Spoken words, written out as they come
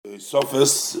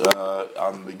Sofis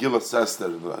on Megillah Esther,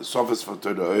 Sofis for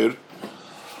Torah.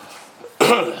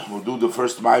 We'll do the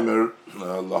first mimer.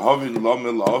 Lahavin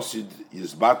Lomel Laosid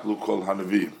Yizbatlu Kol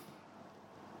Hanavim.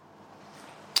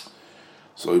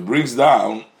 So he brings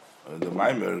down the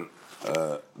mimer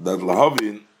that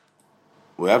Lahavin,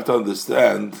 we have to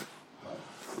understand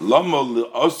Lomel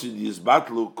Laosid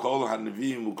Yizbatlu Kol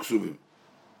Hanavim Uksuvim.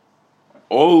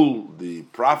 All the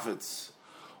prophets,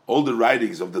 all the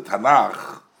writings of the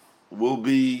Tanakh will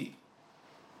be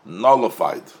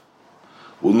nullified,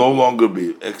 will no longer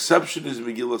be. Exception is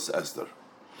Megillah Esther.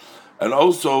 And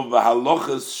also the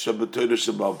halachas shebetorah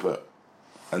shebal peh,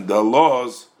 and the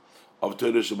laws of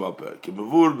Torah shebal peh.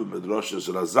 Kimavur b'medrashas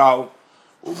Razal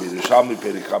u'b'Yerushalmi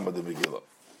perikama de Megillah.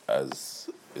 As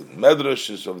in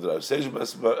medrashas of the Raseish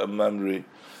memory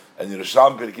and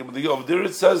Yerushalmi perikama de Megillah, there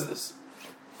it says this.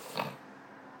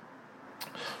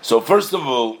 So first of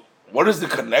all, what is the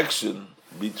connection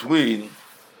between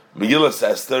Megillah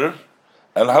Esther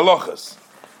and halachas?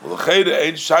 Well, the chayre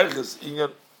ain't shayches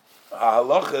inyan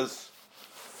halachas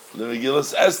the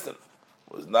Megillah Esther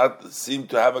was not seem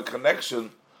to have a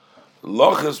connection.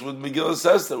 Halachas with Megillah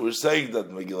Esther. We're saying that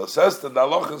Megillah Esther and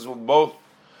halachas will both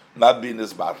not be in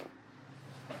this battle.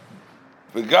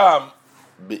 V'gam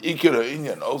beikir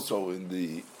ha'inyan, also in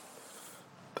the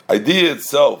idea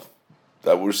itself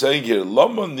that we're saying here,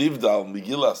 Lama nivdal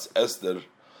Megillah Esther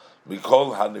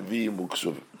mikol hanevim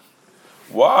uksuvim.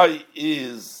 Why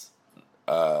is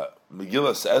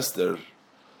Megillah Esther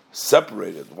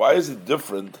separated? Why is it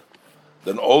different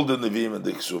than all the Nevi'im and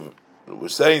the Ksuvim? We're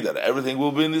saying that everything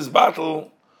will be in this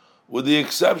battle, with the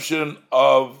exception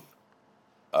of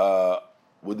Megillah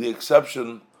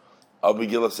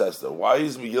Esther. Why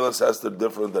is Megillah Esther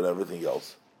different than everything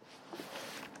else?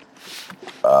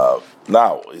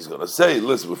 Now he's going to say,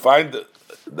 listen, we find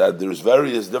that there's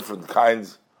various different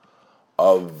kinds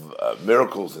of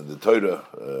miracles in the Torah,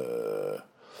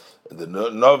 in the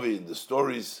Navi, in the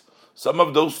stories. Some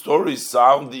of those stories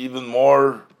sound even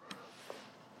more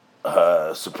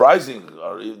surprising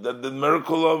than the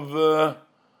miracle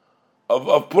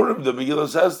of Purim, the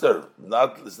Megillah Esther.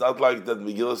 It's not like that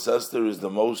Megillah Esther is the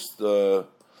most. So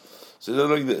it's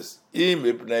like this: if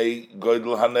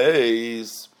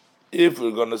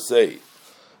we're going to say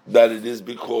that it is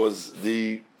because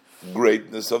the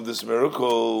greatness of this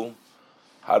miracle,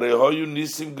 but there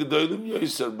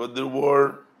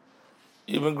were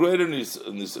even greater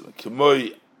nisim.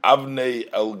 K'moy avnei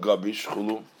el gabish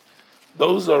chulu.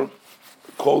 Those are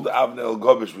called avnei el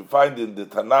gabish. We find in the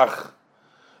Tanakh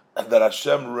that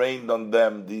Hashem rained on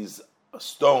them these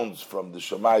stones from the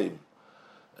Shemayim.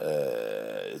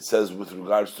 It says with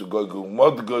regards to Gog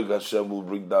Magog, Hashem will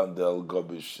bring down the el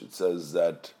gabish. It says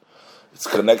that it's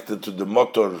connected to the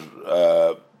motor,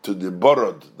 to the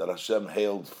borod that Hashem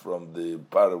hailed from the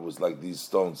parah, was like these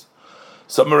stones.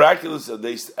 Some miraculous,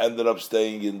 they ended up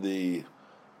staying in the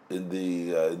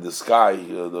sky.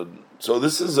 So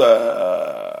this is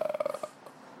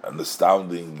an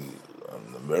astounding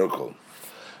miracle.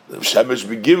 The Shemesh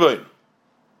B'Givon.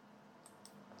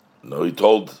 He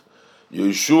told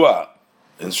Yeshua,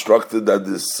 instructed that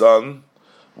the sun,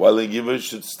 while in Givon,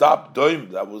 should stop doing.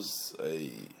 That was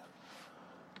a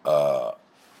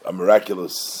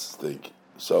miraculous thing.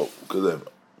 So, and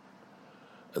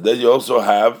then you also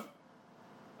have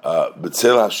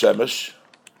B'Tzel HaShemesh.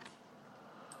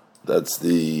 That's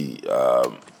the.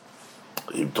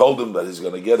 He told him that he's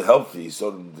going to get healthy. He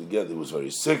told him to get. He was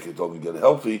very sick. He told him to get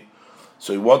healthy,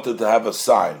 so he wanted to have a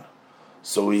sign.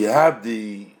 So he had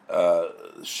the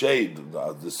shade.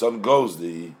 The sun goes.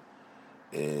 The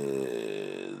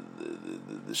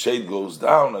shade goes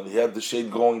down, and he had the shade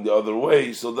going the other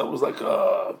way. So that was like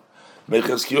a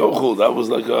Meches Kiochel. That was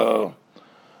like a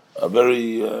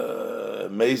very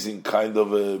amazing kind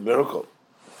of a miracle.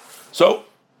 So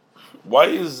why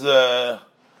is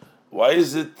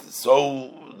it so?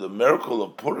 The miracle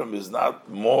of Purim is not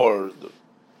more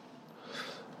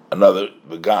another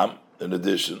begam. In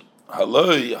addition,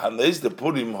 haloi hanes de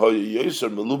Purim hoye yoser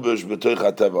melubesh betoich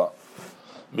hateva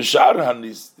mishar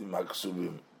hanis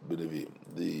maksubim b'nevim.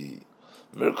 The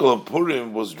miracle of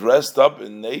Purim was dressed up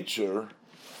in nature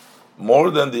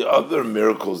more than the other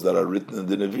miracles that are written in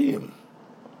the Nevi'im.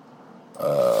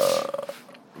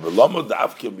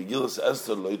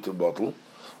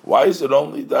 Why is it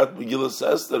only that Megillah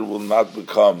Esther will not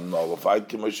become nullified?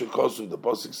 The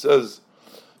pasuk says,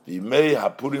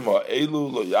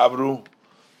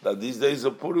 that these days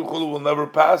of Purim will never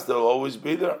pass; they'll always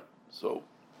be there. So,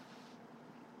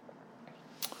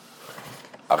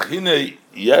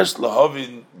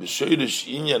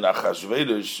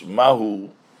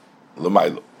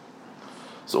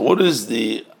 So what is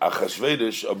the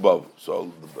Achashverosh above?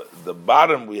 So the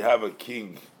bottom we have a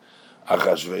king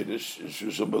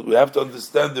Achashverosh, but we have to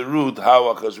understand the root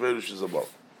how Achashverosh is above.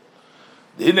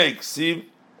 Hine ksiv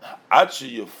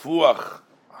achi yefuach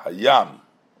hayam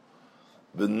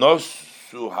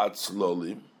v'nosu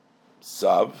hatzlolim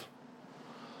sav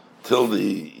till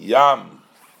the yam,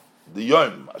 the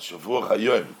yom, ashefuach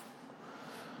hayom,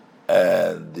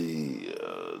 and the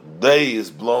day is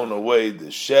blown away,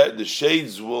 the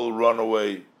shades will run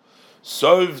away.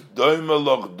 Sov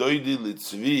doimeloch doidi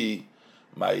litzvi,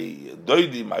 my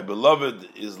doidi, my beloved,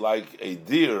 is like a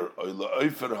deer, or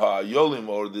oifer ha'yolim,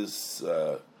 or this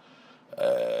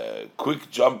quick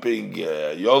jumping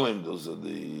yolim. Those are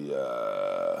the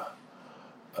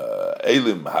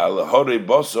elim halahore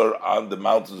bosor on the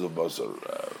mountains of Bosor.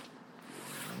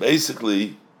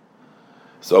 Basically.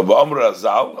 So Ba'amr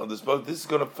Azal, on this book, this is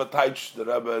going to fataych the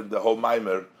Rebbe, the whole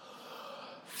Maimer.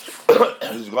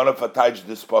 He's going to fataych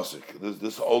this pasuk.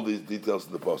 This all these details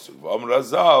in the pasuk. Ba'amr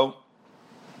Azal,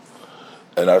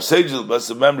 and our sages, best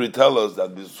of memory, tell us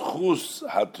that this chus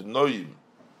had to know him.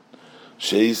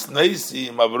 Sheisneisi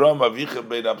Avram Avicha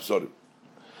Bein Absorim.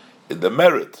 In the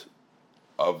merit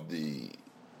of the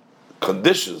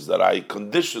conditions that I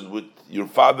conditioned with your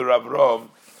father Avram,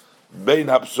 Bein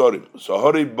Hapsorim. So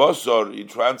Hori Bosor he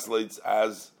translates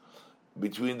as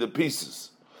between the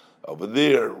pieces. Over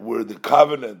there, where the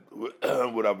covenant with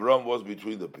Avram was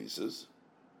between the pieces.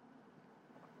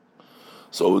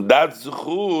 So that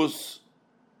Zechus,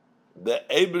 the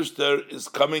Eibishter is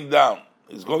coming down.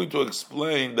 He's going to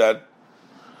explain that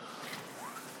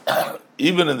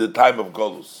even in the time of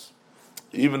Golus,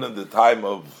 even in the time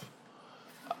of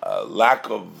lack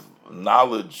of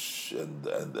knowledge and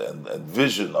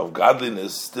vision of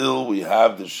godliness, still we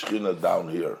have the Shekhinah down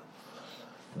here.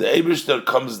 The Eibishter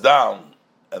comes down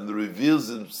and reveals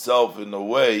himself in a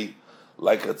way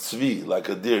like a tzvi, like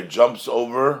a deer, jumps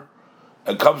over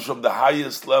and comes from the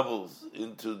highest levels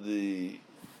into the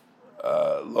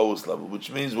lowest level, which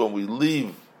means when we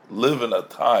live in a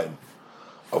time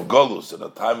of Golus, in a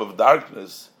time of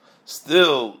darkness,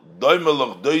 still,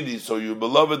 doimeloch doidi, so your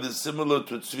beloved is similar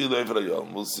to tzvi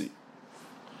le'efrayom. We'll see.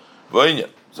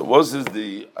 So what is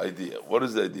the idea? What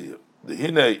is the idea? The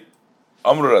Hine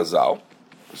Amr Azal,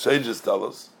 sages tell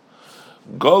us,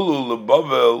 Golu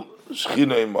leBavel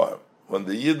Shechina Imahem. When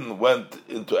the Yidden went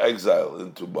into exile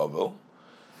into Bavel,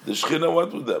 the Shechina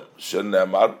went with them.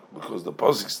 Shenemar, because the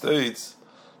pasuk states,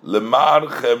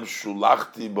 Lemarchem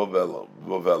shulachti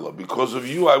Bavela. Because of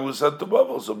you, I was sent to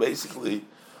Bavel. So basically,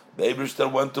 the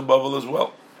Eibishter went to Bavel as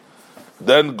well.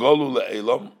 Then Golu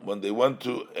le'Elam, when they went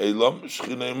to Elam,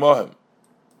 Shechina Imahem.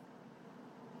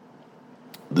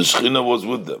 The Shechina was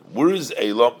with them. Where is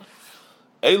Elam?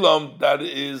 Elam, that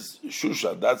is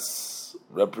Shushan. That's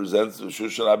represents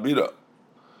Shushan Abira.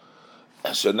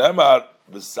 Shenemar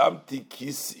v'samti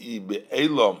kis'i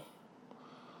be'Elam.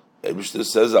 Eibishter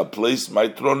says, I placed my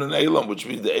throne in Elam, which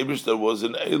means the Eibishter was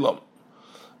in Elam.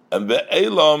 And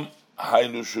be'Elam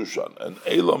hainu Shushan. And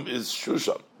Elam is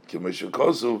Shushan.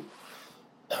 Kimeshikosu.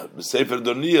 Sefer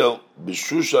Doniel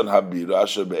b'Shushan Habira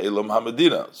asher be'Elam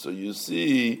Hamedina. So you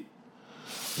see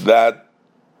that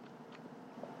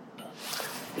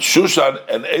Shushan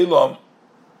and Elam,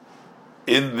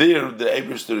 in there the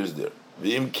Eibishter is there.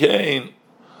 The Imkain.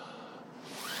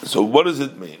 So what does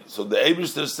it mean? So the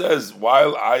Eibishter says,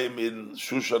 while I am in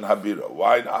Shushan Habira,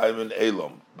 while I am in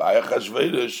Elam, by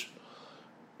Achashverosh,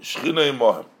 Shechina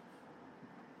Imohem.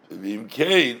 The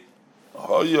Imkain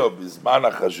hoyo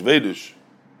bizman Achashverosh.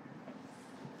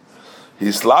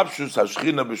 Hislapshus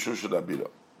Hashchina b'Shushan Habira.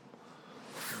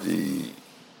 The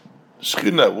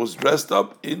Shechina was dressed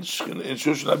up in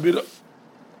Shushan Habira.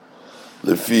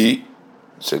 Lefi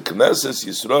Shekneses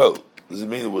Yisrael. Does it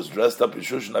mean it was dressed up in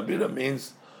Shushan Habira?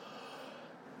 Means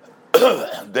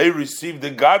they received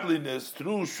the godliness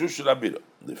through Shushan Habira.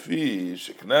 Lefi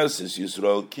Shekneses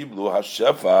Yisrael Kiblu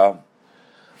Hashefa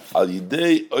Al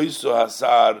Yidei Oiso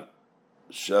Hasar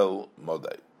Shel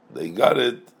Modai. They got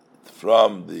it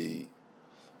from the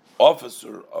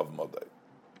officer of Modai.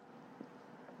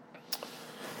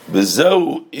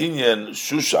 Bezeu inyan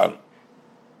Shushan,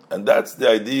 and that's the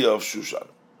idea of Shushan.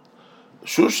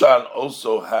 Shushan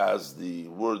also has the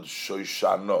word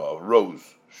Shoshana, a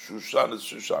rose. Shushan is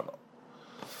Shoshana.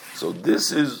 So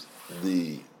this is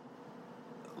the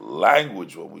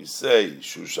language when we say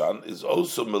Shushan is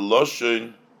also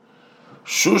Meloshin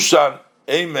Shushan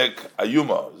Emek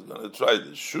Ayuma. We're going to try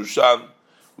this. Shushan,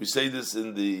 we say this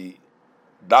in the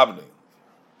davening.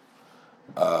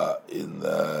 In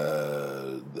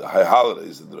the high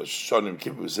holidays, in the Rosh Hashanah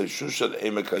Kippur, we say Shushan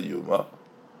Emek Ayuma,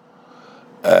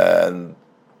 and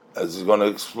as he's going to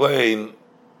explain,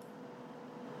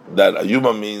 that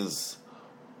ayuma means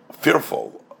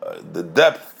fearful. The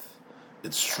depth,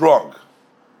 it's strong.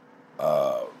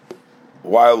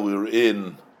 While we're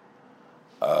in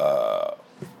a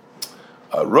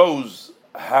rose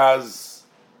has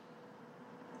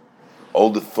all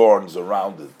the thorns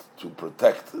around it to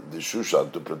protect the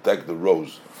shushan, to protect the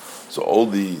rose. So all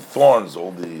the thorns,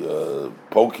 all the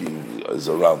poking is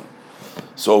around.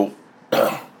 So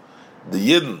the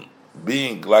yidden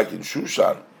being like in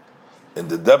Shushan, in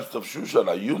the depths of Shushan,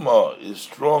 Ayuma is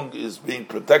strong, is being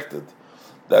protected.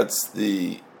 That's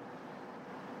the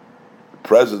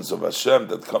presence of Hashem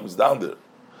that comes down there.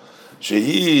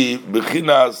 Shehi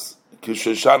bechinas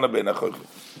kishoshana ben achochim.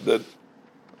 That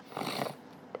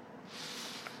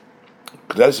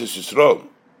Knesset Yisrael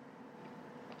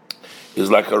is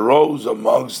like a rose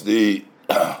amongst the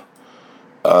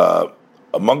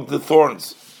among the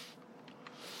thorns.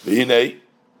 V'hinei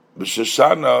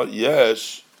b'Shoshana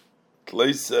yesh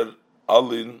kleiser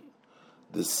alin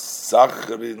the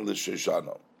sacharin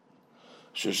l'Shoshana.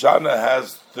 Shoshana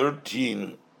has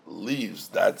 13 leaves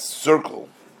that circle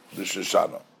the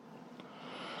Shoshana.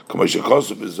 K'mo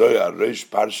shekosu b'Zohar reish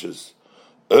parshas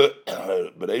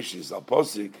Bereishis al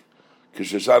posik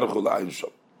k'Shoshana chul ha'ayin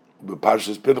shom.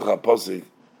 B'parshas Pincha posik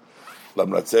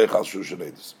lamratzeich al Shushan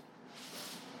edus.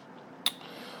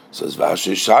 Says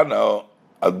v'Shoshana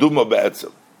aduma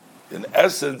be'etzel. In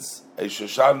essence, a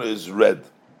Shoshana is red.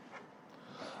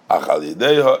 Achal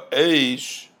yideha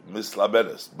eish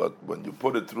mislabenes, but when you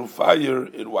put it through fire,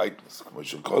 it whitens.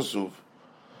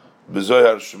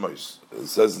 It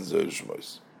says in Zohar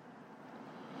Shmois.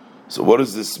 So what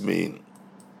does this mean?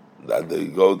 That they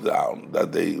go down,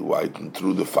 that they whiten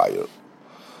through the fire.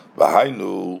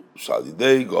 V'hainu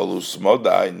shalidei golus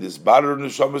modai nisbarer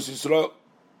neshamas Yisrael.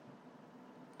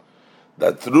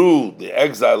 That through the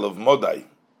exile of Modai,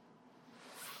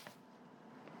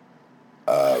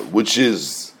 which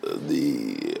is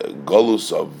the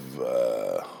golus of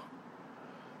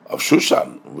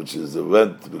Shushan, which is the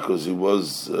event because he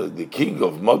was the king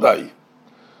of Modai,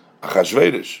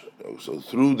 Achashverosh. So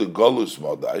through the golus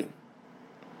Modai,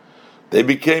 they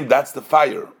became, that's the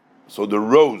fire. So the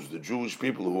rose, the Jewish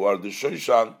people who are the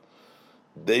Shoshan,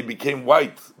 they became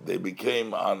white. They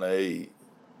became on a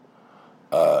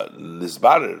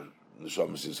Nisbarer,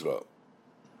 Neshamas Yisrael.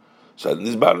 So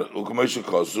Nisbarer, U'kamesha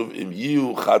Kosuv, Im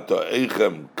Yiu Chata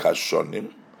Eichem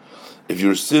Kashonim, if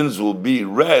your sins will be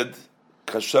red,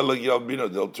 Kashela Yalbino,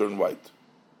 they'll turn white.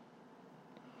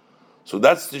 So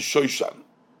that's the Shoshan.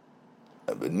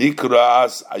 And the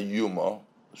Nikras Ayuma,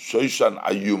 Shoshan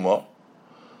Ayuma,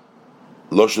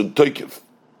 Loshon Toikev.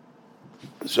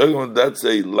 That's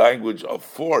a language of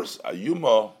force.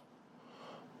 Ayuma,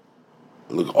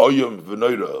 look, Oyum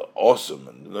V'noira, awesome,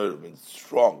 and V'noira means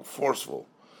strong, forceful.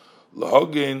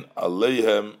 Lahogein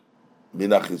Aleihem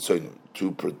Minachitzonim,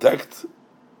 to protect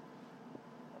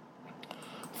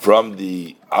from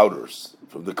the outers,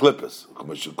 from the klippos.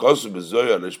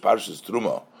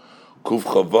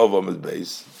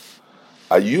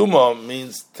 Ayuma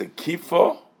means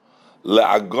tekifa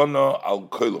le'agona al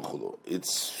koilachulu.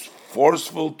 It's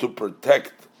forceful to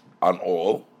protect on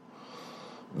all.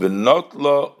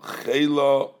 V'notla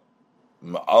chela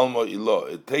me'alma ilo.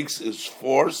 It takes its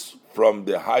force from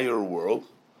the higher world.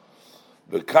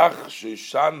 V'kach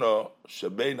sheshana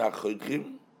shebein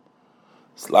hachochim.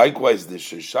 Likewise, the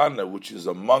Shoshana, which is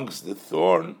amongst the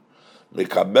thorn,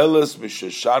 mekabeles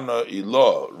mishoshana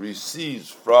ilo, receives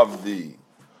from the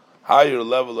higher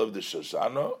level of the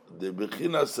Shoshana, the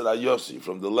bechinas rayosi,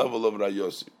 from the level of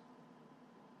rayosi.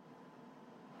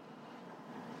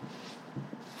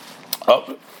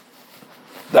 Oh,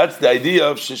 that's the idea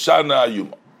of Shoshana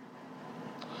Ayuma.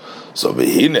 So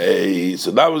v'hinei,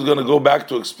 so now we're going to go back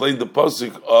to explain the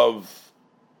pasuk of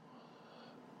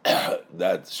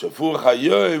that Shafur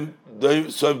Hayoim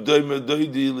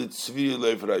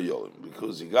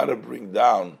because you got to bring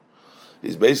down.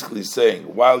 He's basically saying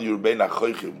while you're bein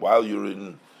achochim, while you're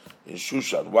in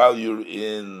Shushan, while you're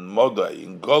in Modai,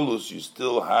 in Golus, you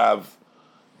still have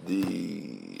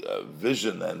the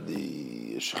vision and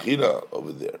the Shechina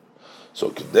over there.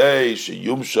 So today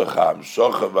sheyum shacham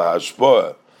shocha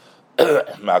v'hashpoa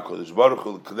ma'kodesh baruch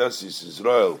hu l'knesses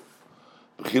Yisrael.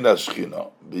 In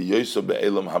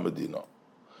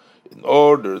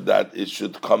order that it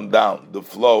should come down, the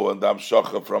flow and the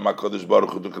amshacha from HaKadosh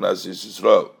Baruch Hu to Knesset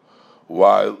Yisrael,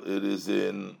 while it is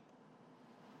in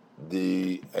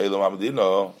the Elam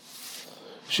Hamadino,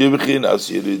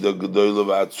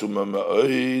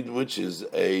 which is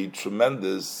a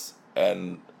tremendous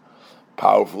and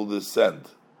powerful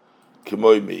descent,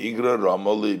 like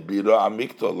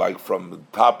from the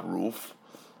top roof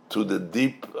to the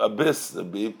deep abyss, the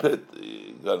deep pit.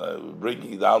 You're gonna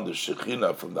bringing down the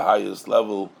Shekhinah from the highest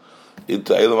level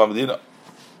into Eilam HaMedina.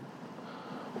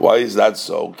 Why is that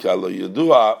so? Ki alo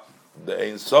yedua, the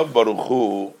Ein Sof Baruch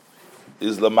Hu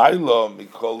is l'maylo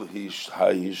mikol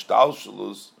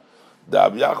hishtalshelus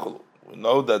da'av yachol. We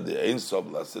know that the Ein Sof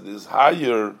blessed is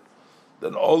higher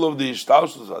than all of the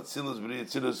hishtalshelus, atzilus b'ri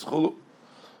atzilus chulu.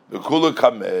 V'kula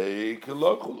kamei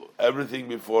kilo chulu. Everything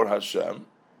before Hashem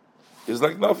is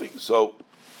like nothing. So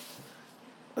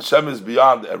Hashem is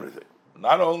beyond everything.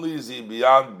 Not only is He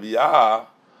beyond biyah,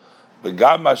 but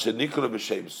gam mashenikra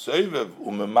b'shem sovev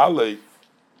u'memalei,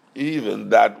 even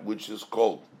that which is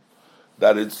called,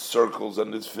 that it circles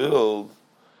and is filled.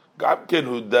 Gam ken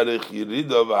hu derech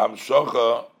yirida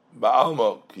v'hamshocha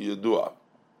ba'alma ki yedua.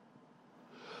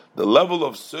 The level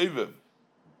of sovev,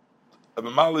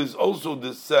 memalei, is also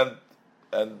descent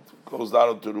and goes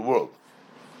down into the world.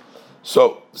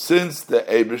 So, since the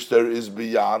Eibishter is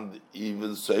beyond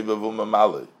even sovev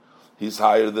u'memalei, He's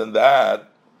higher than that.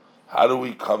 How do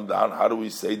we come down? How do we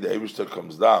say the Eibishter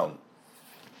comes down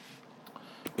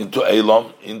into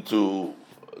Elam, into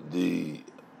the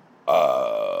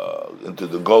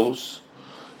Golus?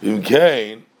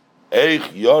 Imkein,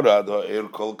 Eich Yorad Ha'er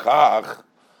Kol Kach.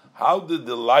 How did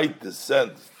the light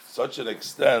descend to such an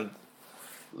extent?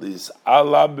 Lis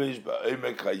Alabish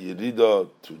Ba'emek HaYirida,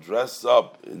 to dress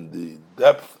up in the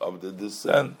depth of the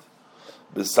descent.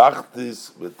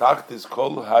 Betachtis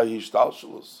Kol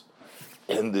HaHishtalshelus,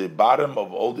 in the bottom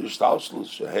of all the Ishtalshelus,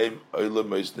 Shehem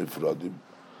Oilem Eis Nifradim,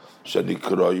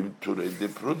 Shenikroim Turei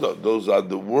Depruda. Those are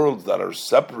the worlds that are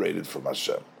separated from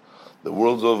Hashem. The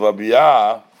worlds of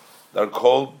Abiyah, they're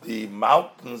called the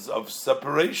mountains of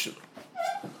separation.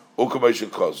 Ukameshe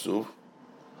Kosuv,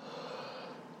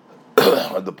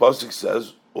 and the pasuk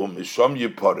says, Misham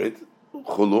Yiparit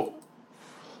Chulu,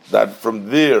 that from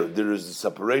there is a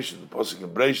separation. The pasuk in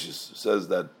Breshis says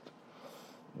that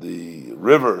the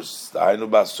rivers, the Hainu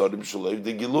Basodim Shalev,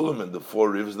 the Gilulim, and the 4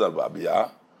 rivers of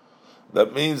Abiyah,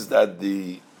 that means that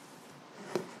the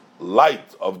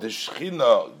light of the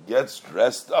Shekhinah gets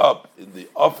dressed up in the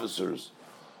officers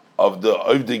of the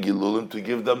Gilulim to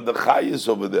give them the Chayis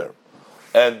over there.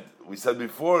 And we said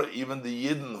before, even the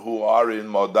Yidden who are in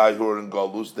Modai, who are in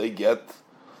Galus, they get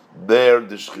the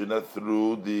Shekhinah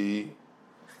through the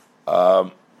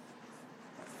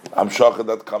Amshachah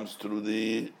that comes through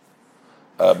the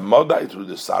Modai, through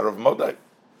the Sar of Modai.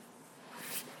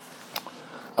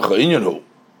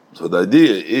 So the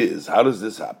idea is, how does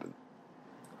this happen?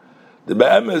 The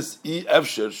Be'emes I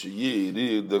Efsher Sheyi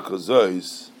Ri the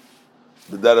Chazois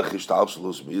B'derech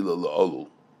Ishtalshelus Me'ila Le'olu.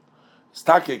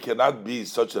 Stake cannot be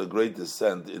such a great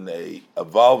descent in a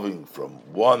evolving from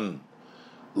one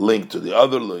link to the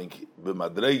other link.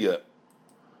 B'madrega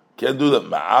can't do that.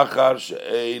 Ma'achar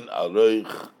she'ein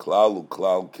aroich klal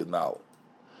u'klal kenal.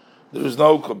 There is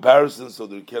no comparison, so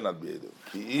there cannot be either.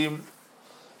 Ki'im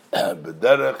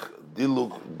b'derech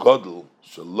diluk godel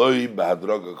sheloi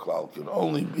b'hadroga klal, can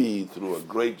only be through a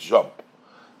great jump,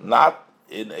 not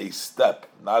in a step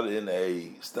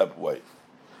way.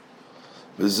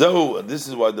 V'zeu, and this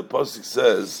is why the pasuk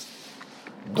says,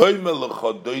 doime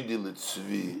lecha doidi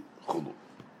litzvi chulu.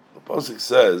 The pasuk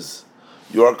says,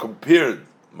 you are compared,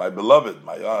 my beloved,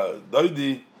 my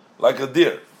doidi, like a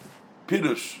deer.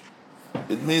 Pirush.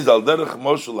 It means al derech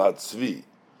moshul hatzvi,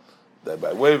 that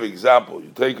by way of example,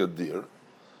 you take a deer,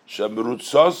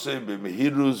 shemerutzase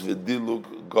b'mehirus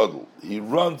v'diluk godel. He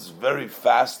runs very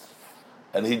fast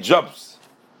and he jumps.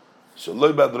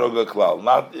 Shaloi b'adroga klal,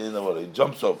 not in a way, he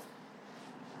jumps up.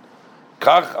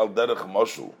 Kach al derech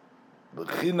moshul,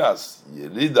 b'chinas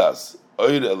yeridas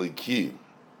oir eliki.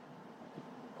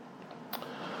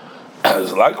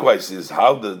 As likewise is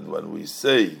how that when we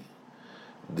say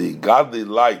the godly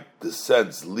light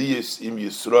descends, liyis im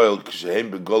Yisrael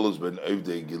kshehem begolus ben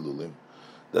ovdei gilulim,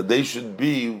 that they should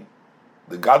be,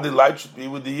 the godly light should be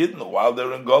with the Yidden while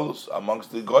they're in golus,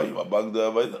 amongst the goyim, among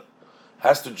the Avodah.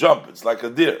 Has to jump. It's like a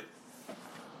deer.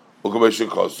 Ukameshe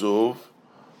kosuv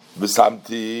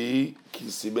v'samti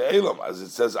kisi be'elam, as it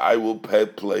says, I will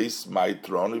place my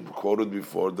throne. We quoted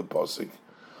before the pasuk.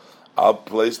 I'll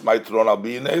place my throne. I'll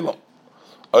be in Elam.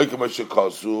 So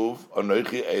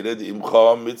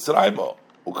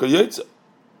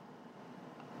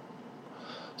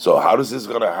how does this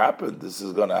going to happen? This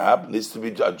is going to happen. Needs to be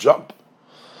a jump.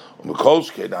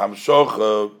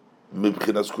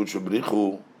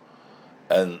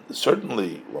 And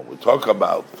certainly, when we talk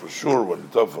about, for sure, when we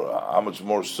talk for how much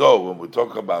more so, when we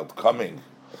talk about coming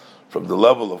from the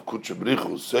level of Kutsha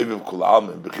Brichu, Seviv Kul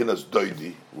Almin, Bechinas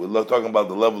Doidi, we're not talking about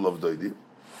the level of Doidi.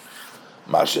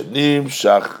 Mashenim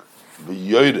Shach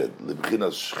V'Yored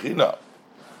L'Bechinas Shechina,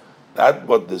 That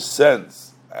what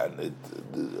descends, and it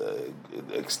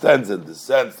extends and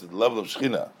descends to the level of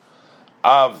Shechina.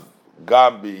 Av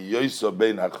Gabi Yoso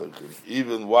Bein HaChochim,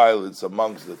 even while it's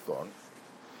amongst the thorn.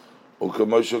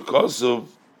 Ukemoshe Kosuv,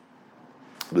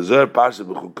 Bezer Pasha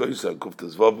B'chukoysa,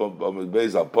 Kuftes Vav Amid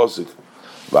Beis Al Posik,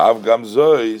 V'av Gam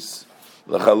Zois,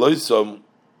 L'chaloisom,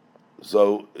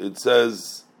 so it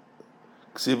says,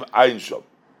 Ksiv Ein Shom.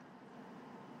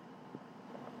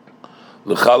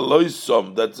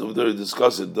 L'chaloisom, that's over there we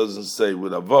discuss it, doesn't say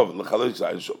with a Vav, L'chalois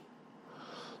Ein Shom.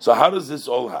 So how does this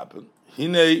all happen?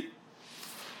 Hinei,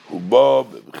 Hubo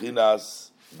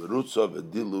B'chinas Berutzo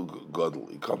V'dilug Godel.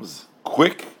 It comes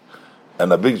quick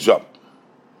and a big jump.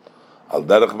 Al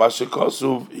derech Mashe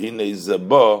Kosuv Hinei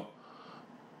Zebo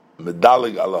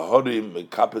Medalig Al Horim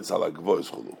Mekapetz Al Agvois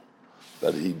Chulu.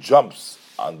 That he jumps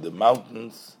on the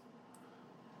mountains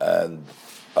and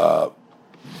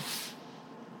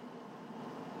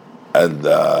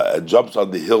jumps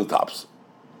on the hilltops.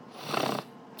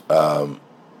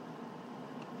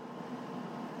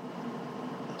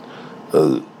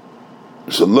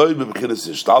 Shaloi b'b'chinas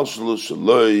ishtalshlu,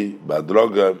 shaloi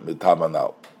b'adroga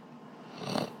mitamanal.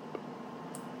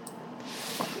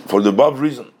 For the above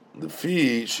reason, the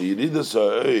fee sheiridas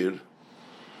ha'oir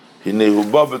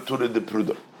hinehuba b'ture de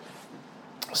pruder.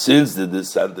 Since the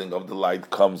descending of the light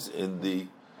comes in the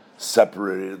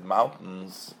separated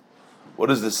mountains, what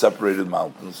is the separated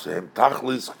mountains?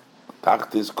 Tachlis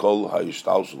kol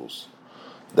ha'ishtalshlus.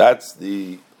 That's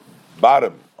the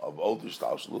bottom of all the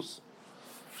ishtalshlus.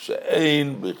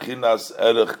 She'ein b'chinas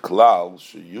erech klal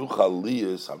sheyuchal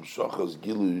liyes hamshochas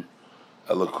gilu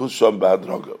elakusham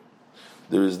b'hadroga.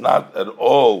 There is not at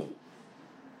all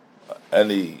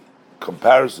any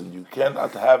comparison. You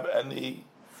cannot have any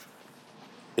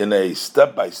in a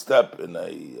step-by-step, in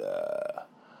a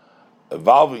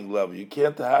evolving level. You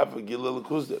can't have a gilu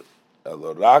elakus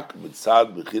elorak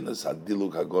mitzad b'chinas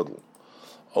hadiluk hagodl.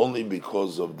 Only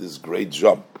because of this great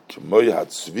jump. K'moy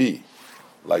hatzvi,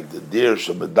 like the deer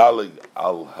shemedalig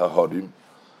al hahorim,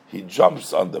 he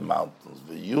jumps on the mountains.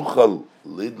 V'yuchal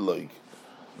lidloik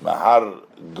mahar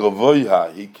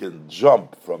govoyha, he can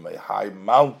jump from a high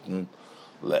mountain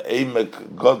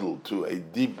le'emek godel, to a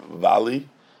deep valley.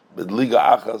 Bedliga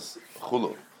achas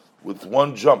chulu, with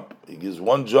one jump, he gives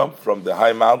one jump from the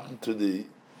high mountain to the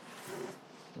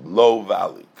low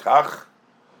valley. Kach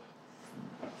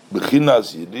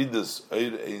b'chinas yiridas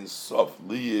eir ein sof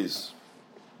liyes,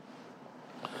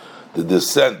 the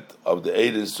descent of the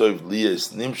Ein Sof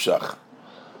Liyes Nimshach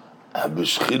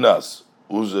b'shchinas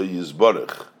uza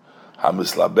yizborech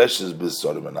hamislabeshes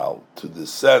b'sormenal, to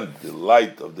descend the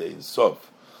light of the Ein Sof,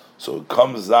 so it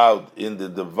comes out in the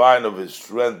divine of his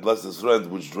strength, blessed strength,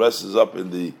 which dresses up in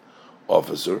the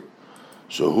officer.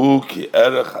 Shahu ki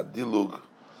erech hadilug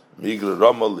migre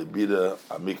rama libida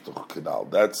amiktoch canal.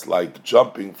 That's like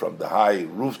jumping from the high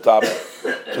rooftop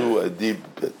to a deep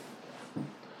pit.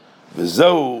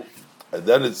 V'zeu. And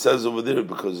then it says over there,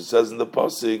 because it says in the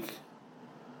pasuk,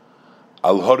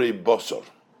 al hori bosor.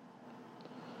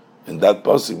 In that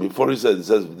pasuk, before he said, it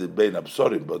says the bein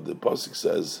absorim, but the pasuk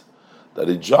says that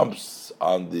he jumps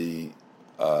on the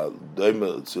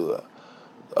doimel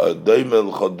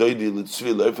chodoidi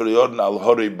litzvil efer yorn al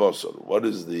hori bosor. What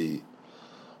is the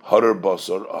hori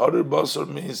bosor? Hori bosor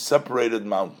means separated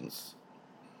mountains.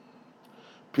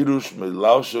 Pirush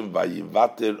milaushem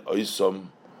vayivater oisom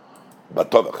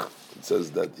batovach. It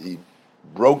says that he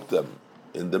broke them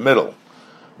in the middle,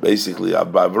 basically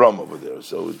Avram over there.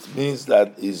 So it means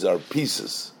that these are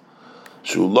pieces.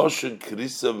 Shuloshin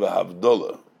krisa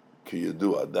v'havdola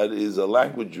kiyudua. That is a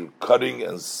language you're cutting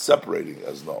and separating,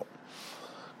 as known.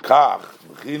 Kach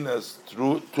b'chinas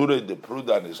ture de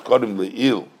prudan is kodim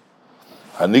le'il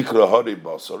hanikra hori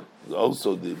basar.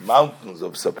 Also the mountains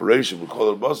of separation we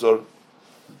call it basar.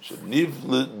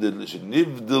 Shenivdelu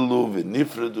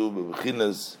v'nifredu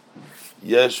b'chinas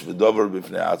yesh v'dover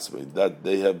b'fnei atzmei, that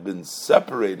they have been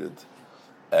separated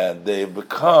and they have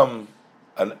become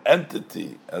an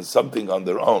entity and something on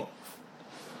their own.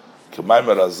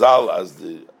 K'maymer Razal, as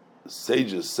the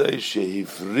sages say,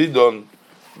 shehifridon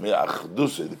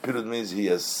me'achdusei. The period means he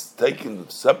has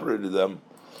separated them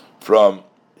from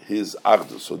his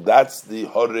achdus. So that's the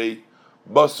Horei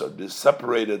Basar, the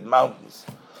separated mountains.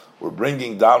 We're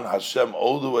bringing down Hashem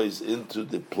all the ways into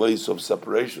the place of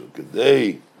separation.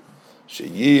 Kedei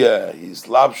sheyiyah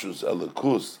hislapshus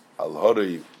elikus al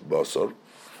Horei Basar.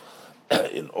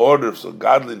 In order for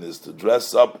godliness to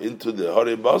dress up into the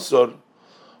Horei Basar,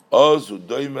 ozu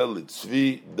doimel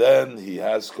litzvi, then he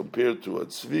has compared to a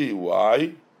tzvi.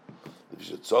 Why?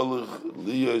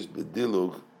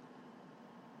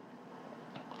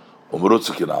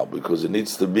 Because it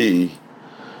needs to be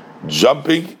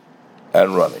jumping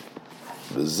and running.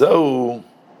 V'zeu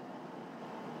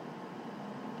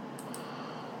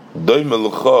doy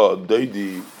melucha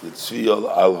doidi l'tzviyal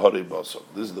al hori basar.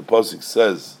 This is the pasuk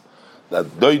says that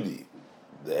doidi,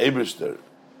 the Eibishter,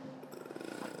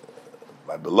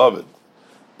 my beloved,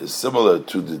 is similar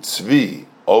to the tzvi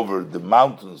over the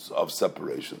mountains of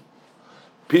separation.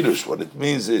 Pirush, what it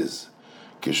means is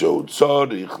kisho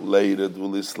tzorich leired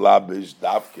v'lislabish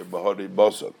davke b'hori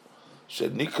basar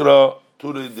shenikra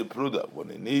turi depruda, when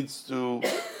he needs to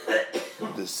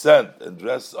descend and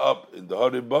dress up in the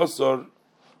hori basar,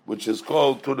 which is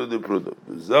called turi depruda.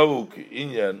 Zeu ki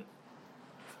inyan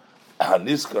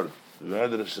haniskar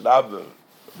v'medrash Rabbah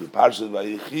b'parshat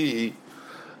Vayichi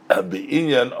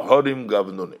b'inyan horim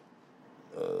gavnunim.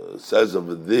 Says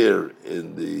over there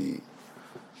in the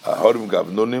horim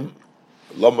gavnunim,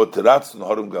 lama teratzon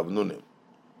horim gavnunim.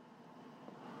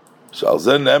 Shal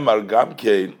zen emar gam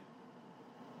kein.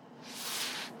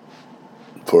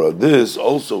 For this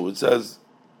also it says,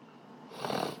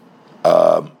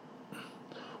 umishom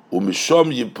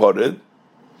yipored.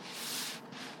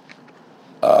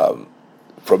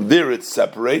 From there it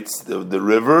separates the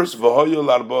rivers.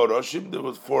 V'hoyol arba roshim. There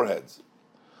was 4 heads.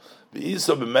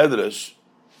 V'isa b'medrash.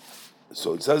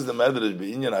 So it says the medrash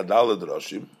b'inyan hadalad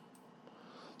roshim.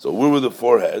 So where were the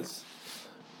 4 heads?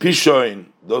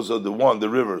 Pishoin. Those are the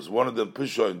rivers. One of them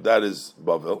Pishoin. That is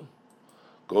Bavel.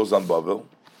 Goes on Bavel.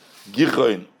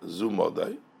 Gichoin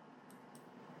zumodai.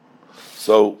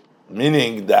 So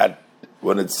meaning that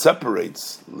when it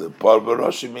separates, the parba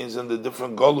roshi means in the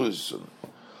different golus.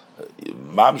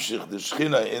 Mamshich the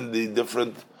Shechina in the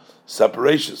different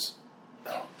separations.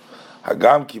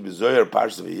 Hagam ki bezoyer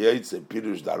parsha v'yetze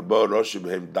pirush darba roshi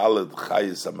b'hem dalet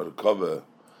chayis hamerkava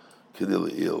kidil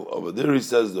il. Over there he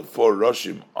says the 4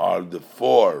 roshim are the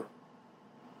 4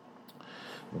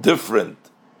 different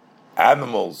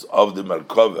animals of the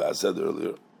merkava, I said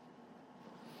earlier.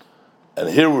 And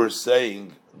here we're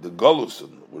saying the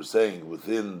golusin. We're saying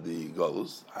within the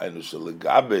golus, hainu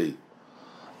shelegabe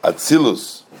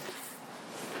atzilus.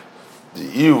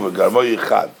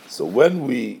 So when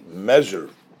we measure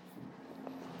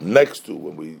next to,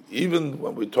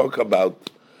 when we talk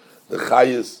about the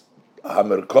chayis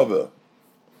hamerkava,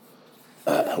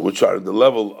 which are the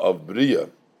level of bria,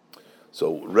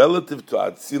 so relative to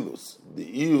atzilus, the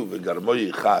iu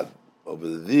v'garmoy yichad, over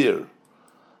there,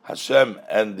 Hashem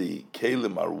and the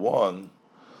kelim are one.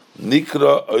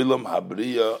 Nikra oilam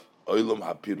habriya oilam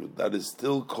hapirut. That is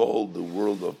still called the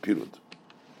world of pirut.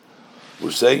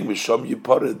 We're saying Misham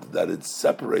Yiparid, that it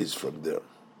separates from there.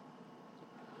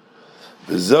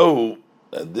 V'zeu,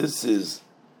 and this is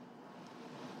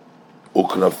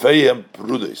Uknafeyem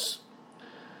Prudis.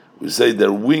 We say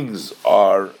their wings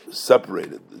are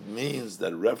separated. It means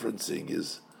that referencing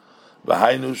is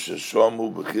V'hainu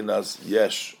Sheshomu B'chinas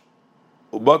Yesh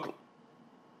Ubatl.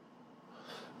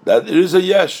 That it is a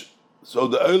Yesh. So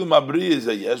the Olam Abri is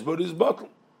a Yesh, but it's Batl.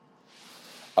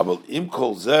 Aval Im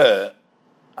Kol Zeh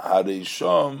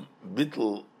Harisham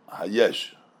Bitl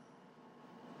Hayesh.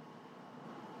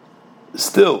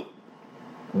 Still,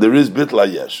 there is Bitl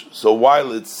Hayesh. So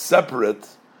while it's separate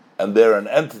and they're an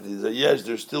entity, the Yesh,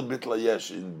 there's still Bitl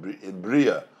Hayesh in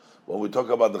Bria when we talk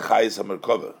about the Chayis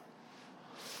HaMerkava.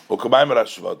 Okamayim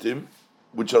Rashvatim,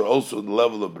 which are also the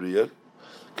level of Bria.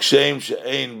 Kshem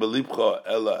she'ein belibcha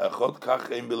ela echad,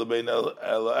 kach ein belebein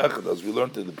ela echad. As we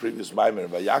learned in the previous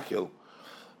Maimer by Yakil,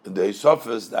 in the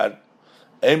Esophes, that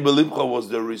ein belibcha was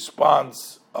the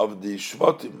response of the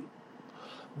Shvatim,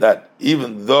 that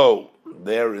even though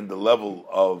they're in the level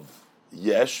of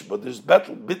Yesh, but there's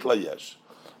Bitla Yesh.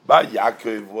 By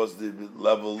Yaakov was the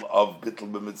level of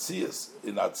Bitl B'Metzias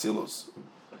in Atzilus.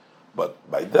 But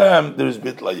by them, there's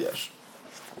Bitla Yesh.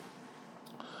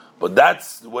 But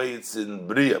that's the way it's in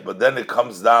Bria. But then it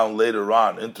comes down later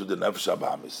on into the Nefesh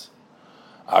HaBahamis.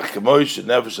 Achemoish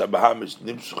Nefesh HaBahamis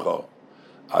nimshucha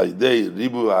ha'idei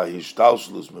ribu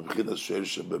ha'hishtalshlus mebchinas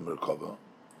shersha b'merkava.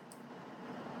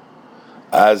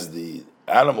 As the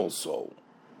animal soul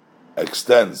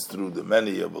extends through the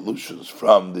many evolutions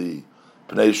from the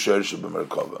Pnei Shersha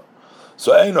b'merkava.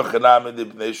 So Eino Chanami the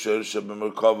Pnei Shersha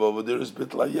b'merkava, over there is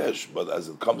Bitla Yesh, but as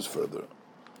it comes further,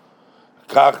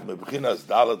 Kach mebchinas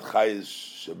dalat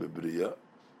chayis shebebriya,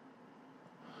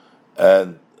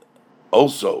 and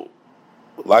also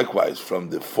likewise from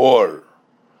the 4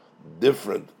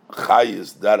 different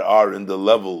chayis that are in the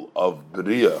level of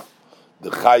Bria, the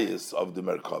chayis of the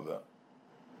Merkava.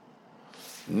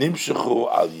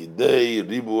 Nimshechu al yidei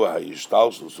ribu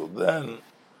ha'ishtalshul. So then,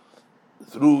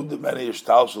 through the many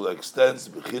ishtalshul extends,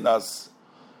 b'chinas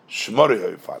shmori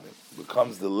ha'efanim,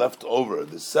 becomes the leftover,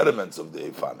 the sediments of the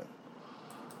efanim.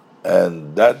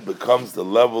 and that becomes the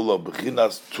level of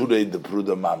Bechinas Turei de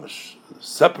Pruda Mamish,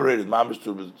 separated Mamish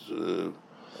to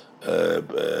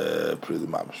Pruda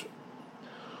Mamish.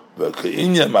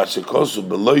 V'ke'inya Mashikosu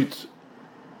Beloit,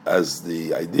 as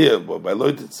the idea, but by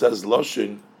Loit it says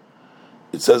Loshin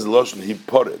he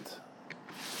ported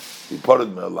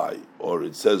me'alai, or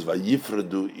it says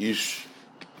Vayifredu ish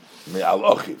me'al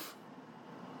ochiv,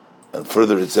 and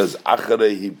further it says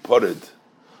Acharei he ported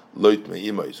Loit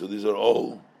me'imai. So these are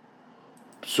all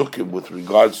psukim with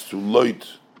regards to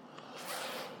Loit,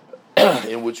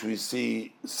 in which we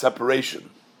see separation.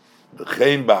 The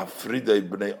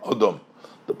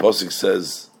pasuk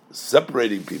says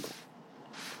separating people.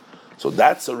 So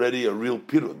that's already a real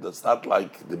pirud. That's not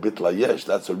like the bitla yesh.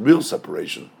 That's a real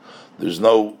separation. There's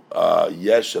no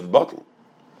yesh and bottle.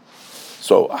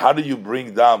 So how do you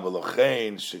bring down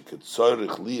v'lochein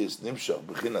sheketzorich liyis nimshach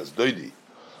b'chinas doidi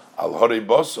al horei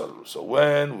bosar? So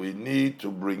when we need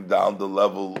to bring down the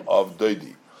level of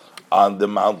doidi on the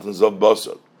mountains of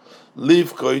bosar,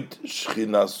 livkoit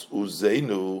shchinas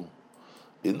uzeinu,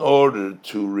 in order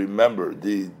to remember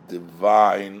the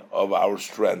divine of our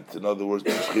strength. In other words, the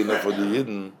Shechina for the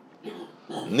Yidden,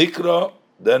 Nikra,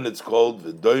 then it's called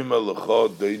V'doima L'cha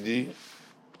Doidi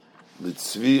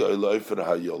L'tzvi Oiloifer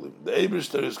HaYolim. The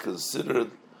Eibishter is considered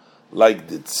like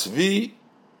the tzvi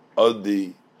of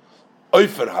the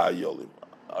Oifer HaYolim.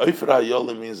 Oifer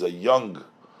HaYolim means a young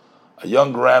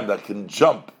ram that can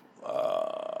jump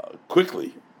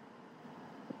quickly.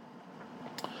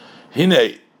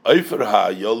 Hine Oifer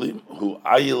HaYolim hu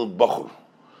ayil bochur.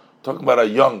 Talking about a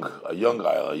young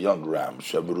ram.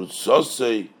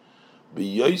 Shemrutzosei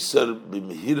b'yoser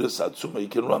b'mehiras atzuma. He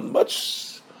can run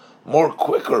much more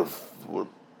quicker, more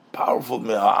powerful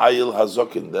me'ha'ayil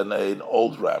hazokin than an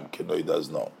old ram. Kenoi does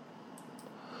know.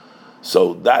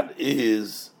 So that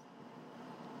is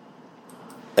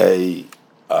a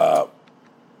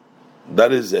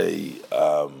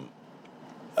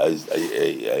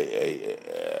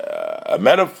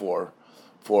metaphor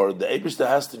for the Eibush that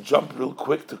has to jump real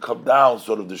quick to come down,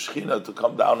 sort of the Shechina to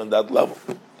come down in that level.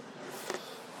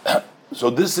 So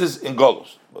this is in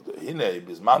Golos. But during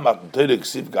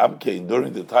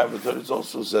the time of the Torah, it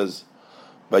also says,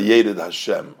 Vayered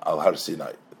Hashem al Har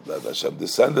Sinai, that Hashem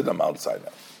descended on Mount Sinai,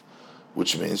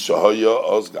 which means Shahoya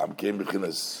Oz Gamkein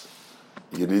B'chinas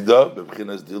Yerida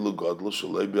B'chinas Dilu Godlu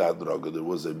Shalei B'Hadraga. There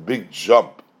was a big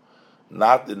jump,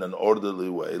 not in an orderly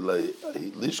way,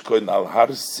 Lishkoin al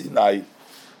Har Sinai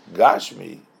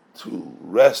Gashmi, to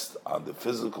rest on the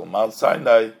physical Mount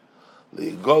Sinai,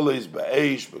 Ligolis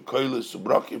Ba'esh B'Koilis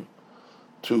Subrokim,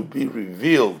 to be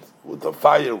revealed with the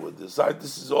fire, with the sight.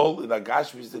 This is all in a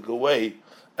Gashmistic way.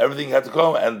 Everything had to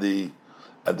come, and the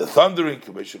thundering, as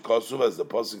the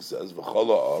pasuk says,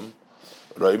 V'Chola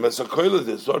Roimes HaKoilis.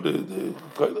 They saw the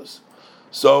Koilis.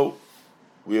 So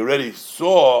we already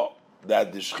saw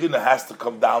that the Shechina has to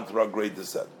come down through a great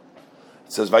descent.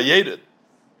 It says Vayered.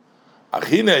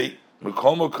 Achine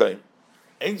Mikol Mokaim.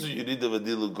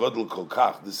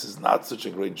 This is not such a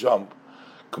great jump.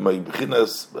 As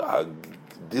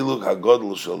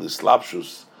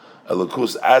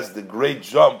the great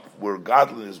jump where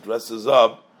godliness dresses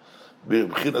up in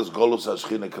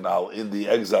the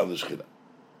exile of the Shechina.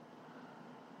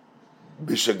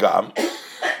 Bishagam.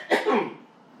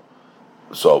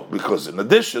 So, because in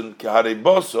addition, Kehare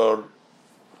Bosor,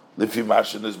 Lifi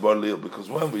Mashin is Barlil, because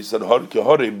when we said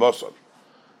Kehare Bosor,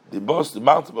 the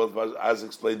mountain of, as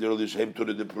explained earlier, Shem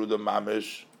Turim de Pruda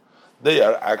Mamish, they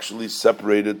are actually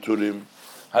separated Turim.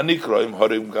 Hanikroim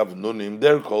Horim Gavnunim,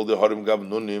 they're called the Horim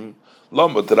Gavnunim.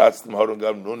 Lomotratzim Horim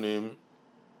Gavnunim.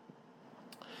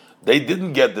 They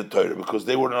didn't get the Torah because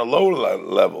they were on a lower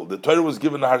level. The Torah was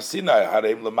given Har Sinai,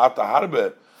 Harim Lamata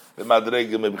Harbe, the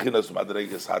Madrege Mebchinas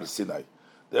Madreges Har Sinai.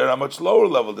 They're on a much lower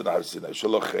level than Har Sinai.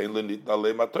 Shalochein Lenitna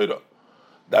Lema Torah.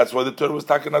 That's why the Torah was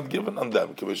not given on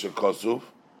them. Kivesha Kosuf,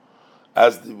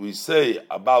 as we say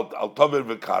about Al Tover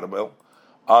v'Karmel,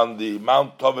 on the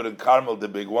Mount Tover and Carmel, the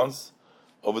big ones.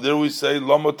 Over there we say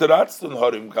Lomo Teratztun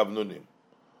Harim Kavnunim.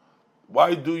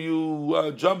 Why do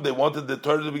you jump? They wanted the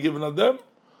Torah to be given on them.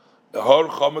 The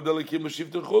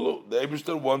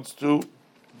Eibishter wants to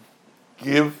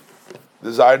give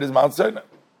the Zion is Mount Sinai.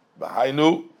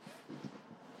 B'hainu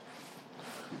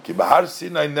ki Bahar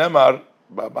Sinai Nemar.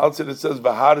 Mount Sinai, it says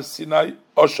Bahar Sinai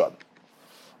Oshan.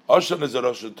 Oshan is a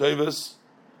Rosh Tevis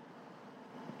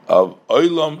of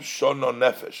Olam Shono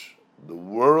Nefesh, the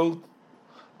world.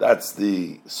 That's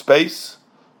the space,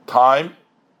 time,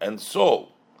 and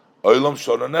soul. Olam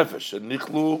Shono Nefesh and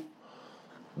Nichlu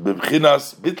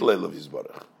B'Bchinas Bitlei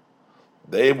Levizbarach.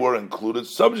 They were included,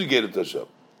 subjugated to Hashem.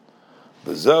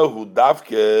 B'Zehu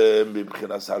Davke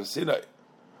B'Bchinas Har Sinai.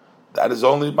 That is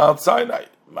only Mount Sinai.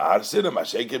 Mahar Sinai,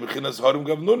 Masheke Bechinas Harim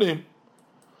Gavnunim.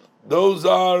 Those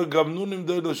are Gavnunim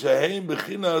Dodo Sheheim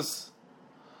Bechinas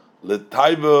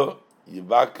Letaiba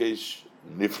Yivakesh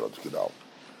Nifrot Kedal.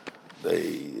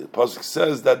 The Pasuk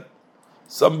says that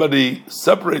somebody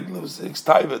separate six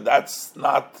Taiva, that's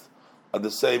not at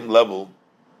the same level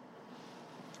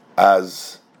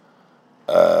as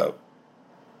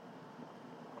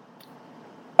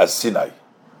Sinai.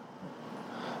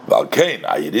 Valkain,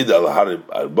 Ayirida al-Harib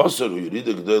al-Basar,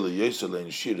 Yirida G'dele Yesel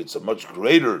and Shir, it's a much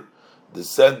greater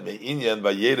descent, Me'inyan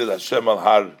Vayered Hashem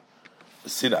al-Har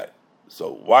Sinai.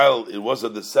 So while it was a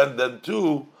descent then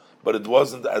too, but it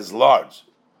wasn't as large.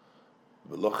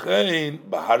 V'lochein,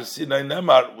 Bahar Sinai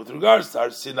Nemar, with regards to Har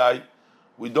Sinai,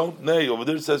 we don't know, over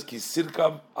there it says, Ki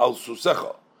Sirkav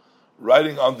al-Susecha,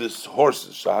 riding on this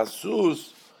horses,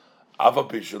 Shahasus, Ava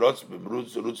Pishurotz,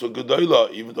 Bimrutz, Rutzo Gedoyla,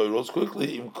 even though he rose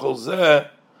quickly, Im Kolzeh,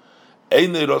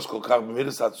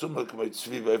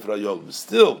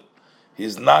 Still,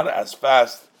 he's not as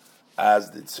fast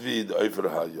as the tzvi, the Ofer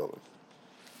HaYolim.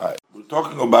 Right. We're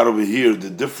talking about over here the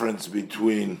difference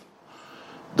between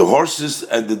the horses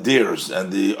and the deers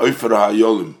and the Ofer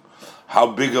HaYolim. How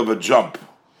big of a jump?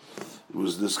 It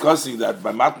was discussing that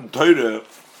by Matan Torah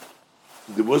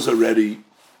there was already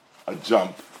a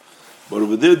jump, but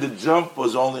over there the jump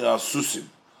was only on susim,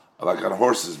 like on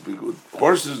horses. Because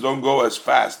horses don't go as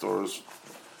fast or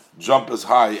jump as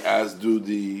high as do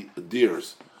the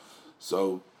deers.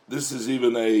 So this is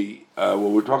even what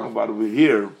we're talking about over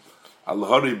here,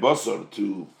 al-hari basar,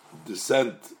 to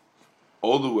descend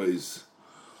all the ways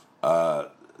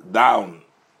down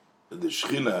in the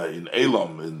Shechina, in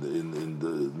Elam, in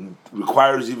the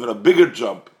requires even a bigger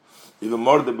jump, even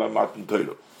more than by Matan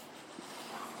Torah.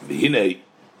 V'hinei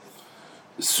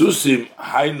susim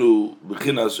hainu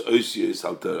b'chinas oisies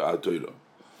al Torah.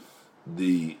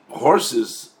 The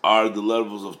horses are the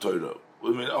levels of Torah. I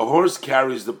mean, a horse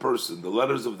carries the person. The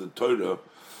letters of the Torah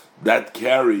that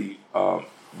carries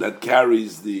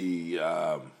the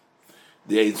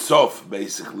Ein Sof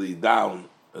basically down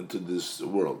into this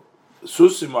world.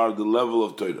 Susim are the level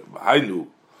of Torah. Hainu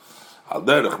al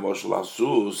derech moshel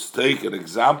hasus. Take an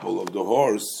example of the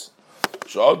horse.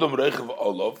 She'adam reichav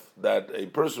olav, that a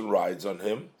person rides on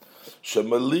him.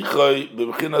 Shemalichai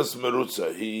b'bchinas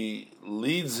merutza. He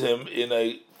leads him in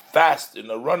a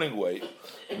running way.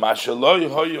 Mashaloi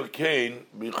hoyokein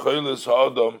b'choiles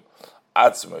ha'adam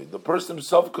atzmei. The person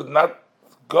himself could not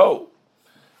go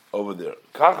over there.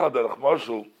 Kacha derech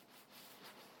moshel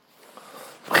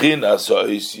b'chinas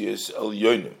ha'oisies el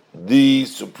yonim. The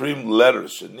supreme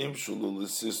letters shenim shulu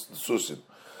l'susim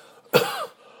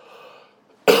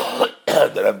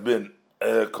that have been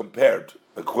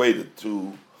equated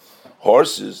to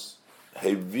horses,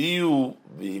 heviu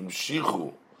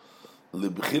v'himshichu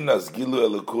libchinas gilu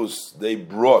elikus. They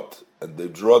brought and they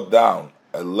draw down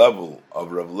a level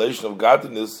of revelation of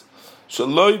godliness.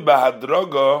 Shaloi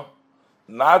bahadroga,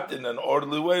 not in an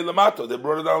orderly way. Lamato, they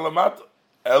brought it down lamato.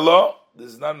 Elo,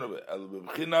 this is not elo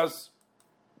b'chinas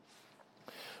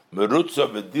merutza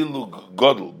v'dilu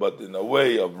godel, but in a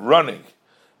way of running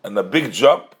and a big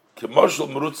jump. Kemoshel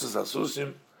merutzas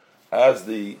hasusim, as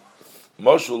the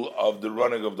moshel of the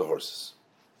running of the horses.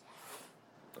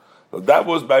 So that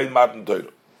was by Matan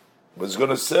Torah. But it's going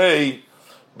to say,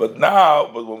 but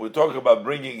when we talk about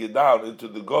bringing it down into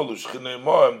the Golush Chinei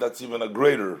Moem, that's even a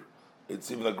greater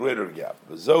gap.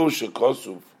 V'zeu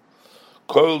shekosuf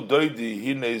kol doidi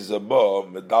hinei zabo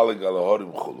medalig al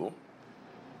harim chulu.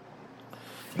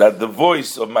 That the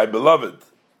voice of my beloved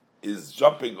is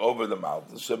jumping over the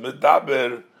mountains.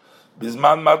 Shemedaber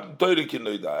bizman Matan Torah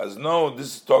kinoida. As no,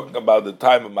 this is talking about the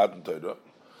time of Matan Torah.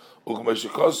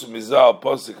 Ukmeshikosu mizal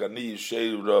posik ani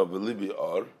yisheira v'libi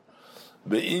or.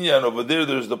 Be'inyan, over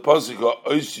there's the posik of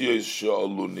oisiyos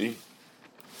she'oluni.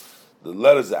 The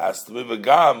letters asked me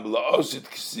v'gam la'osit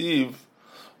ksiv.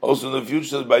 Also in the future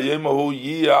says bayemahu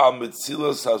yiyah al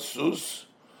mitzilas hasus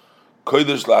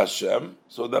kodesh la'Hashem.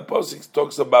 So that posik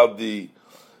talks about the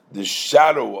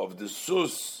shadow of the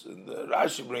sus, and the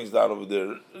Rashi brings down over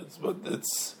there. It's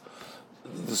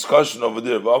the discussion over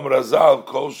there.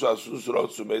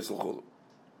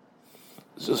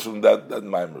 It's just from that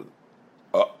mimer.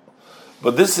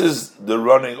 But this is the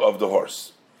running of the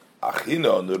horse.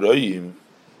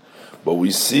 But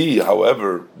we see,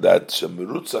 however, that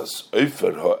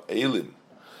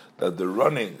that the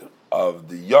running of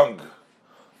the young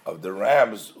of the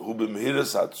rams,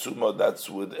 that's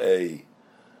with a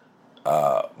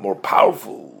more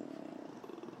powerful,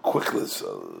 quickless,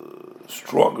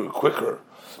 stronger, quicker.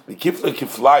 Mikifle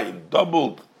kiflayim,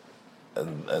 doubled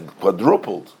and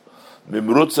quadrupled,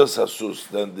 mimrutzas hasus,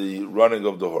 than the running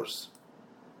of the horse.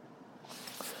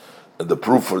 And the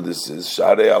proof for this is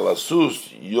Sharei alasus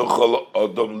yochal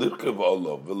adam lirkev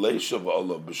olav v'leishav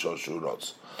olav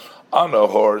b'shoshurots. On a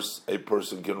horse, a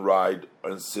person can ride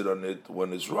and sit on it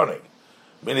when it's running.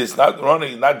 I mean, it's not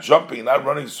running, not jumping, not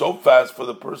running so fast for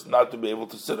the person not to be able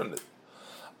to sit on it.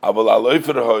 But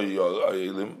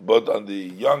on the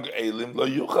young elim, lo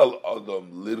yuchal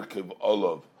adam lirkev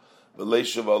olav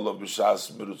v'leishav olav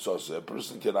b'shas mirutzos. A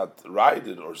person cannot ride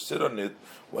it or sit on it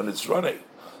when it's running.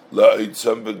 Because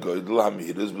of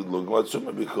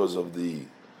the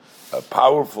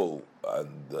powerful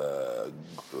and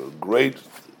great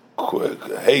quick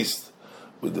haste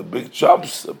with the big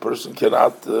jumps, a person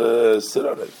cannot sit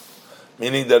on it,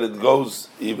 meaning that it goes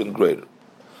even greater.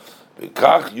 So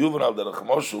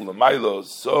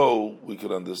we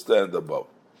can understand above.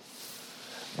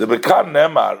 The Bekan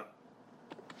Nemar,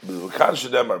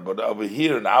 but over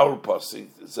here in our pasuk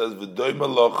it says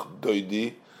v'doimeloch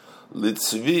doidi.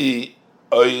 Litzvi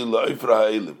oy la'ifra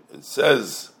ha'elim. It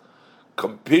says,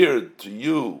 compared to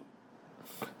you,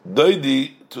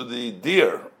 doidi to the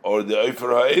deer or the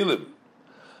oifra ha'elim.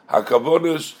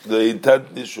 Hakavonesh, the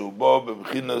intent nishubo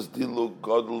b'bchinas diluk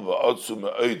godel va'otsu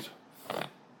me'oid.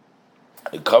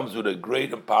 It comes with a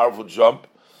great and powerful jump.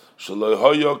 Shaloi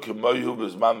hoyo kemoyu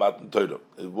b'zman matan Torah.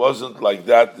 It wasn't like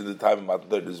that in the time of matan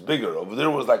Torah. It's bigger. Over there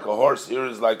was like a horse. Here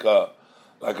is like a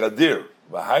deer.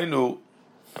 V'hainu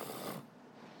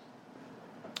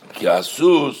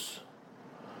Kiasus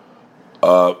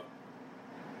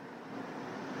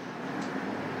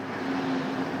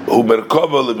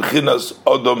Umerkova lebchinas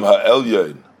Odom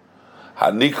ha'elyon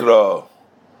hanikra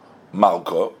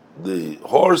malka. The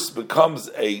horse becomes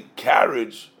a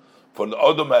carriage for the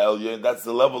Odom ha'elyon. That's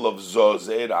the level of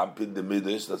Zozer Ampin the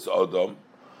Midish. That's Odom.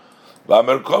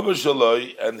 Va'merkova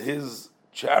shaloi, and his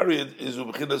chariot is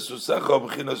ubchinas Susecha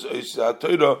ubchinas Oisha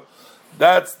HaTorah.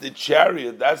 That's the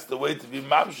chariot. That's the way to be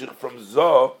mamshich from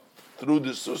Zoh through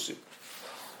the susim.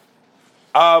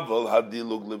 Aval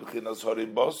hadilug lebchinas hori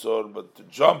bosor, but to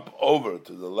jump over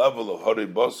to the level of hori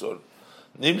bosor,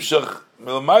 nimshach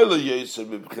milmayla yeser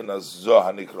bebchinas Zoh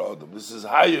hanikra odom. This is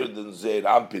higher than Zeir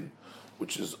Ampin,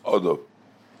 which is odom.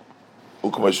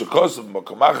 Ukamashakosov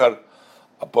makamachar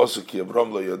apostle ki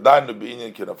Avram lo yadanu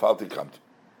beinyan ki nafalti kamti.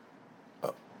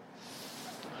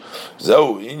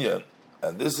 Zehu inyan.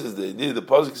 And this is the idea. The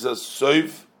pasuk says,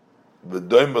 "Soif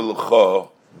v'doim lecha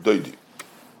doidi."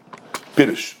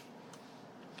 Pirish.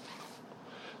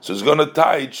 So it's going to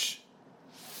teach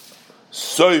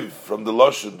soif from the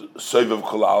lashon soif of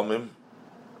kol almim.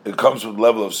 It comes from the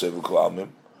level of soif of kol almim.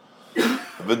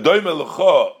 V'doim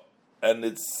lecha, and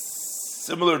it's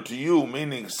similar to you,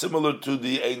 meaning similar to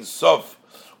the Ein Sof,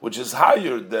 which is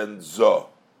higher than Zoh.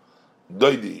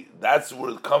 Doidi. That's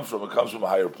where it comes from. It comes from a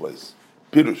higher place.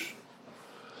 Pirush.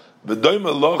 V'doim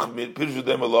eloch mean, Pirush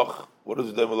v'doim eloch. What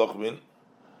does v'doim eloch mean?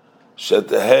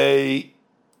 Shetehei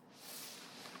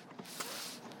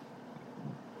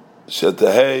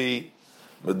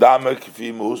medamek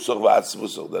k'fi mehusach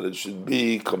v'atzmusach, that it should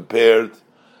be compared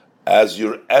as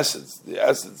your essence, the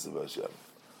essence of Hashem.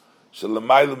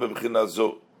 Shelamayla mebchina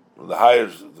zo, the higher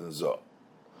than zo.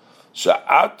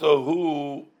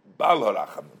 Sha'atohu bal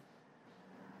harachamim.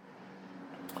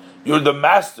 You're the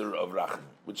master of rachamim,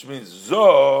 which means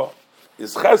zo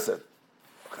is chesed.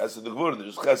 Chesed the gvur,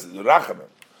 there's chesed, the rachamim.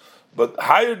 But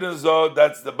higher than zo,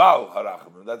 that's the bal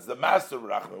harachamim, that's the master of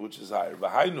rachamim, which is higher.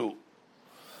 V'hainu,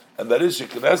 and that is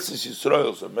Shekneses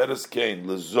Yisrael, so Meres Kain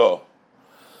lezo.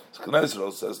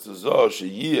 Knesset says to zo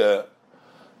sheyiyeh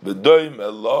v'doim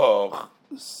eloch,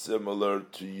 similar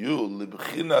to you,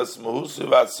 libchinas mehusi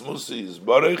v'atzmusi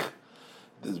yisborich.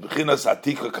 There's bchinas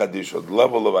atika kadisha, the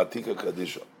level of atika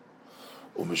kadisha.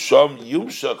 Umisham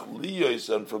yumshach liyos,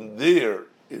 and from there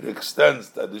it extends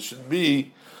that it should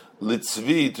be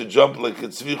litzvi, to jump like a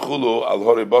tzvi chulu al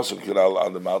hori basar kiral,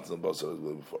 on the mountain of basar as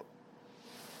we before.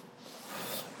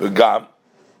 Begam,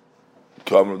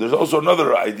 there's also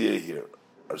another idea here.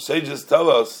 Our sages tell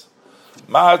us,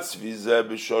 matzvi zeh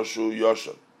b'shoshu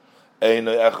yoshan, ein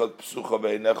echad psucha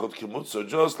ve'ein echad kimutza,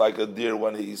 just like a deer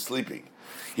when he is sleeping.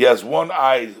 He has one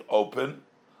eye open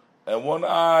and one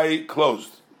eye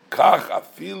closed. Kach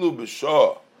afilu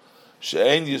b'shoah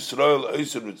she'ein Yisrael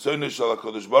oiser ritzono shel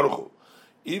HaKadosh Baruch Hu.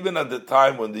 Even at the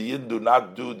time when the Yid do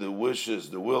not do the wishes,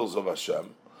 the wills of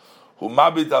Hashem, hu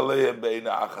mabit aleihem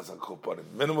be'eina achas hakopanim.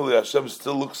 Minimally, Hashem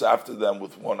still looks after them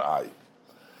with one eye.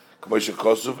 K'moshe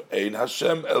kosuv ein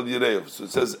Hashem el yireiv. So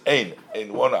it says ein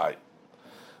one eye.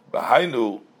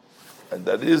 B'hainu, and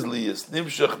that is liyas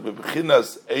nimshach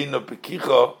bebchinas eina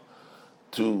pekicha,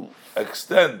 to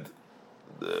extend,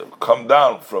 come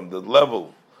down from the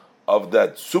level of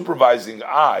that supervising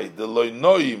eye, the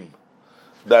loinoim,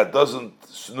 that doesn't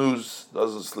snooze,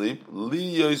 doesn't sleep,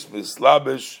 liyos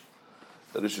mislabish,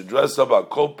 that you should dress up a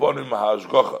kolponim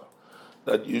ha'ashgocha,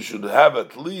 that you should have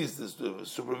at least this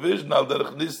supervision al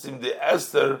derech nistim the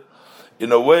Esther,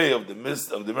 in a way of the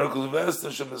miracles of Esther,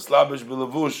 shemislabish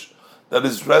bilavush, that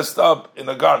is dressed up in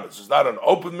a garment. So it's not an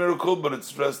open miracle, but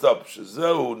it's dressed up.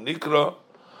 Shezeu nikra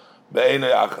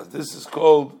be'enei achas. This is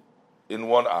called in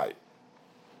one eye.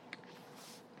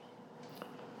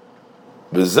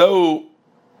 Bezeu.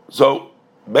 So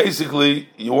basically,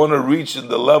 you want to reach in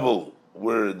the level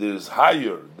where it is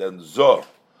higher than Zoh,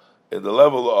 in the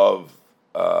level of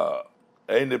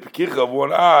Eine Pekicha of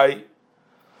one eye,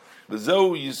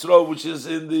 Bezeu Yisrael, which is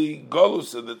in the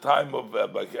Golus, in the time of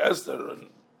like Esther, and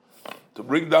to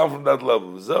bring down from that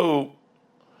level. Bezeu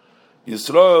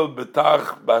Yisrael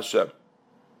Betach B'Hashem.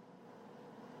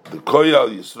 The Koyal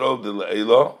Yisrael de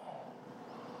Le'ela.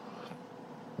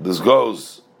 This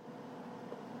goes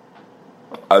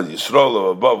Al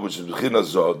Yisrael above, which is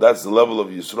B'chinas Zoh. That's the level of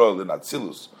Yisrael in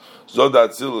Atzilus. Zoh da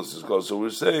Atzilus is called. So we're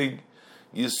saying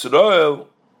Yisrael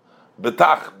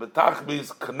Betach. Betach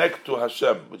means connect to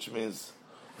Hashem, which means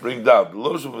bring down. The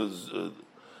Loshav is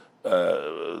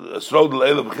Yisrael de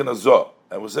Le'ela B'chinas Zoh.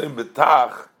 And we're saying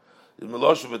Betach is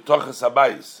Meloshav B'toches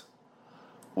Habayis,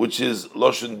 which is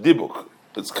Loshen Dibuk.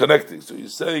 It's connecting. So you're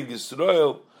saying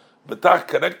Yisrael Betach,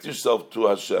 connect yourself to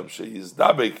Hashem. She is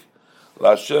Dabik.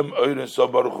 Lashem Oyren So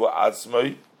Baruch Hu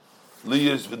Atzmai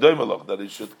Liyos V'Doimelach, that he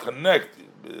should connect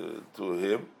to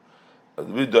him.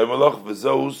 V'Doimelach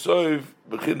V'Zehu Soiv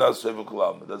B'chinas Soiv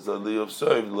V'Kulam. That's the Liyos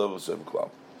Soiv, the level of Soiv V'Kulam.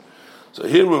 So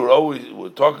here we're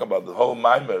talking about the whole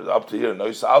Maimer up to here.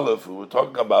 Nois Aleph, we were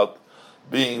talking about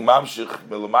being Mamshich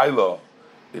Milamaylo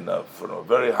from a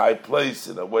very high place,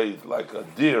 in a way like a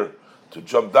deer, to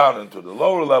jump down into the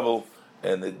lower level,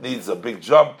 and it needs a big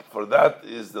jump. For that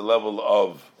is the level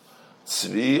of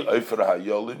Tzvi, Ofer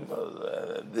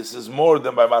HaYolim. This is more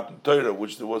than by Matan Torah,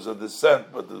 which there was a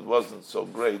descent, but it wasn't so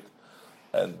great.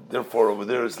 And therefore over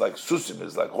there it's like Susim,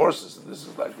 it's like horses, and this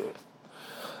is like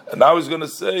and now he's going to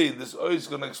say, this is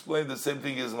going to explain the same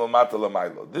thing as Malmata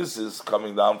Lamaylo. This is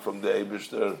coming down from the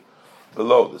Eibishter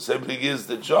below. The same thing is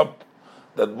the jump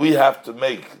that we have to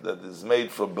make, that is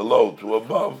made from below to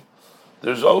above.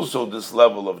 There's also this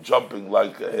level of jumping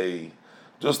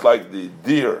just like the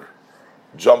deer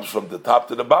jumps from the top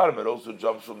to the bottom, it also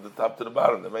jumps from the top to the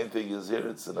bottom. The main thing is here,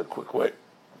 it's in a quick way.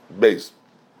 Base.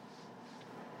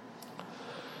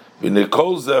 This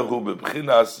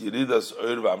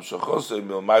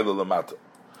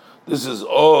is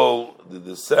all the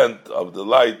descent of the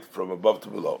light from above to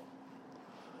below.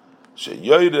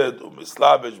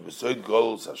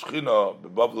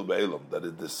 That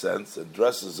it descends and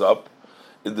dresses up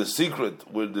in the secret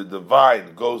where the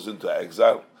divine goes into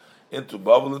exile, into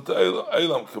Babel, into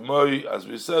Eilam, Kemoi, as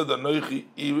we said, Anoichi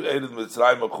Ered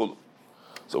Mitzrayim Achulu.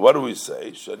 So what do we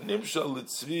say? Shanimshal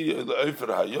Litzvi Efer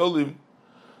Hayolim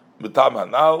Mitam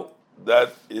Hanal,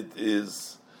 that it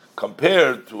is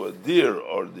compared to a deer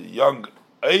or the young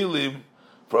Eilim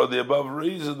for the above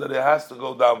reason that it has to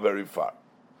go down very far.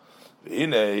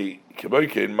 The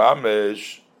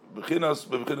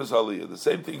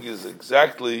same thing is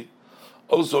exactly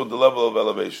also the level of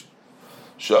elevation.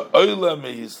 And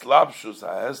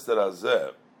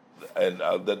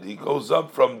that he goes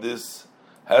up from this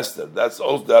Hester. That's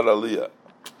also that Aliyah.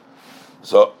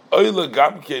 So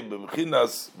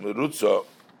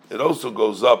it also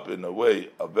goes up in a way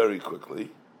very quickly.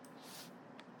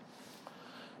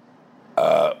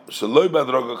 Not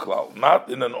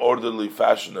in an orderly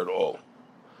fashion at all.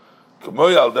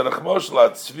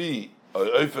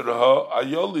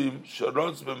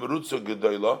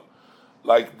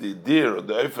 Like the deer,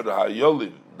 the Efer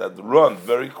HaYolim, that run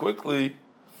very quickly,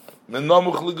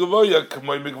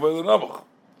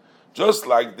 just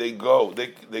like they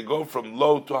go from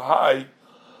low to high,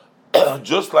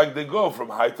 just like they go from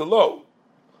high to low.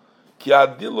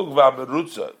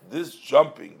 This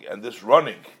jumping and this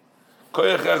running,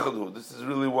 this is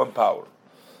really one power.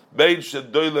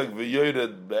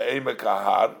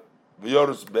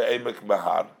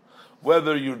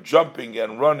 Whether you're jumping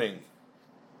and running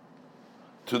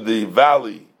to the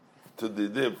valley,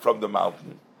 from the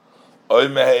mountain, or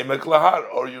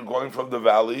you're going from the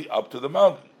valley up to the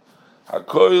mountain. It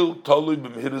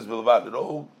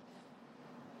all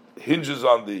hinges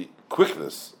on the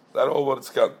quickness. That's all what it's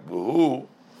called.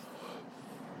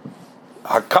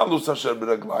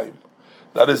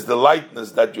 That is the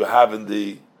lightness that you have in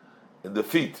the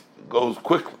feet. It goes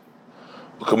quickly.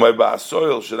 As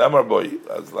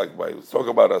like by talk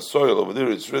about a soil over there,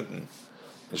 it's written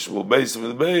in Shmuel Beis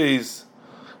with Beis.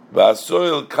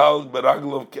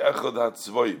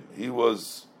 He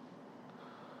was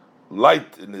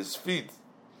light in his feet,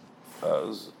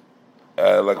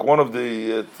 like one of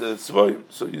the tzvoim.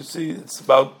 So you see, it's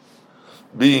about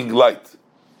being light.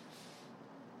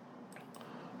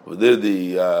 There,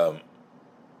 the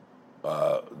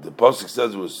pasuk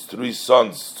says it was 3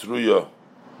 sons, Truya,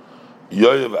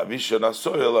 Yoav, Avisha, and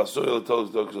Asoyel. Asoyel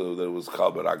tells us that it was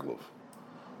Chal Beraglov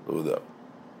over there.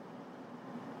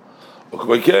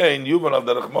 Okay, in Yuvan of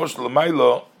the Rechmosh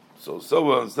L'Maylo, so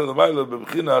instead of Maylo,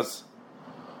 B'Bchinas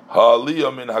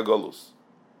Ha'aliyah min Hagolus,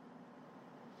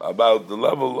 about the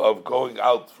level of going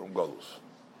out from Golus.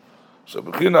 So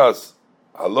B'Bchinas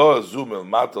Halo Zumel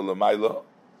Mata L'Maylo,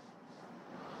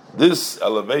 this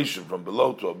elevation from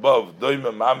below to above,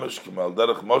 Doime Mamish Kimal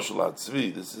Derech Moshel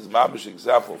HaTzvi, this is Mamish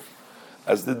example,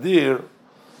 as the deer,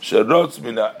 Sherotz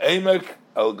Mina Eimek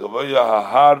El Gavoya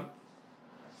Hahar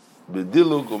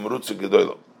B'Dilug Umrutze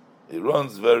Gedoylo. He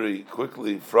runs very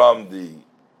quickly from the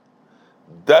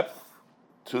depth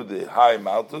to the high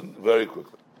mountain, very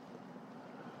quickly.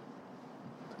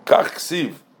 Kach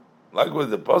Ksiv, like what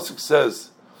the pasuk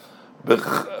says,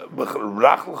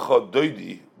 B'Rach L'cha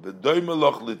Doidi, B'Doime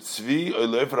Loch L'Tzvi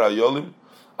Oilefer Hayolim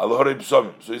Al Horei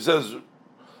Psomim. So he says,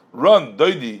 run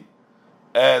Doidi,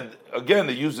 and again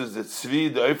he uses the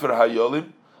Tzvi, the Oifer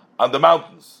Hayolim, on the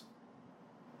mountains.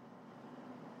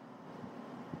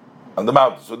 On the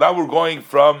mountain. So now we're going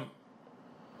from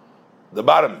the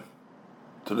bottom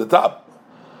to the top.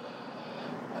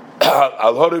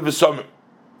 Al Horei V'Somim.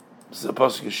 This is the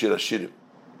pasuk of Shir Hashirim.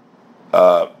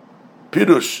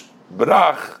 Pirush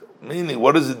Brach, meaning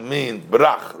what does it mean?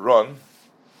 Brach, run.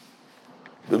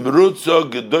 B'merutzo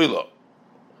gedoylo.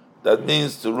 That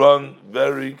means to run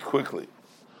very quickly.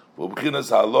 V'b'chinas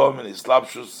halom and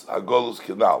islapshus hagolus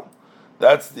kinal.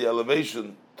 That's the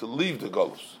elevation to leave the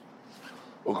golus.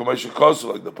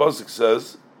 Like the pasuk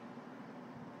says,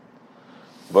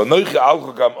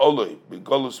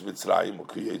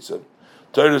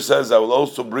 Torah says, I will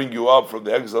also bring you up from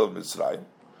the exile of Mitzrayim.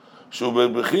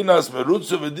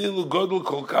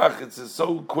 It's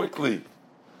so quickly,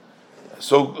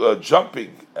 so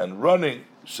jumping and running,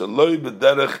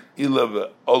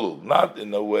 not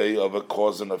in a way of a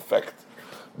cause and effect,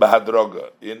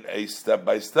 in a step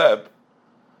by step,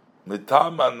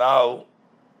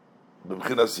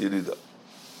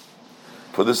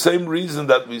 for the same reason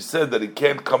that we said that it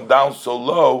can't come down so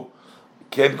low,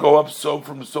 it can't go up so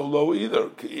low either.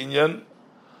 Inyan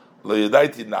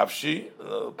le'yadaiti nafshi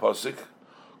pasuk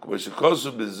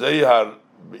k'meshikosu b'zehar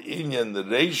b'inyan the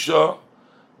reisha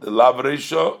the lav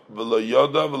reisha v'lo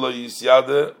yoda v'lo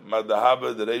yisyade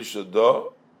madahaba the reisha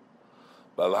do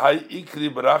v'alhai ikri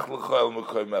b'rach l'cha el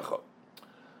mekoymecha.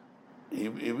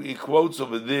 He quotes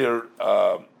over there.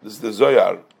 This is the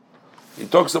Zohar. He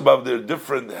talks about their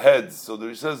different heads. So there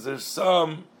he says there's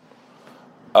some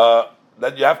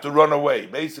that you have to run away.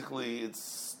 Basically,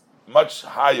 it's much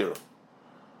higher.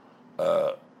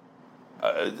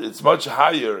 It's much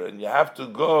higher, and you have to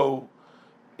go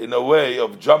in a way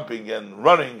of jumping and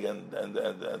running and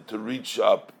to reach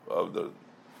up of the.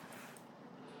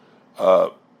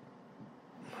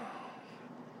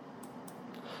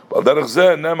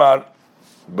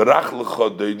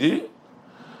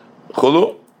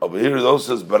 Over here it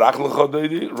also says Barach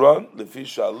l'chodeidi, run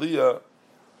lefisha aliyah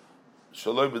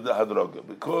shaloi b'dahadroga,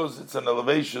 because it's an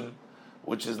elevation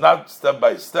which is not step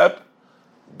by step.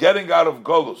 Getting out of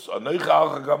golus,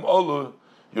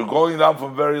 you're going down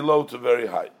from very low to very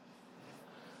high.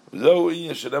 By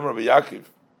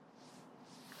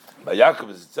Yaakov,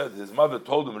 as it said, his mother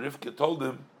told him, Rivka told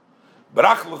him,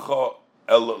 Barach l'cha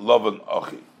el Lavan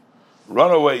achi,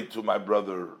 run away to my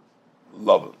brother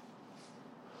Lavan.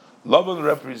 Lavan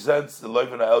represents the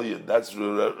Loven Elyon. That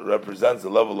represents the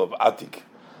level of Atik,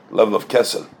 level of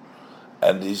Keser.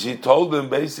 And she told him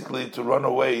basically to run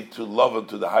away to Lavan,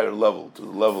 to the higher level, to the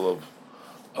level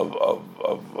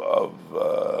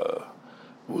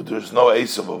there's no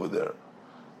Esav over there.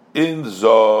 In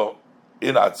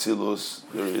Atzilus,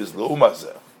 there is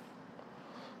Leumazeh.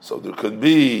 So there could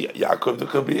be Yaakov, there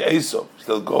could be Esav.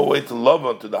 Still go away to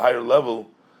Lavan, to the higher level.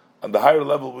 On the higher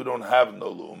level, we don't have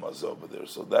no Leumazeh over there.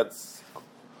 So that's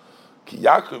Ki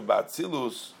Yaakov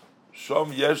ba'Atzilus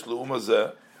Shom Yesh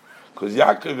Leumazeh, because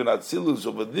Yaakov and Atzilus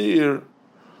over there,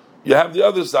 you have the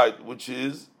other side, which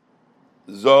is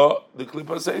Zo the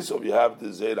Klippas Esav. You have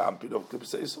the Zeir Ampid of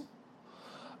Klippas Esav.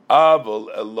 Aval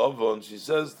el Lovon, she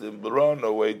says to him, run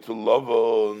away to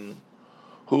Lovon,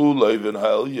 who Loven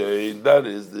Ha'elyon, that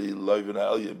is the Loven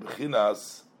Ha'elyon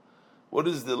B'chinas. What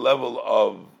is the level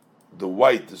of the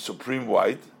white, the supreme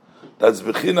white? That's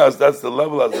B'chinas, that's the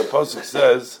level, as the pasuk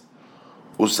says,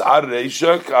 Us'ar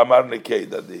Reishak Amar Nekei,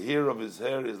 that the hair of his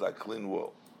hair is like clean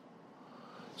wool.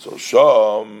 So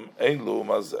Shom Ein Lu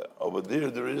Mazeh. Over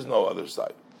there is no other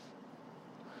side.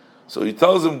 So he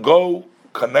tells him, go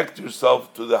connect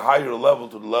yourself to the higher level,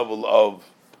 to the level of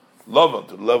Lavan,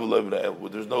 to the level of Ibn El, where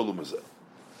there's no Lumazeh.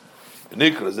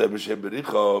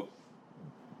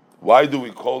 Why do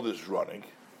we call this running?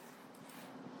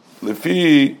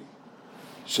 Because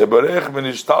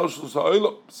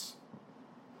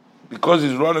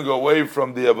he's running away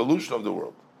from the evolution of the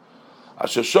world.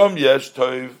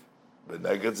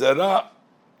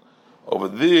 Over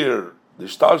there, the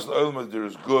Shtash Olam there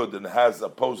is good and has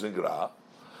opposing Ra,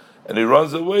 and he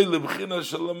runs away to a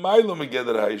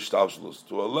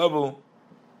level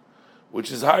which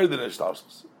is higher than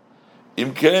Ishtalshlus.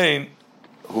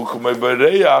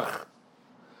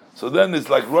 So then it's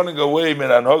like running away min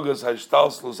anhogas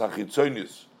hashtalslus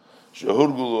hachitzonius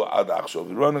shehurgulu ad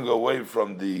achshov. Running away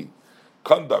from the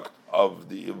conduct of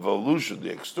the evolution,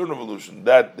 the external evolution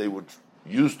that they were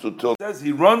used to till. It says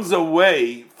he runs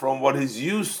away from what he's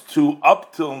used to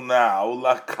up till now.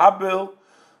 Lakabel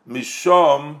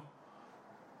mishom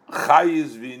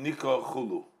chayiz v'nika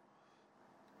chulu.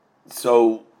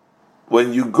 So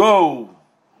when you go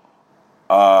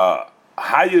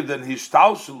higher than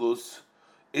hishtalshelus,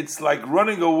 it's like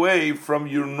running away from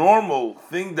your normal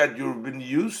thing that you've been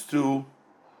used to.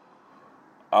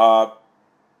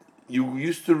 You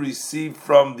used to receive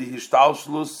from the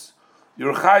hishtalshelus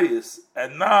your chayis,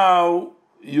 and now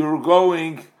you're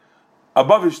going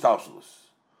above hishtalshelus.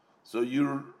 So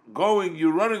you're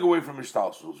running away from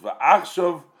hishtalshelus.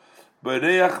 Va'achshav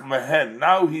bereach mehen.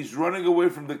 Now he's running away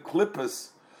from the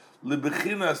klippas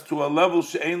libechinas to a level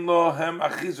she'ein lo hem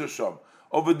achizor sham.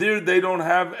 Over there, they don't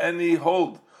have any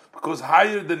hold, because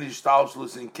higher than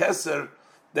Ishtalshlus in Keser,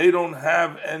 they don't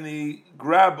have any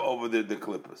grab over there, the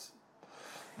klippas.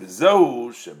 In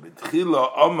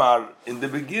the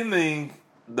beginning,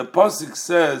 the pasuk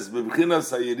says,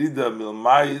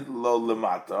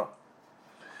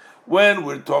 when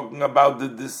we're talking about the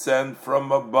descent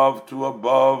from above to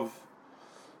above,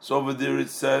 so over there it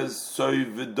says,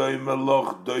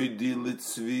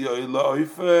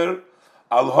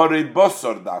 Al Hore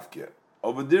Bosor Davke.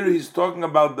 Over there he's talking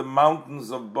about the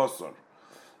mountains of Bosor.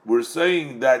 We're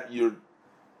saying that you're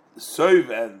soiv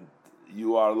and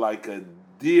you are like a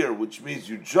deer, which means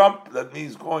you jump, that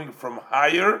means going from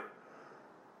higher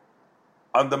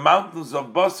on the mountains of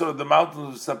Bosor, the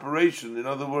mountains of separation. In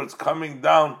other words, coming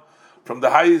down from the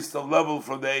highest of level,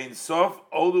 from the Ein Sof,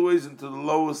 all the way into the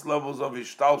lowest levels of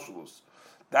Ishtalshlus.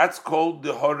 That's called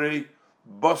the Hore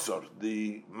Bosor,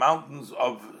 the mountains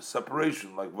of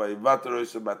separation, like Vayivatar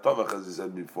Batovach, as he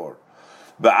said before.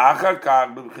 But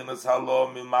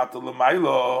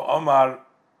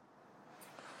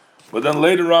then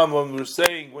later on, when we're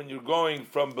saying when you're going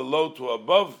from below to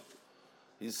above,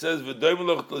 he says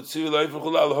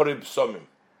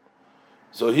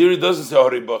so here he doesn't say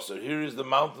Hore Bosor. Here is the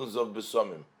mountains of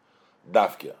Besomim,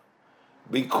 Dafkia,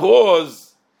 because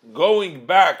going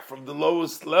back from the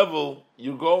lowest level,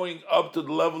 you're going up to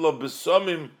the level of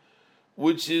Besomim,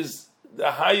 which is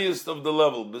the highest of the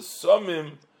level.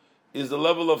 Besomim is the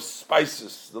level of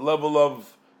spices, the level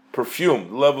of perfume,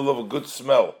 the level of a good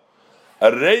smell.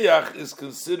 A reyach is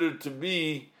considered to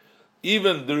be,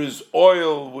 even there is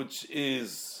oil which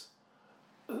is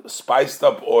spiced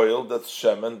up oil, that's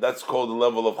shemen, that's called the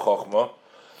level of chokhmah.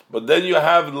 But then you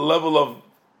have the level of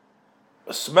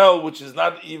a smell which is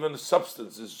not even a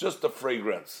substance, it's just a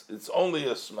fragrance. It's only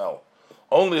a smell,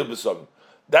 only a besomim.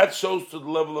 That shows to the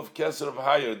level of keser of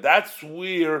higher. That's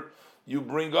where you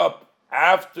bring up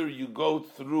after you go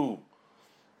through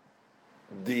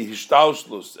the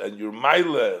hishtalshlus and your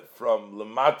maile from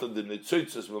lamata the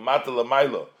nitzitzes lamata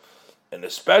lamaila, and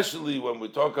especially when we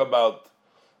talk about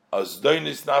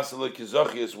asdoinis nasala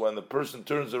kizochias, when the person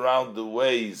turns around the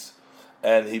ways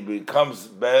and he becomes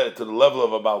to the level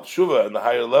of a Baal Tshuva and the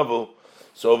higher level.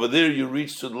 So over there you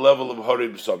reach to the level of Hore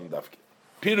B'Somim Dafke.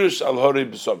 Pirush al Hore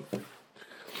B'Somim.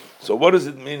 So what does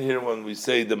it mean here when we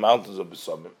say the mountains of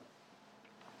B'Somim?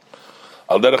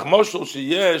 Al derech moshel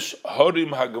sheyesh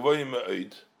horim hagavoyim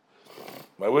me'od.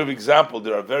 By way of example,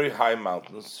 there are very high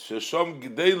mountains. Sheshom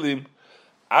gedelim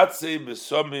atzei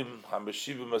B'Somim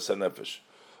hameshivim asanefesh.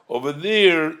 Over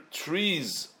there,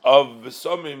 trees of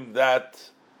B'Somim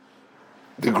that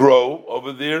they grow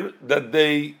over there, that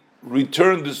they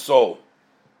return the soul.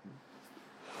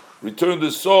 Return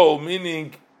the soul,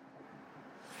 meaning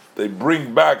they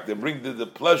bring the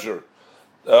pleasure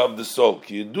of the soul.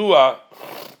 Ki yedua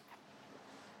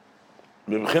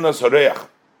b'mchinas hareach,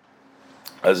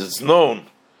 as it's known,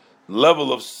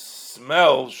 level of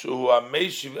smell, shu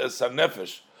ameshiv es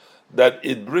hanefesh, that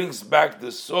it brings back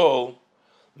the soul.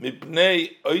 Because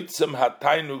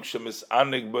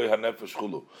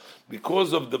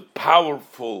of the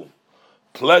powerful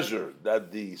pleasure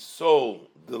that the soul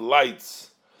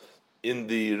delights in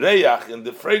the reyach, in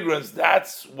the fragrance,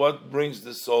 that's what brings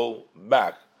the soul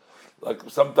back. Like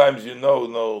sometimes when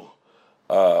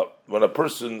a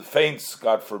person faints,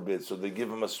 God forbid, so they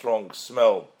give him a strong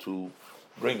smell to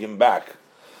bring him back.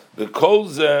 The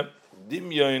kolze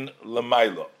dimyon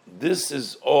lamaila. This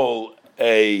is all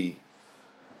a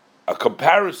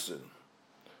comparison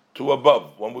to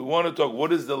above. When we want to talk,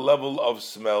 what is the level of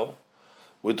smell?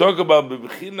 We talk about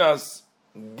bebchinas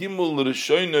gimul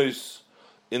rishonos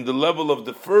in the level of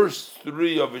the first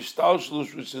three of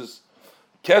ishtalshlus, which is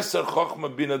keser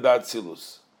chochma bina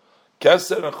datzilus.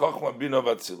 Keser and chochma bina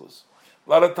vatzilus. A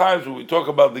lot of times when we talk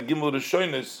about the gimul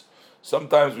rishonos,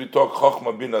 sometimes we talk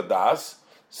chochma bina das,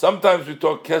 sometimes we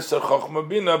talk keser chochma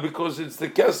bina because it's the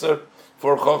keser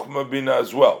for chochma bina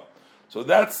as well. So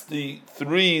that's the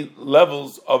three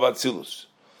levels of Atzilus.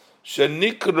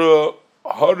 Shenikra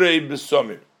Horei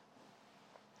Besomim.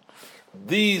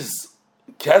 These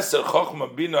Keser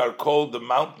Chochma Bina are called the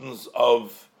mountains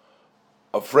of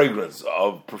fragrance,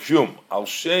 of perfume. Al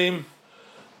Shem.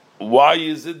 Why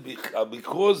is it?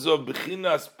 Because of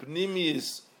Bechinas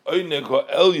Pnimis Oineg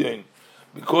HaElyon,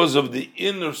 because of the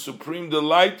inner supreme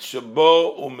delight,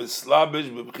 Shabo Umislabish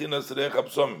Bechinas Reich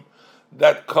Absomim,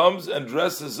 that comes and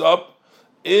dresses up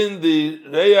in the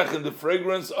reyach, in the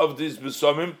fragrance of these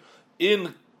besomim.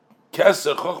 In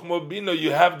keser chochma bina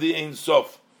you have the ein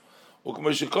sof.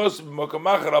 Ukmeshikos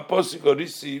b'makamachar aposik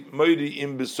orisi moiri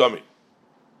im besomim.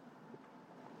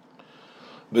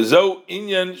 Bezo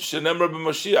inyan shenemra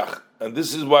b'Mashiach, and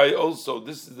this is why also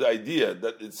this is the idea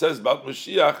that it says about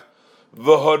Mashiach.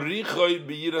 V'horichoi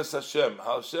b'yiras Hashem.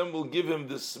 Hashem will give him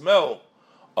the smell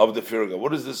of the fear of God.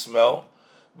 What is the smell?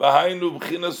 Behind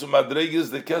b'chinas umadreges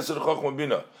the keser chochma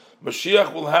bina.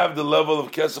 Mashiach will have the level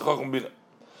of keser chochma bina.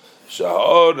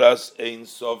 Shahoras ein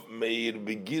sof meir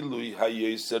begilui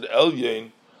hayeser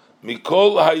elyon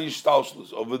mikol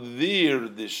hayishtalshlus. Over there,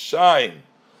 the shine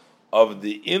of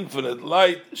the infinite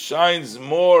light shines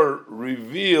more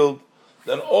revealed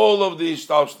than all of the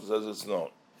ishtalshlus, as it's known.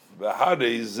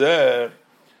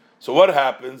 So what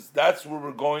happens? That's where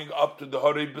we're going up to the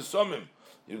Horei Besomim.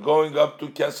 You're going up to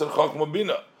Keser Chochma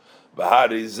Bina.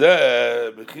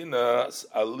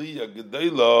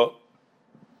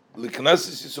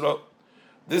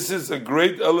 This is a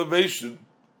great elevation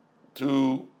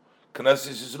to Knesset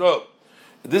Yisrael.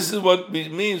 This is what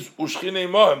it means, Ushchine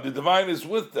Mohem, the divine is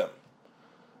with them.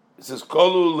 It says,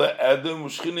 Kolu le'edem,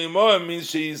 Ushchine Mohem means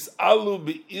she is alu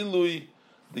be'ilui,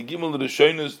 the Gimel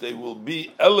Rishonos, they will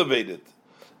be elevated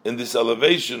in this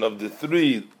elevation of the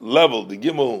three level, the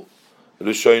Gimel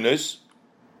Rishonos.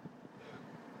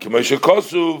 K'moshe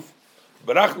Kosuv,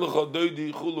 Barach lecha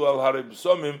doidi chulu al Harei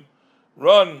Besomim,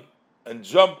 run and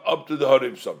jump up to the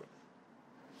Horei Besomim.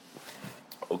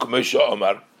 K'moshe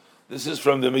Omar, this is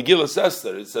from the Megillah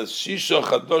Esther. It says, Shisha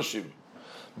Chadoshim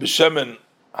b'Shemen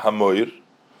Hamoir,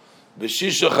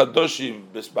 b'Shisha Chadoshim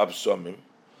b'Besomim,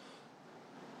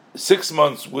 6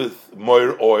 months with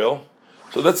moir oil.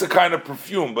 So that's a kind of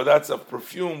perfume, but that's a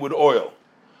perfume with oil.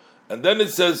 And then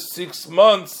it says 6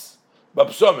 months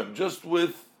babsomim, just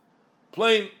with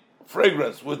plain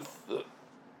fragrance, with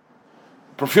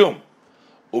perfume.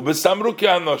 Ubesamruki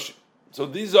anoshim. So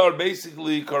these are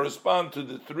basically correspond to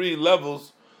the three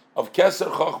levels of Keser,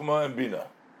 Chochma, and Bina.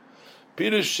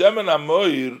 Pirush Shemen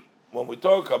HaMoir, when we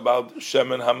talk about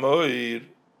Shemen HaMoir,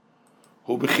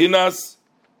 Hu Bechinas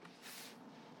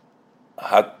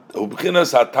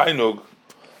HaTainug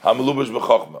HaMelubash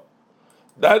BeChochma.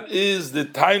 That is the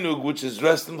Tainug which is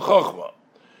dressed in Chochma.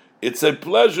 It's a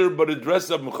pleasure, but it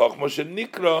dresses up in Chochma.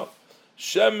 Shenikra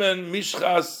Shemen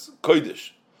Mishchas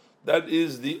Kodesh. That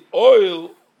is the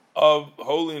oil of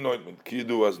holy anointment.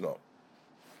 Kidu as no.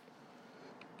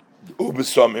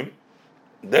 Ubesomim.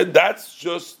 That's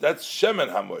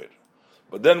Shemen Hamoir.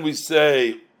 But then we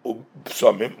say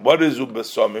Ubesomim. What is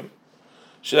Ubesomim?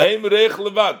 Shehem Reich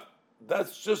Levad.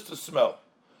 That's just a smell.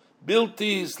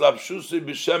 Bilti Slavshusi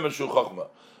B'Shemen Shu Chochma.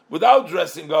 Without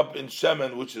dressing up in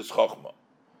Shemen, which is Chochma.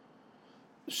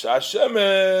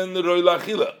 Shashemen Roi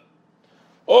Lachila.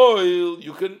 Oil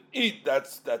you can eat.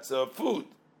 That's a food.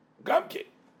 Gamke.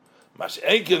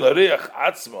 Mash'enkin Reich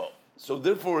Atzmo. So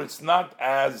therefore, it's not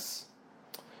as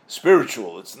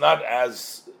spiritual. It's not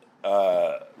as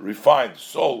refined,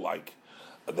 soul-like.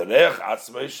 The Reich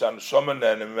Atzmo Shan Shomen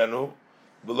Nemenu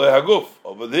B'Loi Haguf.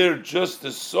 Over there, just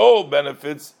the soul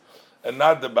benefits and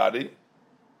not the body.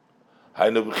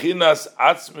 Haynu B'chinas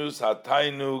Atzmus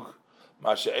HaTainug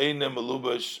Mash'eine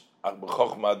Melubash Ach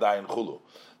B'Chochma Adayin Chulu.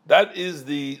 That is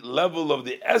the level of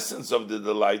the essence of the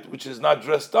delight, which is not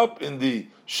dressed up in the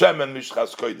Shem and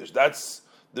Mishchas Kodesh. That's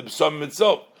the B'somim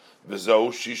itself. V'zo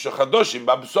shisha chadoshim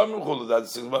b'b'somim chulu.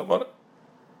 That's 6 months.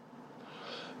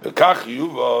 V'kach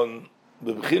yuvon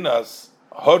b'bchinas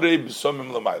horei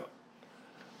b'somim l'mayla.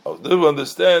 I do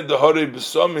understand the horei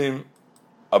b'somim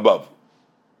above.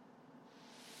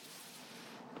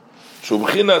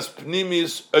 Shubchinas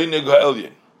pnimis oineg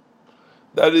ha'elyin.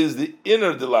 That is the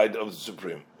inner delight of the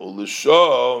Supreme.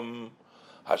 Ulishom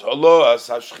hashaloas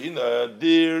hashchina.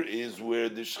 There is where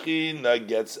the Shechina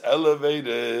gets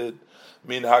elevated.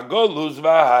 Min hagolus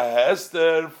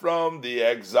v'hahester, from the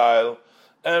exile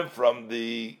and from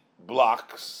the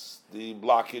blocks, the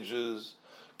blockages.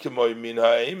 K'moy min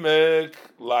ha'emek,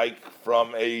 like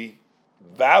from a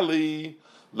valley.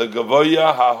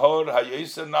 Legavoya hahor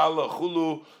hayesena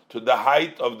lechulu, to the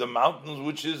height of the mountains,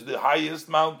 which is the highest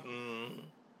mountain.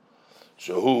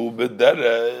 Shehu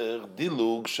b'derech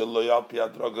dilug shelo al pi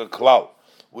hadroga klal,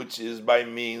 which is by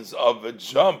means of a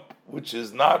jump, which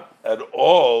is not at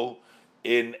all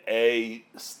in a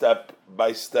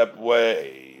step-by-step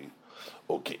way.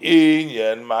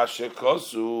 U'ke'inyan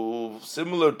ma'ashekosu,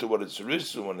 similar to what it's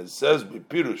written when it says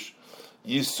b'pirush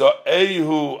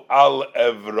Yisa'ehu al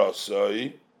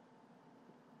evrosoi,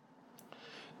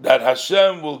 that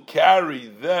Hashem will carry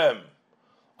them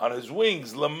on His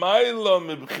wings. L'maylo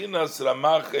mibchinas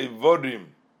ramach evorim,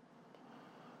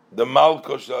 the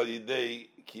malkosh al yidei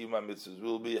kiyum mitzvahs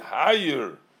will be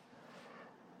higher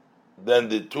than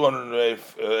the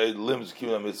 208 limbs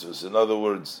kiyum mitzvahs. In other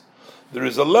words, there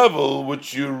is a level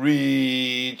which you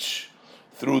reach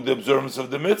through the observance of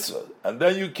the mitzvah, and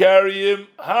then you carry him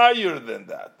higher than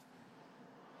that.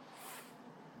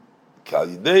 Kal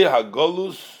yidei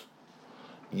hagolus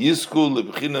Yisku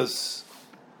lebchinas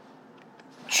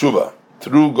tshuva.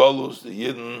 Through Golus, the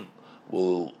Yidden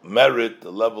will merit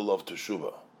the level of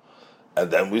teshuva.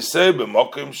 And then we say,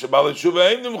 b'mokim shebal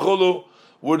tshuva ein nimchulu,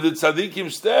 where the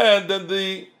tzaddikim stand, and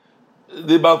the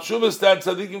Baal Tshuva stand,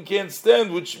 tzaddikim can't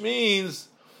stand, which means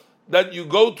that you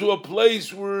go to a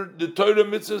place where the Torah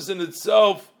mitzvahs in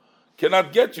itself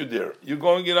cannot get you there. You're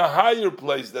going in a higher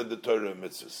place than the Torah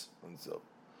mitzvahs in itself.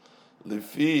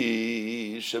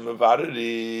 Lifi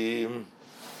shemavarim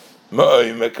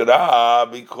ma'oy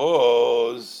mekra,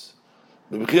 because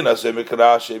b'bchina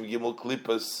shemekra shem gimel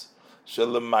klipas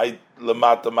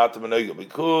shelemata mata menega,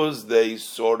 because they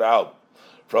sort out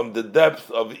from the depth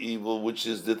of evil, which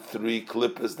is the 3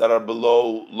 klipas that are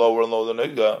below, lower and lower than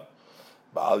nega.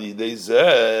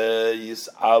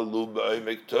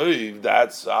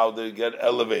 That's how they get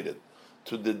elevated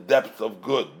to the depth of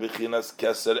good. Bechinas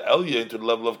keser elyon, to the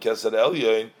level of keser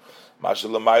elyon,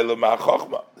 mashalamayla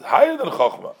ma'achokma, higher than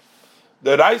chokma.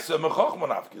 The raisa mechokma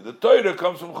nafki. The Torah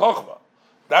comes from chokma.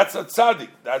 That's a tzaddik.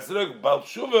 That's the Baal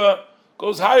Tshuva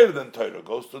goes higher than Torah,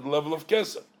 goes to the level of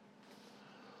keser.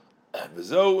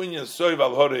 This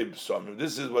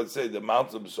is what say the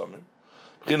mountain of B'somim.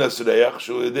 Bechinas reach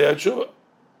shu yidei tshuva.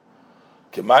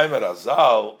 K'maimer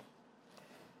Azal,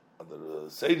 the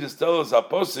sages tell us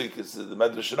aposik, it's the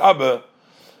Medrash Rabbah,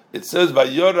 it says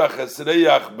Vayorach es reach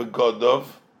begodov,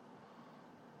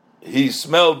 he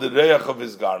smelled the reach of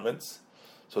his garments.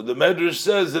 So the Medrash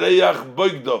says reach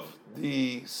boigdov,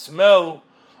 the smell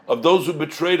of those who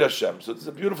betrayed Hashem. So it's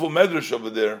a beautiful Medrash over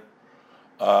there.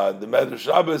 The Medrash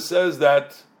Rabbah says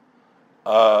that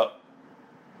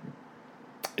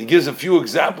he gives a few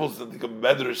examples that the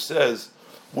Medrash says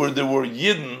where there were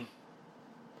Yidden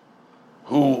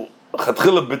who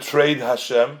Chatchila betrayed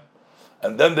Hashem,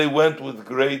 and then they went with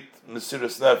great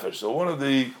Mesiras Nefesh. So one of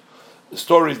the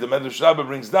stories the Medrash Rabbah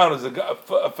brings down is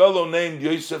a fellow named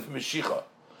Yosef Meshicha.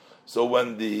 So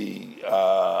when the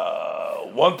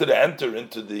wanted to enter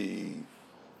into the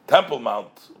Temple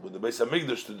Mount with the Beis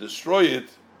Hamikdash to destroy it,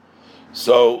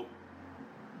 so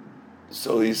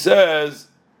he says,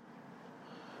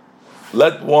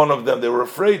 let one of them, they were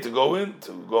afraid to go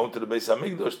into the Beis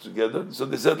Hamikdash together, so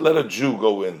they said, let a Jew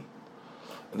go in.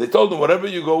 And they told him, whatever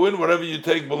you go in, whatever you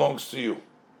take belongs to you.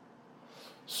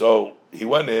 So he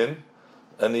went in,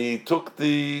 and he took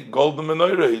the golden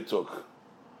menorah he took.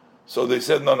 So they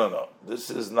said, no, this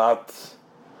is not,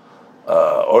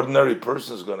 ordinary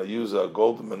person is going to use a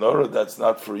golden menorah, that's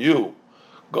not for you.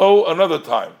 Go another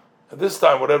time. And this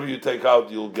time, whatever you take out,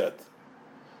 you'll get.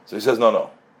 So he says,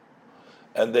 no.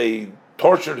 And they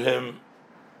tortured him.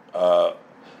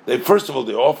 They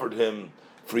offered him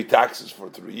free taxes for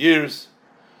 3 years.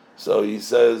 So he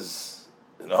says,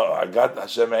 I got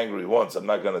Hashem angry once, I'm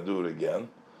not going to do it again.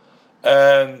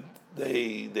 And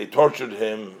they tortured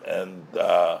him, and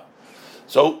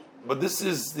but this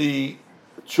is the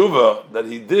tshuva that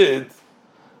he did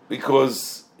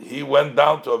because he went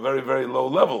down to a very, very low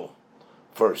level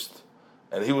first,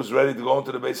 and he was ready to go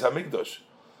into the Beis Hamikdash.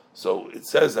 So it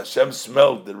says Hashem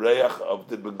smelled the reyach of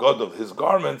the begod of his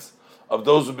garments of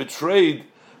those who betrayed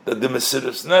the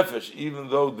Mesiras Nefesh, even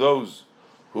though those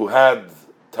who had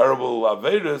terrible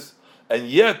Averis, and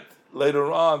yet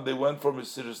later on they went for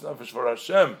Mesiras Nefesh for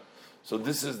Hashem. So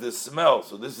this is the smell.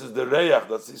 So this is the reyach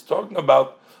that he's talking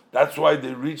about. That's why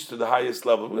they reached to the highest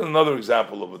level. We have another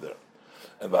example over there.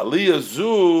 And Aliyah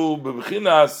Zu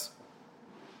b'bchinas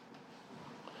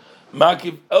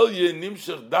Makif Elye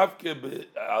Nimshach Davke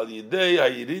Al Yidei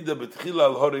Hayirida B'tchila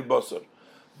Al Hori Basar.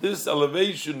 This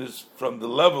elevation is from the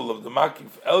level of the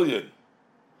Makif Elyon.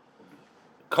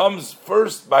 Comes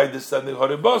first by descending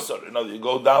Hori Basar. You know, you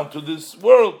go down to this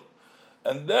world,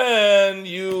 and then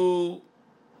you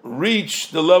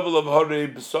reach the level of Hori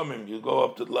B'samim. You go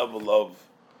up to the level of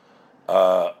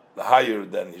higher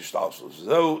than Hishtalshus.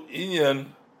 So Inyan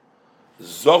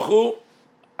Zochu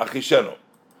Achishenu.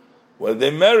 When they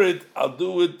married, I'll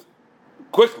do it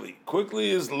quickly.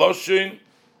 Quickly is Loshin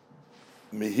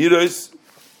Mihiros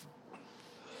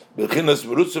Bechinas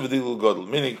Merutzav Digul Godel,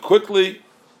 meaning quickly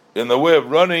in the way of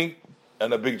running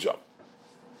and a big jump.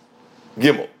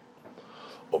 Gimel.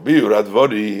 Obiur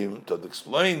Advorim, to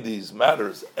explain these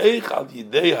matters, Eich al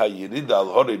Yidei HaYirida al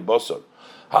Hori Bosor.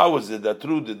 How is it that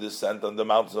through the descent on the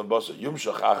mountains of Bosor,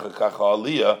 Yumshach Achakacha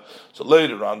Aliyah, so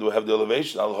later on we have the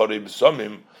elevation al Hori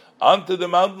B'Somim, onto the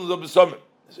mountains of B'Somim.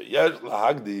 So yes,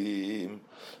 Lahagdim,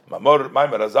 Maimer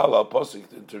Azal al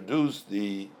Posik introduced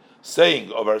the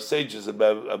saying of our sages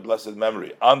about a blessed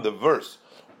memory on the verse,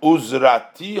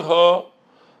 Uzratiha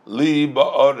li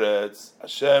ba'aretz.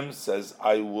 Hashem says,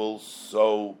 I will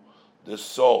sow the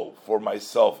soul for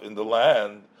myself in the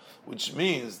land, which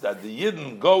means that the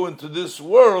Yidden go into this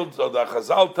world, so the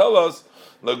Chazal tell us,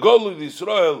 L'golu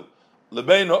Yisrael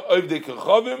lebeinu oivdei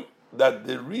kechavim, that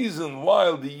the reason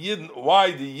why the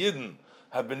Yidden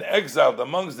have been exiled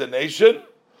amongst the nation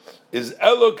is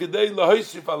Elo Kedei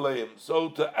Lahoisif Aleim. So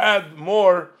to add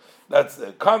more, that's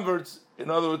the converts, in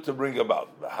other words, to bring about.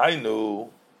 Hainu,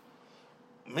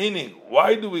 meaning,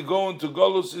 why do we go into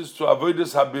Golusis to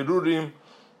Avodas Habirurim,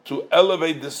 to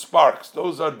elevate the sparks?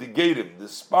 Those are the Gerim, the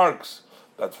sparks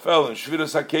that fell in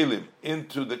Shviras HaKelim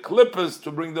into the Klippas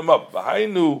to bring them up.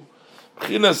 Hainu,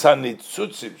 B'chinas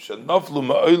HaNitzutzim, Shenoflu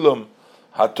Ma'olam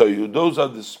HaToyu. Those are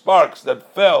the sparks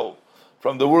that fell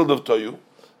from the world of Toyu.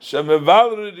 That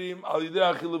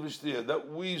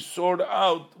we sort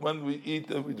out when we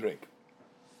eat and we drink.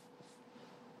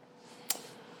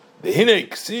 The Hine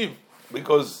Ksiv,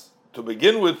 because to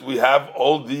begin with, we have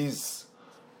all these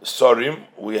Sorim,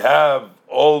 we have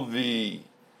all the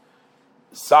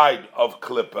side of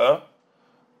Klippa,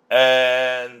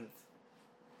 and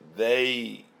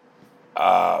they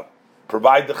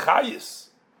provide the Chayis,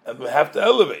 and we have to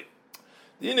elevate.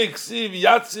 The Hine Ksiv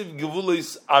Yatziv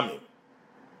Gevulis Amim.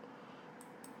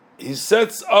 He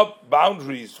sets up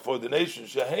boundaries for the nation.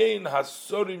 Shehein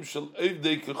hasorim shel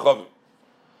evdei kechavim.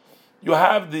 You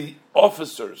have the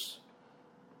officers,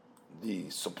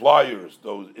 the suppliers,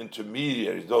 those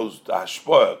intermediaries, those the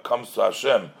hashpah comes to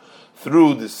Hashem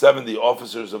through the 70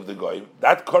 officers of the Goyim.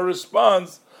 That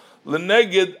corresponds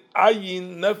leneged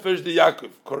ayin nefesh de Yaakov,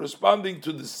 corresponding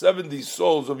to the 70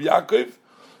 souls of Yaakov.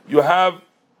 You have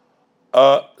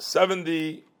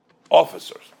 70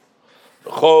 officers. Each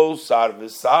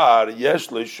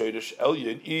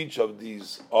of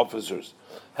these officers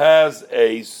has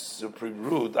a supreme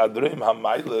root, Adrim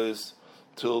Hamailis,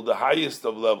 till the highest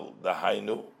of level, the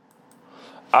Hainu,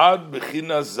 Ad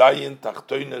Bechina Zayin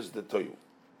Tachtoines de Toyu,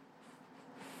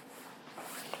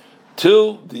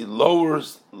 till the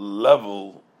lowest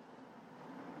level,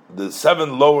 the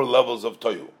 7 lower levels of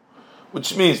Toyu,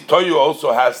 which means Toyu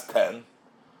also has 10,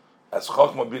 as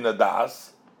Chochma Bina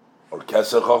Das, or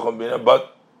Keser Chocham Bina,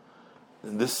 but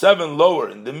in the 7 lower,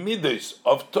 in the midos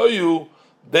of Toyu,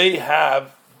 they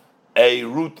have a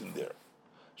root in there.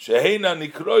 Sheheina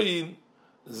Nikroin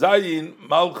Zayin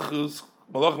Malchus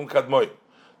Malachim Kadmoy.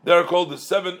 They are called the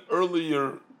 7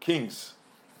 earlier kings.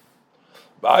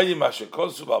 Ba'ayim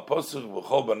Hashekosu V'Aposuk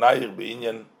V'Chol Banayich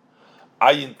Be'inyan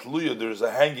Ayin Tluya. There's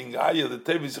a hanging ayah, the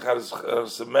Tevis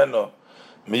Charsemeno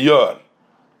Miyor.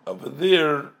 Over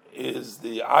there is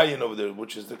the ayin over there,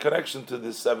 which is the connection to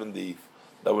the 70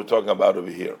 that we're talking about over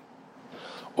here.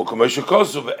 These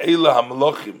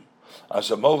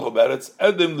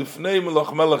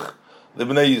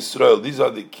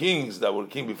are the kings that were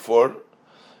king before.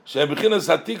 They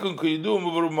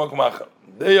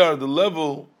are the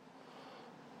level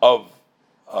of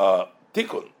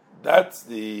tikkun. That's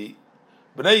the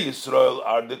Bnei Yisrael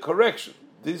are the correction.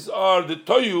 These are the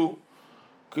toyu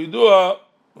kidua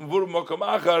vur makom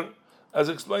achar, as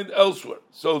explained elsewhere.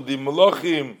 So the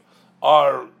Malachim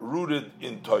are rooted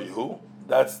in Toihu.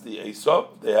 That's the Esau.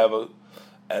 They have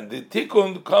and the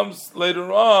Tikkun comes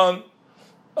later on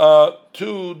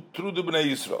through the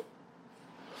Bnei Yisrael.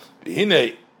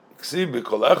 V'hinei ksiv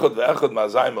b'kol echad ve'echad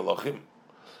ma'azayim Malachim.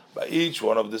 By each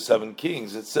one of the 7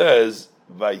 kings, it says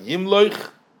vayimloich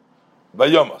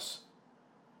vayomas,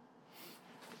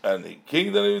 and the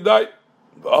king then he died.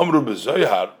 V'amru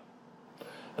b'zoyhar.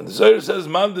 And the Zohar says,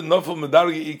 "Man de nofel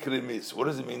medargi ikremis." What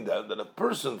does it mean that a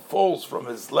person falls from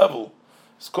his level?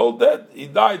 It's called dead. He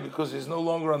died because he's no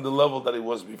longer on the level that he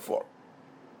was before.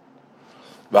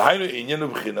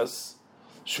 This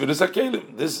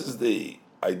is the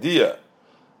idea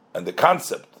and the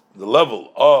concept, the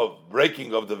level of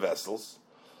breaking of the vessels.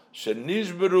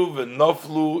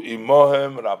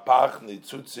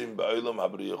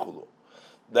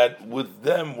 That with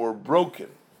them were broken,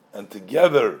 and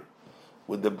together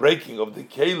with the breaking of the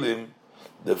kelim,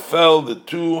 there fell the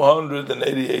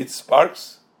 288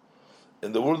 sparks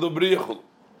in the world of B'riyachul.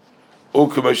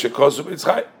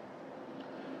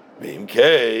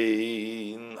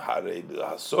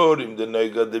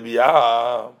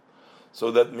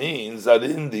 So that means that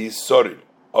in these sorim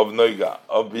of Noiga,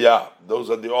 of Biyah, those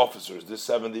are the officers, the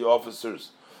 70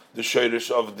 officers, the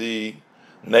shirish of the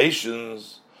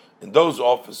nations, in those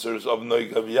officers of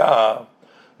Noiga Biyah,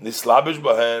 Nislabish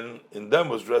Bahen, in them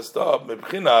was dressed up,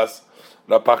 Mebchinas,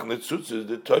 Rapach Netzutzis,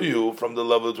 the Toyu, from the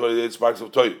level of 28 sparks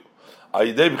of Toyu.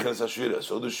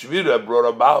 So the Shvira brought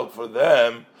about for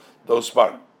them those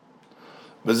sparks.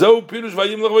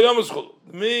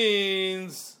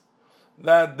 Means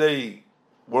that they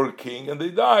were king and they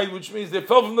died, which means they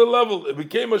fell from the level. It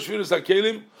became a Shvira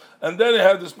Sakelim, and then it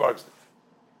had the sparks.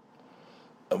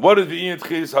 And what is the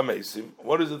Tchiyas HaMesim?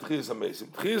 What is the Tchiyas HaMesim?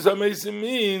 Tchiyas HaMesim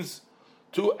means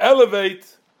to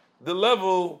elevate the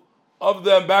level of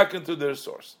them back into their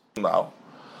source. Now,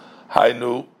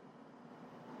 Hainu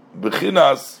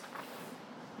Bechinas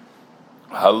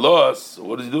Halos,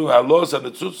 what is he doing? Halos and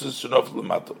the Tzutzis Shenof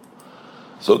Lamato.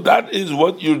 So that is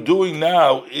what you're doing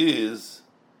now, is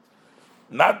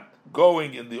not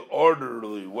going in the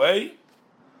orderly way,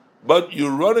 but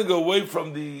you're running away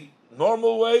from the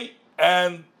normal way,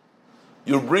 and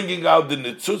you're bringing out the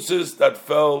Nitzutzis that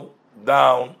fell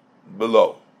down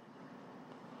below.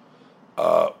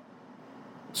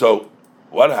 So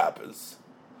what happens?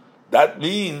 That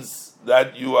means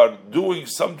that you are doing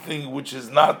something which is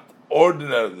not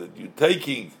ordinary, that you're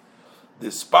taking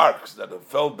the sparks that have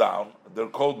fell down, they're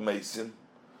called mason,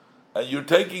 and you're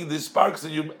taking these sparks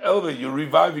and you elevate, you're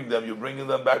reviving them, you're bringing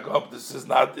them back up. This is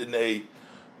not in a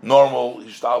normal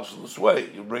ishtalshelus way.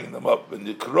 You're bringing them up. And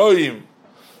the kroim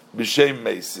b'shem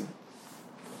mason.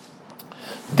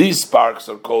 These sparks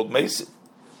are called mason.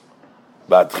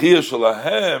 But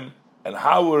shalahem, and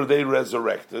how were they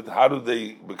resurrected? How do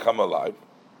they become alive?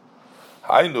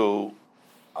 Hainu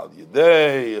al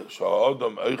yedei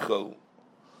sha'odam eichel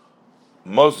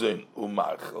mozen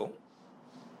umachel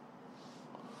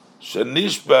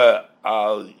shenishba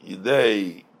al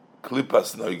yedei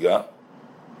klipas noiga,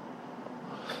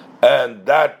 and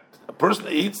that a person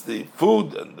eats the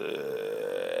food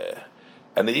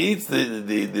and he eats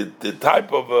the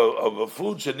type of a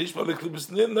food shenishba le klipas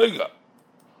noiga.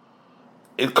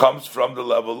 It comes from the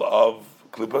level of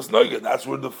klipas noiga. That's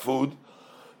where the food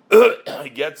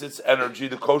gets its energy,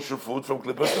 the kosher food, from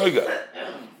klipas noiga.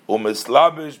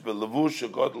 Umeslabish belevush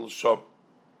godel shom,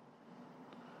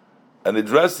 and it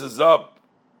dresses up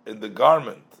in the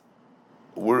garment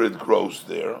where it grows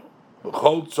there.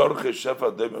 B'chol tzorche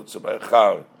shefa demot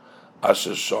tzemachar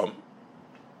asher shom,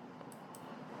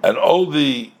 and all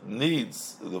the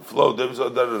needs, the flow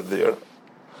that are there,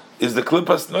 is the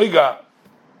klipas noiga,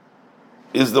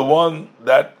 is the one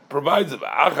that provides it.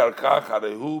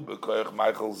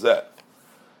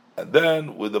 And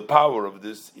then, with the power of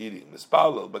this eating, he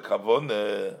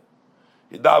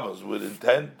davens with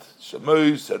intent.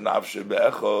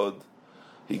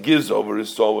 He gives over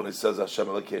his soul when he says Hashem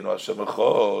Elokeinu, Hashem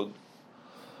Echad.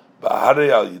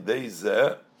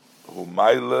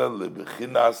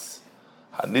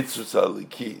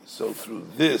 So through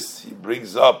this, he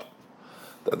brings up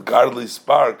that godly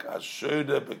spark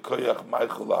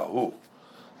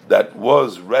that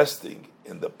was resting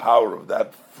in the power of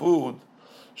that food.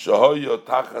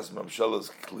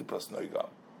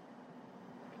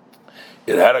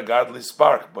 It had a godly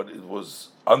spark, but it was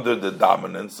under the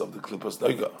dominance of the klipas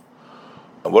noiga.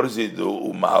 And what does he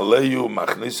do?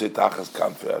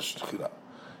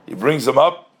 He brings them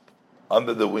up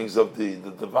under the wings of the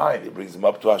divine. He brings them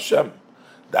up to Hashem.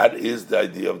 That is the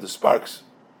idea of the sparks.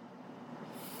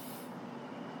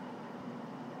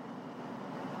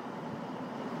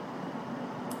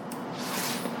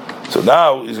 So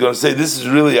now he's going to say this is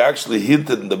really actually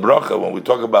hinted in the bracha when we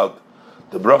talk about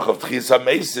the bracha of Tchiyas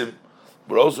HaMeisim.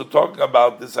 We're also talking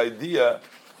about this idea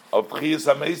of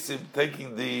Tchiyas HaMeisim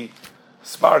taking the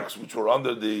sparks which were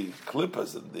under the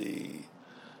klippas and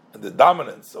the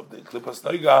dominance of the klippas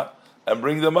noiga and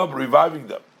bring them up, reviving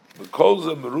them. The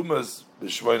kolza merumas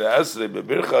b'shmoina esrei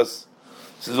bebirchas.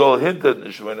 This is all hinted in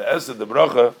Shmoina Esrei, the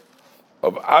bracha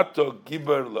of Ato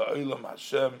Giber La'olam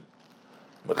Hashem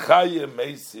Mechaye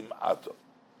Meisim Ato.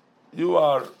 You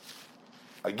are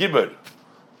a Giber,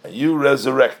 and you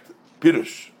resurrect.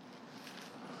 Pirush.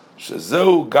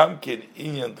 Shezeu Gamkin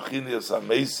Inyan Tchinias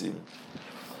HaMeisim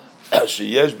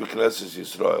Sheyesh B'Knesses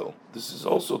Yisrael. This is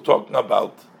also talking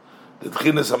about the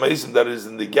Tchinias HaMeisim that is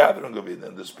in the gathering of it,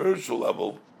 and the spiritual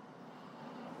level.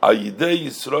 Ayidei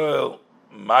Yisrael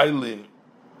Mailim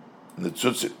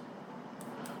Netzutzim.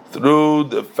 Through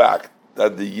the fact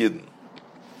that the Yidden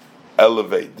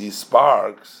elevate these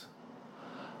sparks,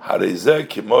 it's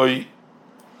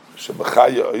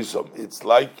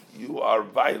like you are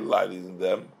vitalizing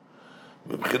them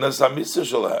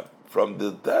from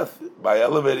the death. By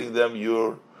elevating them,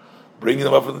 you're bringing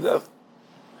them up from the death.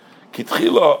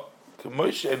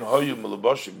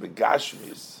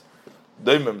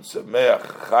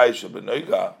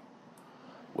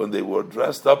 When they were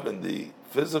dressed up in the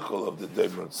physical of the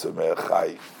Deimon Tzemeach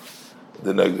Chai,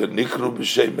 the Nikru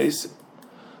B'Shem Meisim.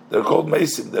 They're called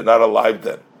Meisim. They're not alive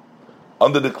then.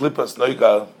 Under the Klippas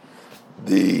Noiga,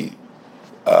 the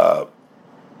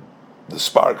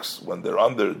sparks, when they're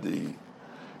under the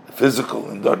physical,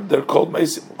 and they're called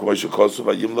Meisim.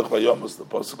 The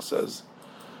Pasuk says,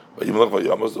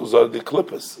 those are the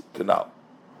Klippas canal.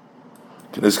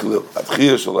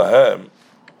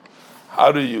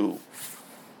 How do you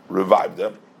revive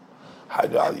them?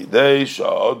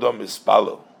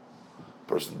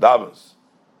 Person davens.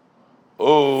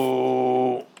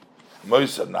 Oh,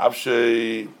 Moisa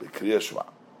Nafshei B'Kriyas Shema,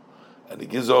 and he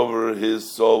gives over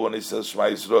his soul when he says Shema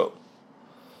Yisrael.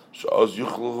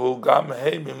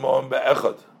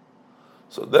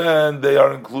 So then they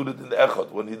are included in the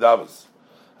Echad when he davens.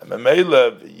 And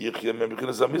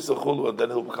then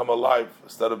he'll become alive.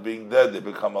 Instead of being dead, they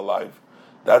become alive.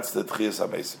 That's the Tchiyas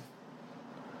HaMeisim.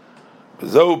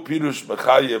 V'zeu pirush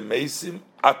mechaye meisim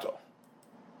ato.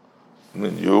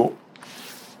 And you,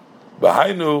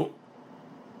 b'hainu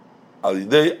al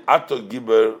yidei ato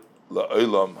giber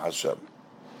la'olam Hashem.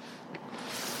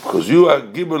 Because you are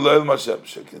giber la'olam Hashem.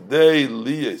 Shekedei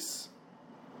liyes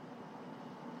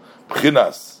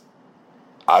b'chinas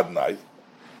adnai.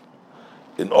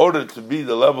 In order to be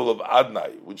the level of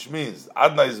adnai, which means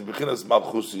adnai is b'chinas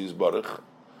malchusi is baruch.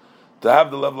 To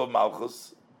have the level of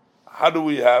malchus, how do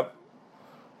we have?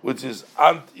 Which is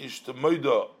ant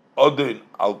ishtamoida odin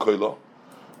al koilo.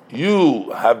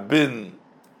 You have been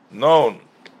known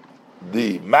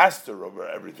the master over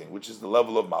everything, which is the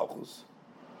level of malchus.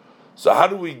 So how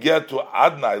do we get to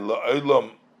adnai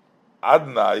la'olam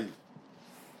adnai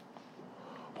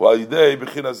wa'idei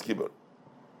b'chinas giber?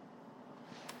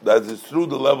 That is through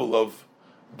the level of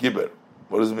giber.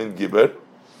 What does it mean giber?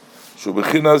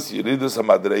 Shubichinas yiridas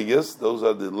hamadreges. Those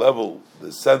are the level, the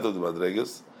descent of the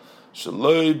madreges.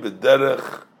 Shaloi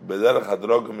bederech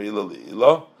hadrogim ila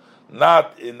li'ila,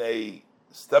 not in a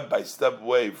step-by-step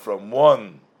way from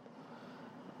one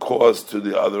cause to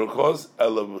the other cause.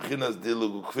 Ela b'chinas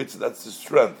dilu ukvitz. That's the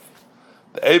strength.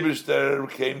 The Eibishter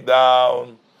came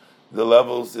down the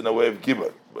levels in a way of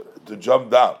giber, to jump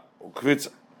down. Ukvitz.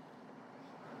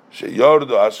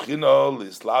 Sheyordo ashchino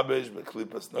lislabesh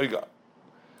beklipas noiga.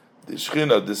 The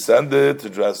Shechina descended to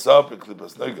dress up in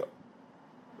Klippas Noiga.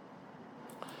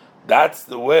 That's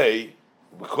the way,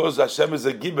 because Hashem is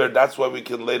a Giber, that's why we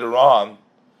can later on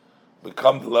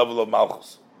become the level of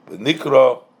Malchus.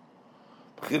 B'nikra,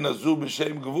 b'china zu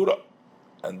b'shem gevura.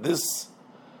 And this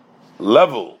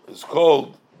level is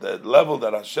called, the level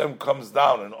that Hashem comes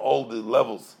down in all the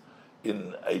levels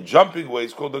in a jumping way,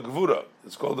 it's called a gevura.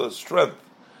 It's called a strength.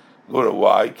 Gevura.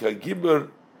 Why? Giber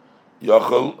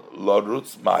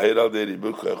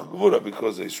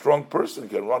because a strong person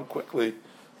can run quickly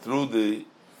through the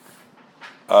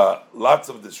lots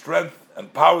of the strength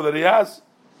and power that he has.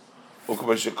 As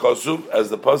the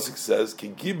pasuk says,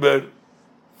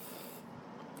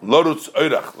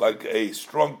 like a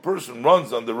strong person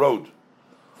runs on the road,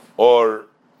 or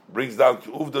brings down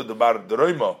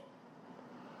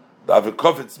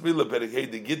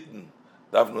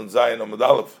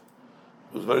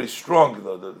it was very strong,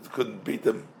 that it couldn't beat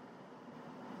them.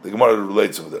 The Gemara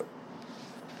relates over there.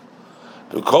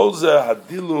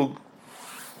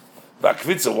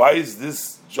 Why is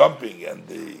this jumping and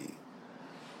the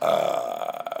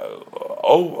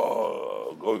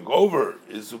going over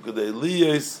is ukadei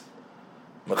liyes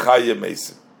mechaya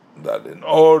mesim. That in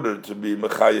order to be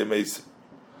mechaya mesim,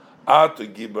 atu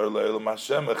gibar le'olam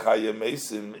Hashem mechaya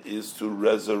mesim is to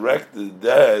resurrect the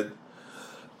dead.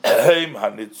 Heim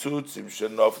hanitzutzim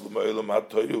shenoflu me'olam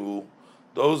hatoyu.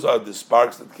 Those are the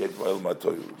sparks that came from Olam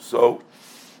hatoyu. So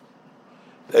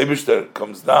the Eibishter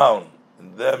comes down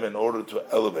in them in order to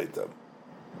elevate them.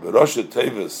 The Rosh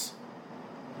Tevis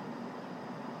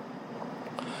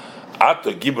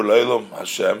Ata Gibur Le'olam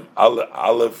Hashem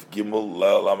Aleph Gimel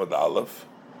Lamed Aleph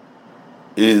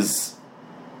is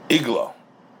Igla.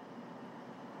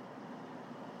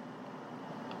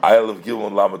 Aleph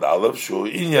Gimel Lamed Aleph Shu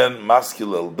Inyan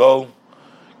Maskil El Dol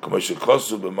Kama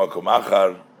Shekosu B'Makom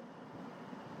Achar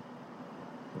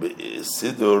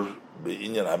B'Sidur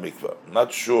B'Inyan HaMikvah.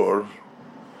 Not sure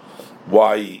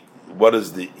why. What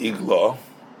is the Igla?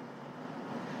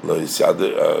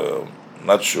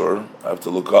 Not sure. I have to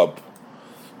look up.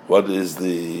 What is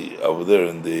the over there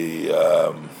in the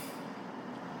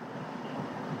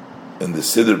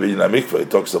Siddur B'Inyan HaMikvah?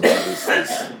 It talks about this.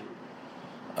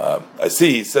 I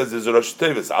see. He says there's a Rosh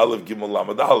Tevis Aleph Gimel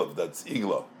Lamed Aleph. That's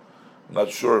Igla. I'm not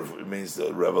sure if it means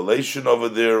the revelation over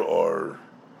there or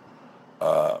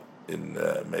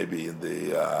maybe in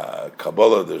the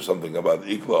Kabbalah there's something about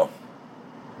Igla.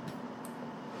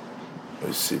 Let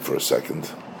me see for a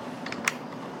second.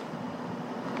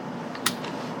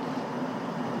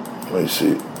 Let me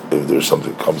see if there's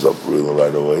something that comes up really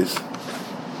right away.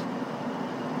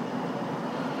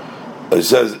 He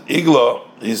says Igla.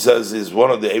 He says is one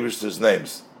of the Eibishter's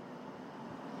names.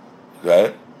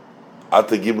 Okay,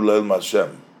 Ata Gibur Le'olam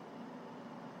Hashem.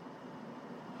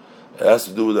 It has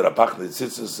to do with the Rapach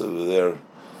Netzitzis over there,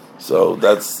 so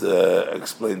that's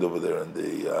explained over there in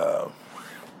the.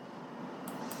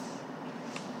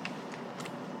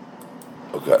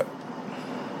 Okay.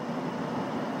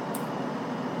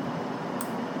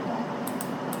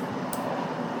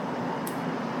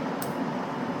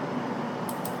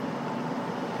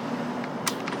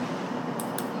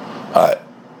 Alright.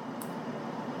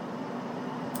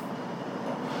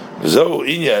 So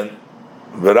Inyan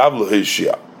V'Rav Lo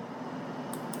Hishya.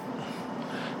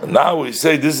 And now we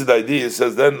say this is the idea. It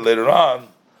says then later on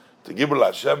to Gibur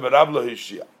Hashem V'Rav Lo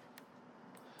Hishya,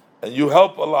 and you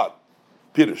help a lot.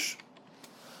 Pirush.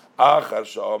 After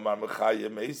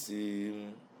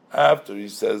he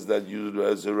says that you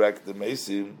resurrect the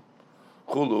Mesim,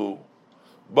 Chulu,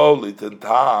 Bolit and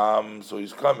Tam, so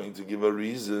he's coming to give a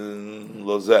reason.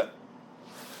 Lozet.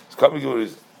 He's coming to give a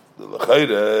reason.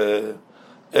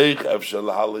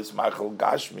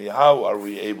 How are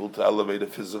we able to elevate a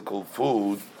physical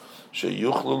food?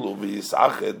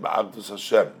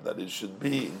 That it should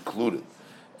be included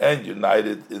and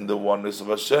united in the oneness of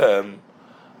Hashem.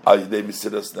 Through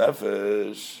Mesiras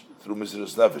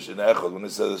Nefesh in Echad, when it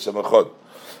says Hashem Echad,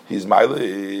 he's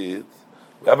Ma'alit.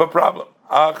 We have a problem.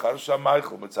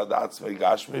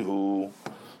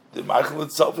 The Michael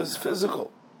itself is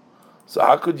physical. So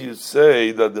how could you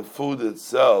say that the food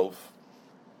itself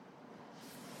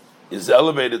is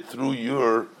elevated through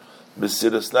your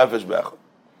Mesiras Nefesh Bechad?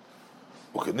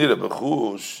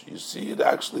 You see it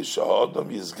actually Shahadam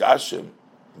Yizgashim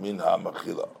Min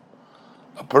HaMachila.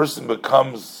 A person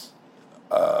becomes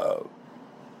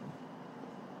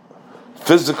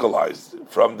physicalized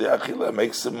from the achila,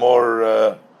 makes it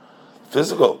more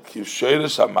physical. So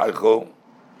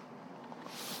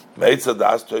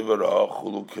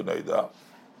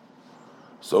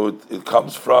it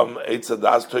comes from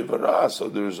Eitzadas Toivara. So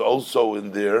there's also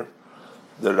in there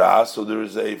the Ra, so there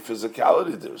is a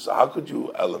physicality there. So how could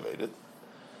you elevate it?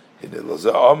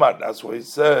 That's why it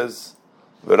says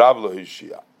V'Rav Lo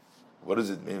Hishya. What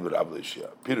does it mean with Rav Leishia?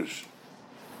 Pirush.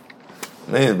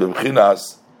 Mean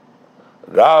b'mchinas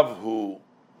Rav hu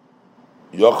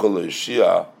yochel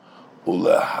Leishia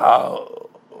uleha.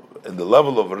 In the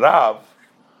level of Rav,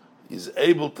 he's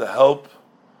able to help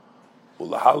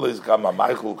uleha is gama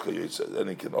Michael kayitza. Then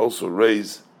he can also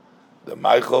raise the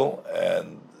Michael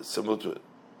and similar to it.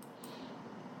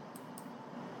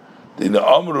 Dina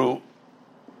Amru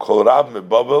kol Rav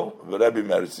meBavel v'Rebbe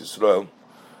Meretz Yisrael.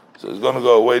 So it's going to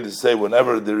go away to say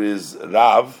whenever there is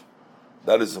Rav,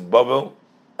 that is in Babel,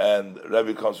 and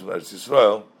Rebbe comes from Eretz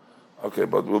Yisrael. Okay,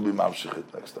 but we'll be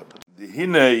mamshechit next time. The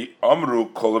Hinei Amru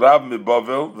Kol Rav mi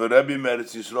Babel v'Rebbe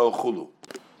Meretz Yisrael Chulu.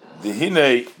 The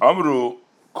Hinei Amru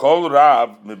Kol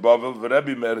Rav mi Babel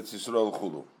v'Rebbe Meretz Yisrael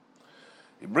Chulu.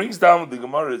 He brings down the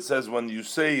Gemara. It says when you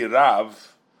say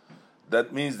Rav,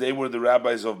 that means they were the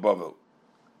rabbis of Babel,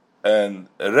 and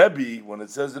Rebbe, when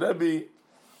it says Rebbe,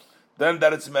 then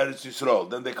that it's Eretz Yisrael.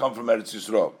 Then they come from Eretz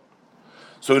Yisrael.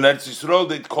 So in Eretz Yisrael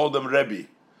they call them Rebbe,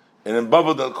 and in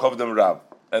Babel they'll call them Rav.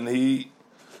 and he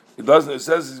doesn't. It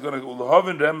says he's going to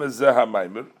ulhavin remez zeh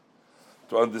hamaimer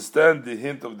to understand the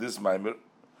hint of this maimer.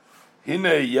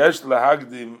 Hine yesh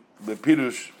lahagdim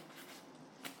bepirush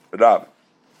Rav.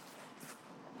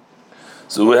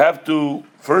 So we have to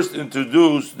first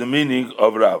introduce the meaning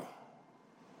of Rav.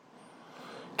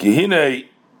 Ki hine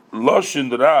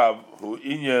loshin Rav hu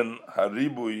inyan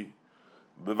haribui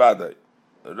bevadai.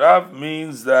 Rav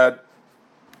means that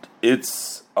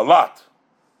it's a lot.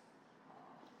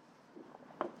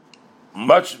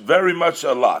 Much, very much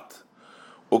a lot.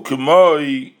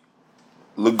 Ukimoi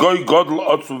legoy godl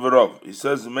otzu v'rov. He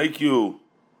says, make you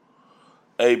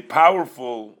a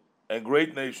powerful and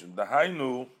great nation. The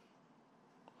Hainu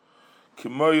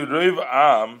kimoi reiv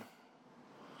am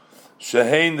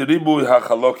shehein ribui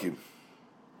hachalokim.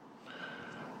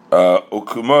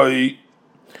 Ukimoi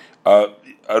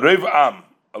reiv am.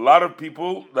 A lot of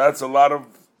people. That's a lot of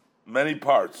many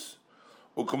parts.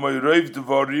 Ukimoi reiv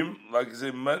devorim, like I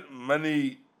say,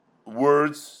 many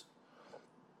words.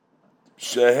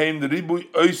 Shehein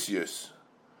ribui oisius.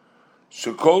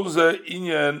 Shekolze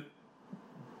inyan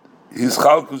his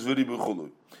chalkus v'ribui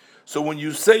chulu. So when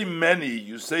you say many,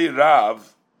 you say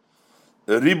Rav,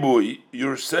 ribui,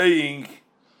 you're saying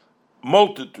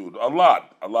multitude, a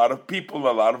lot of people,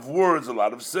 a lot of words, a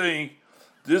lot of saying.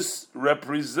 This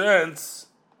represents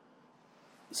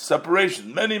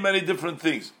separation, many, many different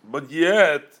things. But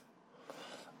yet,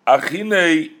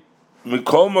 achine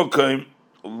mikol mokim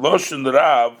loshen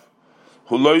Rav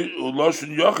hu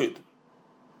loshen yochid.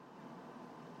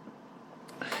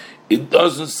 It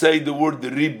doesn't say the word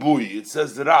ribui. It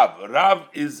says Rav. Rav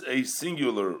is a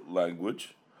singular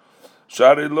language.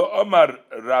 Shari lo omar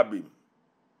rabim.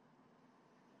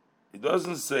 It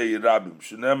doesn't say rabim.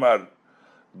 Shenemar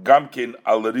gamkin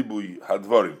al ribui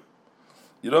hadvorim.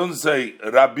 You don't say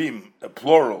rabim, a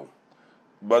plural,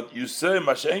 but you say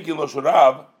mashenkin losh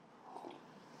Rav,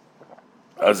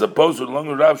 as opposed to the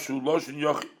longer Rav shu loshin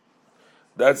yochid.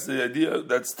 That's the idea.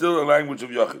 That's still a language of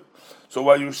yochid. So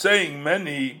while you're saying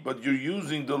many, but you're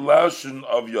using the lashon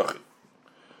of yochid.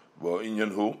 Well,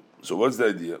 inyan hu. So what's the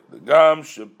idea? The gam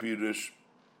shapirish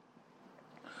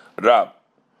Rab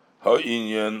ha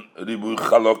inyan ribu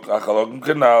chalok achalokim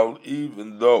kanal.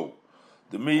 Even though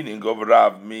the meaning of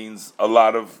Rav means a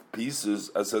lot of pieces,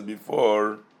 as I said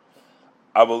before,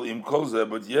 aval im koze,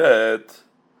 but yet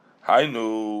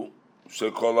hainu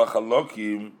shekol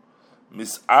achalokim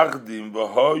misachdim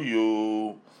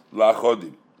v'hoyu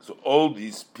lachodim. So all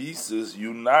these pieces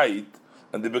unite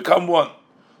and they become one.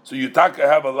 So you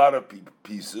have a lot of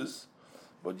pieces,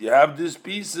 but you have these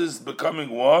pieces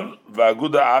becoming one,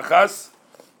 v'aguda achas,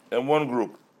 and one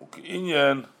group.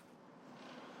 Inyan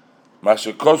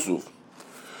mashekosuf.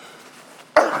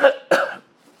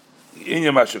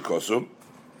 Inyan mashekosuf.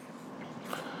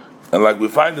 And like we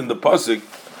find in the pasuk,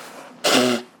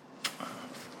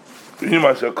 inyan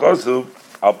mashekosuf,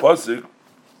 our pasuk,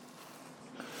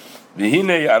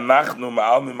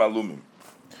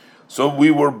 so we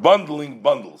were bundling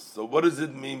bundles. So what does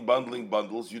it mean, bundling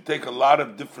bundles? You take a lot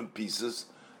of different pieces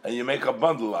and you make a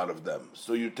bundle out of them.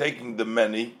 So you're taking the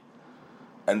many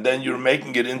and then you're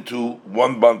making it into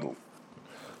one bundle.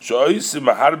 You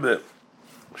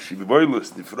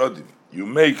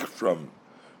make from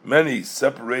many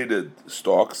separated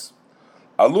stalks.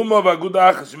 You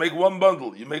make one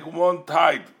bundle. You make one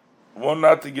tied, one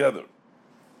not together.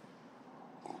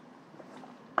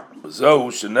 So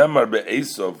shenemar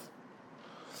be'esav,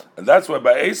 and that's why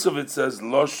by Esav it says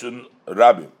loshon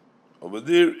rabim. Over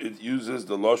there it uses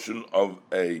the loshon of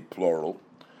a plural.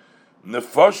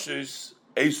 Nefoshes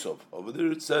Esav. Over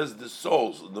there it says the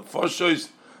souls. Nefoshes,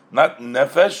 not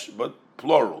nefesh, but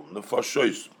plural.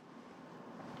 Nefoshes.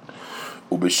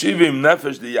 Ubeshivim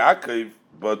nefesh the Yaakov.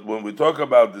 But when we talk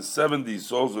about the 70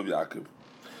 souls of Yaakov,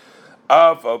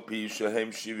 af al pi shehem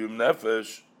shivim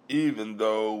nefesh. Even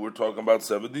though we're talking about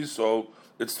 70 soul,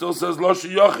 it still says Losh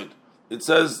Yochid. It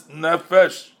says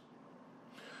Nefesh.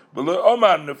 But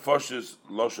Omar Nefoshes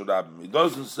Losh Rabim. It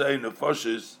doesn't say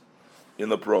Nefoshes in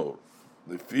the plural.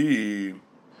 The fi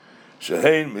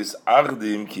shehein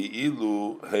misachdim ki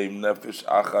ilu heim nefesh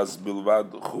achas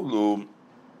bilvad chulu,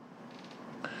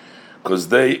 because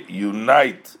they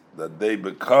unite, that they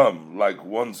become like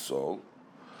one soul.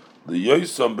 The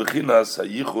yoisam bechinas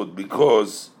hayichud,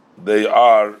 because they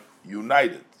are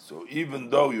united. So even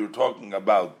though you're talking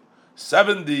about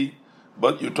 70,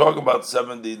 but you're talking about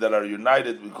 70 that are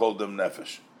united, we call them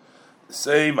nefesh. The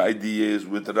same idea is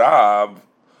with Rav.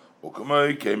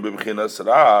 The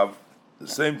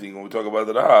same thing when we talk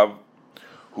about Rav.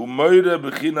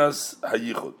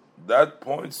 That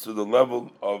points to the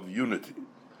level of unity.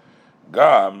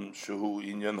 Gam shehu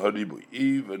inyan haribui.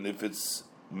 Even if it's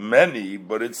many,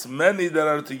 but it's many that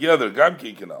are together. Gam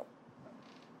kikinal.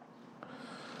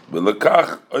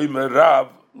 Belakach oimer Rav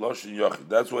Loshen Yochid.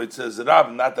 That's why it says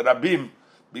Rav, not Rabim,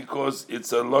 because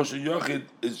it's a Loshen Yochid.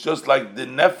 It's just like the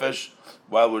Nefesh,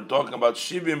 while we're talking about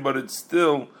Shivim, but it's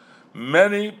still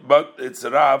many, but it's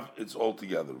Rav, it's all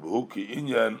together. V'huki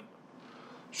inyan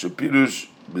Shapirush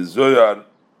B'zoyar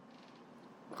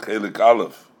Chelik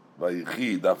Aleph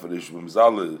Vayichi Dafarish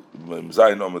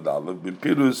V'mzayin Omed Aleph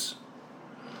B'pirus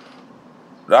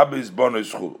Rabbi's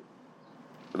Bonus Chul.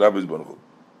 Rabbi's Bonus Chul.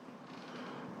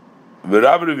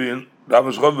 V'Rav Revin, Rav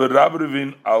Shchov v'Rav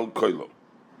Revin al Koilo.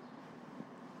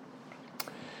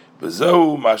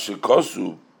 V'zehu ma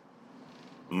shekosu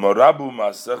morabu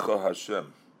ma'asecha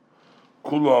Hashem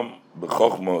kulom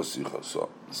b'chochma osicha.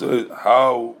 So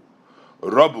how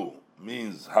Rabu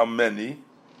means how many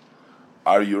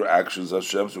are your actions,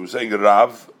 Hashem. So we're saying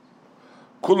Rav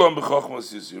kulom b'chochma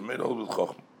osicha. You're made all with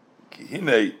chochma. Ki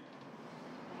hinei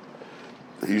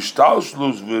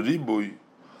hishtalshlus v'ribui.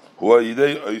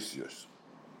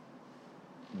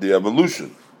 The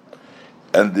evolution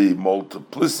and the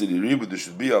multiplicity, really, there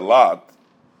should be a lot,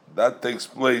 that takes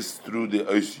place through the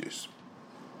oisius.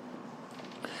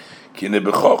 Kine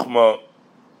b'chochma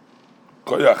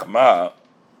koyach ma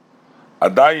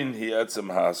adayin hi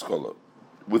etzem ha'askola.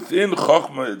 Within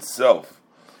chochma itself,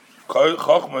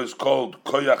 chochma is called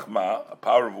koyach ma, a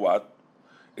power of what?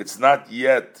 It's not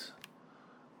yet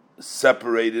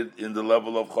separated in the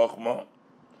level of chochma.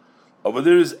 Over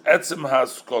there is etzem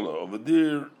ha'askola. Over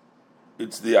there,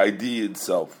 it's the idea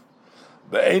itself.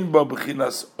 Ve'ein ba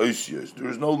b'chinas oisios. There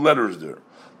is no letters there.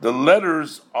 The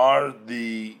letters are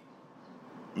the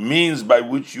means by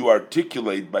which you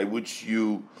articulate, by which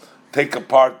you take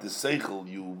apart the seichel,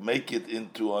 you make it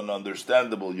into an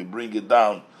understandable, you bring it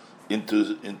down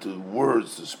into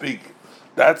words to speak.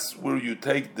 That's where you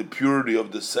take the purity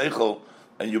of the seichel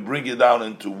and you bring it down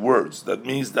into words. That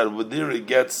means that over there it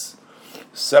gets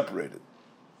separated.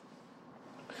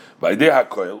 By de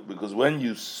hakoil, because when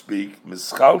you speak,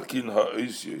 mischalkin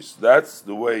ha'oisios, that's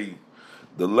the way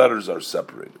the letters are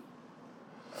separated.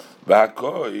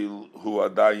 V'hakoil hu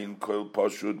adayin koil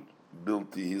pashud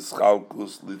bilti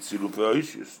hischalkus litziruf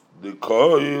ha'oisios. The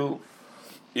koil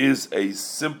is a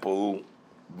simple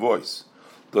voice,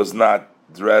 does not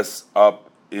dress up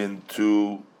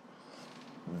into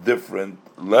different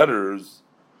letters.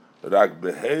 Rak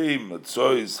behei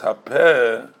matzois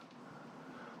hapeh,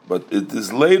 but it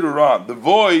is later on. The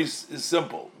voice is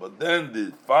simple, but then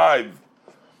the 5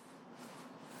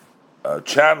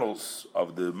 channels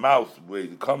of the mouth where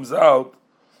it comes out,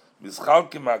 then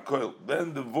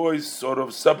the voice sort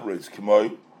of separates.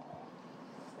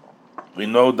 We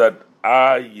know that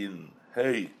ayin,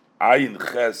 hey, ayin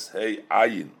ches, hey,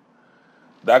 ayin.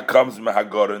 That comes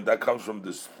mehagoren, that comes from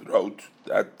the throat.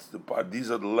 That's the part.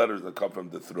 These are the letters that come from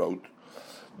the throat.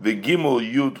 The gimel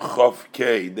yud chof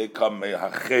k, they come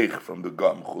mehachech from the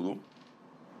gum chulu.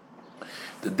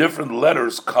 The different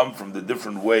letters come from the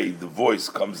different way the voice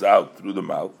comes out through the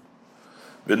mouth.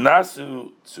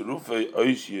 V'nasu tzurufei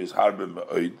oisios harbe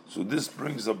me'oid. So this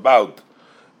brings about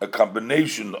a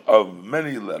combination of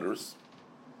many letters.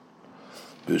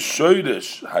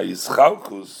 V'shoyresh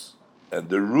ha'ischalkus, and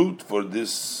the root for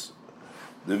this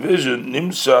division,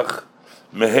 nimshach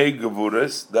mehei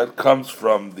gevures, that comes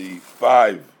from the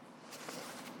 5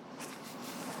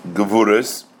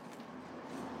 gevures,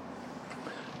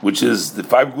 which is the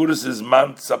 5 gevures is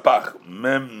man tzapach,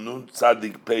 mem nun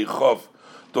tzadik pei chof.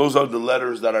 Those are the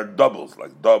letters that are doubles,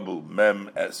 like double, mem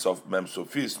sof, mem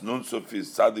sofis, nun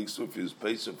sofis, tzadik sofis,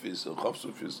 pei sofis, and chof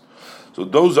sofis. So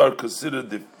those are considered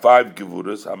the 5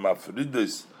 gevures.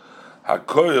 Hamafridis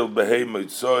hakoil behei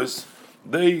moitzois.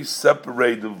 They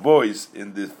separate the voice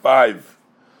in the 5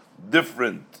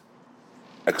 different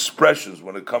expressions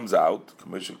when it comes out.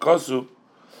 Commission kosu,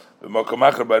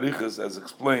 v'mokamachar barichas, as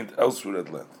explained elsewhere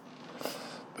at length.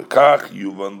 V'kach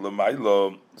yuvan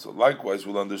l'maylo. So likewise,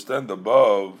 we'll understand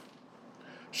above.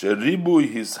 Sheribu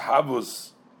his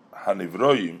havos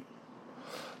hanivroim.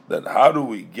 Then how do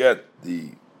we get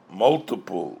the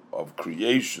multiple of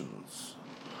creations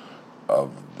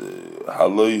of the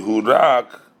haloi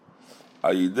hurak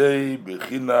ayidei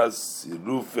bechinas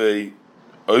sirufei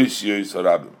oisios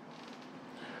harabim?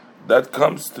 That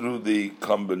comes through the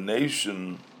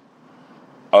combination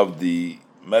of the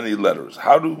many letters.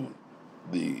 How do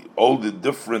all the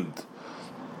different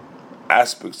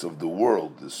aspects of the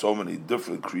world, there's so many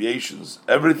different creations,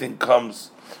 everything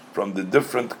comes from the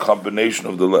different combination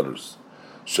of the letters.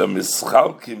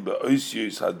 Shemischalkim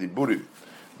be'oisios hadiburim.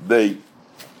 They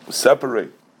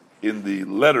separate in the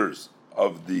letters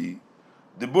of the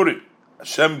diburim,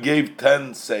 Hashem gave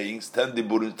 10 sayings, 10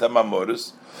 diburim, 10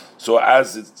 mamoris. So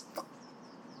as it's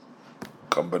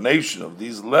combination of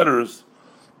these letters,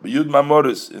 Yud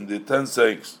mamoris in the 10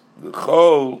 sayings, the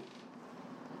whole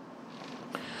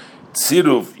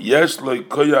tziruf yesh loy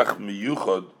koyach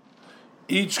miyuchad.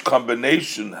 Each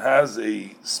combination has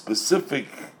a specific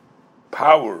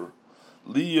power,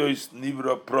 liyos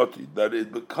nivra proti, that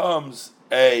it becomes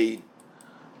a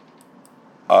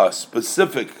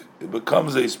specific. It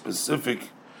becomes a specific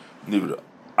nivra.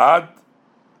 Ad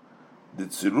the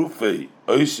tzirufei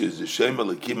oishes the shem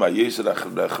elikim hayeser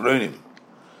achronim.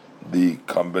 The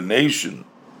combination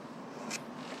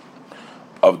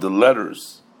of the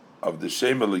letters of the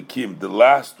shem elikim, the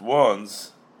last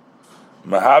ones.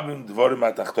 Mahavim dvorim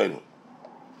atachtoinu.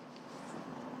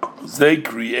 They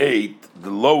create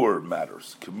the lower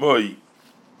matters. K'moi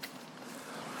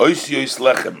oisiyos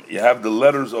lechem. You have the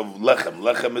letters of lechem.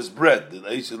 Lechem is bread. The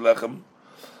oisiyos lechem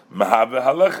mahave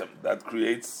halechem. That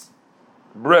creates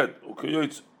bread.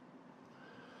 Ukayoytzu.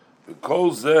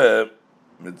 V'kol zeh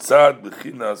mitzad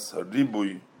b'chinas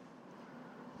haribui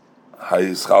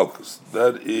hayischalkus.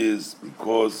 That is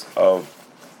because of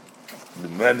the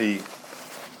many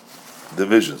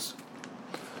divisions.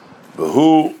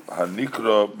 Behu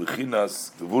hanikra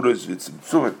b'chinas gevuras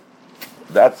v'tzimtzumim.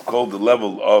 That's called the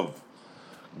level of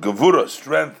gevura,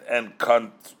 strength and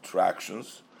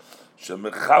contractions.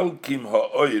 Shemechalkim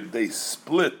ha'oir, they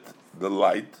split the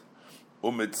light.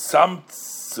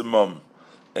 Umitzamtzimum,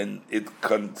 and it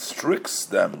constricts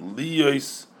them.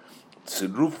 Liyos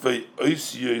tzirufei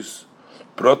oisiyos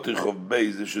protich of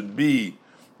beis. There should be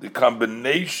the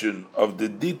combination of the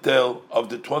detail of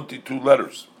the 22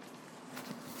 letters.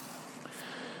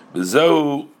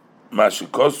 V'zeu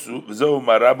mashikosu, v'zeu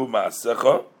marabu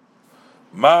ma'asecha,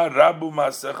 marabu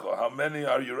ma'asecha. How many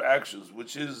are your actions?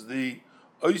 Which is the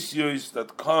oisiyos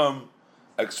that come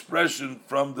expression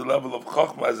from the level of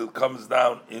chokhmah as it comes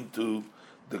down into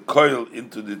the coil,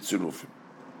 into the tzirufim.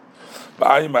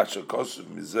 V'ayim mashikosu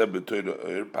mizeh b'toyro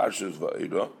oir, parshas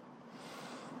va'iro,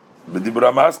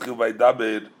 b'dibra maskil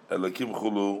v'aydaber elakim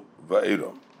chulu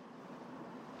va'iro.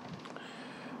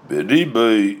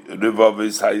 B'ribay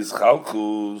rivavis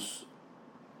hayischalkus,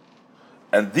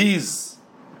 and these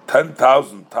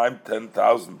 10,000 times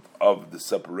 10,000 of the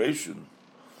separation,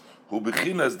 who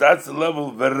bechinas, that's the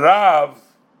level v'rav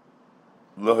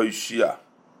lohoshia.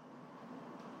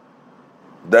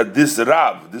 That this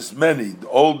rav, this many,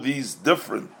 all these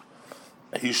different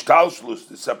hishtalshlus,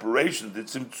 the separation, the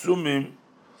tzimtzumim,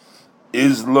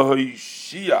 is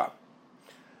lohoshia,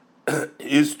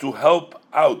 is to help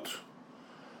out.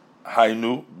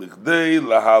 Hainu b'chdei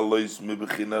lahalois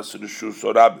mibechinas reshus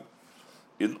orabim.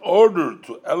 In order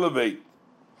to elevate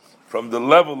from the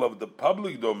level of the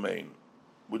public domain,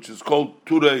 which is called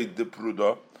Turei de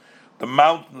Pruda, the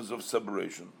mountains of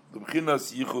separation, the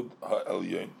B'chinas Yichud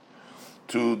HaElyon,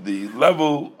 to the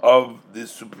level of the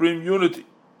supreme unity.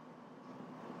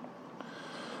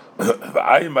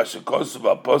 V'ayim ha'shekosu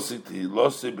v'aposik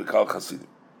tehilosei b'kal chasidim.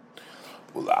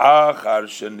 Ul'achar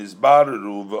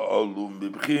shenizbareru v'olu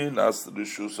mibchinas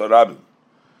reshus harabim.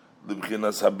 The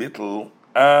B'chinas habitl,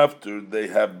 after they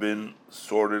have been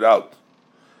sorted out,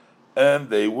 and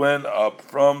they went up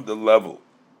from the level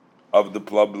of the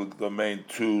public domain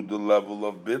to the level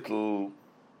of bittul,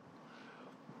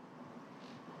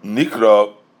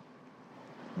 nikra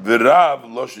v'rav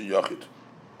loshen yachid.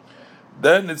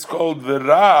 Then it's called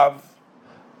v'rav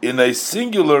in a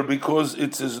singular because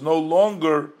it is no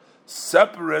longer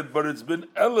separate, but it's been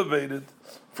elevated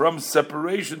from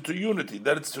separation to unity.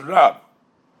 That it's rav.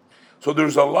 So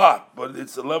there's a lot, but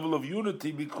it's a level of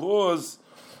unity because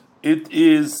it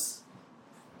is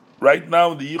right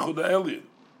now in the Yichud HaElyon.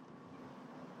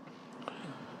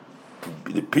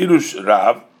 The Pirush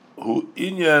Rav, who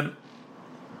inyan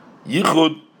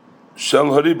Yichud Shel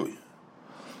Haribui.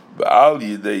 Ba'al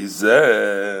Yidei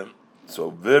Zeh,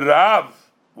 so V'Rav,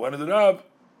 one of the Rav,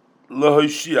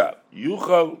 L'Hoshia,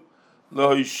 Yuchal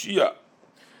L'Hoshia.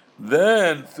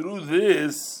 Then through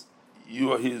this,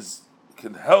 his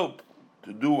can help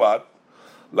to do what?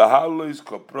 Lahalois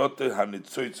Koprote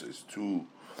Hanitzoitzes, to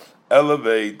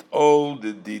elevate all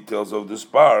the details of the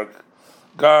spark.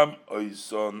 Gam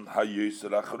oison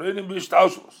hayoser achronim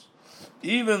b'ishtalshelus.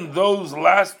 Even those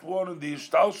last one in the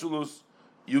ishtalshelus,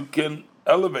 you can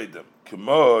elevate them.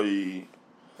 K'moi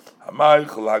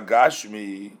hamaychel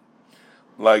hagashmi,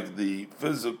 like the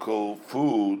physical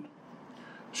food.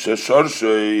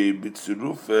 Sheshorshay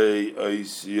b'tzirufei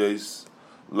oisiyos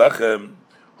lechem,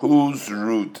 whose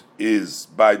root is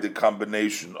by the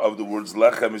combination of the words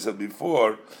lechem, we said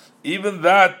before. Even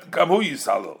that, gam hu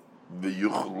yisalel.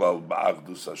 V'yuchlal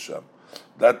ba'achdus Hashem.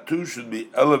 that too should be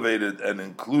elevated and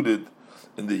included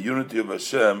in the unity of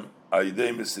Hashem,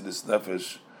 Ayidei Mesiris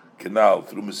Nefesh, Canal,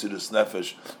 through Mesiris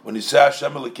Nefesh. When you say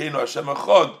Hashem Elokeinu, Hashem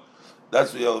Echad,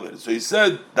 that's what you elevate. So he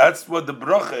said, that's what the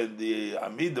bracha in the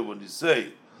Amidah, when you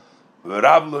say,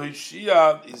 Rav Lo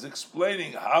Hishia, is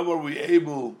explaining how are we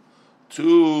able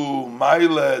to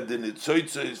maile the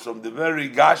nitzotzos from the very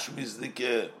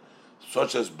gashmis,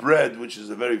 such as bread, which is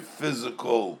a very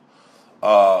physical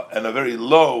and a very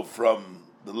low from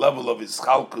the level of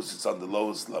ischalkus, it's on the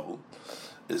lowest level,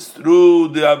 is through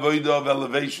the avodah of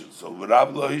elevation. So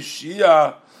Rav Lo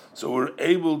Hishia, so we're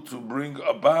able to bring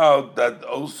about that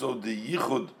also the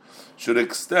yichud should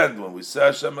extend when we say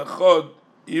Hashem Echad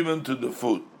even to the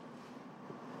food.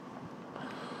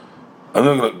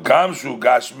 Gamshu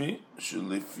Gashmi,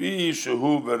 Shlifi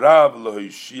Shehu Verav Lo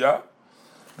Hishia,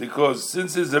 because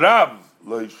since it's Rav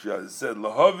Lo Hishia, it said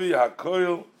Lahavi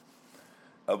HaKoil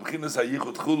Abchinas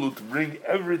HaYichud Chulu, to bring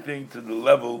everything to the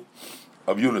level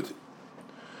of unity.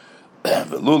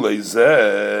 If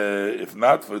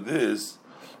not for this,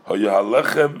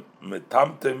 Hayahalechem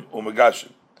Metamtem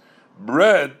Umegashim.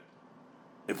 Bread,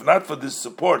 if not for this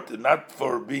support and not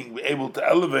for being able to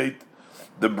elevate,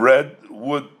 the bread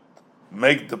would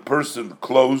make the person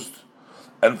closed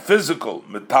and physical.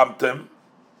 Metamtem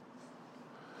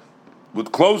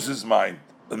would close his mind,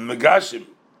 and megashim,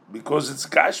 because it's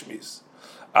gashmis.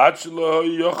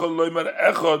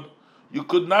 You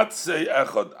could not say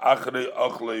echad achrei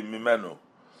ochlei mimenu.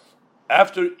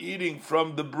 After eating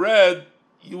from the bread,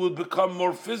 you would become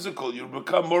more physical. You would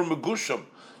become more megusham.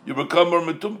 You become more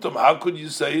metumtum. How could you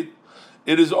say it?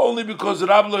 It is only because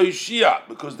Rav Lo Hishia,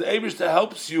 because the Eibishter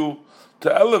helps you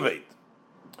to elevate.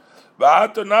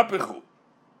 But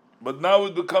now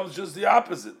it becomes just the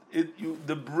opposite.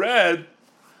 The bread,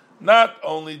 not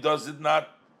only does it not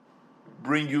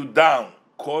bring you down,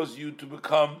 cause you to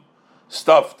become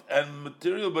stuffed and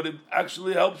material, but it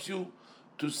actually helps you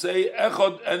to say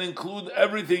echad and include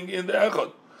everything in the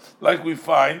echad. Like we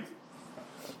find,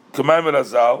 K'mayim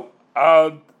Razal,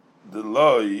 ad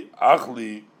deloi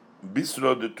achli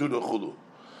bisro de chulu.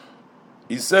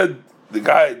 He said,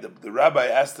 the rabbi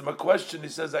asked him a question. He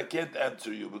says, I can't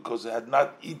answer you because I had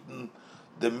not eaten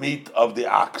the meat of the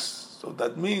ox. So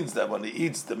that means that when he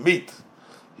eats the meat,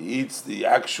 he eats the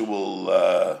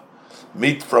actual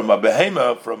meat from a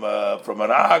behemoth, from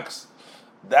an ox.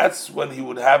 That's when he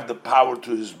would have the power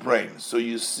to his brain. So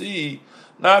you see,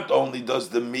 not only does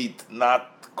the meat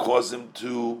not cause him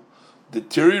to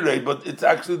deteriorate, but it's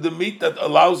actually the meat that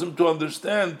allows him to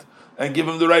understand and give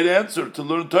him the right answer, to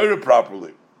learn Torah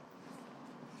properly.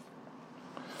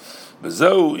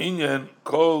 B'zeu inyan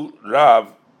kol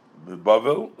Rav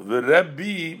b'Bavel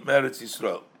v'Rebbi meretz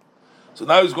Yisrael. So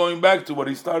now he's going back to what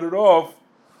he started off,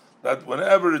 that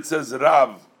whenever it says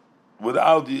Rav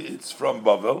without the, it's from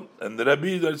Bavel, and the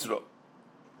Rebbi is Yisrael.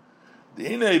 The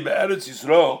inay be'eretz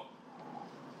Yisrael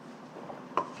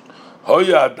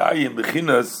hoya adayim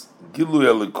b'chinas gilui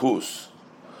elikus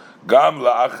gam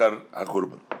la'achar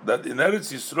ha'churban. That in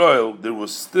Eretz Yisrael there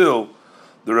was still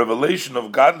the revelation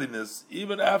of godliness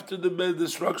even after the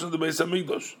destruction of the Beis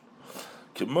Hamikdash.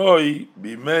 K'moi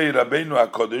b'mei Rabbeinu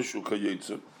HaKodesh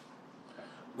u'kayetzer,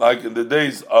 like in the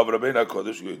days of Rabbeinu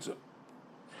HaKodesh Yetzer.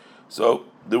 So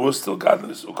there was still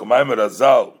godliness. U'kamayim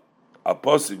Razal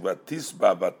aposik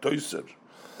v'tisba v'toyser.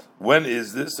 When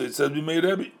is this? So it says b'mei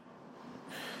Rebbe.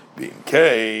 Being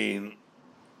Cain,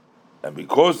 and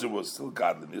because there was still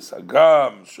godliness,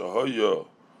 Hagam Shohoyo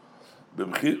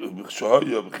B'chinas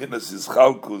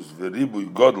Yizchalkus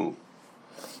V'Ribuy Godel,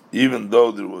 even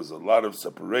though there was a lot of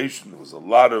separation, there was a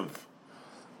lot of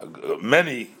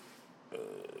many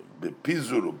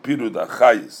B'Pizur Upirud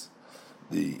Achayis,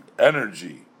 the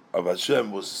energy of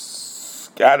Hashem was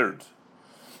scattered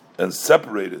and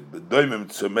separated B'Doimim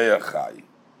Tzomei Achai,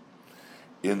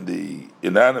 in the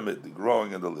inanimate, the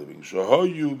growing and the living.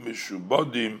 Shohoyu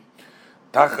mishubodim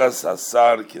tachas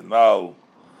asar kenal.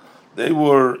 They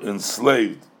were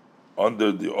enslaved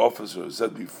under the officer. I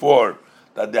said before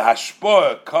that the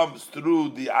hashpah comes through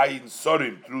the ayin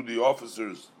sorim, through the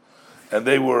officers, and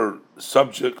they were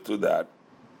subject to that.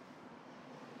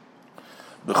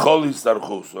 B'chol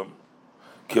histarchosam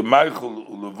kemaychul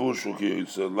ulevushu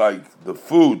kiyotze, like the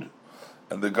food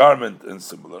and the garment and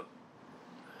similar.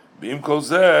 B'im kol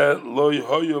zeh lo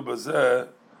yehoyo bazeh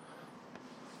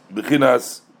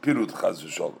b'chinas pirut chas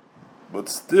v'sholom. But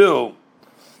still,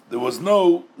 there was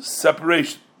no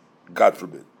separation, God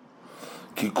forbid.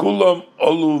 Ki kulam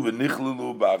olu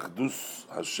v'nichlelu ba'achdus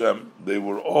Hashem. They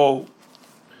were all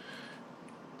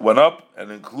went up and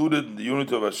included in the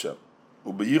unity of Hashem.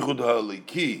 U'beyichud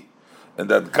ha'aliki, and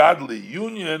that godly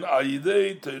union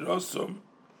ayidei teirosum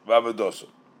v'avodosam,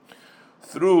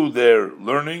 through their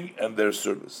learning and their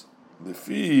service.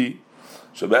 Lefi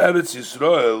shebe'eretz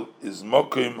Yisrael is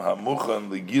mokim hamuchan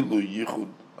legilu yichud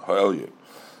ha'elyon,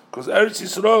 because Eretz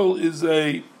Yisrael is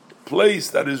a place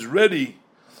that is ready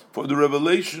for the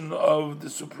revelation of the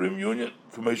Supreme Union.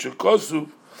 K'meisha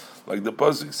Kosuv, like the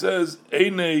pasuk says,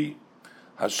 Einei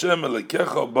Hashem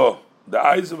elekecha bo, the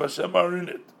eyes of Hashem are in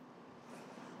it.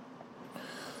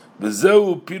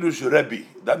 V'zeu pirush Rebbe,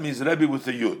 that means Rebbe with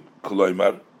a Yud.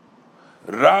 Koloimar,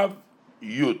 Rav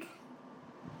Yud.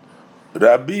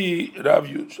 Rabbi Rav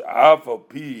Yud. Af al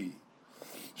pi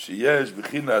sheyesh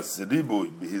b'chinas ribui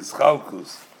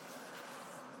b'hischalkus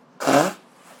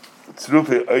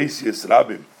tzrufe oisius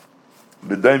rabim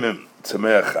b'daimim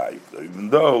tzameach chai. Even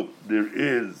though there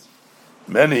is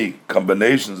many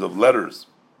combinations of letters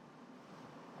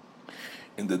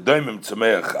in the daimim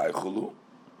tzameach chai chulu,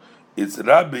 it's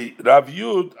Rav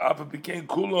Yud after became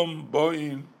kulam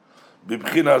boin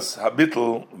b'chinas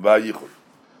habitl v'yichud.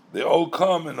 They all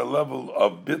come in a level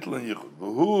of bitl and yichud.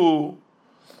 Who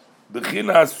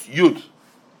b'chinas Yud,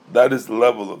 that is the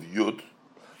level of Yud.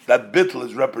 That bitl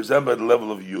is represented by the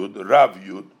level of Yud, Rav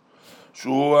Yud.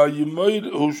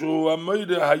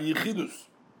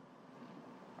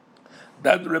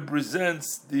 That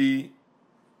represents the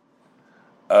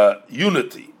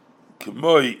unity.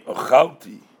 K'moi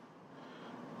ochalti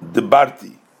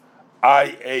debarti.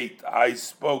 I ate, I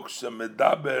spoke.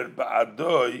 Shemedaber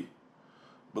ba'adoi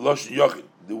b'loshen yochid.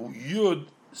 The Yud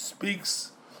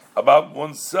speaks about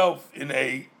oneself in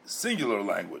a singular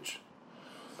language.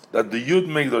 That the Yud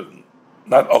makes it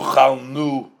not ochal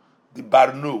nu, the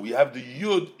barnu. We have the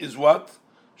Yud is what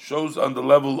shows on the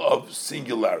level of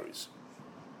singularities.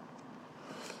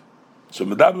 So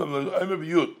medablam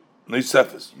Yud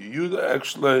neisefes. Yud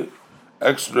actually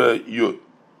extra Yud.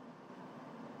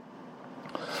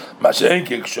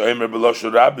 Mashenke kshoimer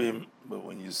b'loshen rabim. But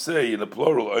when you say in the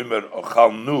plural omer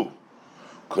ochal nu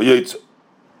koyetz,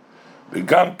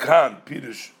 v'gam kan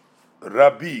pirush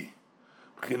rabbi.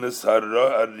 B'chinas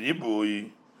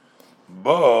haribui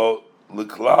bo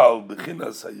l'klal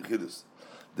b'chinas hayichidus.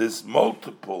 This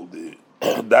multiple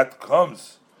that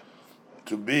comes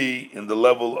to be in the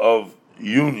level of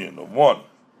union of one.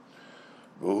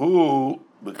 V'hu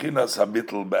b'chinas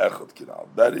habitl be'echad kinal.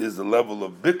 That is the level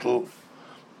of bitl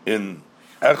in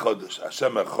echad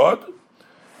Hashem echad.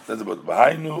 That's about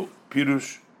b'hainu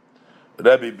pirush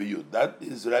Rabbi b'yud. That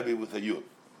is Rabbi with a yud.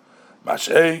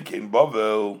 Mashen kein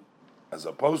Bavel. As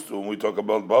opposed to when we talk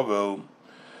about Bavel,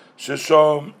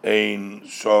 Shesham ein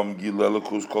sham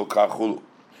gilelikus kol kachulu.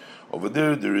 Over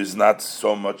there is not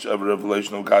so much of a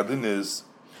revelation of godliness.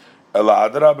 Ela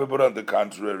adrabe, but on the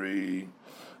contrary,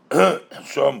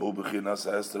 sham hu b'chinas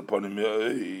hester ponim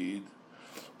yoid.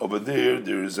 Over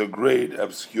there is a great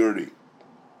obscurity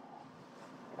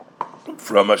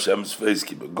from Hashem's face.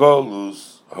 Ki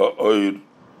begolus ha'oir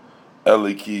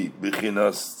eliki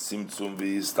b'chinas tzimtzum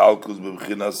v'istalkus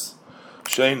b'chinas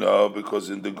Sheina,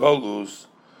 because in the Golus,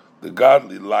 the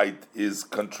godly light is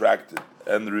contracted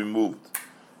and removed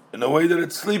in a way that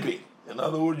it's sleeping. In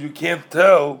other words, you can't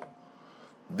tell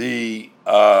the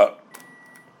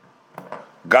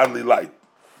godly light.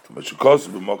 As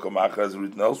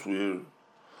written elsewhere.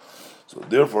 So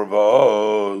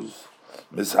therefore,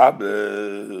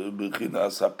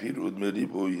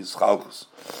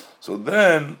 so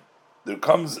then there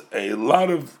comes a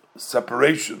lot of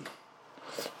separation.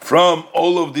 From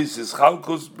all of this,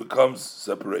 Ischalkus becomes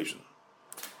separation.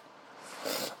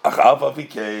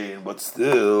 But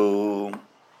still,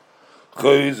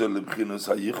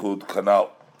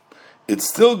 it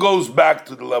still goes back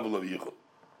to the level of Yichud.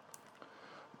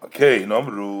 Okay,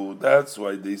 Nomru, that's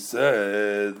why they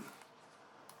said,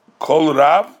 Kol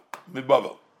Rav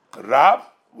miBavel. Rav,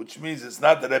 which means it's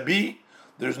not the Rabbi,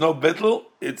 there's no Bitl,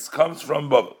 it comes from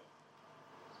Bavel.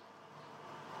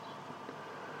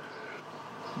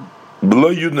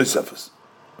 Below Yud Nesefes.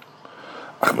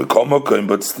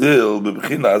 But still,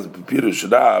 b'chinas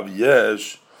b'pirush Rav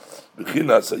yesh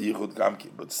b'chinas hayichud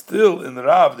kamki. But still, in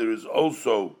Rav there is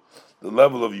also the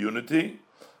level of unity.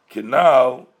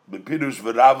 Kinal b'pirush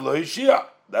v'Rav lo hishia.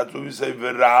 That's what we say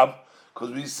v'Rav, because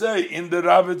we say in the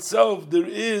Rav itself there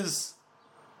is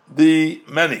the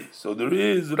many. So there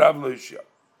is Rav lo hishia.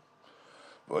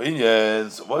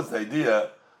 So what's the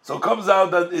idea? So it comes out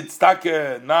that it's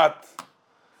not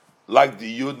like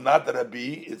the Yud, not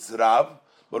Rabbi, it's Rav,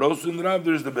 but also in Rav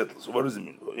there's the Bitl. So what does it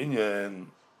mean?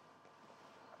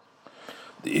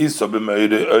 The Isa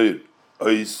b'meire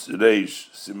ois reish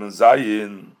simen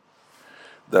zayin,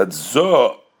 that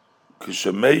zo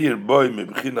kishemeir boy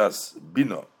mebchinas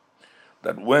bina,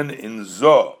 that when in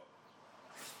zo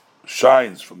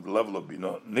shines from the level of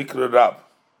Bina, Nikra Rab.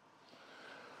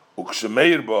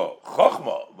 Ukshemeir ba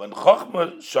Chachma, when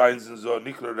Chachma shines in Zohar,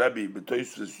 Nikra Rabbi,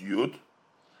 B'toisus Yud,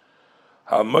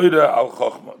 HaMoira al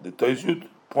Chachma. The Tois Yud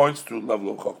points to the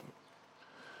level of Chachma.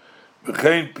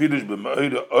 V'chein Pirush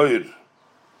b'Moira Oir,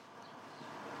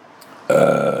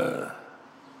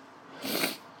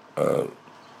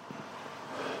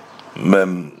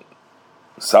 Mem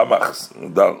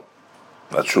Samach Dal.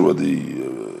 Not sure what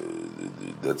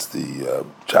that's the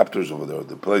chapters over there,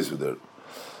 the place over there.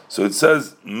 So it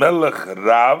says Melech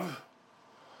Rav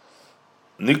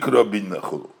Nikra Bin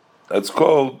Nechulu. That's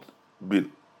called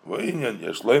Bin. V'inyan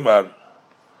Yesh Leimar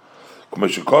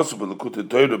K'meshikosu b'Lekutei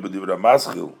Torah b'Divra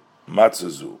Maschil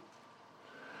Matzazu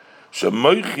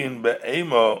Shemoichin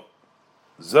be'ema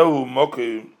Zehu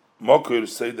Mokir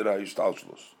Seder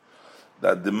HaIshtalshlus.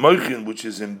 That the Moichin which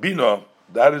is in Bina,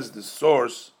 that is the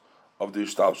source of the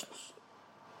Ishtalshlus.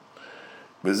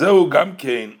 Bezehu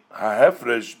Gamkein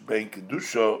HaHefresh Ben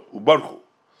Kedusha uBarchu.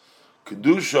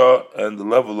 Kedusha and the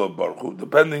level of Barchu,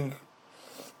 depending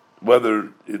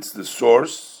whether it's the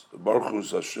source,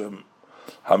 Baruch Hashem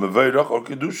HaMeveirach, or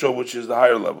Kedusha, which is the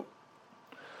higher level.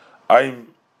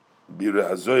 I'm Bire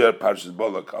HaZoyar Parshas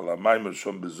Balak Ala Maimer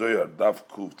Shom Bezoyar Daf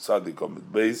Kuf Tzadik Omid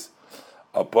Beis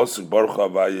Al Posuk Baruch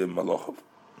Havaye Malochav.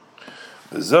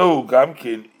 Bezehu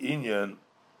Gamkein Inyan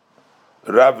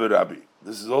Rabbi.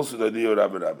 This is also the idea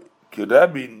of Rabbi. Ki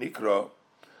Rabbi Nikra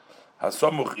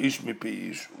Hasamuch Ish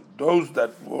Mipi Ish. Those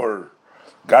that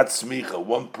got smicha,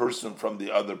 one person from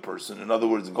the other person. In other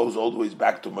words, it goes all the way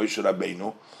back to Moshe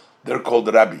Rabbeinu. They're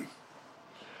called Rabbi.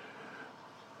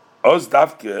 Oz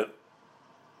Davke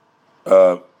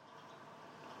Azai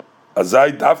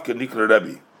Davke Nikra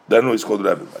Rabbi. Then it's called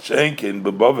Rabbi. Mashenkin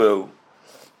beBavel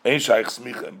Ein Shaykh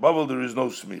Smicha. In Bavel there is no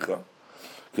smicha.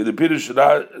 Ki the Pirush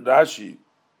Rashi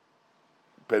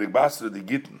Perik Basra the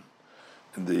Gittin,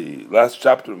 in the last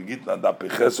chapter of Gittin on the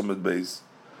Pechesom at base,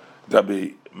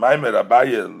 Rabbi Maimer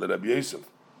Abaye Rabbi Yosef.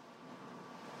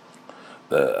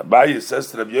 Abaye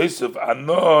says to Rabbi Yosef,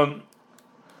 Anon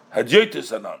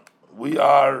Hadjotis Anon. We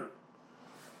are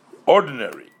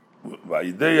ordinary.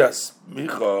 Vaideya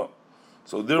Smicha.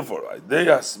 So therefore,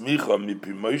 Vaideya Smicha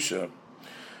Mipi Moshe.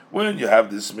 When you have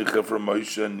this Smicha from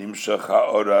Moshe, Nimshach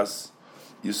HaOras,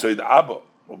 you say the Abba.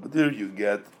 Over there you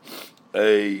get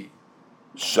a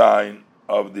shine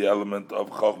of the element of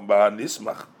Chochmah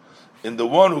Nismach. In the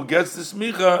one who gets the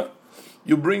smicha,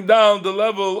 you bring down the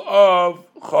level of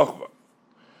Chochmah.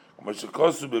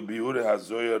 Mashakosu bebiure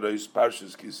hazoya reis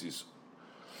parshas kisis.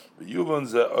 Beyuvon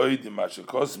ze oidi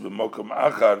mashakosu b'mokam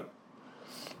achar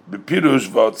bepirush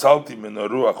v'otzalti min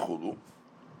haruach chulu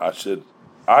asher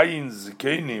ayin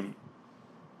zikenim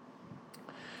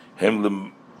hem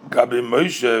legabe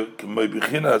Moshe k'moi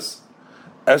b'chinas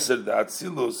eser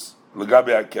da'atzilus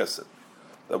legabe ha'keser.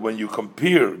 That when you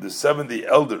compare the 70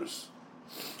 elders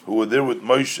who were there with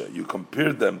Moshe, you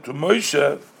compare them to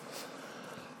Moshe,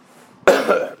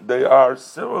 they are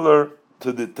similar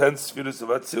to the 10 spheres of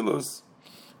Atzilus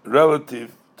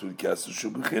relative to Keser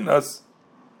Shubichinas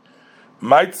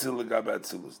Maitzil legabe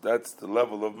Atzilus. That's the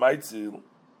level of Maitzil,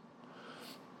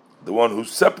 the one who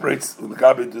separates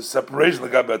legabe to separation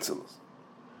legabe Atzilus.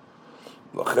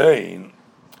 Lachein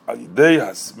Ayidei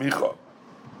Hasmicha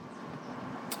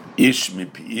Ish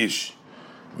mipi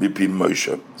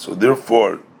Moshe. So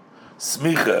therefore,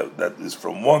 smicha that is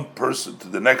from one person to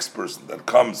the next person that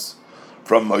comes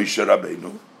from Moshe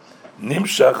Rabbeinu,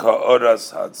 nimshach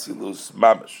ha'oras ha'atzilus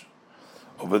mamash.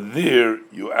 Over there,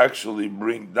 you actually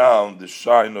bring down the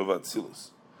shine of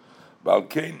Atzilus.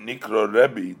 Balkein nikro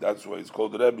Rebbe. That's why it's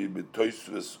called Rebbe.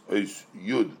 B'toisves ois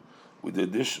yud, with the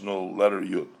additional letter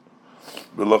yud.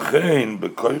 V'lochein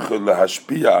b'koiche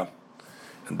lehashpia.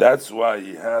 And that's why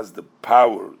he has the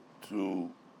power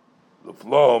to the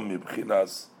flow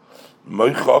mibchinas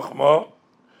moich chochma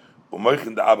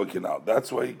u'moichin da'aba kinal.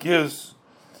 That's why he gives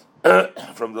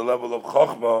from the level of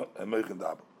chochma and moichin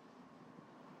da'aba.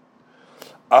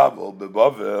 Aval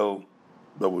beBavel,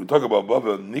 but when we talk about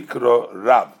Bavel, nikra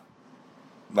Rav,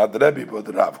 not Rebbe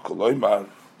but Rav. Koloimar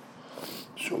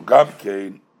shogam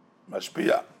kein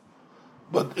mashpia,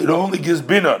 but it only gives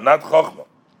bina, not chochma.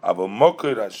 Aval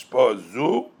mokir hashpa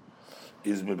zu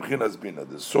is mibchinas bina.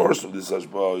 The source of this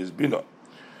hashpa is bina.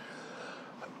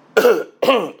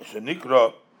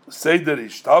 Shenikra seder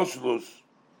ishtalshlus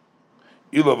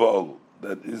ilav ha'olul.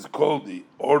 That is called the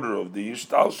order of the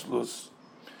ishtalshlus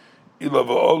ilav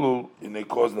ha'olul in a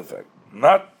cause and effect.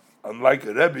 Not unlike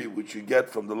a Rebbe, which you get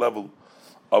from the level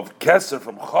of Keser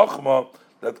from Chochmah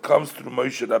that comes through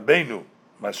Moshe Rabbeinu,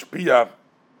 Mashpia,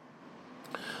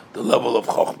 the level of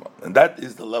Chochmah, and that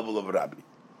is the level of Rabbi.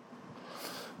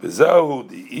 V'zehu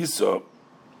the Isa,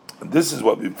 and this is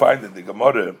what we find in the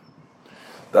Gemara,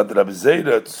 that Rabbi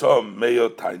Zera tzom meyo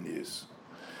tainis.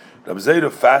 Rabbi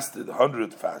Zera fasted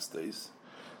 100 fast days,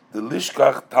 the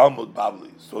lishkach Talmud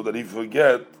Babli, so that he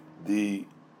forget the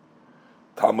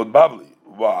Talmud Babli.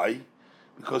 Why?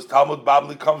 Because Talmud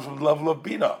Babli comes from the level of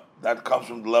Bina. That comes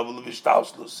from the level of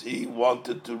Ishtauslos. He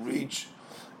wanted to reach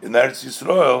in Eretz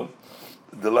Yisrael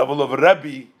the level of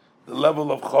Rebbe, the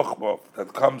level of Chochmah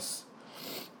that comes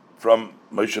from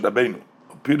Moshe Rabbeinu.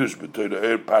 Pirush b'toyre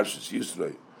er Parshas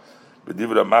Yisrael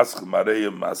b'divra maschil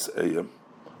mareim mas'eyim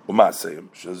u'mas'eyim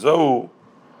shezohu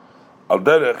al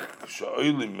derech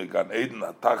she'oilim megan Eden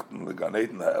ha'tachton legan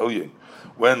Eden ha'elyon,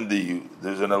 when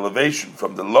there's an elevation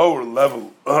from the lower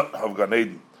level of Gan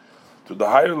Eden to the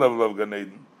higher level of Gan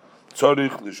Eden,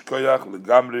 tzorich lishkoyach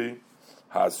legamri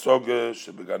ha'asoge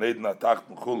shebegan Eden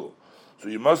ha'tachton chulu. So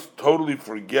you must totally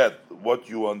forget what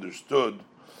you understood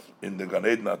in the Gan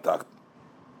Eden ha'tachton.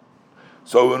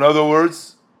 So in other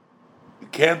words, you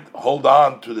can't hold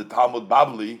on to the Talmud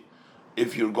Babli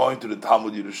if you're going to the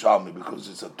Talmud Yerushalmi, because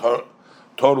it's a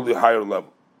totally higher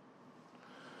level.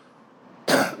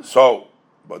 So,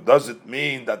 but does it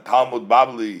mean that Talmud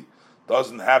Babli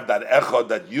doesn't have that echad,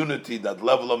 that unity, that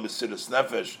level of Mesiras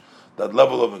Nefesh, that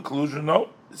level of inclusion? No,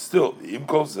 it's still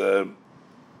Imkos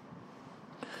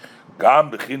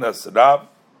Gam Bechinas Rab,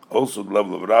 also the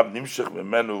level of Rab Nimshech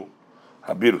Memenu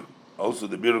Habir. Also,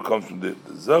 the bir comes from the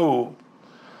Zehu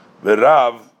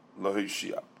Verav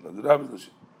Lohishia. Now, the Rav is Lohishia.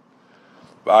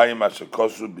 V'ayim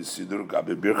ashakosu b'sidur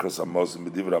gabe birchas amosim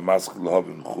b'divra mask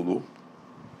lohavim chulu.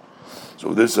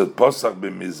 So this is Posach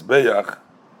b'mizbeach,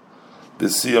 the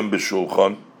siyam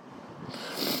b'shulchan.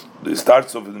 He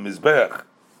starts off with the mizbeach,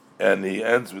 and he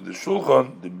ends with the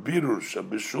shulchan, the birur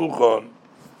shab'shulchan,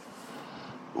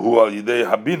 hu al yidei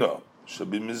habina,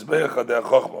 shab'mizbeach adei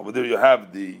chochma. Over there you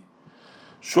have the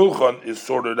Shulchan is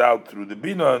sorted out through the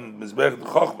Bina and Mizbech the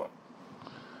Chochmah.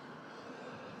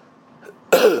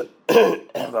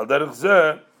 Al derech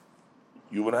zeh,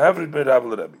 you will have Rabbi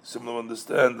Rebbe. Similar to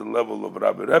understand the level of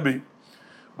Rabbi Rebbe,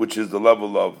 which is the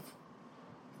level of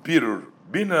Pirur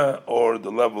Bina, or the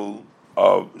level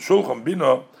of Shulchan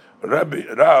Bina, Rabbi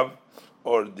Rav,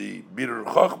 or the Birur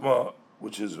Chochmah,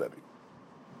 which is Rebbe.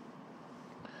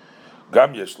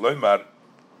 Gam yesh loymar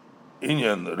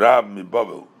inyan Rav mi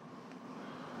Bavel.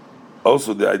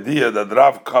 Also, the idea that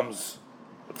Rav comes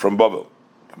from Babel,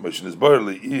 Commission is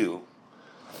barely ill.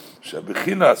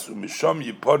 Shabichinas umisham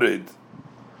yipored.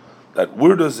 That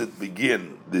where does it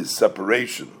begin? This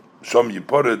separation. Sham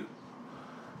yipored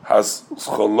has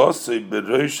scholosei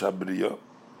bereish habriya.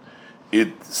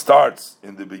 It starts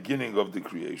in the beginning of the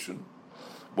creation.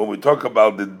 When we talk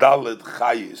about the Dalet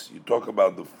Chayis, you talk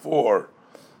about the 4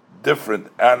 different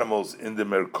animals in the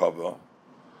Merkava.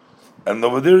 And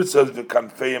over there it says the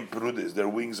kanfeim perudis, their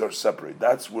wings are separate.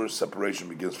 That's where separation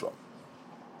begins from.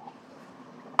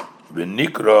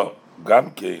 V'nikra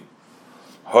gamkein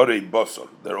horei basar.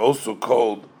 They're also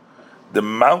called the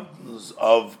mountains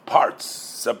of parts,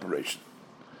 separation.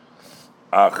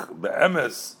 Ach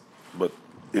be'emes, but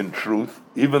in truth,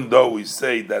 even though we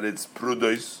say that it's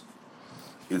prudis,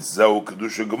 it's zeu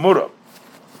kedusha gemura.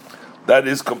 That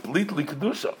is completely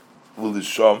kedusha,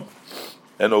 l'lisham,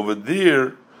 and over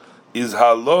there is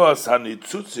haloas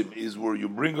hanitzutzim, is where you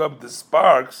bring up the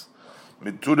sparks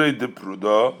miturei de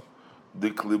pruda the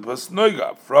klipas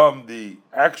noiga, from the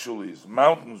actually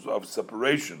mountains of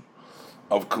separation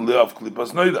of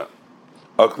klipas noiga,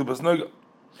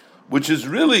 which is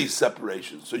really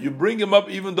separation. So you bring him up,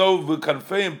 even though the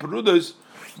kanfei and perudas,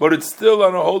 but it's still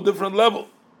on a whole different level.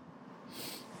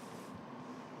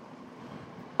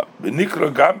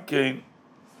 Benikra gamkein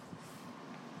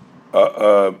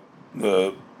the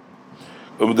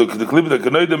klip the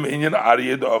kenoidem inyan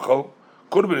ariyeh the ochal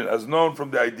korbanin, as known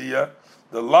from the idea,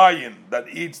 the lion that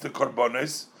eats the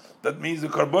karbonis. That means the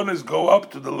karbonis go up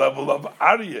to the level of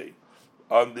ariyeh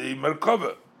on the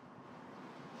merkava.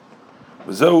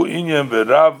 V'zehu inyan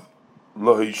v'rav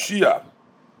lohishia,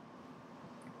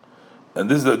 and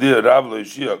this is the idea Rav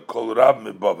lohishia called Rav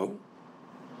mibavel.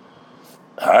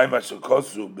 Hai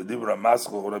mashakosu b'divra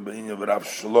maskol Rabbi inyan v'rav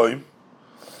shloim.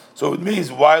 So it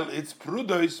means while it's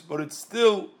Perudos, but it's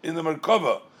still in the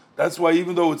Merkava. That's why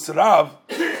even though it's Rav,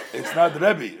 it's not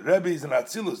Rebbe. Rebbe is an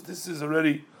Atzilus. This is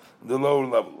already the lower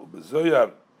level.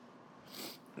 B'zoyar,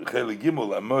 Cheli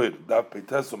Gimel, Amoir, Dav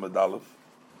Peiteso Medalef,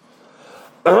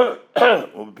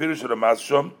 U'b'pirish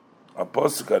Ramashom,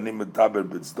 Apostle Ani Medaber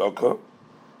B'tzdoka,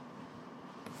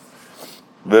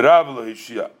 V'rav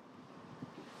Lohishia,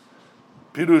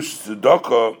 Pirush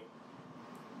Tzdoka,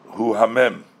 Hu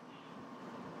Hamem,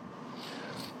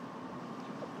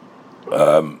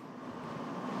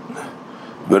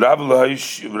 V'Rav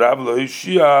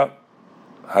Lahishia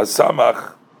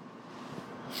Hasamach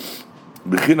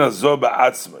B'china Zo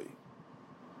Ba'atzmai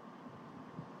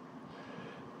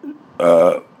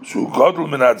Shu Godel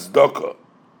Min HaTzedakah,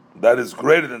 that is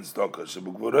greater than tzedakah.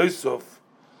 Shebukvoroisof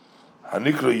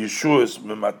Hanikra Yeshuas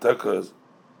Mimatekas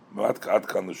Mimatka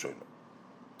Atkan L'Shoyna.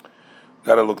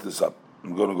 Gotta look this up.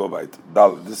 I'm going to go by it.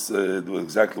 This is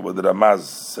exactly what the Ramaz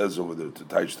says over there to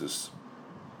teach this.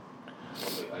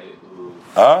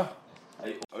 Huh?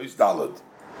 Ois Dalad.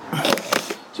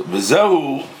 So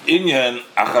V'zehu Inyan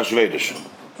Achashverosh.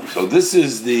 So this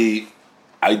is the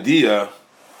idea.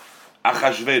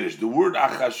 Achashverosh. The word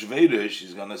Achashverosh,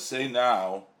 he's going to say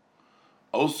now,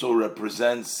 also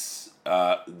represents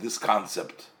this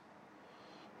concept.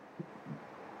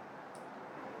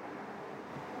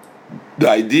 The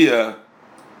idea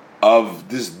of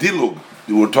this dilug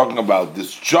we were talking about,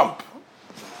 this jump,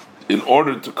 in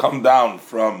order to come down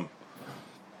from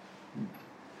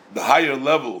the higher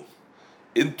level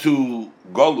into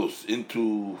Golus,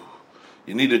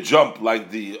 you need a jump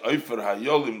like the Ofer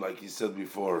Hayolim, like he said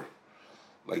before,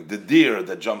 like the deer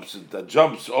that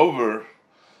jumps over.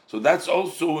 So that's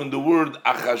also in the word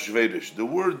Achashverosh. The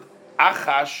word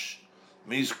Achash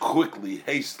means quickly,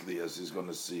 hastily, as he's going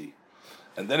to see.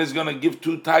 And then he's going to give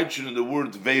two taichin in the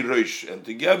word Veirosh. And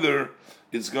together,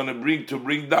 it's going to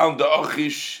bring down the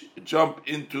Achish, jump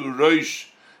into Rosh,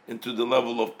 into the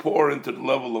level of Por, into the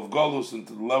level of Golus,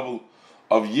 into the level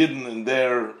of Yidden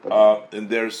in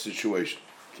their situation.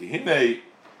 Kihine,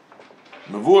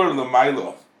 Mevur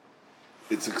L'maylo.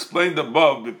 It's explained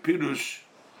above, Bepirush,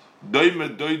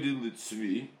 Doime Doidi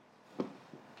Litzvi.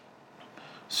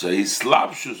 So he's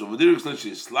slapshus, over there explains,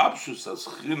 he's slapshus as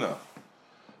China.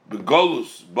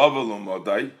 Begolus Bavel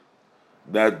Umodai,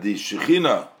 that the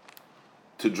Shechina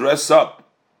to dress up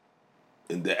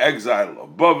in the exile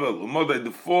of Bavel Umodai,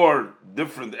 the 4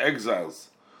 different exiles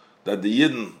that the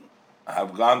Yidden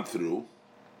have gone through,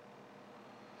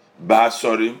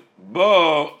 Ba'asorim,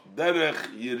 Ba Derech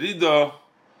Yerida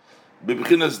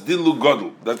Bebchinas Dilu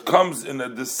Godel, that comes in a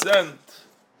descent,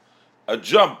 a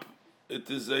jump. It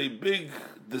is a big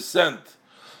descent.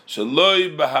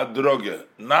 Shaloi bahadroge,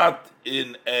 not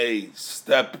in a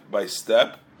step by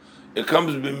step. It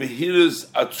comes with mehiras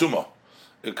atzuma.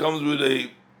 It comes with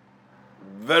a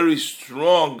very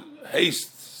strong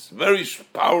haste, very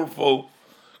powerful,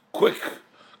 quick,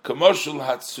 commercial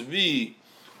hatzvi,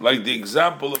 like the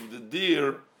example of the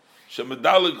deer,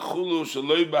 shemedalik chulu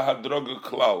shaloi bahadroge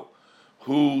klal,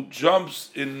 who jumps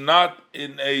not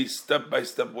in a step by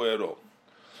step way at all.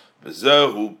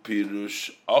 V'zehu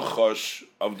pirush achash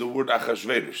of the word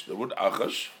achashverosh. The word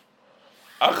achash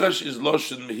is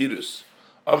loshen mehirus.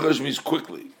 Achash means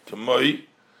quickly. Kamoi,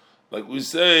 like we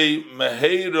say,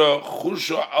 meheira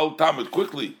chusha al tamid,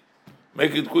 quickly.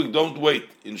 Make it quick, don't wait.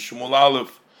 In Shmuel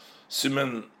Aleph,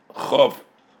 Simen Chov,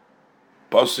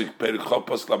 Pasuk, Perik Chov,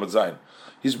 Pasuk Lamed Zayin.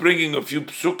 He's bringing a few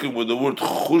psukim where the word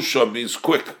chusha means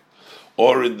quick.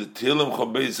 Or in the Tehillim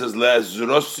Chobei it says,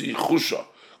 le'azrosi chusha,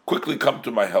 quickly come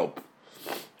to my help.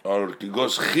 Or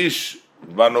kigos chish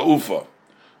vanaufa.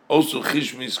 Also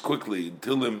chish means quickly. In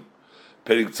Tehillim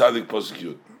Perik Tzadik Pasuk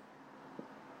Yud.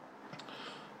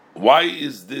 Why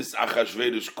is this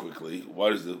Achashverosh quickly?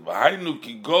 What is it? V'hainu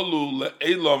kigolu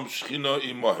le'elam shchino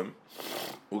imohem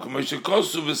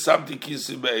u'k'meshikosu v'samti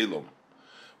kisi be'elam.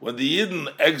 When the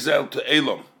Yidden exiled to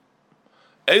Elam,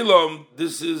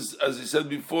 this is, as he said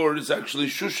before, is actually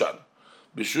Shushan.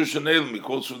 B'Shushan Elam, he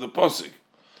quotes from the Pasuk.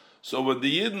 So when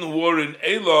the Yidden were in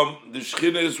Elam, the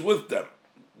Shechina is with them.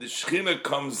 The Shechina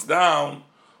comes down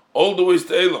all the way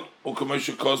to Elam.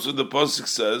 U'kameshikosu, the Pasuk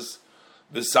says,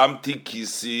 V'samti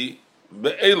kisi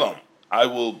be'elam. I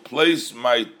will place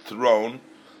my throne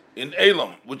in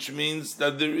Elam, which means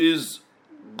that there is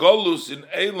Golus in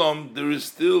Elam, there is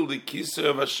still the kisi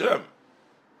of Hashem.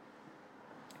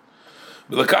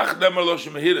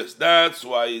 That's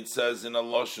why it says in a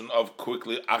lotion of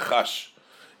quickly achash,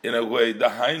 in a way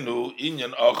dahainu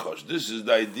inyan achash. This is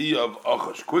the idea of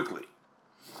achash, quickly.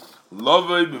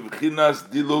 Lovei b'bchinas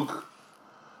dilug,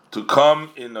 to come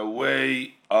in a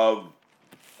way of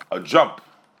a jump.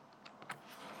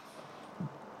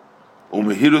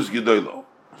 Umehirus gidoilo.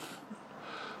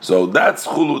 So that's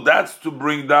chulu. That's to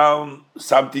bring down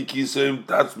samti kisim.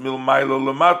 That's milmailo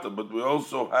lamata. But we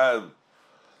also have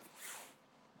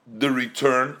the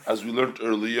return, as we learned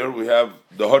earlier. We have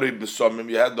the Hori B'Samim,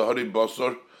 you have the Hori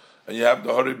Basar, and you have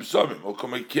the Hori B'Samim.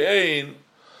 Okomekein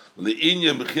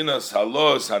le'inya b'chinas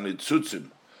halos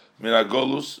hanitzutzim min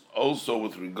hagolus. Also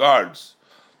with regards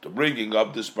to bringing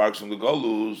up the sparks from the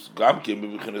golus,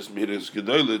 gamkim b'chinas mihiris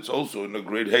gedoyle. It's also in a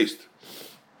great haste.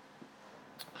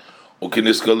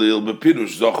 Ukiniskalil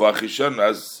bepirush zochu achishan,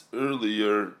 as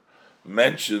earlier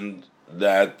mentioned,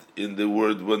 that in the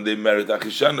word when they merit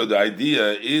achishanu, the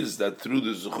idea is that through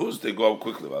the zuchus they go up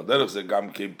quickly.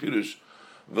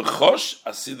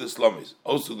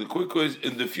 Also, the quick ways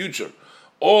in the future,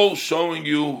 all showing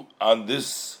you on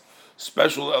this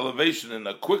special elevation in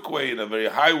a quick way, in a very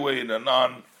high way, in a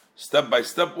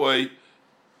non-step-by-step way,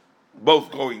 both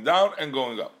going down and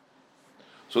going up.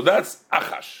 So that's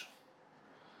achash.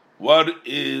 What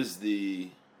is the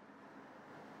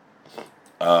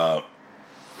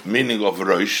meaning of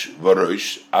Rosh,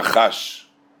 Varosh, Achash,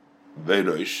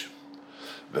 Verosh?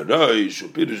 Verosh,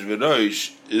 Upirush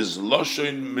Verosh, is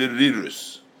Loshoin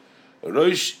Merirus.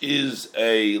 Rosh is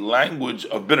a language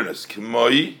of bitterness.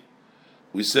 Kimoi,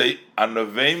 we say,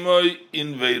 Anavemoi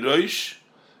in Verosh,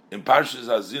 in Parshas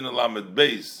Hazin Lamed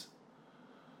Beis.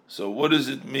 So what does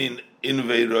it mean, in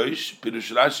Verosh?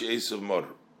 Pirush Rashi Esav Mor.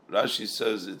 Rashi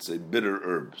says it's a bitter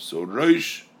herb. So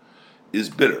Rosh is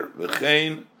bitter.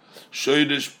 V'chein,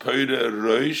 Shoydish Peire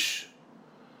Roish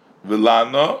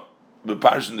Vilano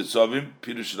Beparshin Nitzavim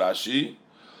Pirush Rashi.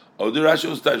 Or the Rashi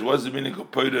was touched. What's the meaning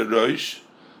of Peire Roish?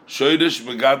 Shoydish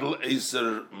Megadol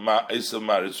Eser Mar.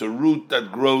 It's a root that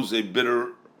grows a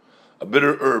bitter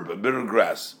herb, a bitter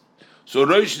grass. So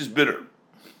Roish is bitter.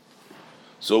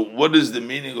 So what is the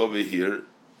meaning over here?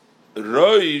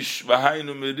 Roish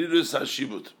V'hainu Merirus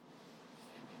Hashibut.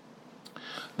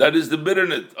 That is the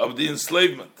bitterness of the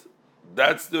enslavement.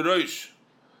 That's the Rosh.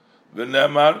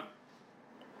 V'nemar,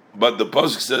 but the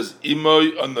pasuk says,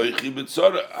 "Imoy anoichi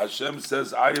b'tzora." Hashem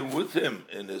says, "I am with him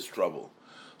in his trouble."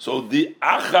 So the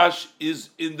achash is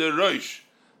in the Rosh.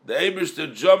 The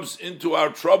Eibishter jumps into our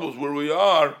troubles where we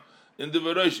are in the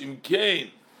Rosh. Im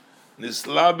kain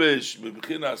nislabesh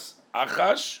b'bchinas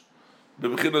achash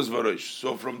b'bchinas v'rosh.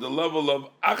 So from the level of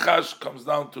achash comes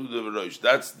down to the Rosh.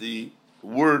 That's the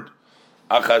word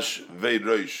achash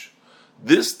ve'rosh.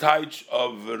 This taich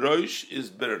of Rosh is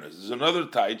bitterness. There's another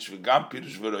taich, V'gam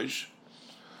Pirush V'rosh.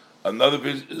 Another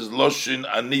piece is Loshin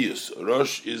Anius.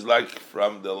 Rosh is like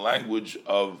from the language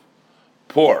of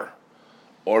poor.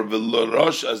 Or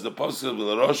V'lorosh, as the Pasuk says,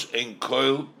 V'lorosh Ein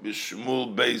Koil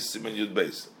B'Shmul Beis Simen Yud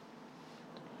Beis.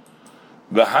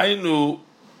 V'hainu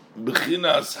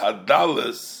B'chinas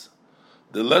Hadalis,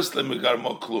 the Lesle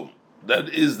Megarmo Klum. That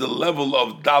is the level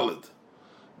of Dalid.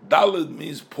 Dalid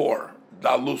means poor.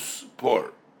 Dalus,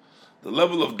 poor. The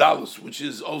level of Dalus, which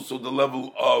is also the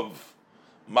level of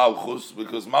Malchus,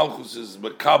 because Malchus is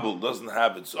Mekabel, doesn't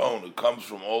have its own. It comes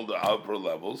from all the upper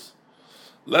levels.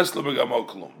 That's the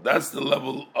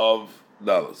level of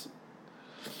Dalus.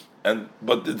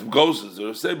 But it goes, as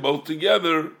they say, both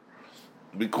together,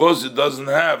 because it doesn't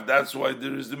have, that's why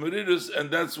there is the Meridus, and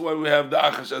that's why we have the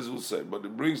Achash, as we'll say. But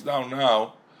it brings down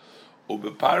now,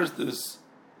 Ubeparstis,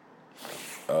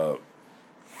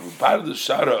 part of the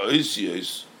Shara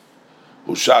Oisios,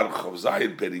 Ushar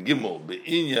Chavzayir Perigimol,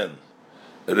 Be'inyan,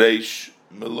 Reish,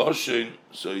 Meloshin.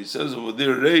 So he says over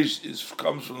there, Reish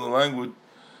comes from the language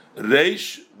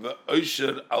Reish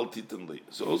ve'Oisher Altitanli.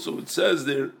 So also it says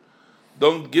there,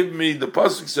 don't give me, the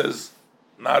pasuk says,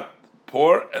 not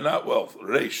poor and not wealth.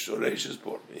 Reish, so Reish is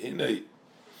poor.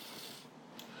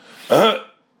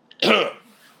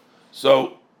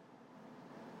 So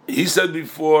he said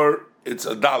before, it's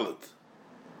a Dalit.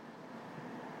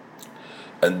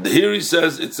 And here he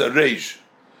says it's a Reish.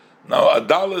 Now, a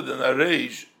Dalid and a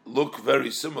Reish look very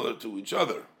similar to each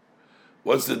other.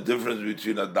 What's the difference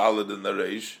between a Dalid and a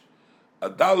Reish?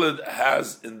 A Dalid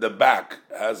has in the back,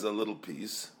 has a little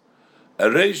piece. A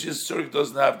Reish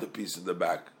doesn't have the piece in the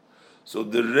back. So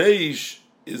the Reish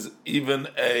is even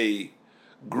a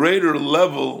greater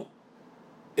level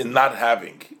in not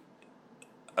having.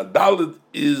 A Dalid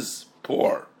is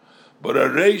poor, but a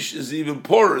Reish is even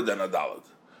poorer than a Dalid.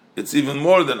 It's even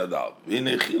more than a Dalid. In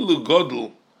Echilu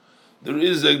Godel, there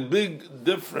is a big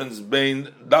difference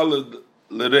between Dalid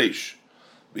l'Reish,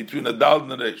 between a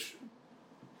Dalid and a Reish.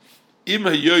 Im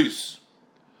hayois,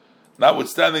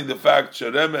 notwithstanding the fact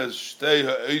Sheremes Shtei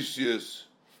ha'Eisius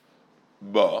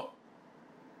ba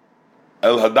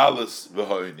El Hadalis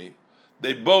v'Hoini,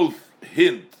 they both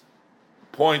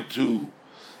point to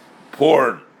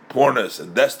poorness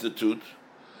and destitute.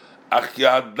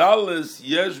 Dalis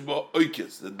yeshba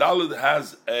oikis. The Dalit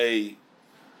has a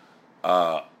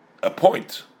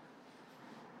point.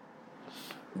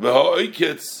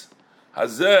 V'ha'oikis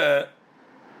hazeh,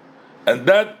 and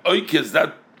that oikis,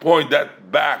 that point,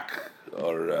 that back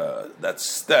or that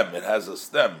stem, it has a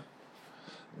stem.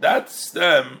 That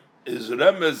stem is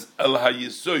remez el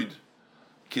hayisoid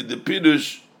ki de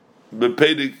pirush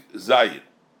bepedig zayin.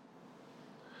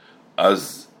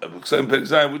 As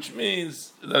which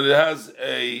means that it has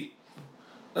a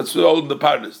That's all in the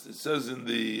Pardes. It says in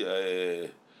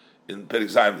the in Perek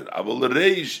Zayin, Avol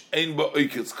reish ein bo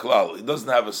oiketz klal. It doesn't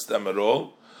have a stem at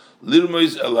all.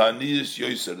 Lirmois el haniyus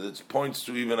yoser. That points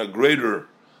to even a greater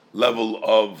level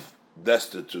of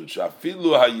destitute.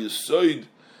 Shafilu hayisoid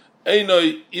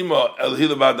einoi ima el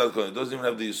hilabadat kon. It doesn't even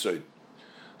have the yisoid.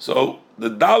 So the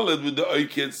dalet with the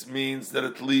oiketz means that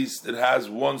at least it has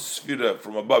one sphira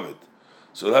from above it.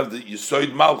 So it'll have the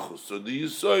yisoid malchus. So the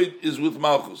yisoid is with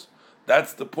malchus.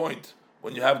 That's the point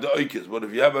when you have the oiketz. But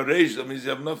if you have a reish, that means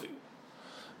you have nothing.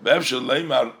 You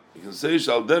can say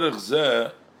shal derech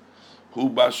zeh hu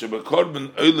bashe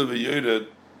bekorban oile v'yored.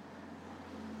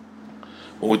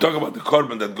 When we talk about the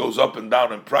korban that goes up and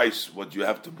down in price, what you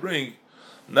have to bring,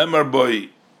 nemar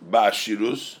boy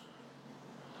ba'ashirus.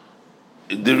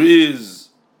 There is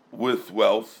with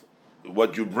wealth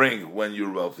what you bring when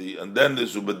you're wealthy, and then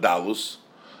there's ubedalus,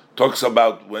 talks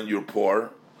about when you're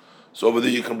poor. So over there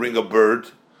you can bring a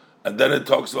bird, and then it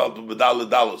talks about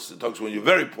ubedalus. It talks when you're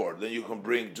very poor, then you can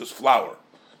bring just flour,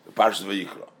 the Parshas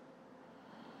Vayikra.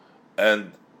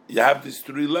 And you have these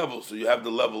three levels. So you have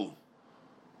the level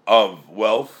of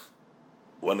wealth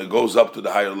when it goes up to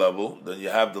the higher level. Then you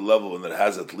have the level when it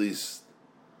has at least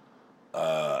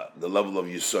the level of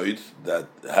Yisoid that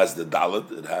has the Dalet,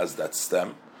 it has that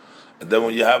stem. And then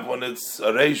when it's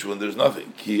a reish, when there's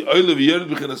nothing. Ki oilev yered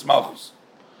b'chinas malchus.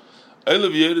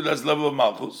 Oilev yered has level of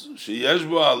malchus. Sheyesh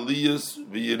bo aliyas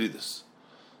v'yeridus.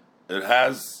 It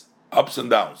has ups and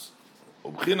downs.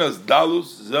 Ub'chinas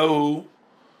dalus zehu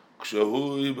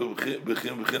kshehu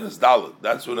b'chinas dalet.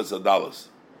 That's when it's a dalus.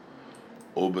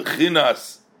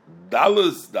 Ub'chinas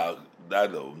dalus the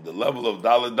level of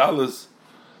dalet dalus.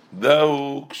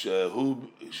 Then it's a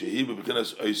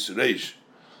reish.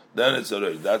 That's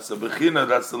the bechina.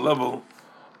 That's the level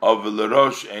of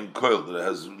lerosh and koil that it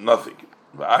has nothing.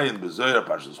 V'ayin bezoyer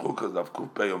parshas chukas daf kuf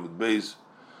pei omid beis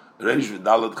reish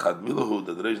v'dalet chad milahu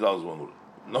that reish dalet is one word.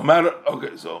 No matter.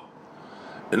 Okay, so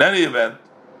in any event,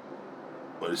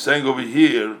 what he's saying over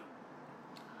here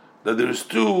that there's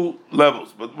two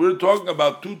levels, but we're talking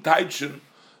about two taichin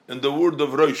in the word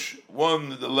of rosh.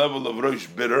 One, the level of rosh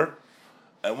bitter.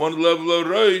 And one level of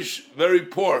roish, very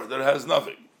poor, that has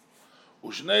nothing.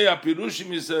 Ushnei apirushim,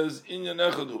 he says, inyan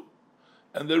echadu.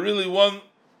 And they're really one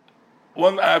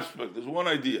aspect, there's one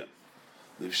idea.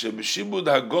 Shebeshibud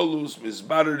hagolus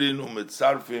misbarerin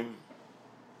umetzarfim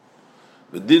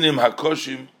v'dinim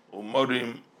hakoshim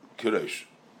umorim kiresh.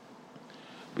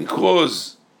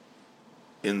 Because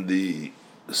in the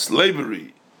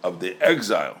slavery of the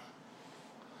exile,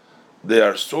 they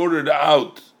are sorted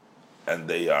out and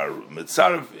they are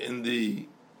mitzaref in the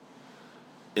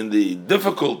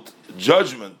difficult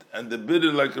judgment and the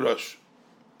bitter like Rosh.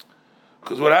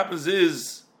 Because what happens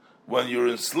is when you're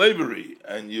in slavery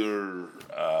and you're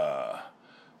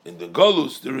in the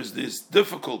Golus, there is these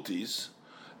difficulties,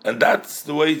 and that's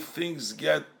the way things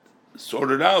get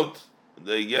sorted out.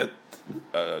 They get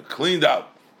cleaned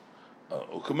out.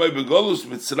 Like the Golus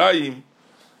Mitzrayim,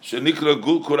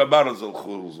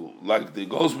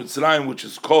 which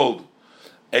is called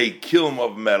a kiln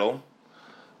of metal,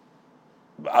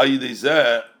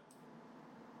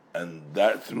 and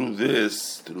that through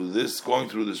this, going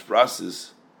through this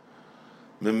process,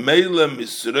 so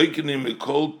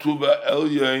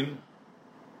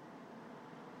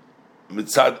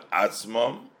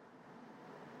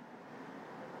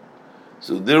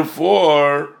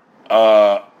therefore,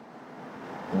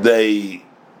 they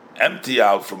empty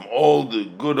out from all the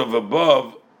good of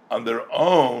above on their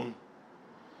own.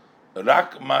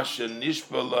 Rak mashe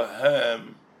nishpa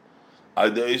lahem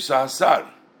adei hasar.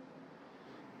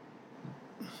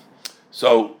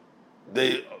 So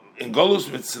they in Golus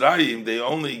Mitzrayim they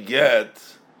only get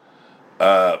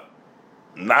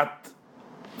not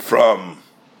from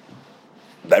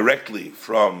directly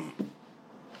from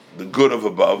the good of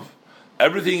above.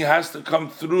 Everything has to come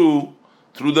through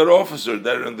their officer.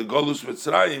 They're in the Golus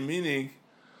Mitzrayim, meaning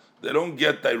they don't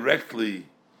get directly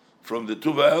from the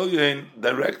Tuva Elyon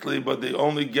directly, but they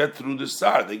only get through the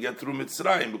Sar. They get through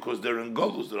Mitzrayim because they're in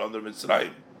Golus, they're under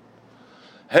Mitzrayim.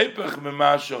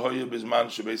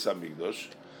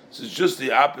 This is just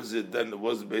the opposite than it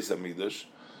was the Beis HaMikdash.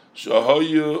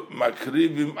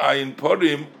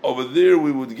 Over there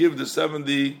we would give the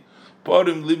 70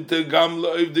 Porim Limte Gam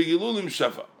La'ev de Gilulim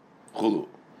Shafa Chulu.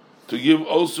 To give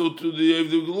also to the Ev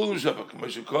de Gilulim Shafa.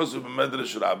 K'mashikosu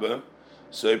b'medrash Rabbah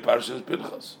say Parshas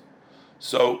Pinchas.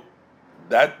 So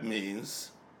that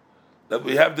means that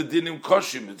we have the dinim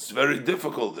koshim. It's very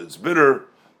difficult. It's bitter.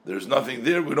 There's nothing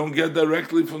there. We don't get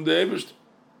directly from the Eibishter.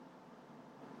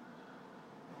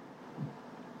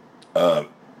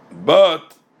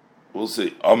 But We'll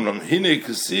see. Amram hine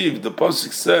kesiv. The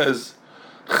pasuk says,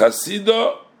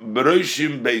 "Chasida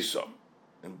beroshim beisam."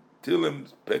 Tilim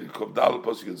perikov dal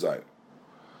pasuk zayin.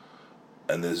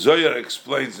 And the Zohar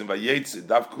explains in Vayetze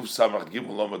Daf Kuf Samach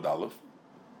Gimel Lamed Aleph.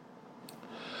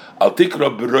 Al tikra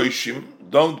beroshim.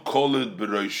 Don't call it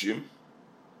beroshim.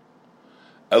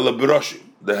 Ela beroshim,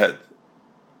 the head.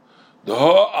 The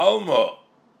ho alma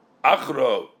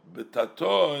achra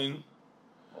betatoin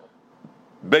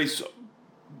beisam.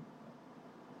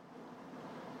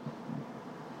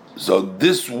 So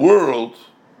this world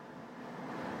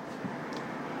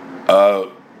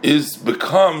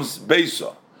becomes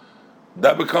Beisa.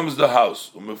 That becomes the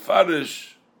house.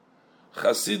 Umefarish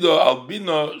Chasido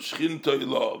Albino Shchinto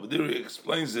Ilo. Vidiri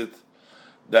explains it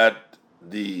that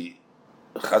the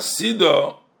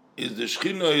Chasido is the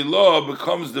Shchino Ilo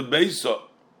becomes the Beisa.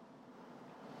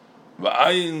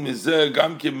 Va'ayin mizeh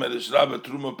gamkim mereshra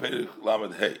betruma perich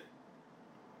lamed hey.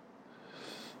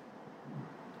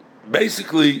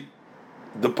 Basically,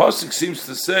 the pasuk seems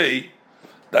to say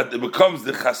that it becomes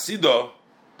the Chasidah,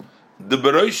 the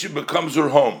Beroshim becomes her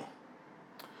home.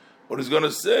 But it's going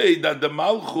to say that the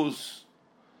Malchus,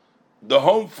 the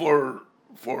home for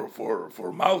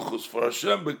Malchus, for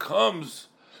Hashem, becomes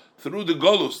through the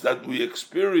Golus that we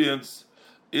experience.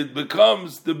 It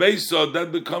becomes the Beisah,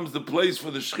 that becomes the place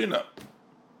for the Shekhinah.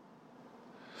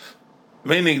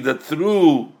 Meaning that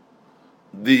through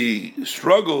the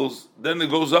struggles, then it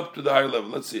goes up to the higher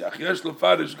level. Let's see. Achyesh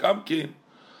lefarish kamkin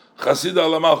chasida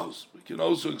ala malchus. We can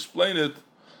also explain it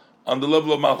on the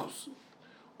level of malchus.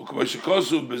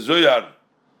 U'k'mashikosu bezoyar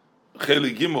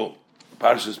cheli gimel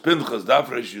parshas Pinchas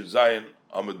dafresh yuzayin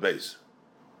amud beis.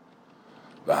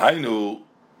 V'hainu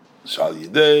shal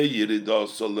yidei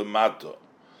yiridos lemato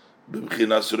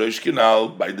b'bchinas rosh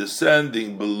kinal, by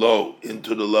descending below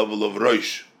into the level of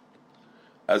rosh.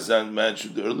 As I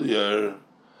mentioned earlier,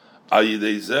 then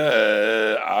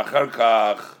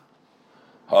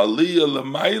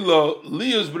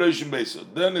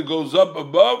it goes up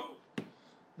above,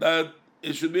 that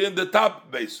it should be in the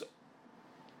top base.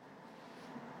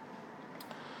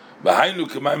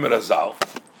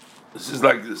 This is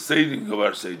like the saying of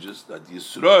our sages, that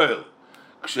Yisrael,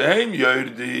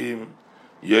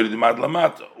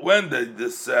 when they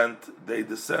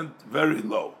descend very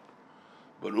low.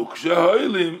 But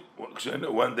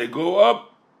when they go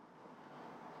up,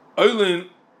 they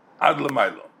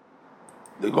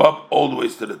go up all the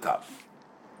ways to the top.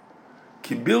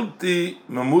 Kibilti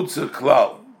memutzer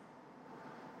klal.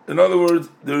 In other words,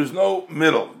 there is no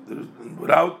middle,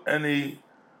 without any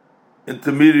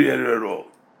intermediary at all.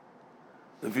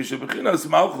 The Fisher Bechinas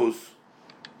Malchus,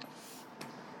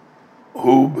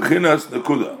 who Bechinas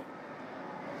Nekuda.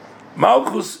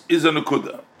 Malchus is a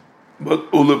Nekuda,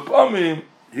 but Ulepamim,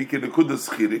 he can Nekuda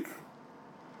Schirik.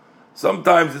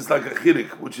 Sometimes it's like a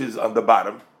chirik, which is on the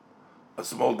bottom, a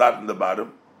small dot in the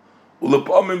bottom.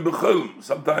 Ulepamim b'cholim.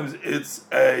 Sometimes it's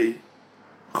a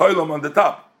cholim on the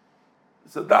top.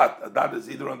 It's a dot. A dot is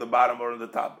either on the bottom or on the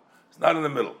top. It's not in the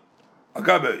middle.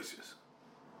 Agabeisius.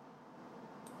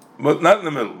 But not in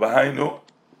the middle. V'hainu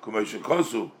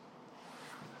kumeshikosu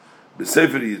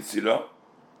b'sefer Yitzira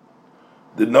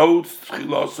denotes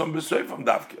tchilosam b'seifam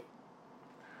davke.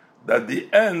 That the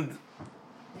end,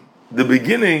 the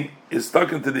beginning is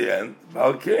stuck into the end.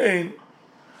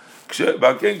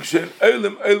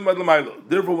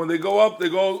 Therefore, when they go up, they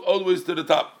go all the way to the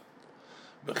top.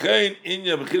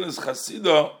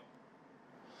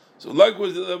 So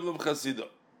likewise, the level of Chasida.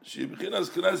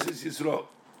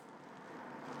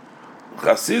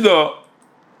 Chasida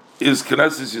is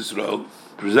Knesset Yisrael,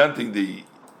 presenting the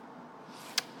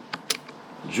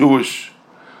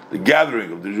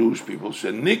gathering of the Jewish people.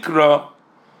 Shenikra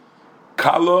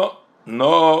Kala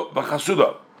no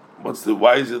b'chasuda.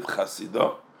 Why is it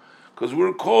chasida? Because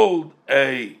we're called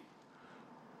a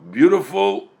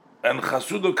beautiful and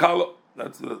chasuda kala.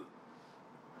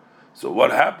 So what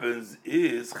happens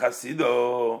is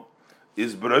chasida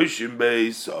is beroshim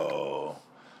beiso.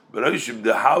 Beroshim,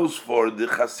 the house for the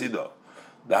chasida.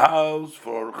 The house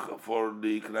for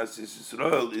the Knesset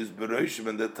Yisrael is beroshim,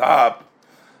 and the top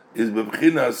is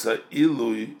bebchinas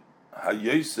ha'ilui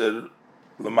hayoser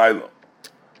l'maylo.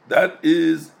 That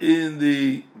is in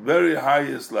the very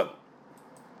highest level.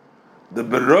 The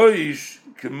beroish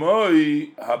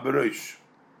kemoi haberoish.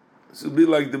 This will be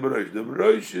like the beroish. The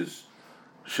beroish is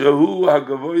shehu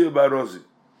hagavoya barozi.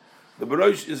 The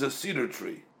beroish is a cedar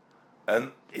tree,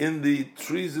 and in the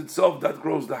trees itself, that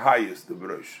grows the highest. The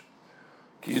beroish.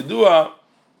 Ki yidua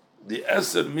the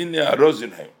eser minya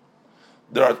arozinhem.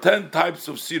 There are 10 types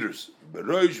of cedars.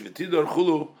 Beroish, v'tidor,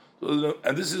 chulu,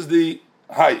 and this is the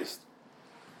highest.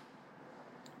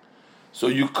 So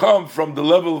you come from the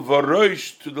level of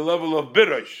Rosh to the level of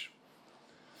Birosh.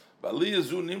 From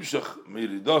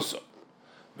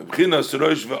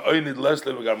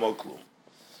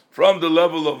the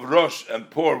level of Rosh and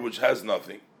poor, which has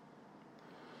nothing.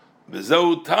 And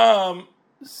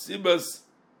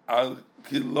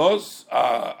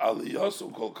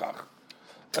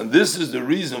this is the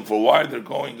reason for why they're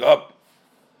going up.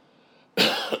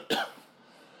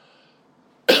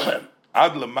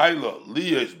 Ad lemaila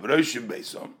liyesh b'roshim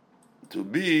beisam, to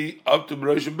be up to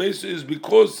b'roshim beisam is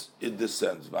because it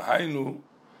descends. V'hainu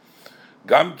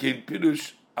gam kein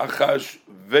pirush achash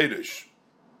veirush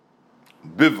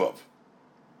bivov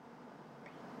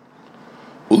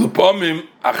ulepamim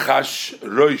achash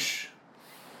roish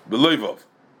beloivov.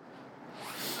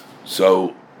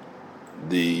 So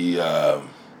the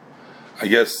I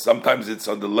guess sometimes it's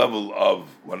on the level of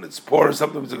when it's poor,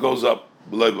 sometimes it goes up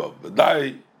beloivov.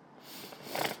 V'dai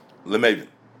Lemevin.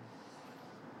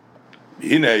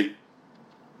 Hine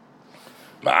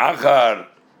ma'achar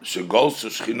shegolsu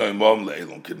shchina imam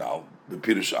le'elon kinal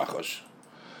b'pirush achash.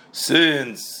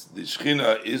 Since the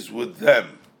shchina is with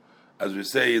them, as we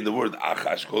say in the word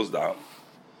achash goes down.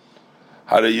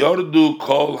 Hare yordu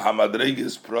kol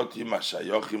hamadregis protim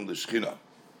hashayochim l'shchina.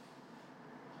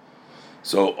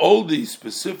 So all these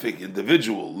specific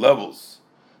individual levels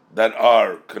that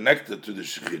are connected to the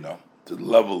shchina, to the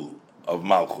level of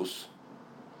Malchus,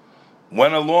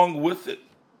 went along with it.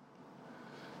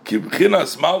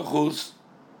 Kibchinas Malchus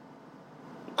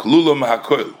klulam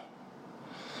hakoil,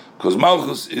 because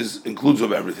Malchus includes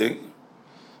of everything.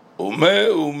 So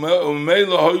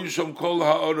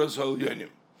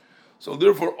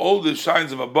therefore, all the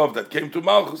shines of above that came to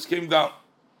Malchus came down.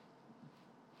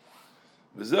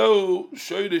 So you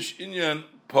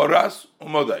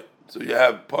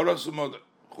have paras umodai.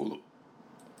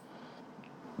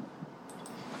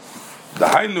 The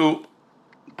Hainu,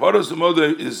 Paras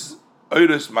Umodai is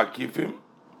Eires Makifim,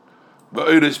 but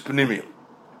Eires Pnimim,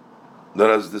 that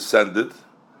has descended.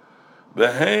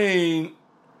 Behain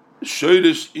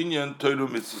Shoirish Inyan Torah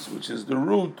Mitzvahs, which is the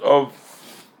root of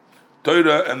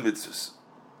Torah and Mitzvahs.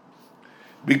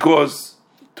 Because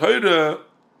Torah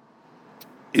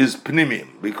is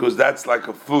Pnimim, because that's like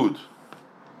a food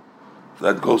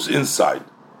that goes inside.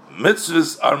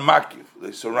 Mitzvahs are Makif,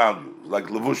 they surround you, like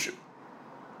Levushim.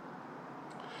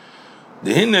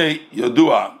 The Hine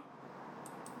Yodua,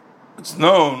 it's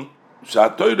known Torah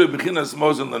b'chinas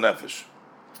mozen lenefesh.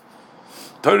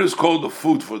 Torah is called the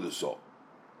food for the soul.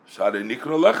 Shari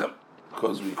nikro lechem,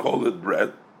 because we call it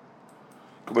bread.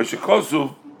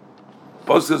 K'meshikosuv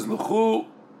poses l'chu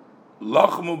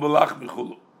lachmu b'lachmi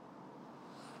chulu.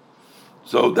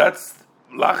 So that's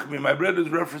lachmi. My bread is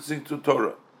referencing to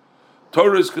Torah.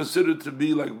 Torah is considered to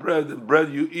be like bread, and bread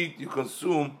you eat, you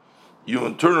consume, you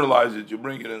internalize it, you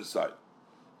bring it inside.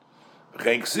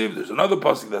 There's another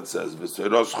pasuk that says that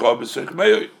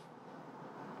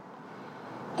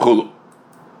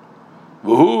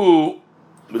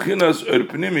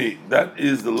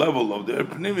is the level of the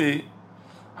erpnimi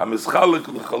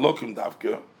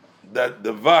that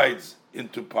divides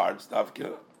into parts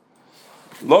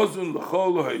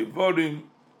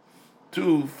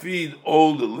to feed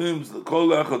all the limbs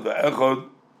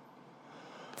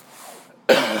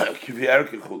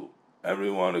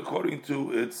everyone according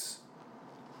to its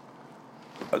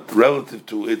relative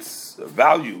to its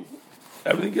value,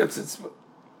 everything gets its.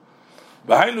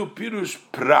 Behainu pirush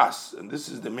pras, and this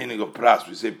is the meaning of pras.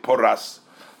 We say poras,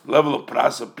 level of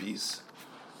pras, a piece,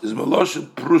 is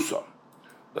meloshet prusa.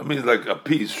 That means like a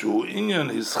piece. Shu inyan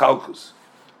is chalkus,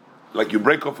 like you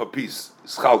break off a piece,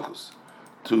 chalkus,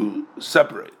 to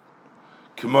separate.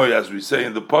 Kimoy, as we say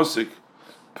in the pasuk,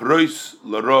 prois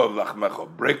larov lachmecha,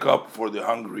 break up for the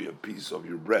hungry a piece of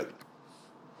your bread.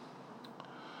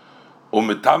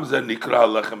 That's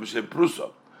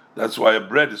why a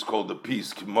bread is called a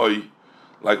piece.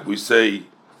 Like we say,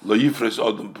 lo yifres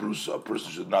odom prusa. A person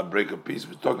should not break a piece.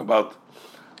 We're talking about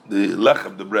the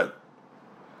lechem, the bread.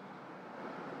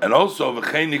 And also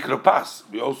v'chein nikra pas.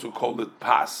 We also call it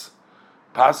pas.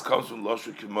 Pas comes from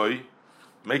loshu kimoy,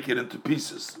 make it into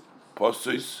pieces.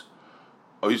 Posois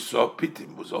oiso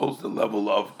pitim was also the level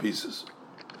of pieces.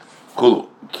 Kulu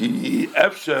ki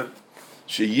efsher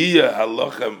sheyiyah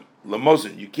halachem.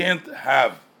 You can't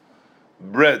have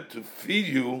bread to feed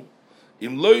you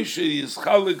unless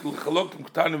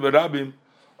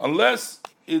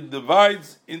it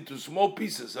divides into small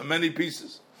pieces and many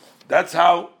pieces. That's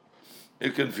how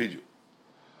it can feed you.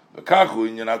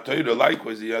 Likewise,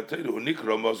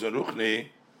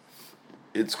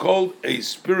 it's called a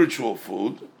spiritual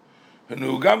food.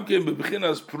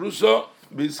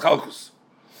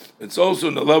 It's also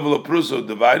in the level of prusa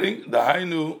dividing the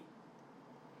hainu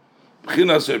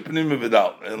b'chinas erpnimi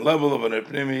vidal, in level of an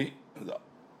erpnimi vidal.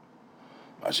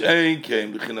 Mashein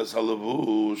came b'chinas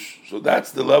halavush. So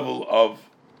that's the level of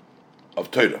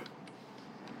Torah.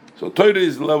 So Torah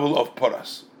is the level of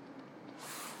Paras.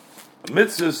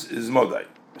 Mitzvahs is Modai.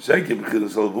 Mashein came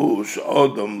b'chinas halavush.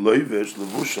 Adam loivesh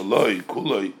levush aloi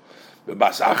kuloi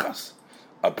bebas achas.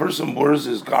 A person wears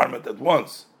his garment at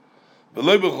once.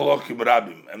 V'loi b'cholokim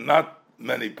rabim, and not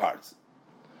many parts.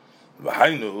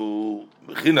 V'hainu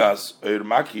b'chinas oir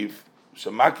makif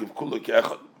shemakiv kuloi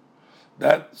ke'echad.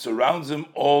 That surrounds him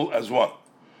all as one.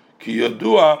 Ki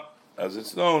yodua, as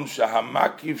it's known,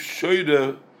 shahamakif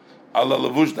shoyre ala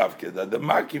levush davke, that the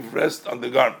makif rests on the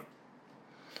garment.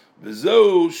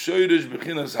 V'zeu shoyresh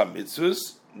b'chinas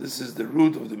ha-mitzvahs, this is the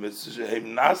root of the mitzvah,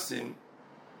 shehem nasim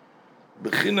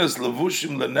b'chinas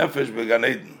levushim lenefesh began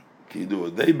Eden. Ki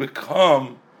yodua, they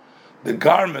become the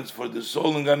garments for the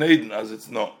soul in Gan Eden, as it's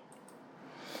known.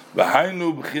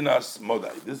 V'hainu b'chinas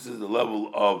modai, this is the level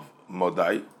of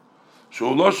modai.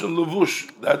 Shuloshan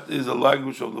levush, that is a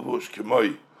language of levush.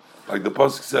 Kemoi, like the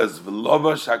pasuk says,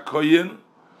 "V'lovash hakoyin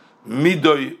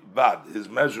midoy bad," his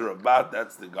measure of bad,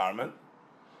 that's the garment.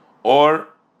 Or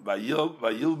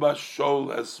vayilbash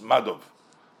shol es madov,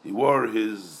 he wore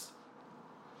his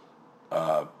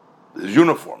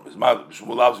uniform, his madov.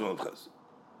 Shmulav zimotches.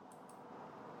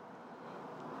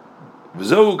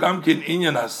 V'zehu gamkin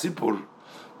inyan hasipur,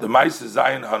 the ma'ase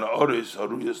zayin hanaoris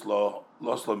haruyas lo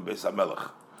loslom beis hamelech.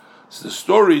 It's the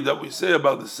story that we say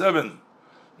about the 7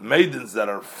 maidens that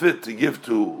are fit to give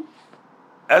to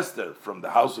Esther from the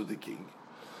house of the king.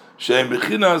 She'em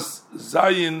bechinas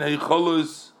zayin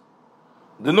heicholos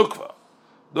the nukva.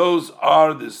 Those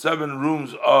are the 7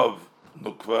 rooms of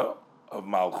nukva, of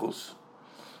malchus.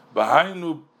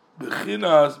 Behind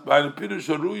bechinas, behind pirush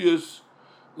haruyos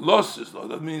losses.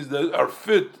 That means they are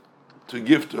fit to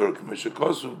give to her.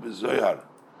 K'meshekosuf b'zoyar.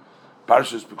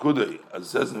 Parshas Pekudei, as it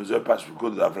says in the Zohar, Parshas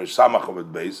Pekudei, the Afresh Samach of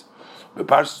it base, but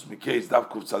Parshas Miketz, Daf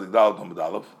Kuf Tzadik Daled Amud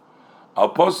Aleph, Al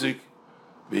Posik,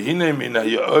 V'hinei min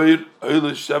ha'yoir,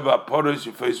 oile sheva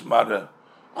poros yifeis mare,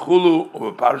 chulu,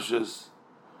 uve Parshas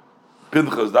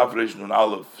Pinchas, Daf Reish Nun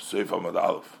Aleph, Seif Amud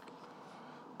Aleph.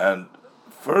 And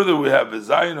further we have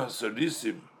Zayin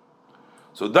HaSorisim,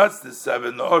 so that's the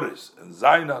 7 Oris, and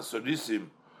Zayin HaSorisim,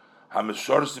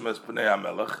 HaMeshorsim Es Pnei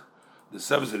HaMelech, the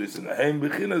 7 cities in the Heim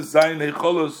Bechinas Zayin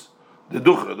Heicholos the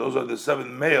Duchra. Those are the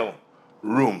 7 male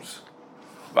rooms.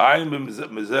 V'hayin b'mezeh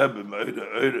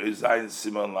b'me'oir Zayin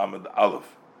Siman Lamed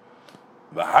Aleph.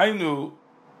 V'hainu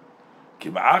ki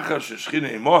ma'achar sheshchina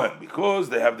imohem, because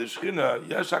they have the Shechina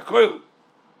yesh hakoil.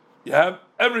 You have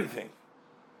everything.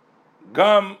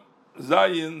 Gam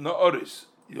Zayin Na'oris.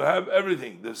 You have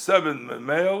everything. The 7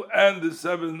 male and the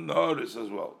 7 Na'oris as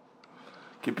well.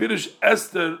 Ki Pirush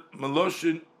Esther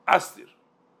Meloshin Astir.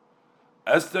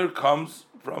 Esther comes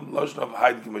from Lashon of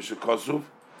Haid Gemeshe Kosuf,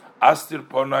 Astir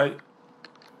Ponai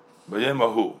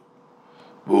Bayemahu.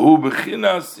 V'hu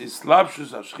b'chinas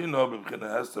islapshus hashchina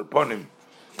b'chinas Esther Ponim.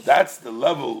 That's the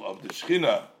level of the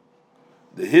Shechina,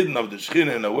 the hidden of the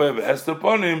Shechina in a way of Esther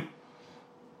Ponim,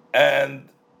 and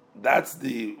that's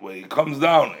the way it comes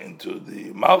down into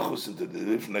the Malchus, into the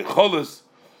Lifnei Cholos,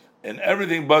 and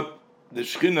everything but the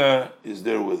Shechina is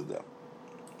there with them.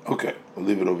 Okay, we'll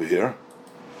leave it over here.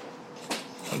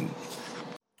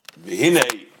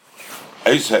 V'hinei,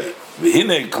 Eishei,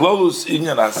 v'hinei klolus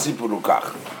inyan hasipur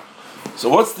ukach. So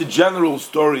what's the general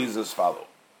story is as follows.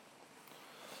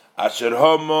 Asher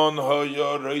Haman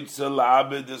hoya reitze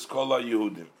la'abed es kol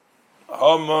ha'Yehudim.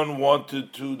 Haman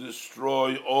wanted to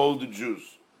destroy all the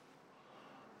Jews.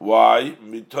 Why?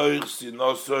 Mitoich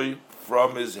sinosoi,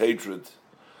 from his hatred.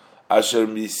 Asher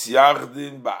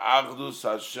misyachdin ba'achdus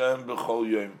Hashem b'chol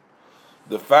yom.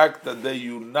 The fact that they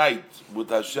unite with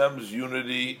Hashem's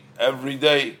unity every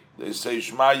day. They say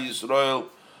Shema Yisrael,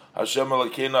 Hashem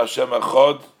Elokeinu, Hashem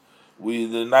Echad. We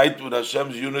unite with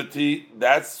Hashem's unity.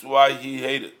 That's why he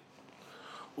hated.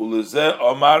 Ulezeh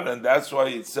Omar, and that's why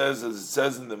it says, as it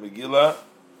says in the Megillah,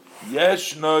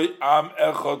 Yeshnoi Am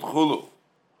Echad Chulu.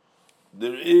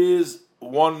 There is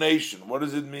one nation. What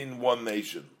does it mean, one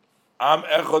nation? Am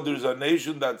Echad, there's a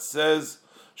nation that says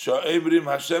Sha'ebrim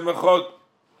Hashem Echad.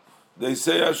 They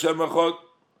say Hashem Echad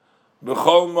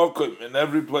B'chol Mokim, in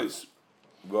every place.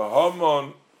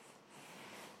 V'Haman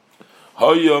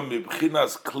Hoya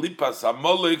Mibchinas Klipas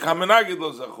Amalek Hamenagid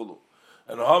Lo Zechulu.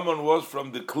 And Haman was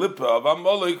from the Klippa of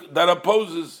Amalek that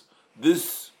opposes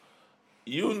this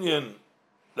union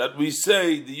that we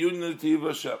say, the unity of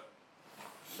Hashem.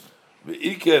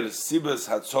 V'Iker Sibes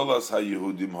Hatzolas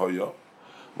HaYehudim Hoya.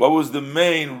 What was the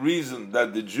main reason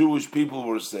that the Jewish people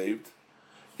were saved?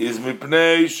 is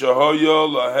mipnei shehoyo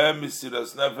lahem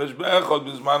misiras nefesh be'echad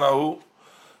bizman hahu,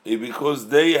 because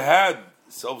they had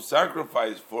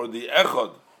self-sacrifice for the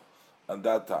echad at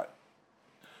that time.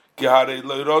 Ki harei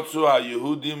lo yirotzu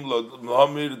haYehudim lo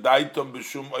lamir daitom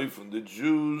b'shum oifun. The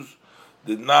Jews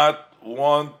did not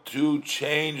want to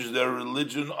change their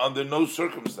religion under no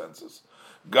circumstances.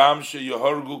 Gam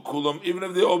sheyahargu kulam, even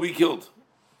if they all be killed.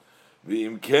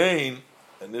 V'im kain,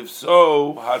 and if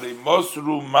so, harei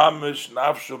mosru mamish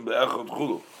nafshum be'echad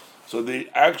chulu. So they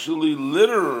actually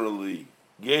literally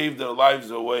gave their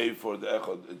lives away for the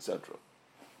echad, etc.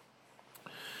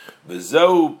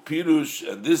 V'zehu pirush,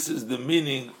 and this is the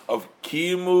meaning of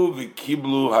kimu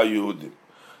v'kiblu haYehudim.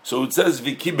 So it says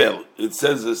v'kibel. It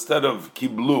says instead of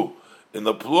kiblu in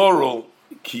the plural,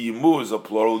 kimu is a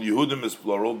plural, Yehudim is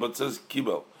plural, but it says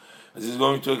kibel. As he's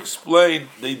going to explain,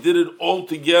 they did it all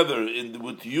together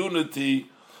with unity,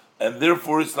 and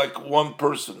therefore it's like one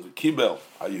person. Kibel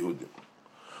haYehudim.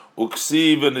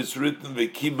 Uksiv, and it's written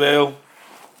v'kibel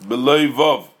beloy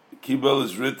vav. Kibel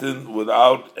is written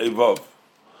without a vav.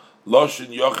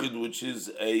 Loshen Yochid, which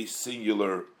is a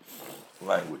singular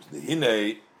language. The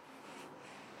Hinei,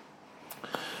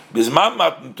 Bizman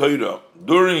Matan Torah,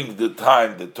 during the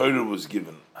time the Torah was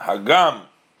given, Hagam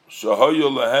Shahoyo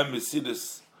Lahem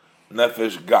Mesidas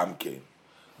Nefesh Gam came.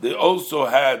 They also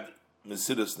had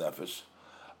Mesidas Nefesh.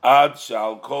 Ad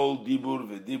Shal Kol Dibur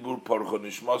V'Dibur Parcho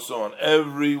Nishmaso, on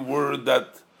every word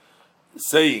that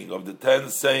saying of the 10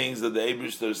 sayings that the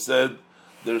Eibishter said,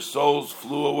 their souls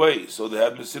flew away, so they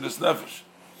had Mesidas Nefesh.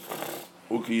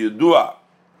 Uki Yedua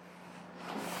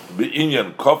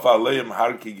Be'inyan Kof Aleim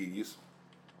Har Kigigis,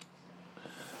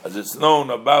 as it's known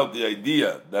about the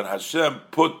idea that Hashem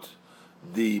put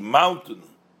the mountain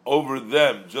over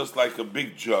them just like a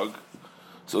big jug.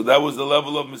 So that was the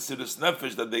level of Mesidas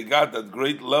Nefesh that they got, that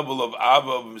great level of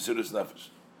Ava of Mesidas Nefesh.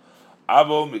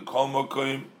 Avo Mikol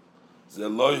Mokoim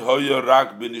Zeloi Hoya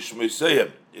Rak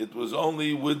B'Nishmeiseim. It was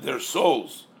only with their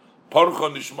souls. Parcha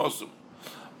Nishmosum.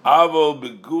 Avo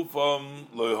Begufam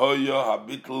Loi Hoya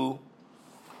Habitl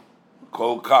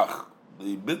Kol Kach.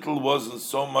 The bittul wasn't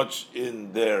so much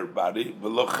in their body.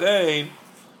 V'lochein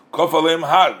Kof Aleim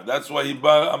Har. That's why he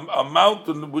bought a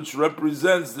mountain which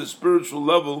represents the spiritual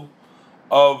level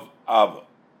of Ava.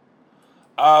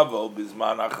 Ava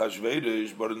Bizman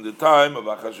Achashverosh, but in the time of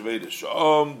Achashverosh,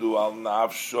 Shom Du Al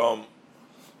Nafshom.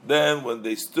 Then, when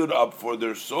they stood up for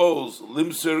their souls,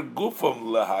 Limser Gufam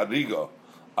Lehariga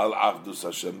Al Achdus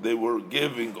Hashem, they were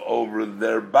giving over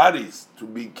their bodies to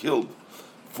be killed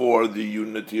for the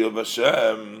unity of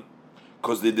Hashem,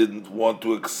 because they didn't want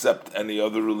to accept any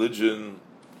other religion.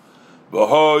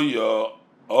 V'hoya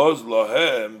oz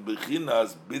lohem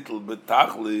b'chinas bitl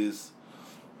betachlis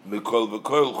mikol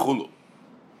v'koil chulu.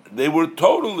 They were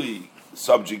totally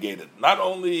subjugated, not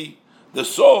only the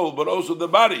soul, but also the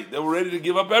body. They were ready to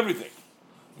give up everything.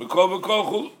 Mikol v'kol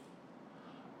chulu.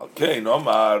 Okay,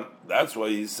 Nomar, that's why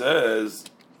he says,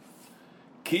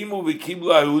 Kimu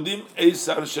v'kiblu haYehudim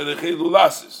eisar sherechei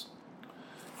lulasis.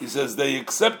 He says they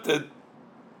accepted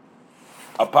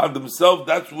upon themselves,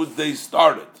 that's what they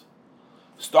started.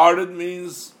 Started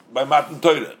means by Matan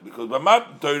Torah, because by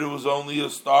Matan Torah was only a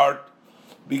start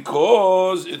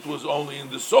because it was only in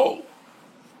the soul.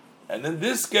 And in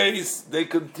this case, they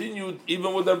continued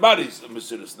even with their bodies, in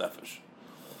Mesidas Nefesh.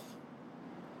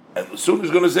 And soon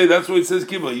he's going to say, that's why it says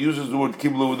Kibla. He uses the word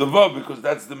Kibla with the Vav, because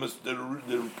that's the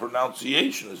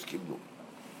pronunciation is Kibla.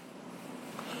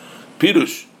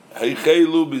 Pirush,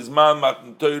 Heichelu bizman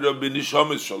Matan Torah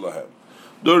b'nishamis shalahem.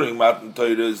 During Matan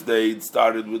Torah's day, it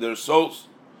started with their souls.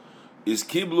 Is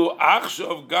Kiblu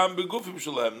achshav gam begufim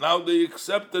shalahem. Now they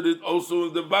accepted it also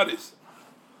in their bodies.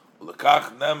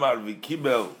 L'kach nemar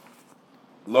v'kibel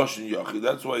loshen yochid.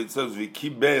 That's why it says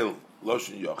v'kibel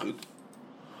loshen yochid.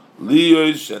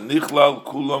 Liyosh shenichlal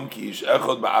kulam ki ish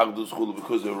echad ba'achdus chulu,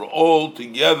 because they were all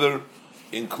together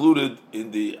included in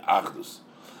the achdus.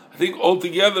 I think all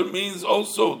together means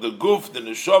also the guf, the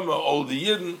neshama, all the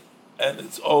yidden, and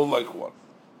it's all like one.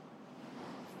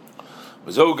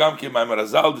 This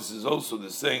is also the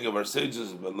saying of our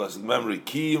sages of blessed memory.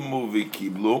 Kimu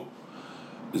v'kiblu.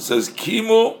 It says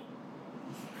kimu.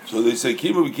 So they say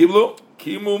kimu v'kiblu.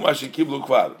 Kimu mashikiblu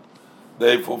kvar.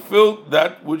 They fulfilled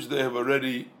that which they have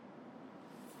already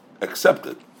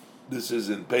accepted. This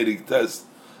is in Perek Tes,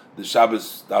 the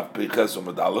Shabbos Daf Peiches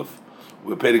Omad Aleph.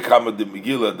 With Perek Hamad the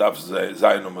Megillah Daf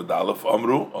Zayin Omad Aleph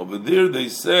Amru. Over there they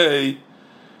say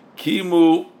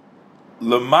kimu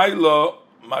l'mayla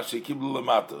mashikiblu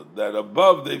l'mata, that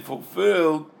above they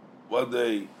fulfilled what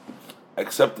they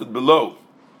accepted below,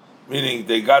 meaning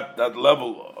they got that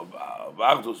level of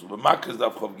Achdus. B'makkes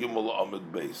Daf Chav Gimel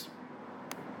Amud Beis.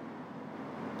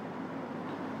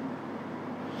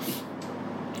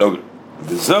 Okay.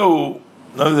 V'zehu,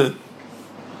 no,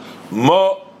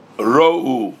 Mo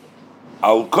ro'u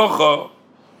al kocha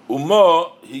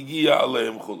umo higia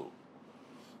aleim chulu.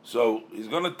 So he's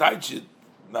going to teach it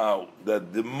now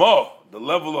that the mo, the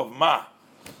level of ma,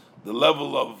 the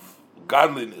level of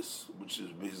godliness, which is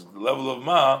his level of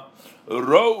ma,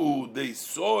 ro'u, they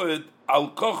saw it al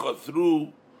kocha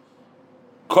through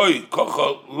koi,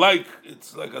 kocha, like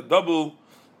it's like a double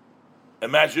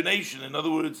imagination. In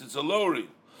other words, it's a lowering.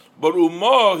 But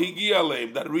umo higia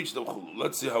aleim, that reached the chulu.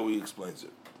 Let's see how he explains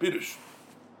it. Pirush.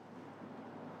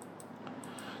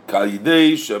 Through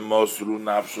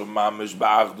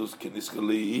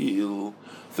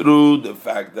the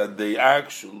fact that they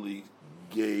actually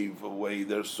gave away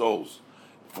their souls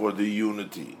for the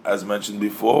unity, as mentioned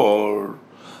before,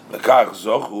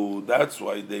 that's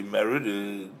why they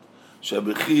merited that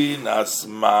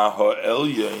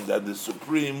the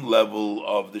supreme level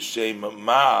of the Shem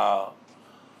Ma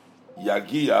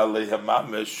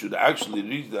should actually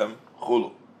reach them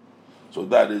chulu. So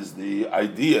that is the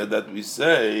idea that we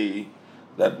say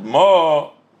that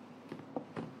Ma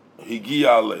Higia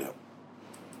Aleim.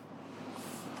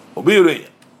 Obiriyah.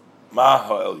 Ma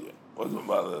Ha'elya. What's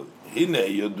Ma Ha'elya?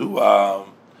 Hine Yodua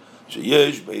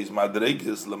Sheyesh Beis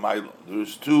Madreikis L'mayla.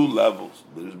 There's two levels.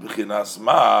 There's B'chinas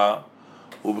Ma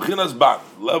U'B'chinas Ban.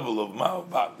 Level of Ma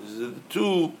Ban. These are the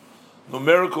two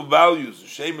numerical values, the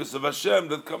Shemus of Hashem,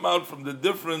 that come out from the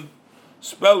different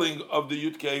spelling of the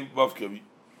Yud-Kei Vav-Kei.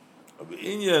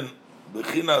 Inyan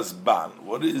Bechinas Ban.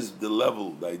 What is the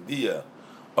level, the idea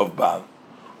of Ban?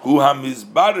 Hu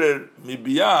hamizbarer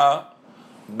mibiyah.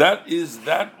 That is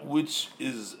that which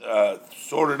is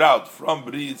sorted out from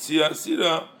Bri Yitzia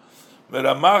Asira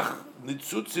Meramach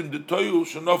Nitzutzim Detoyu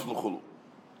Shenof L'chulu.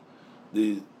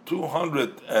 The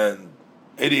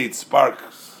 288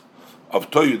 sparks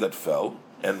of Toyu that fell,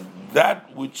 and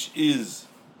that which is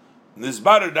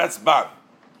Nizbarer, that's Ban.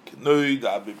 K'noy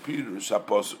da'abepir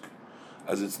Shaposuk.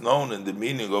 As it's known in the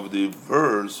meaning of the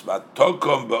verse,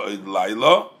 "Vatokom ba'id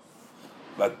laila,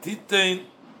 vatitein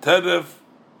teref,"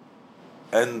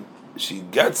 and she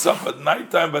gets up at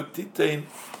nighttime, vatitein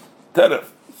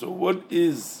teref. So, what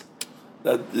is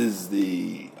that? Is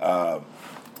the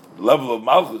level of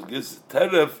malchus? Guess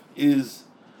teref is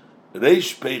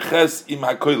reish peiches im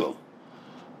hakoilel.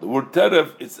 The word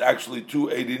teref, it's actually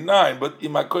 289, but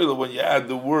im hakoilel, when you add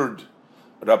the word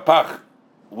rapach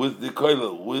with the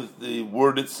koilel, with the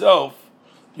word itself,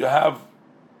 you have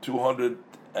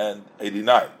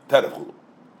 289. Terechulu.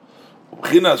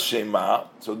 Ubchinas shema.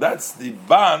 So that's the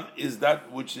ban, is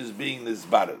that which is being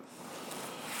nisbared.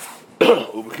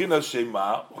 Ubchinas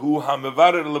shema hu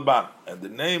hamevarer leban, and the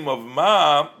name of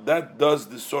ma that does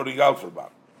the sorting out for ban.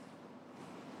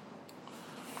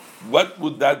 What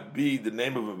would that be? The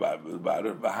name of a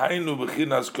mevarer? V'hainu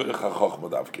b'chinas koich hachochma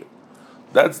davke.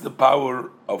 That's the power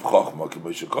of Chochmah.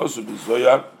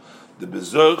 The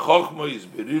Bezoy Chochmah is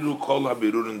Beriru Kol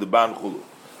HaBerur in the Ban Chulu.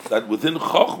 That within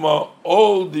Chochmah,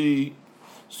 all the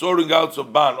sorting outs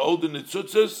of Ban, all the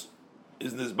Nitzutzes,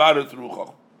 is Nizbarer through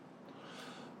Chochmah.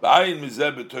 V'ayin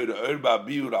mizeh b'toyre erba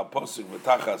biur al-posik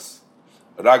v'tachas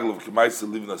raglov k'maisa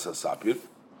livnas ha-sapir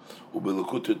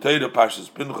u'belukut teire pashas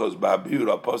pinchos b'habiur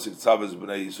al-posik tzaves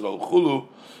b'nei Yisrael Chulu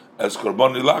as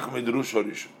korban nilach midrush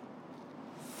horishon.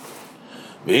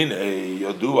 He's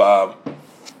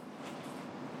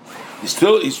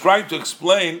trying to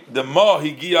explain the ma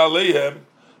higi aleihem,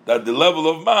 that the level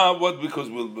of ma, what, because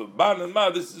we'll be ban and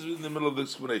ma, this is in the middle of the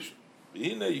explanation.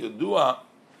 Yodua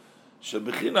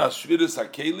shebechinas shviris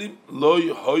hakelim lo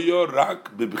hoyo rak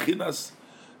bebechinas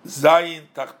zayin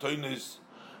tachtoinis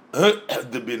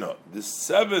debino. The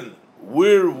seven,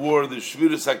 where were the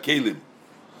shviris hakelim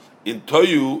in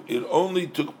Toyu? It only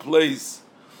took place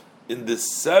in the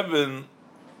seven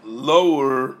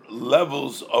lower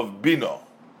levels of Bina,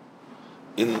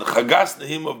 in Chagas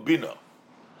Nehim of Bina.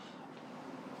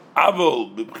 Avol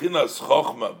b'bchinas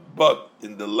Chochma, but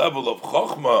in the level of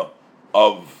Chochma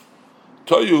of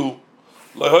Toyu,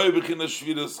 Lahoy b'chinas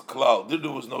Shviras Klal.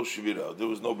 There was no Shvira, there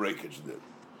was no breakage there.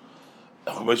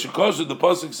 The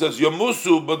pasuk says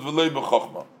Yamusu, but v'lei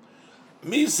b'Chochma.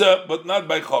 Misa, but not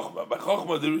by Chochma. By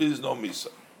Chochma there is no Misa,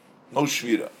 no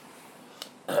Shvira.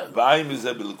 V'ayim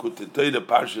izeh b'likutei Torah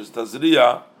Parshas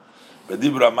Tazria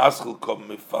b'dibra maschil kom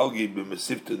mifalgi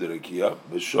b'mesifte derekia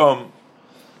b'shom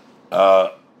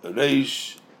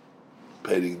reish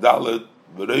perik dalet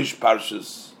v'reish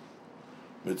Parshas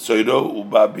Mitzoiro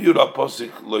u'ba'biur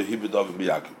ha'posik lo hibidov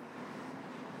b'yakim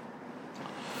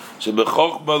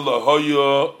shebechokma lo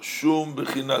hoyo shum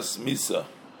b'chinas misa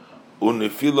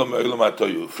u'nefilo me'olam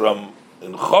ha'toyu. From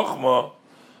in Chochma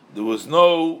there was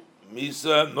no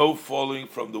Misa, no falling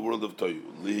from the world of Toyu.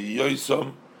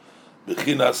 Lihiyoisam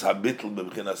bechinas habitl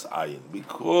bechinas ayin.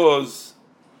 Because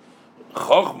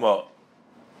Chochma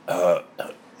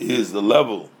is the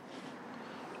level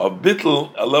of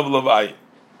bitl, a level of ayin.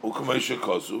 Ukamesha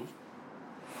kosuv.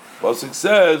 Pasuk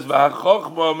says,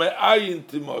 "V'hachochma me'ayin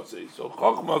timotzei." So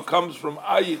Chochma comes from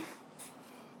ayin.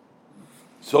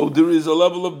 So there is a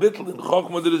level of bitl in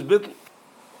Chochma. There is bitl.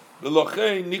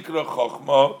 V'lochein nikra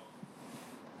Chochma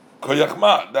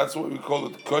koyachma. That's what we call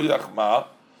it, koyachma,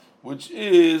 which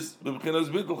is b'bchinas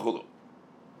bitl chulu.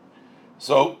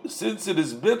 So since it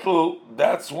is bitl,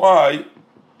 that's why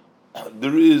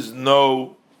there is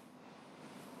no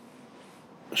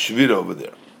shvira over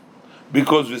there.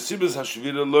 Because v'sibas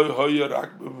hashvira loy hoya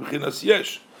rak b'bchinas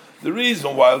yesh. The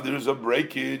reason why there is a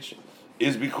breakage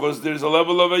is because there is a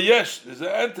level of a yesh. There's an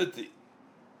entity.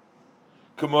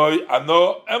 K'moy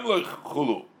ano emloich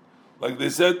chulu. Like they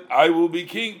said, I will be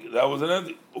king. That was an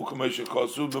entity. U'k'moy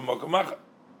shekosu b'makamacha.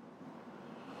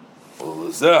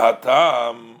 U'lezeh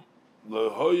hatam lo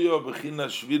hoya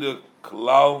b'chinas shvira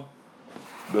klal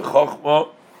b'chochma.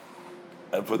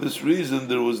 And for this reason,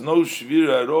 there was no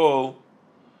shvira at all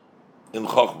in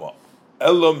Chochma.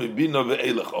 Elo mi bina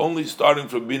ve'elech, only starting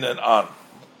from bina and on.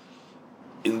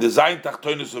 In the zayin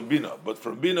tachtoinus of bina, but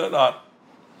from bina and on.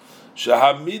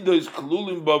 Shahamido is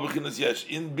klulim ba b'chinas yesh.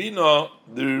 In bina,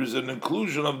 there is an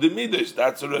inclusion of the midos.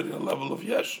 That's already a level of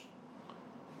yesh.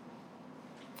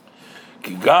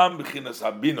 Kigam b'chinas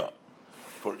habina.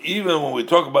 For even when we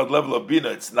talk about level of bina,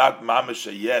 it's not mamish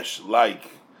a yesh like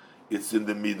it's in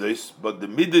the midos, but the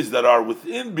midos that are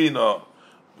within bina,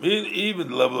 even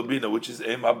the level of bina, which is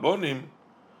em abonim,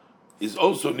 is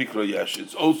also nikra yesh.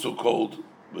 It's also called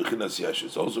b'chinas yesh.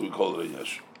 It's also, we call it a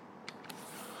yesh.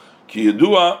 Ki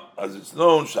yedua, as it's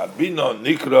known, shabina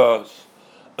nikra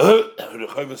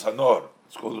rechavis hanor.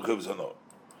 It's called rechavis hanor.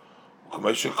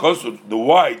 The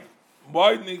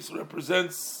widening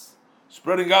represents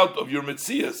spreading out of your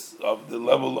metzias, of the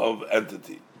level of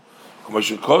entity. Al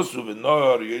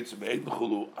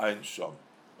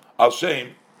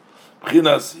Shem,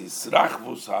 B'chinas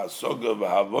hisrachvus ha'asoga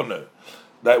v'havone.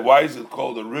 That why is it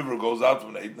called a river goes out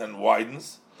from it and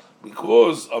widens?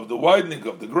 Because of the widening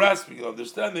of the grasping and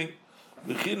understanding.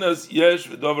 B'chinas yesh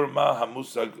v'dover ma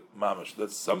hamusag mamash.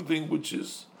 That's something which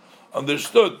is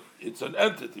understood. It's an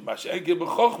entity. Mash'enke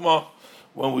b'chochma.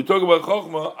 When we talk about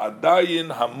chochma, adayin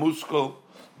hamuskal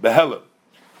behelim.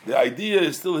 The idea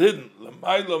is still hidden.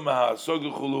 L'maylo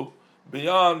ma'hasoga chulu,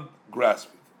 beyond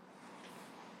grasping.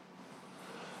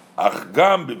 Ach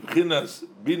gam b'bchinas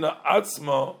bina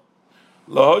atzma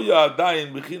lahoya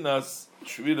adayin b'chinas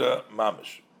shvira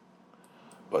mamish.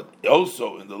 But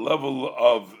also in the level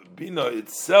of bina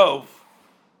itself,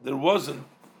 there wasn't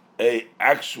a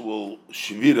actual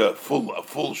shvira, a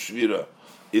full shvira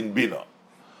in bina.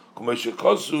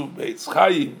 Kumeshikosu be'etz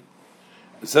chayim.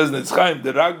 It says in Eitz Chaim,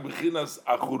 the rag b'chinas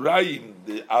achurayim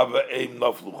the ava eim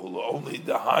naflu chulu. Only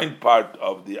the hind part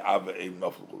of the ava eim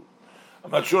naflu chulu.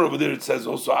 I'm not sure over there it says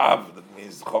also av, that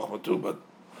means chokhmah too, but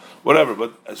whatever.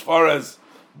 But as far as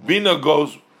bina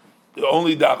goes,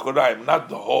 only the achurayim, not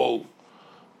the whole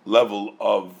level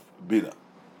of bina.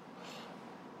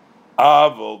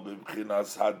 Avol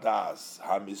b'chinas hadas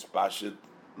hamispashet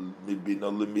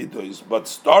mibina limidos. But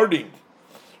starting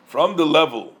from the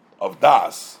level of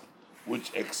das,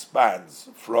 which expands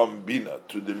from bina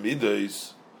to the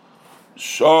midos,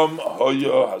 shom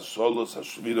hoya hasolos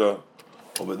hashvira.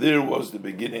 Over there was the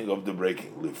beginning of the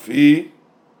breaking. Lefi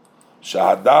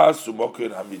shahadas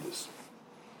umokir hamidas.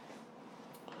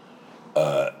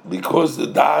 Because the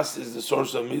das is the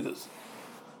source of midas.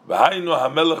 V'hainu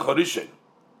hamelech harishen,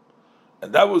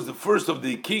 and that was the first of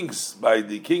the kings by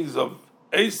the kings of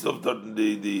Eis of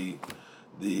the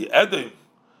Edom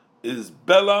is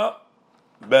Bela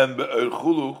ben Be'er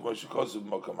Chulu, Mashikosu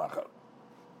Mokam Achar.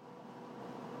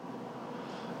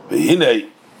 Behinei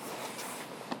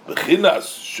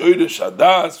Bechinas Shoyresh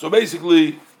Hadas. So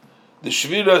basically, the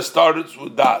Shvira starts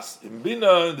with Das. In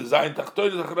Bina, in the Zayin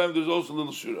Tachtonis Acharayim, there's also a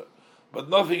little Shvira, but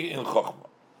nothing in Chochmah.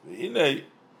 Behinei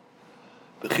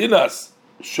Bechinas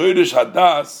Shoyresh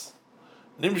Hadas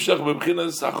Nimshach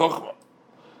Bechinas HaChochmah.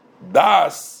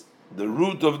 Das, the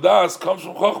root of Das, comes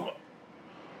from Chochmah.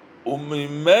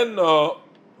 Umimeno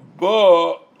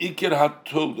bo ikir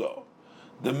hatuldo.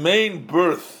 The main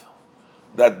birth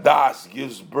that Das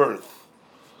gives birth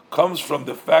comes from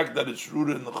the fact that it's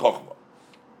rooted in the Chochmah.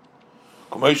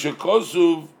 Kumeshe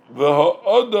kosuv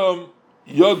v'ha'odam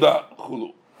yoda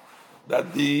chulu.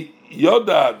 That the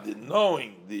yoda, the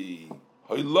knowing, the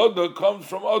hoiloda comes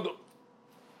from Odom.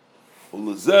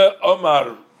 Ulezeh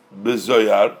Omar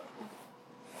bezoyar.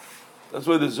 That's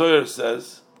why the Zohar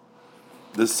says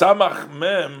The Samach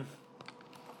Mem,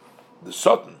 the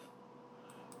Sotan,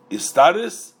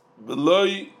 Istaris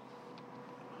Beloy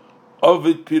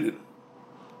Ovid Pirin.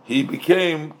 He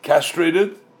became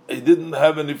castrated. He didn't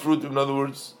have any fruit. In other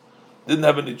words, didn't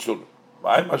have any children.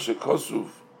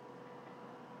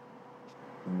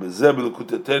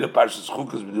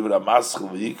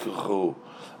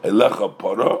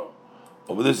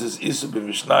 Over this is Isa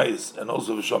b'Mishnayis and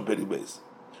also V'Sham Peri Beis.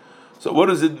 So what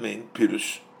does it mean?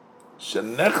 Pirush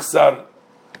Shenechzar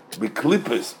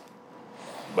b'Klipos.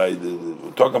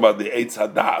 We're talking about the Eitz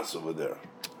Hadas over there.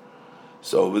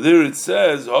 So over there it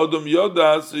says Hodom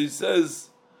Yoda. So he says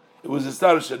it was a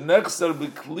star Shenechzar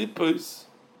b'Klipos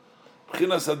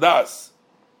B'chinas Hadas.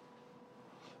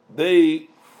 They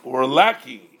were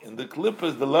lacking in the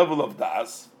Klipos the level of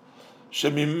Das.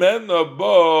 Shemimena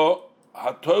bo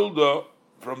hatolda.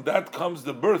 From that comes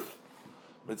the birth.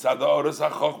 Because of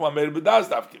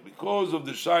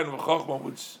the shine of Chochmah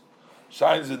which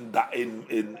shines in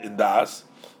Das,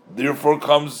 therefore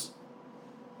comes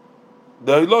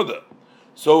the Hiloda.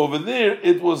 So over there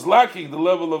it was lacking the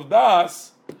level of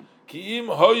Das,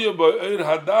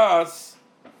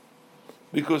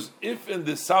 because if in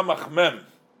the Samach Mem,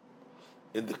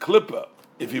 in the Klippa,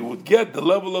 if he would get the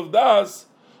level of Das,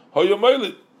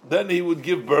 then he would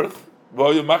give birth.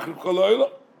 They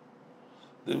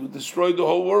would destroy the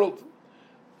whole world.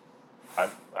 I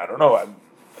don't know. I'm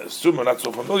assuming, not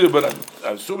so familiar, but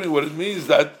I'm assuming what it means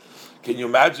that. Can you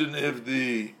imagine if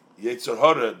the Yetzer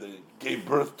Hara, they gave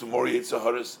birth to more Yetzer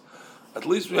Haras? At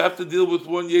least we have to deal with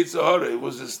one Yetzer Hara. It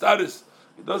was his status.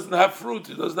 He doesn't have fruit.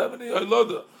 He doesn't have any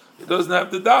Hayloda. He doesn't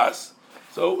have the Das.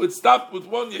 So it stopped with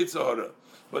one Yetzer Hara.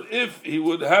 But if he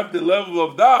would have the level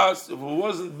of Das, if it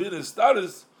wasn't been his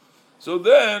status, so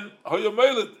then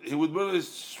he would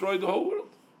destroy the whole world.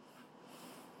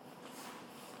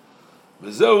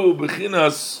 V'zeu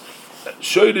b'chinas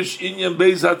shoyrish inyan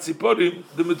beis hatziporim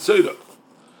the mitzayra.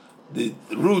 The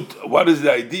root. What is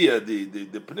the idea?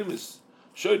 The premise.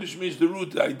 Shoyrish means the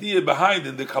root. The idea behind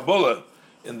in the Kabbalah,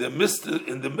 in the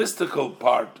mystical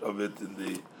part of it,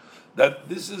 that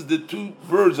this is the two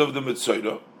birds of the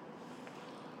mitzayra.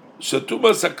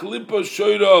 Shatumas haklipa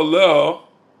shoyra aleha.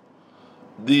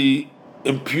 The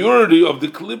impurity of the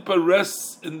klipa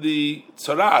rests in the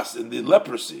tzaras, in the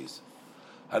leprosies.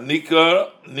 Hanika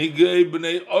nigei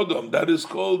b'nei odom. That is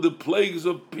called the plagues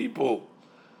of people.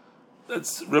 That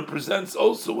represents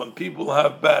also when people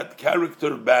have bad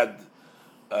character, bad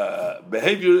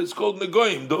behavior. It's called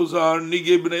negoim. Those are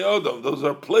nigei b'nei odom. Those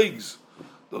are plagues.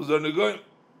 Those are negoim.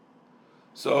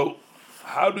 So,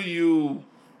 how do you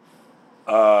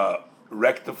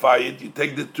rectify it? You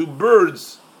take the two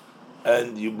birds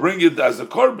and you bring it as a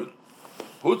korban.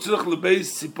 Hutzrach lebeis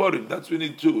siporim. That's we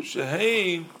need two.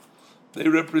 Shehein, they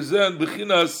represent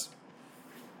bechinas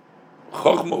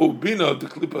chochma ubina the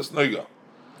klipas noiga.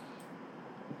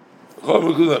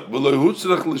 V'lo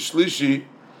hutzrach l'shlishi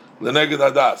leneged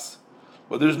hadas.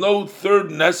 But there's no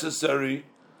third necessary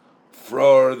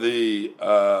for the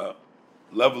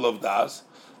level of das.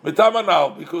 Mitama now,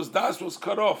 because das was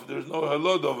cut off. There's no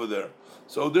halod over there.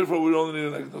 So therefore we only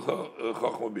need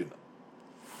chochma bina.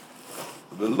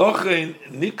 V'lochein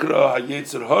nikra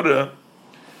ha-yetzer hara.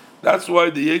 That's why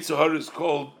the Yetzer Hara is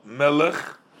called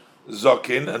Melech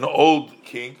Zokin, an old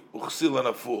king, Uchsil, and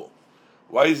a fool.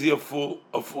 Why is he a fool?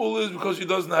 A fool is because he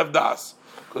doesn't have das,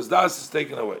 because das is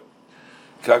taken away.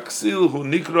 Kaksil hu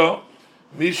nikra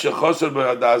misha choser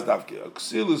b'hadas davke.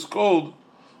 Aksil is called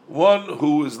one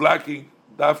who is lacking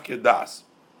davke das.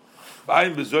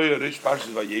 Ba'im b'zoya rish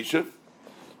parshas vayeshev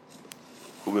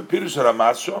u'bepirish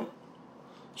haramashom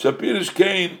shapirish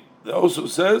kain also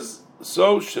says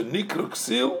so shenikra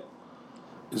ksil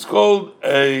is called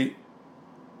a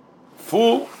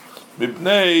fool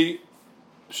mipnei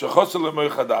shechosel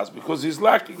lemoichadas because he's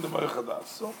lacking the moichadas.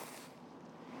 So,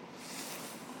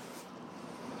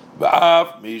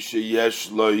 ba'af mi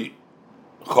sheyesh loy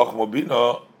chochma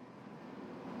bina,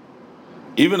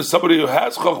 even somebody who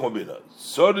has chochma bina,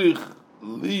 sorich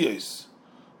liyes,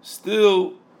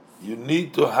 still you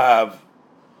need to have,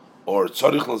 or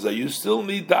tzorich lazeh, you still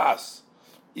need das,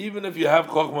 even if you have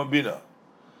chochma bina.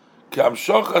 How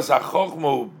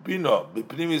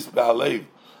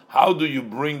do you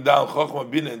bring down Chochma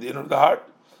Bina in the inner of the heart?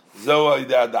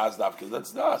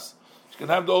 That's das. You can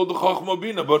have all the Chochma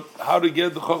Bina, but how to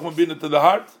get the Chochma Bina to the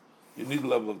heart? You need the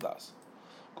level of das.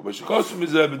 That's why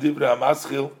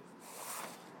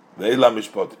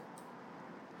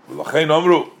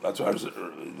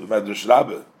the Medrash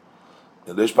Rabbe,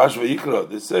 in the Pash Vayikra,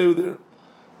 they say there,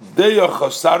 Deya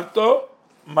chasarto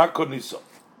makoniso.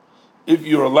 If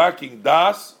you're lacking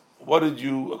das, what did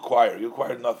you acquire? You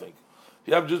acquired nothing.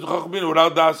 You have just Chachma Bina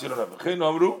without Das, you don't have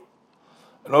it.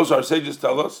 And also our sages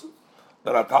tell us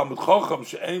that a Talmud Chacham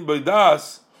she'ein by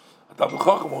Das, a Talmud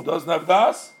Chacham who doesn't have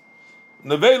Das,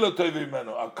 nevela toivi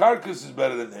meno, a carcass is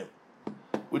better than him.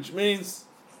 Which means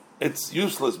it's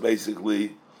useless,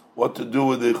 basically, what to do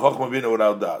with the Chachma Bina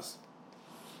without Das.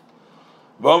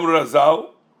 V'amr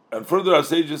Razal, and further our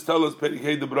sages tell us,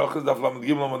 Perikei de Brachas, Daf Lamed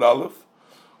Gimel Amud Aleph,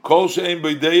 Kol she'ein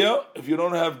by Deya, if you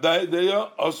don't have Deya,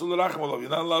 also l'rachem alav, you're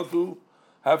not allowed to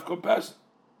have compassion.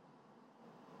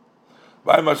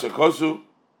 V'ayma shekosu,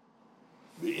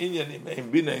 v'inyan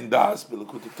im bina in das,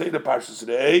 b'lekutei de parshas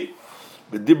re'ei,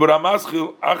 b'dibur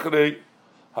ha'maschil, achrei,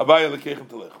 havaya lekechem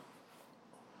telech.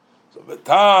 So,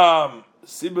 v'tam,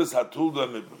 sibes hatulda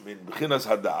min b'chinas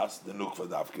hadas, the nukva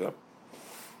davka.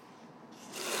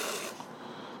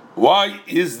 Why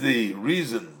is the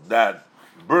reason that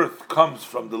birth comes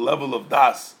from the level of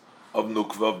das, of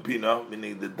nukva, of bina,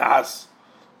 meaning the das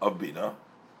of bina,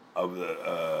 of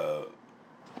the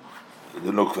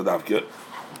nukva davka,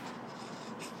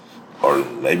 or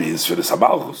maybe it's for the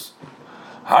sabalchus.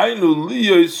 Hainu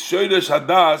liyois shoyresh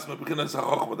hadas mebchinas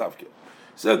hachokma davka.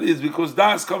 Said it's because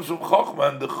das comes from chokma,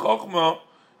 and the chokma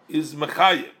is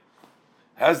mechayim,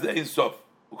 has the ein sof.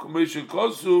 U'kamei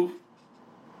shekosuf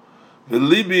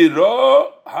v'libi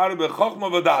ro harbe chokma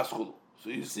v'das chulu. So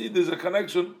you see, there's a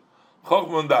connection,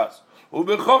 chokma and das.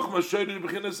 U'bechokma shoyresh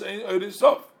b'chinas ein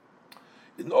sof.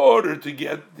 In order to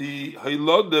get the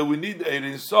Haylada, we need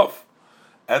Eirin Sof.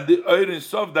 And the Eirin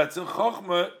Sof that's in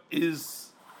Chochmah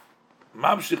is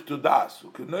Mamshich to Das.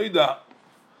 Ukenoida,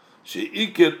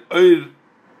 She'iker Eir,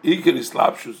 Iker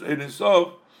Islapshus, Eirin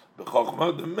Sof,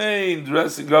 B'Chochmah, the main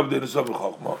dressing up the Eirin Sof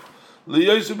B'Chochmah,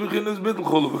 L'Yosef B'chinas Bittel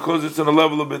Chulu, because it's on a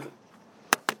level of Bittel.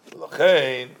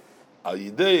 L'chein, Al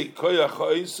Yidei, Koyach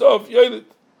Eirin Sof, Yoylit.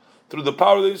 Through the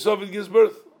power of the Eirin Sof, it gives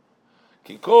birth.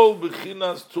 Ki kol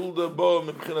b'chinas tulda bo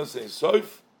m'b'chinas ein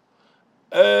soif.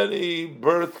 Any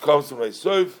birth comes from ein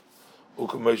soif.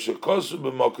 U'kamei shekosu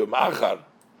b'mokem achar.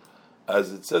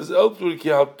 As it says elsewhere, ki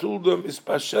ha tulda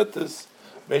mispashetes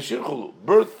ben shirchulu.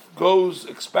 Birth goes,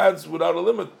 expands without a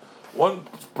limit. One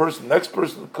person, next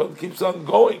person keeps on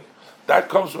going. That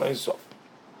comes from ein sof.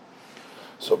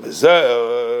 So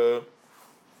b'zeh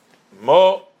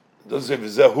mo. It doesn't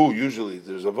say v'zehu, usually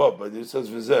there's a vav, but it says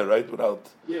v'zeh, right? Without,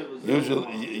 usually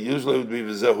it would be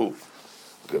v'zehu.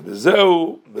 Okay,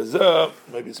 v'zeh,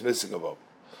 maybe it's missing a vav.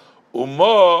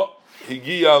 Uma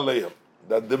higiya aleim,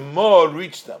 that the ma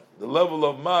reached them, the level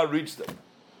of ma reached them,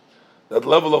 that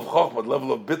level of chokhmah,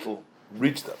 level of bittul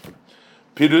reached them.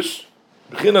 Pirush,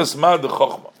 b'chinas ma de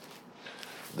chokhmah,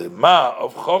 the ma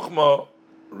of chokhmah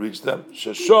reached them.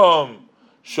 Sheshom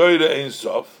shoyre ein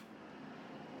sof,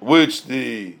 which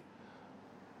the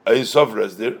Ein Sof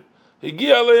rests there.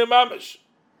 Higiya aleim mamish.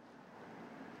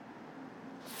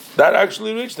 That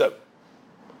actually reached them.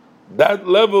 That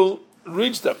level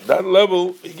reached them. That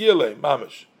level higiya aleim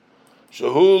mamish.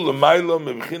 Shehu l'maylo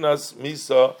mebchinas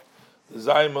misa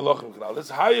zayim malachim kanal. It's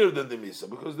higher than the misa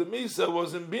because the misa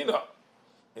was in bina,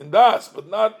 in das, but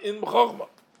not in b'chokhmah.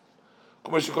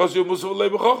 Kumesh shekosu musav lei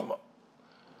b'chokhmah.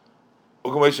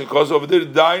 Kumesh shekosu over there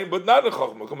dying, but not in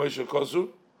chokhmah. Kumesh shekosu.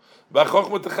 By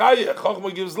Chokhmah Techayeh,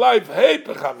 Chokhmah gives life. Hey,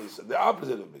 Pechamisa, the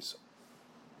opposite of Misa.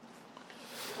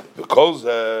 Because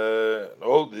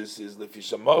all this is the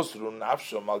Fishamosru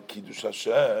Nafsham al Kiddush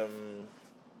Hashem.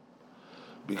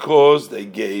 Because they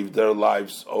gave their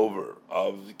lives over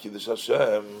of Kiddush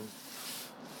Hashem.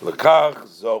 Lekach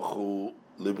zochu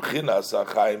libchinas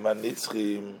achayim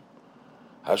hanitzchim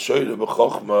hashoyre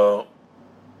b'chokhmah.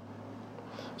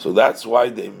 So that's why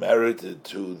they merited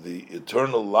to the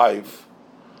eternal life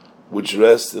which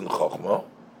rests in Chokhmah,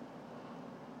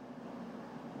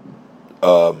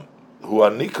 who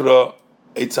are Nikra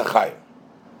Eitz HaChaim.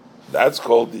 That's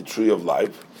called the tree of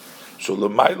life.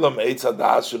 Shulamaylam Eitz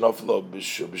HaDas Shenoflo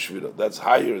B'Shvira. That's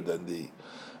higher than the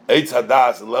Eitz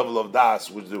HaDas, the level of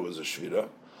Das, which there was a Shvira.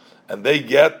 And they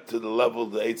get to the level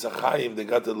of the Eitz HaChaim, they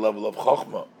got to the level of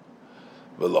Chokhmah.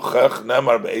 V'lochech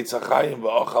nemar be'Eitz HaChaim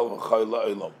v'ochal v'choy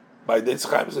la'olam. By the Eitz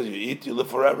HaChaim says, you eat, you live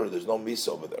forever. There's no misa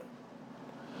over there.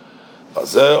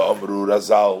 Amru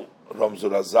Razal, Ramzu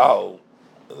Razal,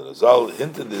 and Razal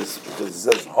hinted this because it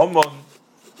says Homon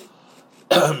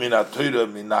Minatoira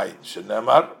Minai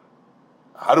Shenemar.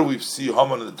 How do we see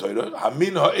Homon in the Torah?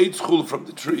 Hamin ha'etz chul, from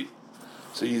the tree.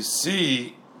 So you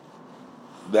see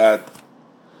that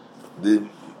the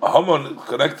Homon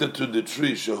connected to the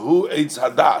tree. Shehu Eitz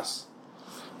Hadas.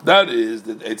 That is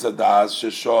that Eitz Hadas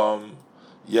Sheshom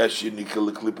Yeshi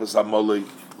Nikol Klipas Amolik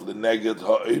the Neged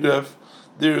Ha'erev.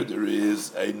 There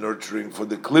is a nurturing for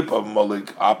the clip of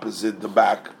Malik opposite the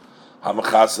back. That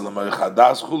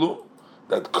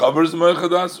that covers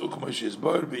Moechadas, Ukmash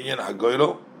Yisbar, B'inyan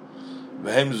HaGoyrel,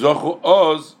 V'hem Zochu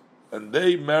Oz, and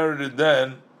they merited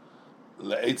then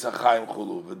Le'etz HaChaim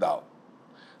Chulu V'dal.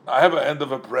 Now I have an end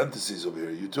of a parenthesis over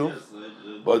here, you too?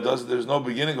 Yes, but there's no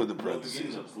beginning of the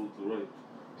parentheses. No beginning,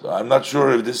 so I'm not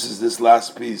sure if this is this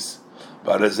last piece,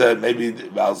 but as I said, maybe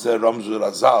Balzer Ramzu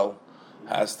Razal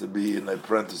has to be in a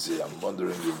parenthesis. I'm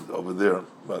wondering if over there,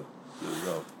 but there's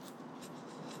no.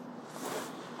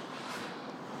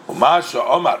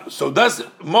 So that's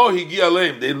Mo Higi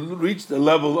Aleim. They reached the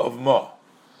level of Mo.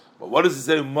 But what does it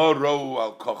say? Mo Rou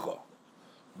Al Kocha.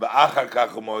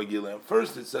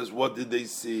 First it says, what did they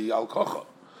see? Al Kocha.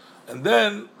 And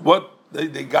then what they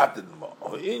got in Mo.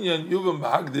 Inyan Yuvim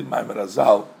Bahagdim Maimer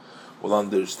Azal will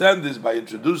understand this by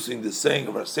introducing the saying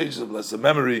of our sages of blessed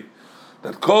memory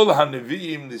that Kol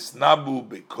HaNevi'im Nisnabu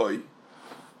Bekoi.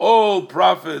 All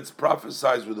prophets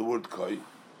prophesize with the word Koi.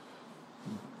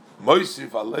 Moisif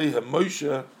Aleiha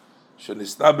Moshe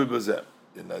Shenisnabi Bazeh.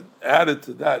 And added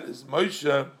to that is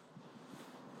Moshe,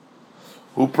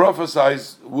 who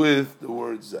prophesies with the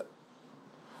word Zeh.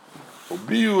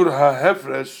 Ubiur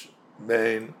HaHefresh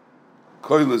Mein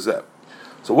Koi Lezeh.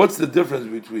 So what's the difference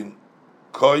between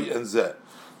Koi and Zeh?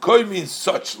 Koi means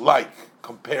such, like,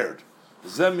 compared.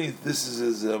 Zeh means this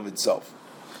is of itself.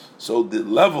 So the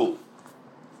level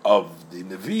of the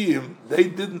Nevi'im, they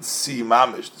didn't see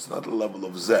Mamish. It's not the level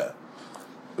of Zeh.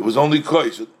 It was only Koi.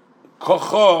 So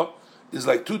Kocha is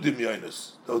like two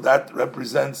Dimyonis. So that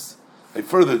represents a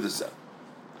further descent.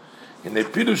 In a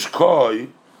Pirush Koi,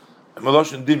 a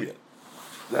Meloshin Dimyon.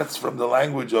 That's from the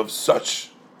language of such,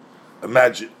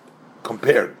 imagine,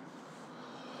 compared.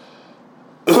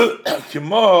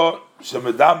 Kimo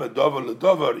shemedame dover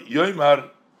ledover yoimar.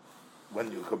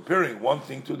 When you're comparing one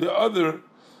thing to the other,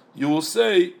 you will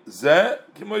say zeh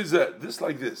kimo zeh, this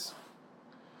like this.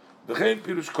 B'chein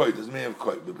pirush koi doesn't mean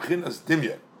koi. B'chinas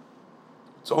dimyon.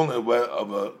 It's only a way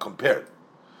of a compared.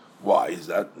 Why is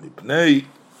that? Mipnei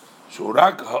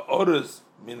shurak haores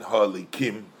min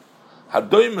ha'alikim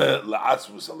hadoime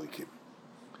la'atzvus alikim.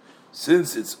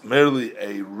 Since it's merely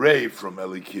a ray from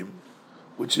Elikim,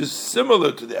 which is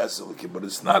similar to the Es Elikim, but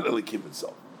it's not Elikim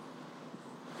itself.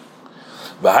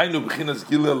 V'hainu b'chinas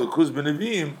gilei Elokus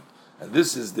b'Nevi'im, and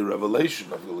this is the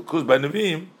revelation of Elokus by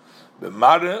Nevi'im,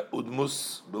 b'mare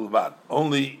udmus bilvad,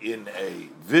 only in a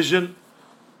vision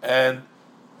and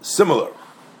similar.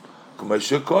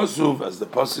 K'moshe Kosuv, as the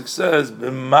pasuk says,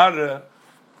 b'mare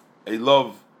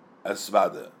elov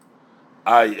esvada,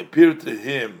 I appeared to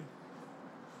him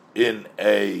in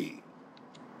a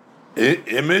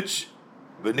image,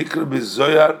 v'nikra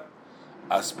b'zoyar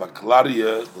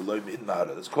aspaklaria d'loy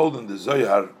mitnara. It's called in the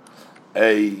Zoyar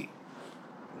a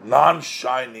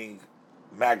non-shining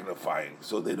magnifying.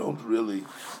 So they don't really.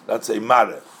 That's a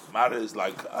mara. Mara is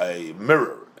like a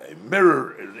mirror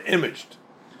imaged.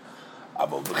 But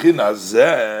b'chinas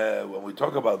zeh, when we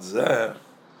talk about zeh,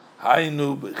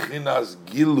 hainu b'chinas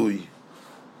gilui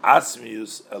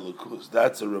Asmius Elokus.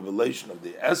 That's a revelation of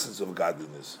the essence of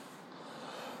godliness.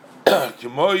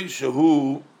 K'moy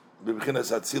shehu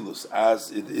b'bchinas Atzilus,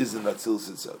 as it is in Atzilus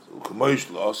itself. K'moy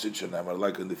shlo'osid shenamar,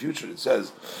 like in the future it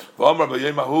says, v'omar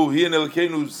b'yoymahu hi en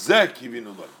Elokeinu zeh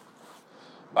kivinu lo.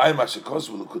 B'ayim ha'shekos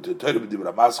v'lukutei Torah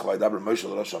b'dibra maschach v'aydaber Moshe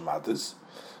l'rosh hamatis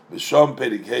v'shom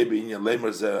perik hei b'inyan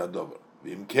leimer zeh hadover.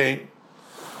 V'im kein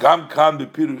gam kan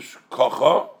b'pirush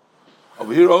kocha.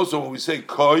 Over here also when we say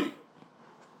koi,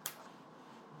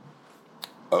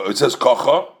 it says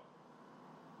kocha,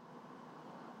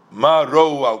 ma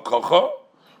rou al kocha,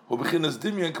 hu b'chinas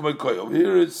dimyon k'may koi. Over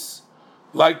here it's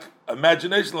like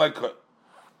imagination, like koi.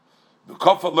 The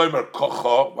kofa loimer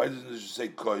kocha. Why doesn't it just say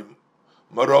koi?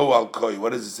 Ma rou al koi.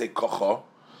 What does it say kocha?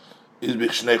 Is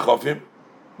b'chnei chofim,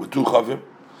 with two chofim.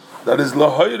 That is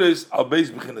lahoyres al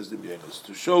beis b'chinas dimyonis,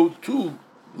 to show two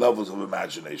levels of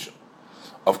imagination,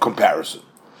 of comparison.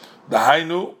 The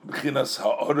hainu b'chinas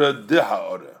ha'ora de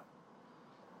ha'ora.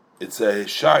 It's a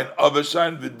shine of a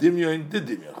shine, v'dimyon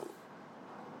didimyon.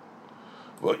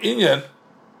 Well, inyan,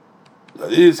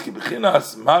 that is, ki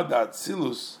b'chinas mada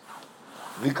atzilus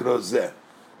nikro zeh.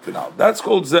 Now, that's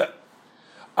called zeh.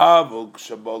 Avol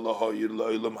k'shabol lahoyir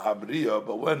lo'ilam habriya,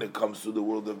 but when it comes to the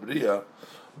world of Briya,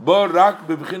 barak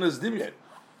b'chinas dimyon.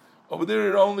 Over there,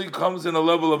 it only comes in a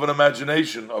level of an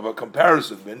imagination, of a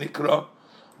comparison. V'nikra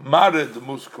mared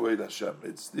muskved Hashem.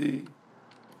 It's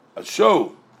a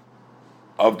show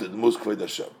of the Muskved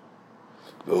Hashem.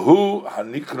 V'hu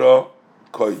hanikra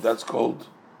koi. That's called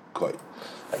koi.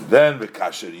 And then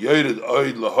v'kasher yored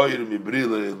oid lahoyer mibri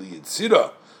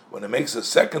liyitzira. When it makes a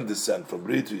second descent from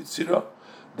Bri to Yitzira,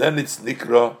 then it's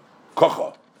nikra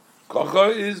kocha.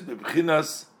 Kocha is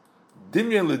b'bchinas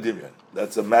Dimyan lidimyan.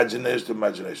 That's imagination to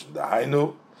imagination. The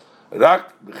hainu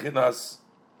rak b'chinas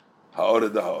ha'ore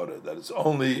da ha'ore. That is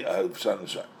only a shan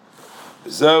v'shan.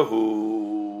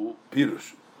 Zehu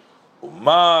pirush.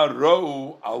 Uma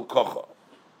rou al kocha.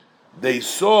 They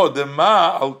saw the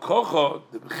ma al kocha,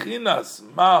 the b'chinas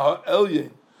ma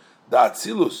ha'elyin, the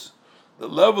atzilus, the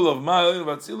level of ma ha'elyin of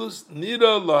atzilus,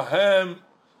 nira lahem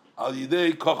al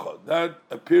yidei kocha. That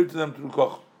appeared to them through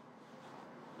kocha.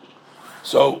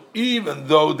 So even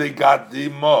though they got the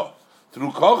ma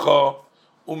through kocha,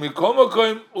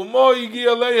 umikomakoim umo igi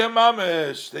aleihem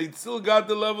amesh, they still got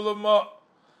the level of ma.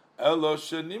 Elo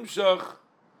shenimshach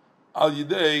al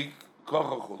yidei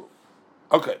kocha chulu.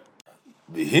 Okay.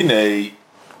 V'hinei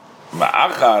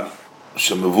ma'achar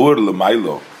shemavur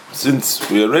l'maylo. Since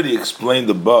we already explained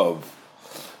above,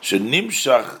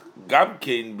 shenimshach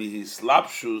gamkein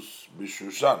bihislapshus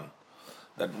b'Shushan,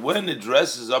 that when it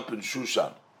dresses up in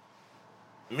Shushan,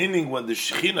 meaning when the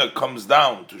Shechina comes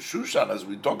down to Shushan, as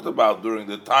we talked about during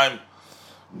the time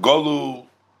Golu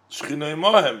Shechina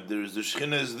Imohem, the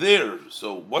Shechina is there.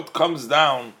 So what comes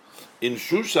down in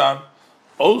Shushan,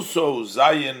 also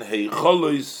Zayin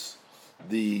Heicholois,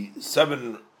 the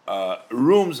 7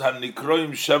 rooms,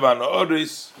 Hanikroim Sheva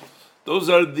Oris, those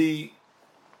are the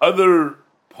other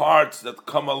parts that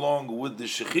come along with the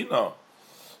Shechina.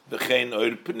 The Chein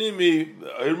Oir Pnimi,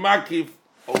 Oir Makif,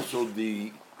 also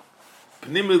the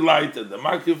Pnimi light and the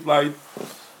Makif light,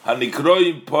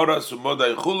 Hanikroim Poras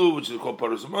Umodai Chulu, which is called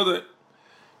Poras Umodai,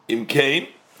 Im Kain.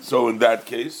 So in that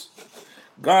case,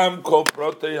 Gam Kol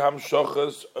Protei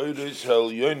Hamshochas Oirish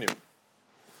Hel Yonim,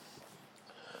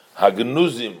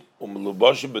 Hagnuzim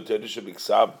Lubashim B'Teresh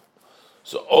B'Ksav.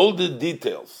 So all the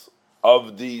details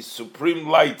of the supreme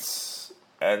lights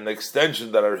and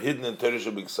extension that are hidden in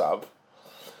Teresh B'Ksav.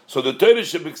 So the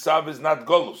Teresh B'Ksav is not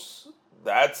Golus.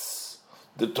 That's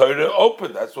the Torah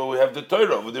open. That's why we have the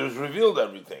Torah. Over there is revealed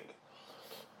everything.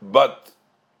 But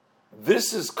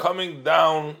this is coming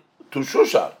down to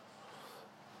Shushan.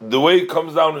 The way it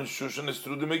comes down in Shushan is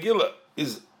through the Megillah.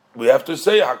 We have to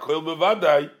say Hakoil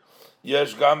Bevadai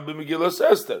Yesh Gam B'Megillas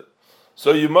Esther.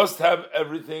 So you must have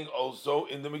everything also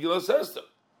in the Megillas Esther.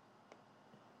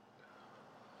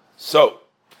 So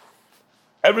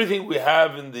everything we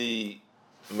have in the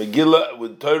Megillah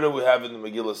with Torah we have in the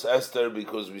Megillas Esther,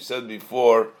 because we said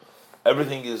before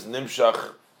everything is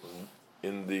nimshach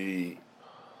in the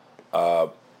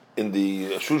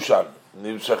Shushan,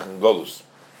 nimshach in Golus.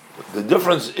 The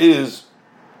difference is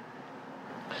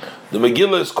the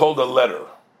Megillah is called a letter,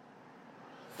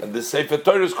 and the Sefer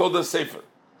Torah is called a Sefer.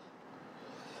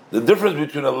 The difference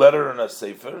between a letter and a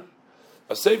Sefer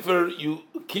you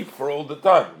keep for all the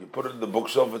time. You put it in the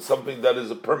bookshelf. It's something that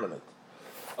is a permanent.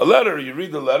 A letter, you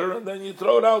read the letter and then you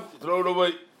throw it out, you throw it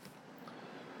away.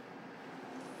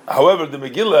 However, the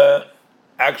Megillah,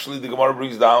 actually the Gemara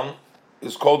brings down,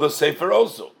 is called a Sefer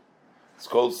also. It's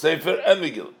called Sefer and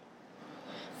Megillah.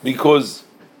 Because,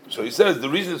 so he says, the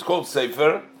reason it's called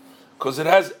Sefer, because it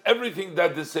has everything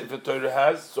that the Sefer Torah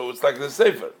has, so it's like the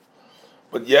Sefer.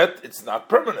 But yet, it's not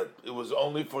permanent. It was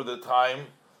only for the time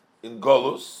in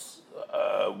Golus,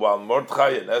 while Mordechai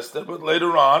and Esther, but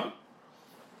later on,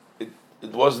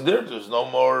 it wasn't there. There's no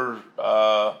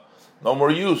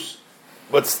more use.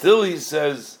 But still, he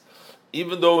says,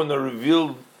 even though in the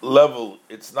revealed level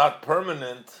it's not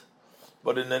permanent,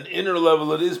 but in an inner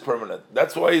level it is permanent.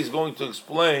 That's why he's going to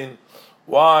explain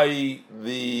why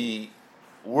the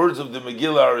words of the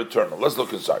Megillah are eternal. Let's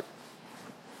look inside.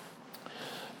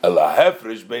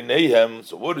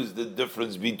 So what is the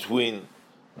difference between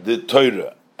the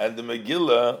Torah and the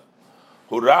Megillah?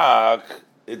 Hurak,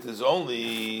 it is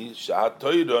only Shah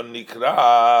Torah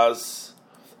Nikras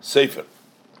Sefer.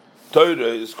 Torah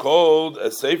is called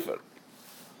a Sefer.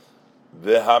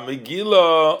 Veha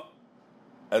Megillah,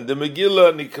 and the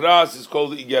Megillah Nikras is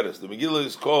called Igeres. The Megillah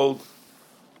is called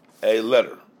a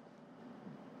letter.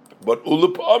 But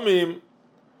Ulep Amim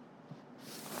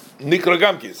Nikra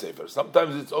Gamki Sefer.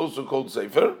 Sometimes it's also called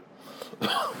Sefer.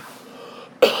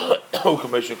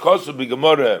 Ukamesha Kosu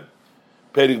B'Gemara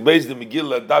Perik Beis the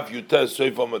Megillah Daf Yutes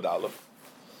Soif Amud Aleph.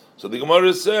 So the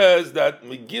Gemara says that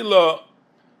Megillah,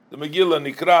 the Megillah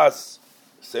Nikras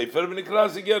Sefer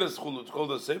v'Nikras Igeres Chulu. It's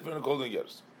called a Sefer and called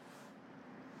Igeres.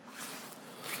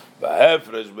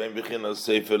 V'Hefresh Ben B'Chinas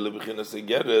Sefer LeB'Chinas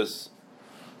Igeres.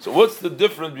 So what's the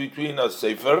difference between a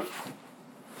Sefer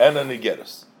and an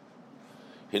Igeres?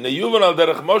 In a Yuvan al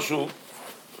Derech Moshu,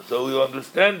 so we'll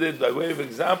understand it by way of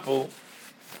example.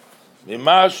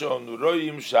 Mimash on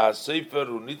Royim Shah Sefer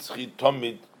Unitzchi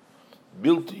Tomid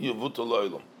built Yevutul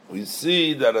Olam. We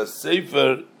see that a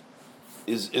Sefer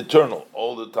is eternal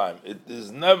all the time. It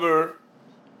is never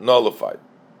nullified.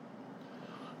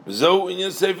 V'zeu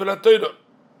inyan Sefer HaTorah.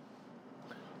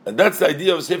 And that's the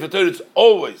idea of Sefer Torah. It's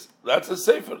always, that's a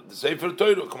Sefer, the Sefer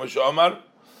Torah. K'mo Amar,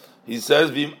 he says,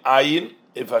 V'im ayin,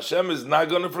 if Hashem is not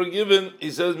going to forgive him,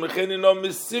 he says, Mecheni no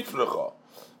misifrecha,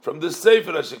 from the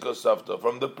Sefer HaShekosavta,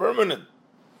 from the permanent.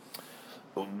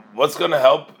 What's going to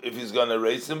help if he's going to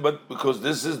erase him? But because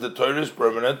this is the Torah is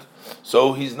permanent,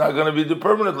 so he's not going to be there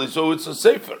permanently, so it's a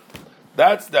Sefer.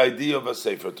 That's the idea of a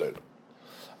Sefer Torah.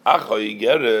 Achoy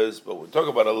Geres, but we talk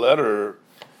about a letter,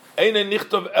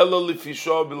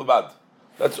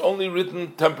 that's only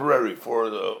written temporary for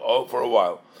a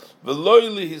while.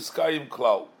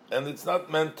 And it's not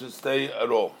meant to stay at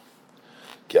all.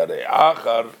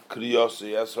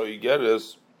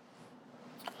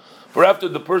 For after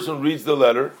the person reads the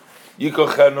letter, he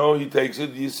takes it,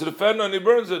 and he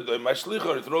burns it, he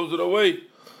throws it away.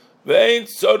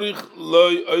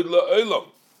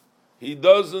 He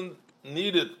doesn't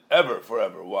need it ever,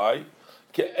 forever. Why?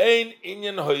 Because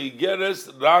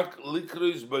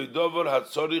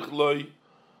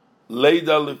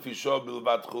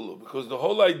the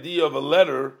whole idea of a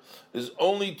letter is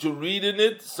only to read in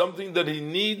it something that he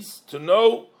needs to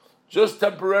know just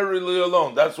temporarily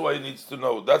alone. That's why he needs to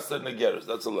know. That's the negeres.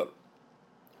 That's a letter.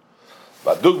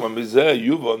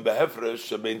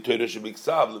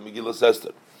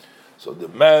 So the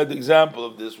mad example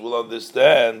of this will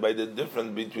understand by the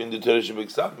difference between the Torah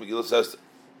Shebiksav and Megillas Esther.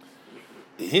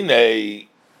 Hine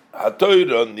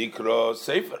HaTorah Nikra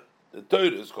Sefer. The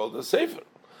Torah is called a Sefer.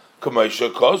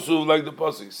 K'maisha Kosuv, like the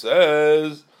pasuk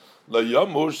says, La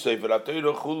Yamush Sefer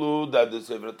HaTorah Chulu, that the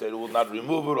Sefer HaTorah will not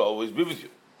remove it, will always be with you.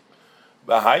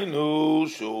 B'hainu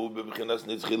Shu B'bchinas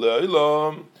Nitzchi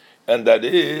Le'olam, and that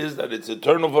is that it's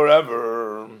eternal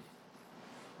forever.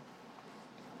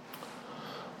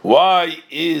 Why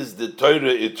is the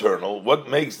Torah eternal? What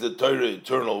makes the Torah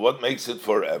eternal? What makes it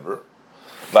forever?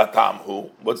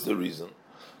 Batamhu. What's the reason?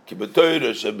 Because in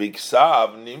Torah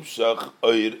Shebiksav,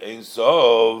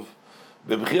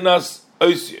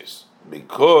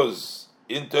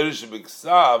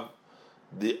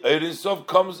 the Oir Ein Sof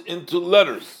comes into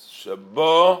letters.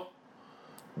 Shabo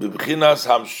b'bchinas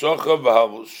hamshocha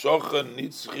v'havshocha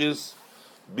nitzchis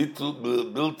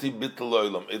bilti bittul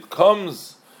olam. It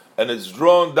comes and it's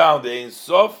drawn down the Ein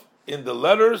Sof in the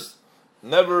letters,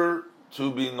 never to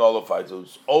be nullified. So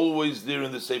it's always there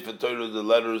in the Sefer Torah, the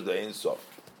letters, the Ein Sof.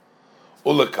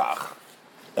 Ulekach.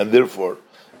 And therefore,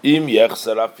 im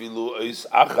yechsar afilu eis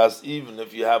achas, even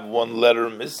if you have one letter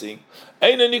missing,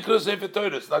 ein nikra Sefer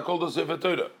Torah. It's not called a Sefer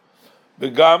Torah.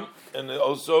 Begam, and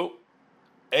also,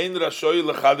 ein rashoy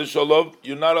lechadesh olov.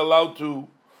 You're not allowed to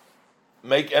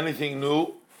make anything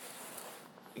new.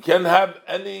 You can't have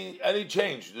any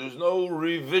change. There's no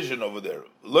revision over there.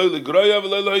 Lo legroya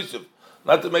v'lo loisif.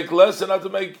 Not to make less and not to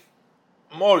make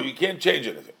more. You can't change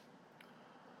anything.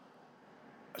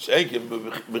 As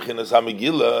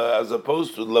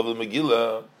opposed to the level of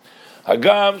Megillah,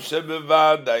 Hagam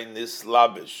shebevaday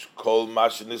nislabish, kol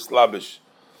mash nislabish,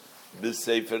 the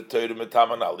Sefer Torah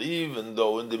metamanal. Even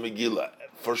though in the Megillah,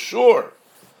 for sure,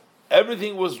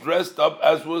 everything was dressed up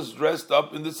as was dressed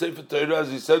up in the Sefer Torah, as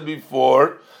he said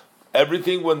before.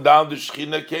 Everything went down. The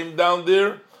Shechina came down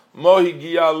there.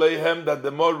 Mohigia alehem, that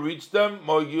the more reached them.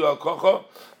 Mohigia al kocho,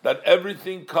 that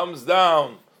everything comes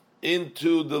down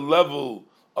into the level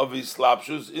of his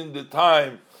slapshus in the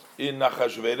time in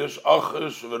Nachashverosh,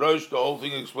 Achash, Verosh, the whole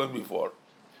thing explained before.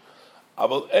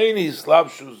 Aval ein his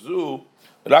slapshus zu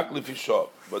rak lefisho,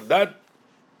 but that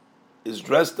is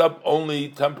dressed up only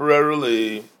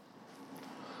temporarily.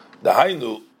 The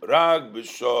hainu rag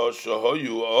b'sho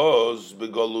shahoyu oz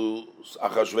begolus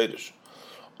Achashverosh,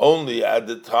 only at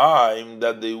the time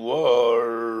that they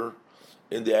were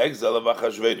in the exile of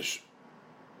Achashverosh.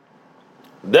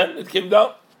 Then it came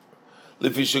down.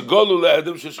 Because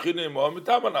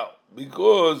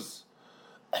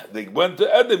they went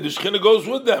to Edom, the Shechina goes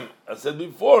with them. I said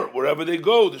before, wherever they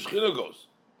go, the Shechina goes.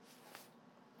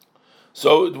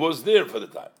 So it was there for the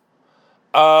time.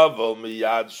 But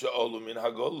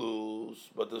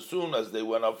as soon as they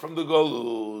went up from the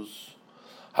Golus,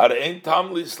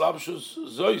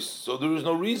 so there is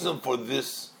no reason for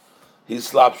this, his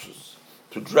slapshus,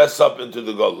 to dress up into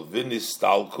the Golus.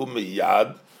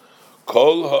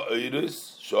 Kol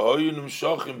ha'oiris shahoyu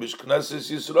nimshachim b'shkneses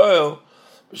Yisrael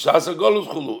b'shas ha'golus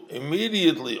chulu.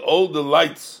 Immediately, all the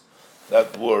lights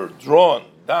that were drawn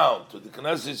down to the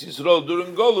Knesset Yisrael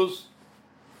during Golus,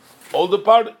 all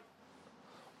departed.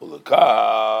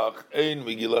 Ulekach ein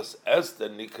Megillas Esther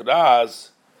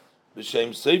nikras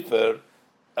b'shem Sefer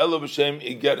elo b'shem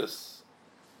Igeres.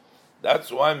 That's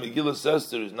why Megillas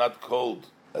Esther is not called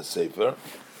a Sefer,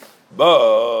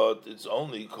 but it's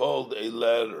only called a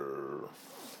letter.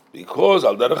 Because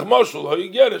al derech moshul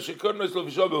ha'igeres shekurnes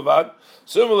lefisho bilvad,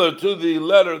 similar to the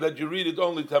letter that you read it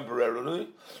only temporarily.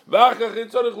 V'achach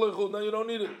yitzarich lechul, now you don't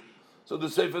need it. So the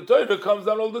Sefer Torah comes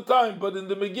down all the time, but in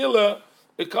the Megillah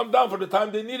it comes down for the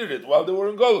time they needed it while they were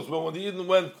in Golus. But when the Yidden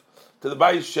went to the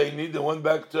Bayis Sheni, they went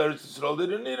back to Eretz Yisrael, they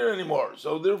didn't need it anymore.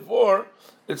 So therefore,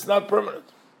 it's not permanent.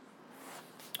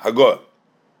 Hagoah.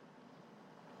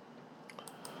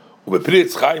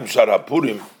 Ubepritz Chaim Shar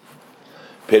HaPurim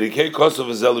Perikei Kosov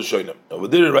V'zelu Shoinem. Over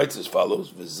there it writes as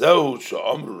follows: V'zehu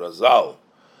she'omru Razal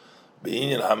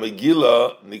B'inyan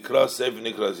HaMegillah Nikra Sefer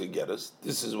Nikra Zegeres.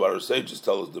 This is what our sages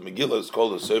tell us. The Megillah is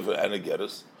called a Sefer and a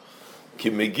Geres. Ki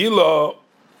Megillah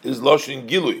is Loshin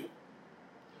Gilui.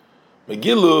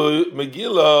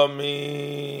 Megillah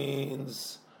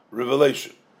means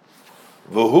revelation.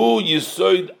 V'hu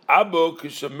Yisoid Abo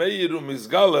Kishameiru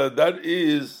Mizgala. That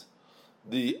is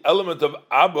the element of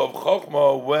Abba, of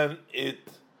Chokhmah, when it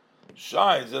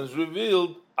shines and is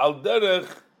revealed, al derech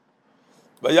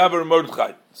Vayaber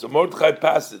Mordechai. So Mordechai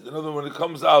passed it. In other words, when it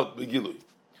comes out, Begilui.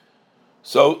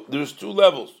 So there's two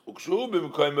levels.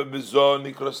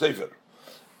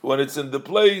 When it's in the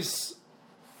place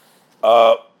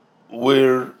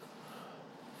where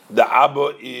the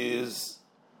Abba is,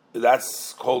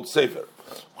 that's called Sefer.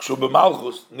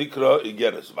 Malchus Nikra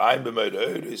Igeres. V'ayim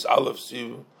b'meir is Aleph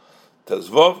Siv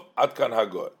Tezvov Atkan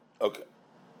Hagoy. Okay.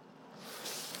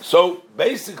 So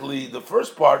basically, the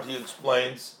first part he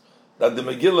explains that the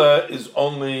Megillah is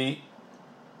only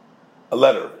a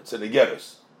letter; it's an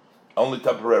Igeres, only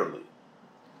temporarily,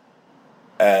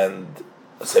 and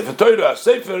a Sefer Torah, a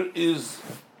Sefer is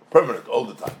permanent all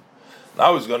the time.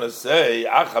 Now he's going to say,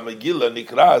 "Acha Megillah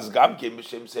Nikraz Gamke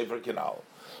Mishem Sefer Kenal,"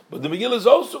 but the Megillah is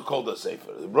also called a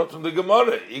Sefer. They brought from the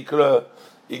Gemara, Ikra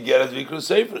Igeres Vikra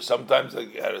Sefer. Sometimes a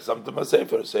Igeres, sometimes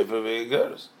a Sefer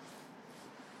Igeres.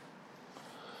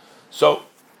 So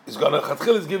he's going to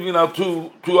Chatchil is giving now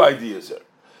two ideas here.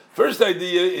 First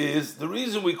idea is the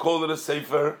reason we call it a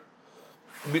Sefer,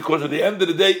 because at the end of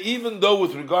the day, even though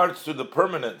with regards to the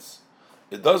permanence,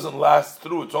 it doesn't last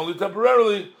through, it's only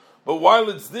temporarily, but while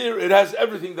it's there, it has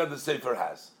everything that the Sefer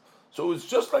has. So it's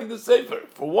just like the Sefer.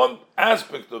 For one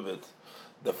aspect of it,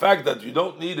 the fact that you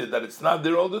don't need it, that it's not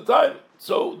there all the time,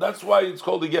 so that's why it's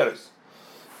called the Geras.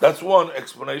 That's one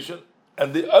explanation.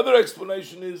 And the other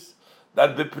explanation is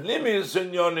that B'Pnimius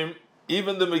Yonim,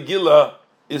 even the Megillah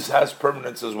has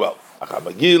permanence as well.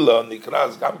 Megillah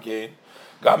Nikraz Gamkein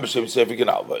Gam B'Shem Sefer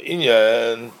Kenal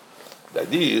Inyan.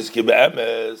 That is Ki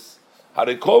Be'emes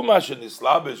Harikol Mashen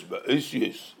Islabish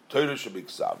Be'Ishyish Torah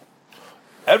Shebiksav.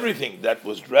 Everything that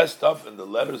was dressed up in the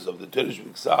letters of the Torah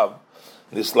Shebiksav,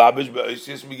 Nislabish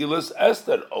Be'Ishyish Megillas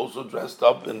Esther, also dressed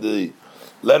up in the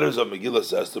letters of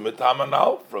Megillas Esther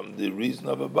Metamanal, from the reason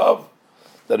of above,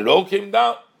 that it all came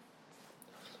down.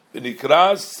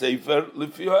 V'nikraz Sefer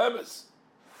Lifi Ha'emes.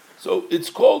 So it's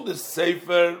called the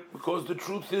Sefer because the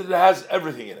truth is it has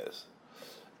everything in it.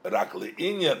 Rak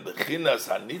le'inyan b'chinas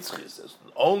hanitzchis,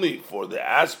 only for the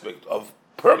aspect of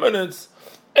permanence.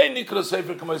 Ein nikra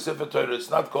Sefer k'may Sefer Torah. It's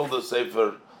not called a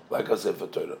Sefer like a Sefer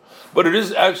Torah, but it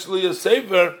is actually a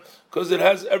Sefer because it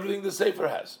has everything the Sefer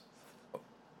has.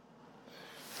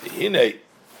 Hinei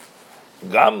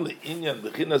gam le'inyan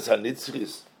b'chinas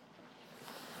hanitzchis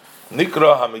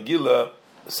nikra hamegillah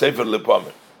Sefer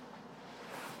lepamim.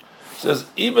 Says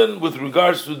even with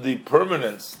regards to the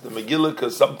permanence, the Megillah can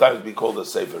sometimes be called a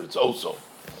Sefer. It's also,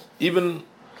 even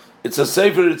it's a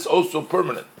Sefer. It's also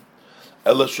permanent.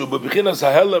 That's in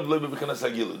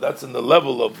the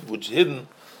level of which hidden.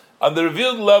 On the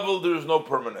revealed level, there is no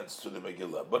permanence to the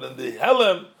Megillah, but in the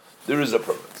Helem there is a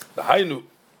permanence. The Hainu.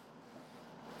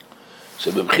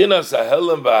 In the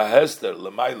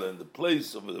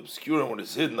place of the obscure and what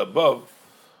is hidden above.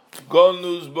 Hidden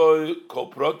in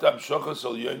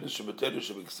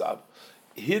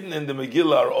the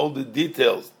Megillah are all the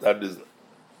details that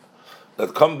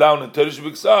come down in Torah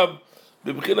Shebiksav,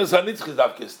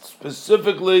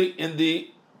 specifically in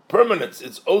the permanence.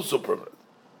 It's also permanent.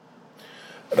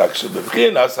 As far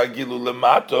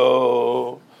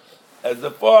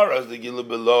as the Gilu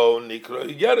below, Nikra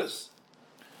Igeres.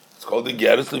 It's called the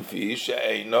Geres Lefi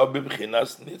She'eino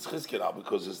B'Bchinas Nitzchis Kenal,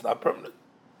 because it's not permanent.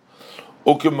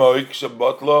 It's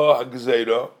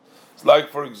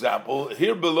like, for example,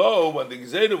 here below, when the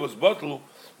Gzeira was bottled,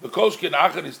 the Koshkin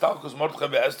Acher is Talkos Mordechai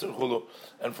Esther Chulu,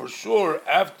 and for sure,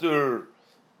 after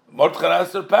Mordechai and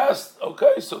Esther passed,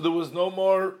 okay, so there was no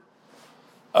more,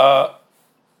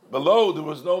 below, there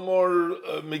was no more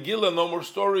Megillah, no more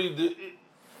story.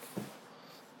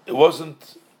 It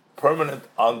wasn't permanent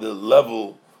on the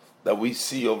level that we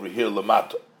see over here,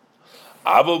 Lamato.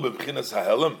 Avo B'Bchinas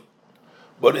HaHelim.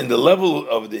 But in the level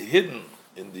of the hidden,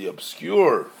 in the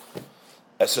obscure,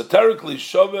 esoterically,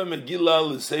 Shove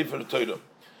Megillah l'Sefer Torah.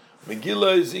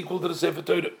 Megillah is equal to the Sefer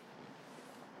Torah.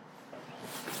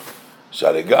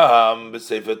 Sharegam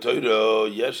b'Sefer Torah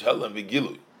yesh helam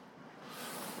v'gilui.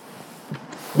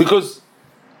 Because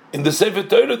in the Sefer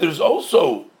Torah there's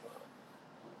also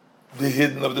the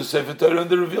hidden of the Sefer Torah and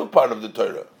the revealed part of the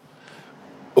Torah.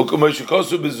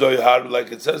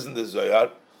 Like it says in the Zohar,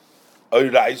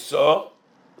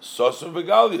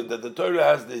 that the Torah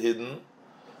has the hidden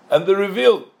and the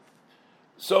revealed.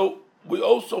 So we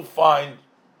also find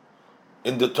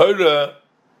in the Torah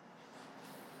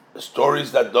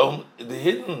stories that don't, the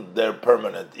hidden, they're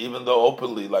permanent, even though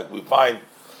openly, like we find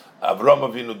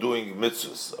Avraham Avinu doing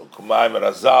mitzvahs. Kumayim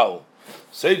Razal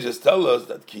sages tell us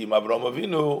that Kim Avraham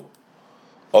Avinu,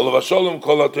 Olav Hashalom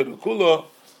Kol HaTorah Kula,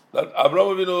 that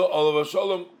Avraham Avinu, Olav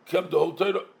Hashalom, kept the whole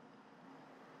Torah.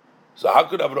 So how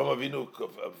could Avraham Avinu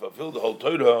fulfill the whole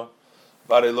Torah?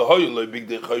 But he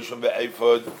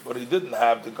didn't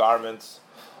have the garments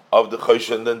of the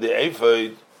Choshen and the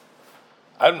Ephod.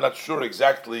 I'm not sure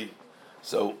exactly.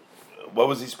 So, what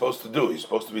was he supposed to do? He's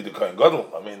supposed to be the Kohen Gadol.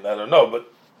 I mean, I don't know.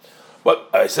 But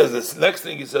he says this next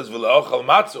thing. He says, "V'la'ochal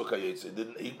matzah kayetz." He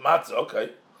didn't eat matzah. Okay,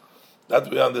 that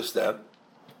we understand.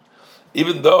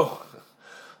 Even though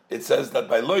it says that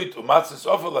by loit umatzah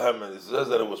offer lahem, it says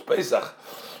that it was Pesach.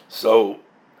 So,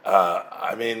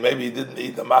 I mean, maybe he didn't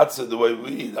eat the matzah the way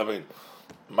we eat. I mean,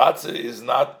 matzah is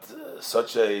not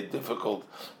such a difficult.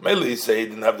 Mainly, he say he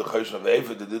didn't have the choshen of the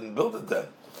ephod, they didn't build it then.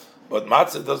 But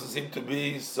matzah doesn't seem to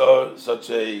be such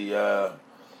a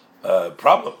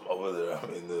problem over there. I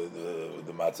mean,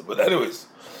 the matzah. But anyways,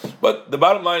 but the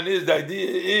bottom line is, the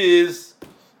idea is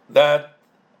that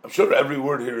I'm sure every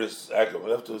word here is accurate. We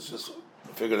have to just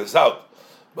figure this out.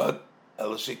 But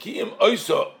El Shekim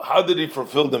also, how did he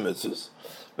fulfill the mitzvahs?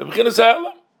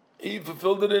 He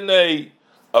fulfilled it in a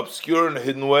obscure and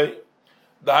hidden way.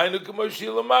 That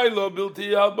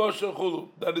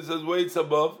is as weights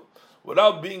above,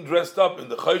 without being dressed up in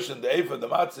the choshen, the ephod, the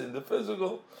matzah, in the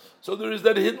physical. So there is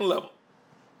that hidden level.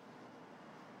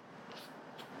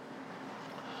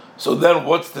 So then,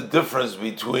 what's the difference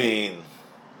between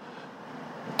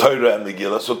Torah and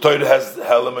Megillah? So Torah has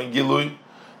Helam and Gilui,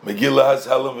 Megillah has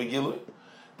Helam and Gilui.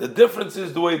 The difference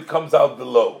is the way it comes out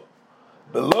below.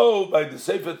 Below, by the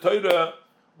Sefer Torah,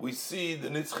 we see the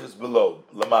Nitzchis below,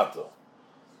 Lamato.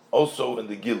 Also in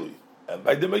the Gilui. And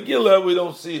by the Megillah, we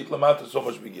don't see it, Lamato, so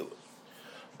much Megillah.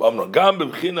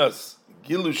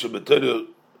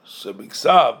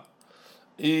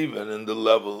 Even in the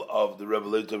level of the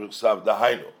revelatory Ksav, the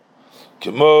Hainu.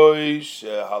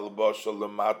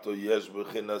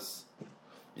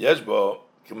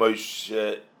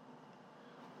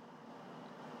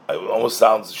 It almost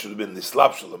sounds, it should have been the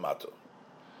slap shalamato.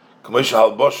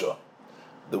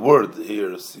 The word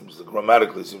here seems,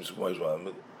 grammatically seems or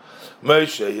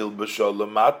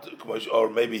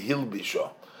maybe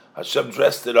hilbisha. Hashem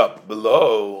dressed it up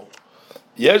below.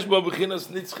 There is the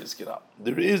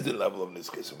level of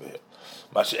nitzchis over here.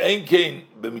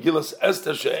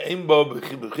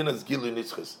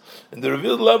 In the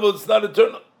revealed level, it's not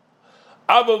eternal.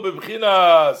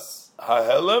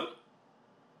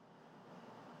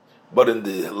 But in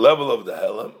the level of the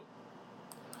Helam,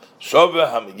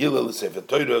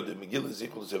 the Megillah is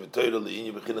equal to Sefer Torah,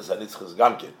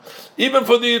 even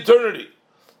for the eternity.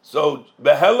 So,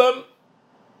 Behelam,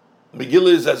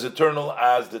 Megillah is as eternal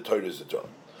as the Torah is eternal.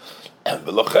 And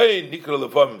V'lochein nikra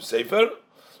lefamim Sefer,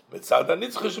 mitzad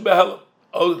hanitzchus behelam.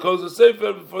 Oh, it calls a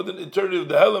Sefer for the eternity of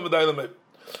the Helam and the Helam.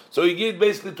 So he gave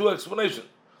basically two explanations.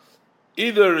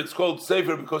 Either it's called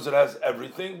Sefer because it has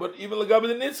everything, but even Lagabi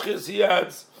the Nitzchis, he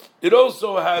adds, it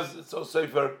also has, it's so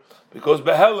Sefer, because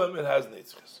Behelim, it has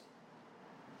Nitzchis.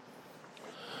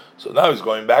 So now he's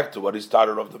going back to what he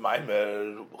started off the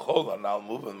Maimer, Chol, and now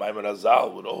move in Maimer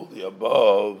Azal, with all the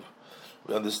above.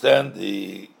 We understand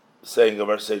the saying of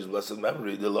our sage blessed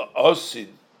memory, the La'osid,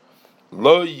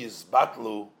 Lo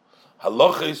Yizbatlu,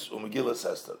 Halochis, Umegillas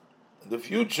Esther. In the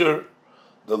future,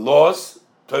 the laws,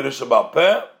 Torah Shabbat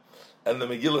Peh, and the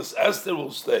Megillas Esther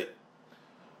will stay.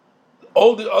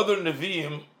 All the other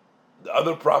Nevi'im, the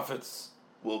other prophets,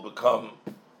 will become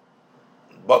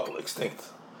bottle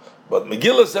extinct. But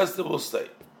Megillas Esther will stay.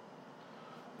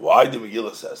 Why the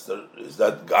Megillas Esther? Is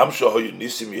that Gam Shahoyu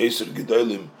Nisim Yeser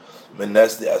Gedolim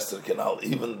Menes the Esther Canal.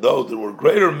 Even though there were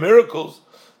greater miracles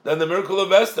than the miracle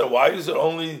of Esther, why is it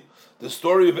only the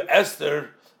story of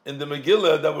Esther in the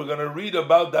Megillah that we're going to read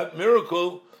about that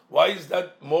miracle? Why is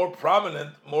that more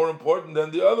prominent, more important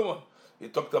than the other one? He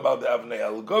talked about the Avnei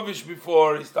Al-Govish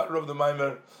before, he started off the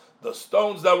Maimer, the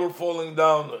stones that were falling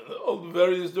down, all the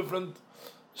various different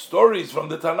stories from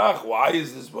the Tanakh. Why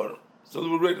is this one? So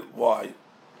we'll read it. Why?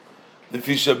 The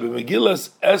Fisha b'Megillas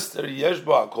Esther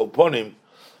Yeshba Kolponim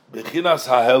Bechinas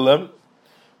HaHelem,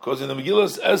 because in the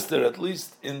Megillas Esther, at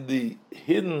least in the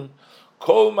hidden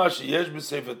Kol Mashi Yesh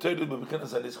b'Sefer Torah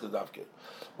b'Bechinas HaNischas Davke,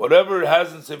 whatever it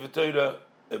has in Sefer Torah,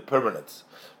 a permanence.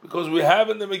 Because we have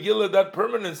in the Megillah that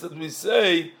permanence that we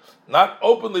say, not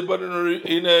openly, but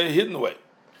in a hidden way.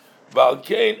 Val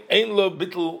Kain Ein Lo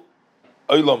Bittel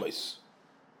Oilomis.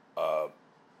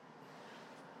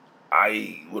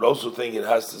 I would also think it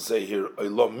has to say here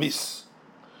Oilomis,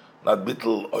 not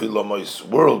Bittel Oilomis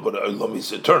world, but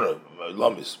Oilomis eternal.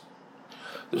 Oilomis.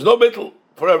 There's no Bittel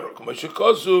forever.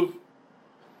 Kamashikosuv.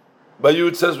 By you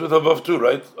it says with a vav too,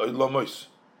 right? Oilomis.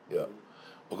 Yeah.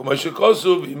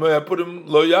 Kamashikosuv. You may put him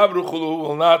Lo Yavruchulu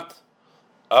will not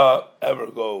ever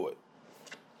go away.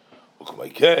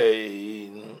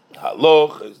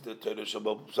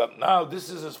 Now this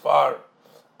is as far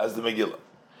as the Megillah.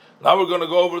 Now we're going to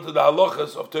go over to the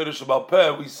halachas of Torah Shebal Peh.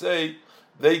 We say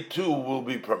they too will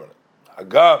be permanent.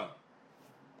 Hagam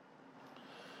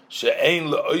she'ein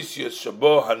le'oisius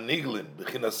shabo haniglin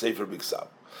b'chinas sefer b'ksav.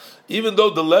 Even though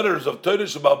the letters of Torah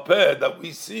Shebal Peh that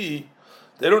we see,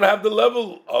 they don't have the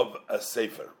level of a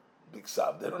sefer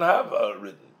b'ksav. They don't have a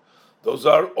written. Those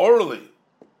are orally.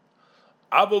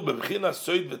 Avol b'chinas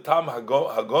soid v'tam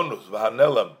hagonus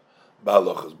v'hanelam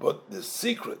b'halachas. But the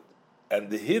secret and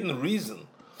the hidden reason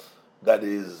that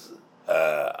is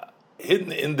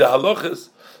hidden in the halachas,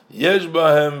 yesh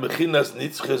bahem b'chinas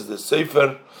nitzches the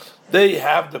sefer. They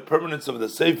have the permanence of the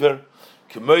sefer,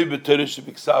 k'moi b'Torah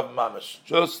shebiksav mamash,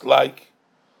 just like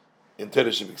in Torah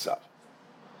shebiksav.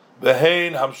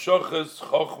 Behein hamshoches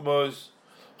chochmos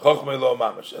chochmei lo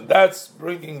mamash, and that's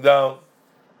bringing down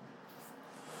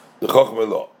the chochmei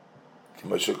lo.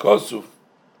 K'moshe kosuf,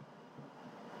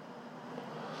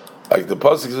 like the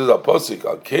pasuk says, al pasuk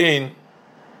al kain.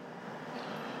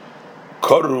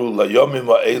 Koru layomim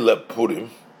ha'ele Purim.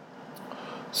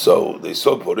 So they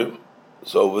saw Purim.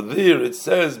 So over there it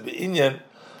says be'inyan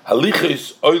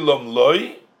halichis oilam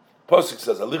loy. Pasuk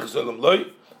says halichis oilam loy.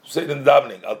 Say it in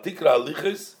davening. Al tikra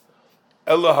halichis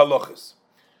ella halachis.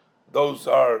 Those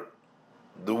are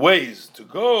the ways to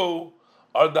go.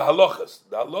 Are the halachas?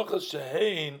 The halachas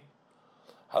shehein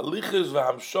halichis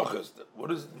v'hamshoches. What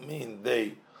does it mean?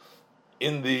 They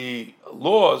in the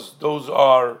laws. Those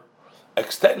are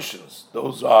extensions.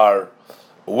 Those are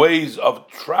ways of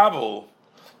travel.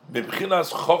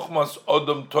 Bibchinas chochmas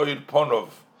odom toir ponov,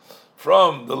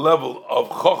 from the level of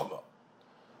chochma.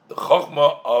 The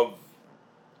chochma of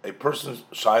a person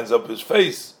shines up his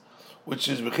face, which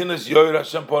is bibchinas yoir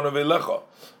Hashem ponov elecha,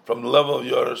 from the level of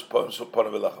yoir Hashem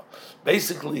ponov elecha.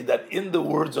 Basically, that in the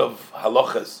words of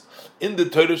halachas, in the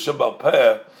Torah Shebal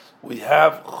Peh, we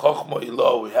have Chochma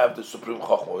Ilah, we have the Supreme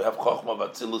Chochma, we have Chochma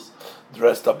Vatzilus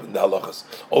dressed up in the halachas.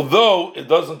 Although it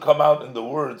doesn't come out in the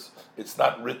words, it's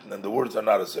not written, and the words are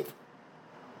not a sefer.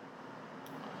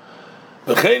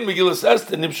 V'chein Megillas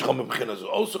Esther nimshcha mebchinas,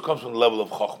 also comes from the level of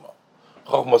Chochma.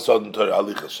 Chochma Sodom Torah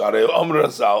Alichas. Sharei Omer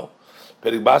Chazal,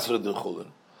 Perik Basra de Chulin,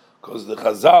 because the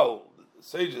Chazal, the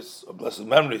sages of blessed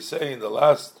memory, say in the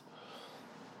last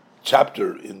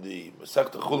chapter in the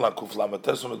Masechta Chulin Kuf Lamed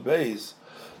Teshumet Beis,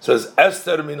 says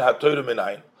Esther min haTorah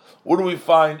minayin. Where do we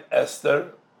find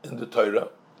Esther in the Torah?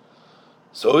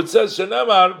 So it says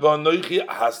Shenemar v'anoichi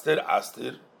haster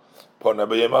astir pona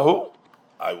b'yemahu.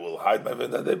 I will hide my face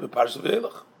that day b'parsha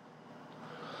v'elach.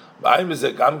 V'ayim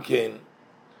izeh gamkein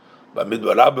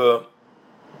b'midbar Rabba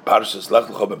parsha slach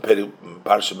l'cho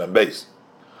b'parsha membeis.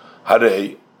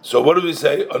 Harei. So what do we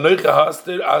say? Anoichi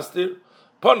haster astir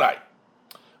ponai.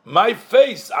 My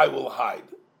face I will hide.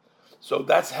 So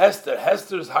that's Hester.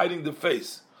 Hester is hiding the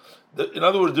face. In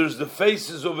other words, there's the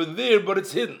face is over there, but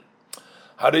it's hidden.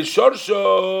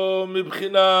 Harishorsho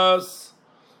mibchinas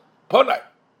ponai.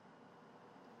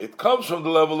 It comes from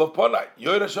the level of ponai.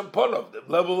 Yoir Hashem ponov, the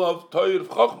level of toir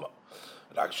chochma.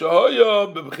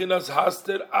 Rakshahoyo mibchinas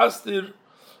haster astir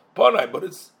ponai, but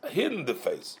it's hidden the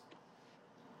face.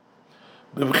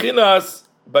 Mibchinas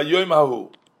bayoim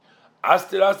hahu.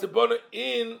 Astir astir ponai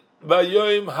in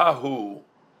bayoim hahu.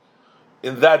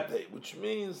 In that day, which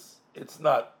means it's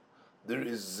not, there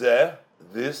is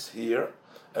this here,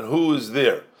 and who is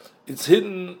there? It's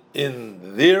hidden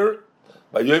in there,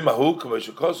 by Yom Hahu,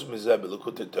 Kameshikosu Mizeh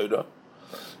Belukute Torah,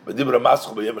 Bedibra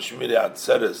Maschil B'Yom Shmiri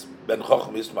Atzeres Ben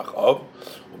Chochem Yismach Av,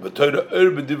 U'Betorah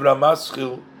Bedibra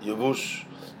Maschil Yavush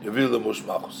Yavil Lemush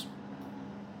Malchus.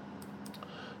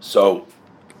 So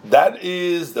that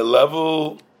is the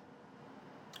level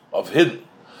of hidden.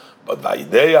 But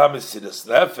Vayideya Mesiras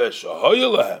Nefesh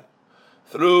Ahoyelahem,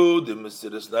 through the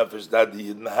Mesiras Nefesh that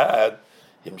the Yidden had,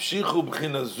 Himshichu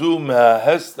b'china zu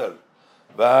me'ahester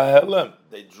v'ahelem.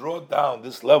 They draw down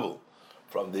this level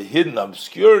from the hidden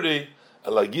obscurity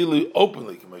elagili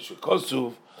openly. K'meshe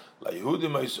kosuv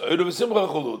la'Yehudim ha'Yisrael v'simcha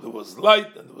cholu. There was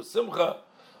light and there was simcha.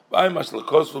 V'aymash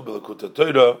l'kosuv b'lekuta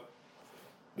Torah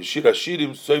b'shir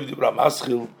hashirim soiv dibra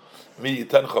maschil mi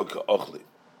yitencha ka'ochli.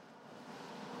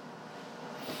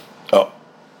 Oh,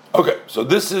 okay. So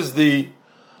this is the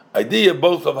idea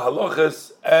both of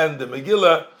halachas and the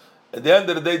Megillah. At the end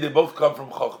of the day, they both come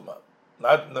from Chokhmah,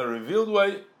 not in a revealed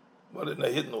way, but in a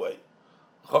hidden way.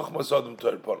 Chokhmah Sodom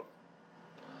Torah Porum.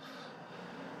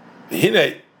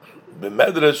 V'hinei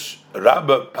b'medrash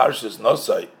Rabba Parshas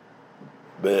Nosai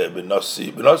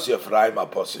b'Nosi Ephraim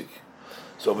HaPosik.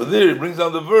 So over there, he brings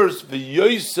down the verse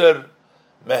V'yoyser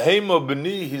mehemo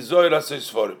b'ni hizoyer asay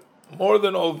sforim. More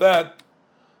than all that,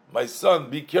 my son,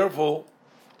 be careful.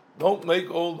 Don't write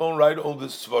all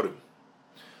this svarim.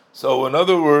 So, in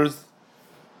other words,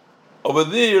 over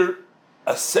there,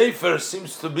 a sefer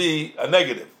seems to be a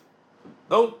negative.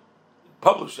 Don't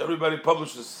publish. Everybody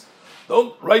publishes.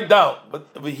 Don't write down. But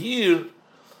over here,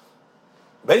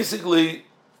 basically,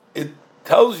 it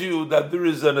tells you that there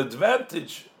is an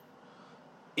advantage,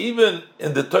 even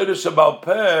in the Torah Shabbal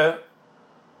Peh,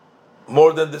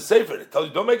 more than the sefer. It tells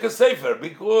you don't make a sefer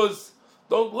because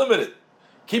don't limit it.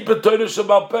 Keep a Torah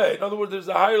Shabbal Peh. In other words, there's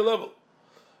a higher level.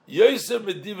 Yosef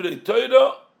b'divrei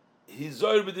Torah,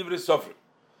 hizoyer b'divrei sofrim.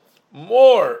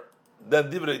 More than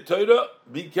divrei Torah,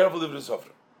 be careful divrei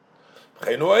sofrim.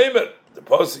 B'cheinu ha'emer, the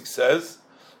pasuk says,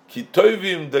 ki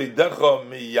tovim doidecha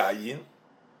miyayin,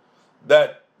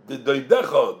 that the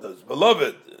doidecha, the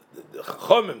beloved, the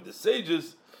chachamim, the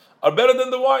sages, are better than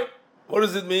the wine. What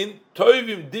does it mean?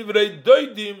 Tovim divrei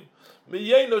doidim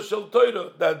miyayno shel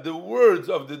Torah, that the words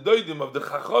of the doidim, of the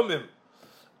chachamim,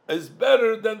 is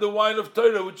better than the wine of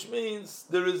Torah, which means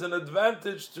there is an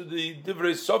advantage to the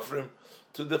divrei sofrim,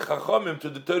 to the chachamim, to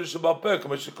the Torah Shabbal Peh,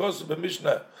 k'meshikosu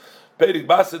b'mishnah Perik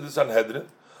Based the Sanhedrin.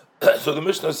 So the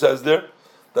Mishnah says there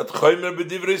that chomer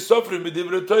b'divrei sofrim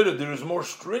b'divrei Torah, there is more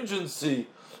stringency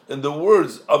in the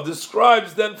words of the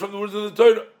scribes than from the words of the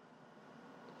Torah.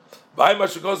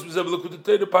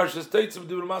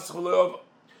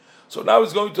 So now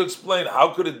he's going to explain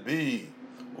how could it be,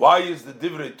 why is the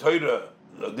divrei Torah,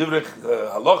 divrei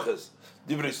halachas,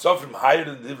 divrei sofrim higher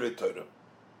than divrei Torah?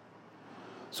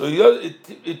 So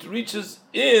it reaches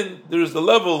in, there is the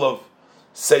level of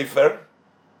sefer,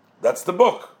 that's the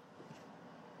book,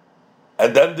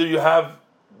 and then there you have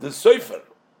the sefer.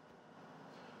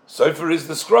 Sefer is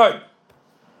the scribe,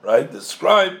 right? The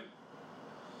scribe,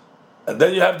 and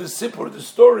then you have the sipur, the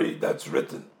story that's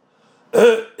written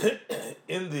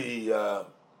in the.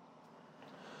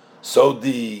 So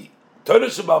the Torah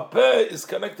Shabbal Peh is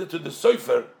connected to the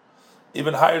sefer,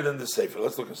 even higher than the sefer.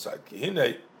 Let's look inside.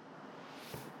 Kihinei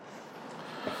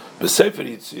b'sefer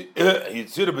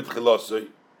yitzira b'tchilasoi.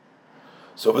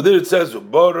 So over there it says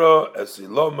Ubara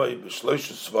esilomai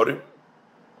b'shloishu svarim.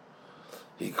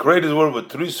 He created the world with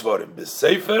 3 svarim: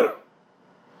 b'sefer,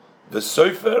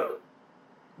 b'sefer,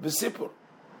 b'sipur.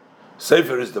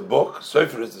 Sefer is the book,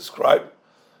 sefer is the scribe,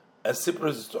 and sipur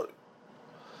is the story.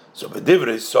 So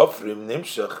b'divrei sofrim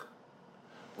nimshach,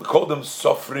 we call them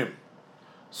sofrim.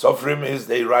 Sofrim is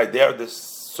they write, they are the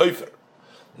sefer.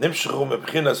 Nimshachu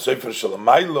mebchina sefer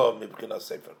shalamaylo mebchina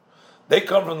sefer. They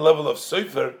come from the level of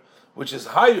sefer, which is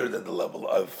higher than the level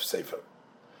of sefer.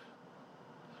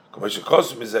 So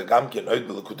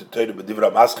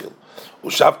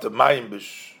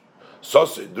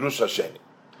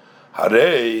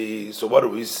what do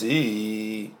we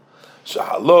see?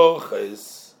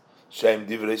 Shahalochas shem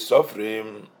divrei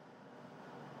sofrim.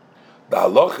 The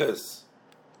halachas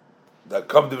that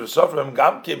come divrei sofrim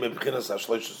gam ke mebchinas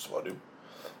hashloisha svarim.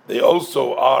 They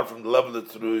also are from the level of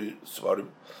the 3 svarim.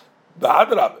 The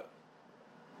adrabah.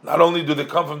 Not only do they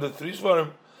come from the 3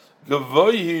 svarim,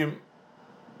 gevoyim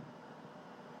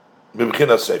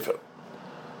mebchinas sefer.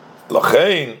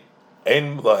 Lachein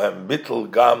ein lahem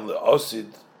bittel gam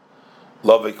leosid.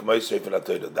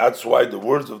 That's why the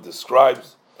words of the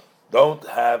scribes don't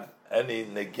have any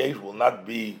negate, will not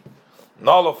be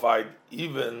nullified,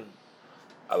 even,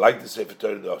 I like to say for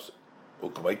Torah also.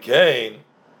 Ukmaikein,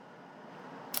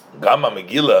 Gamma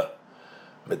Megillah,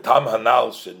 Metam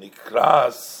Hanal,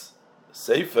 Shenikras,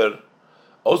 Sefer,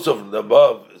 also from the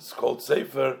above, it's called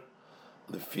Sefer,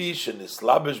 Lefish and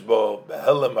Islabishbo,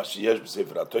 Behelem Ashiyesh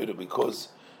B'Sefer HaTorah, because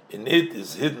in it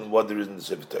is hidden what there is in the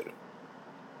Sefer Torah.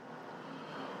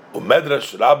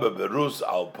 Umedrash Rabba Berus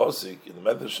al Posik, in the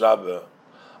Medrash Rabba,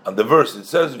 on the verse it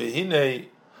says V'hinei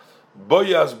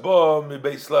Boyaz bo mi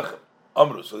Beis Lechem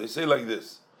Amru. So they say like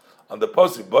this on the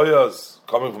Posik, Boyaz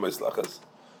coming from Beis Lechem,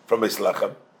 from Beis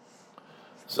Lechem.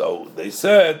 So they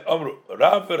said, Amru,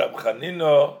 Rav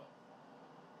Chanina,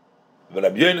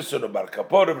 Rabbi Yonason, Bar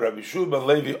Kapor, Rabbi Yeshua ben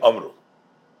Levi, Amru.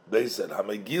 They said,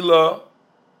 Hamegila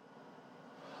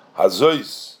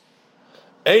Hazois,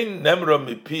 Ein Nemra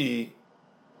Mipi,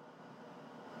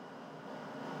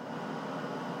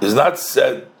 is not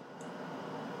said,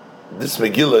 this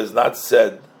Megillah is not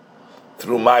said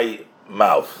through my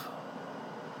mouth.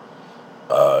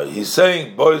 He's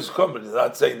saying, boys come, but he's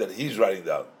not saying that he's writing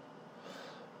down.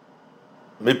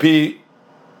 Mipi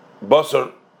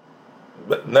Basar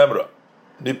Nemra.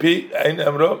 Mipi Ein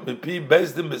Nemra, Mipi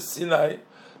Bezdim Besinai,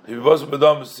 Mipi Basar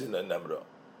Bedam Besinai Nemra.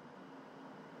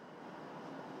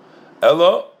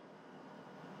 Elo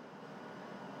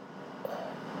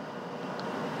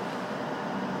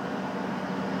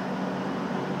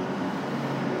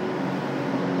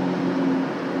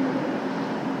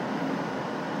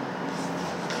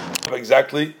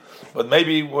exactly, but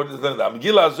maybe what is the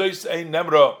Megillah Zois Ein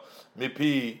Nemra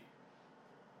Mipi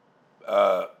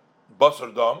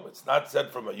Basar Dam. It's not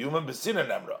said from a human. Besina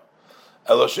Nemra.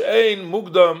 Elo she'ein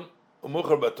Mugdam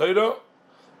Umuchar B'Torah,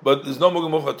 but there's no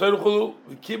Mugdam Umuchar B'Torah Chulu.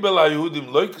 V'kibel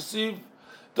HaYehudim Lo Ksiv.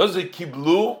 Does it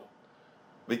kiblu?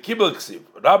 V'kibel Ksiv.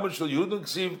 Rabban Shel Yehudim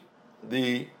Ksiv,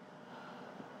 the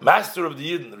master of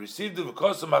the Yidden, received the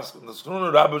V'kosam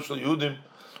Naskruna Rabban Shel Yehudim.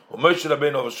 Okay,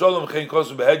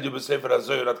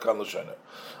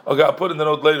 I'll put in the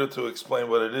note later to explain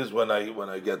what it is when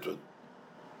I get to it.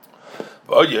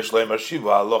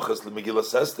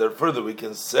 Further, we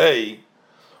can say,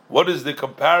 what is the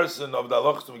comparison of the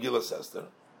halachas to Megillas Esther?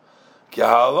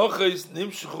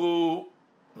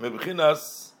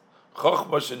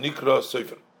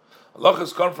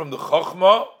 Halachas come from the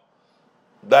chokhmah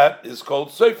that is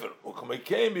called sefer.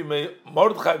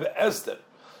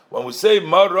 When we say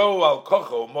Maro al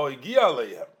Kocho, Moigi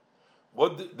Aleihem,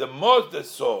 what the most they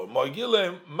saw,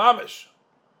 Moigi Mamish,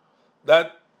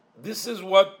 that this is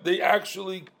what they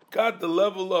actually got the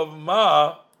level of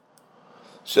Ma,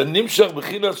 Shenimshach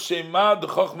B'chinas Shema the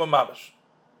Chochma Mamish.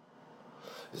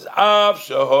 Is Av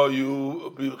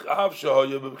Shahoyu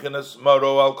B'chinas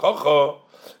Maro al Kocho,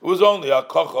 it was only al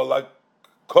Kocho, like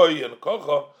Koi and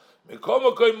Kocho, and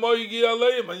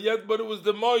yet, but it was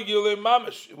the Moigi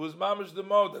Mamish. It was Mamish the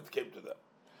Mo that came to them.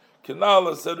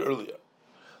 Kinala said earlier,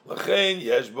 L'chein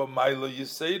yesh ba Maila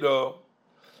Yiseido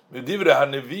Midivre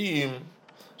HaNeviim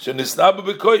shenisnaba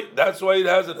b'koi. That's why it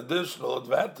has an additional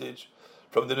advantage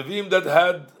from the Neviim that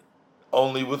had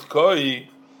only with Koi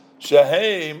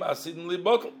Sheheim Asidin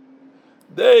Libotl.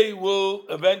 They will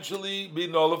eventually be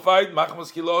nullified.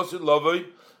 Machmas Kilos Lovoi,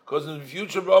 because in the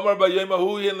future, Omar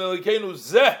Bayemahu and Elikenu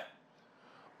Zeh.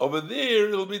 Over there,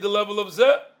 it'll be the level of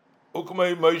Zeh.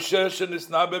 Ukumay Moshe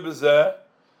shenisnabe b'Zeh.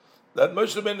 That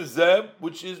Moshe ben Zeh,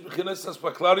 which is B'chinas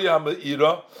Aspaklari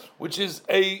HaMeira, which is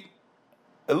a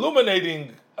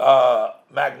illuminating,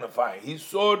 magnifying. He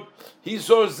saw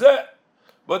Zeh,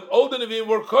 but all the Nevi'im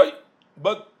were Koi.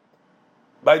 But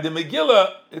by the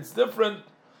Megillah, it's different.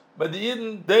 By the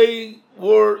Yidden, they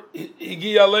were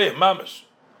Igi Alei Mamish.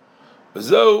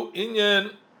 B'Zo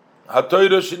Inyan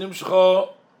HaTorah Shenimshcha.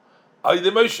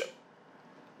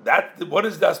 That what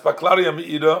is the Aspaklaria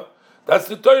Meira? That's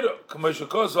the Torah.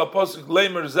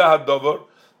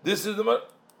 This is the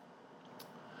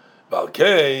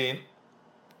Valkein,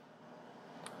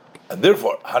 and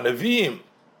therefore Hanavim,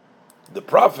 the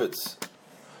prophets,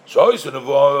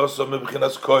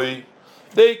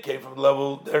 they came from the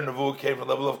level. Their nevu came from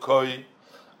the level of Koi.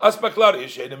 Aspaklaria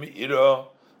Sheina Meira,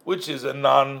 which is a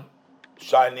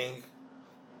non-shining,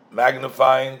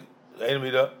 magnifying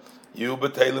Meira. You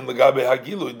betailim legabe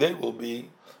hagilui, they will be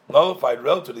nullified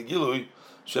relative to the gilui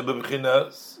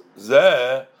shebebchinas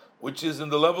zeh, which is in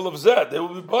the level of zeh. They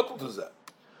will be bottled to zeh.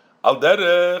 Al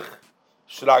derech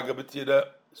shraga betira,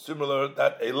 similar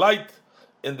that a light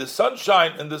in the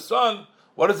sunshine, in the sun,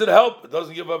 what does it help? It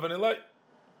doesn't give off any light.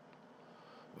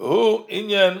 Who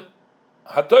inyan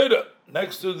hatoira,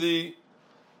 next to the,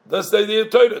 that's the idea of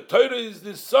Torah. Torah is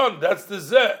the sun, that's the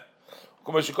zeh.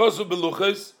 Kumashikosu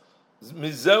beluches.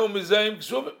 They're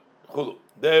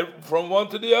from one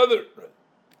to the other.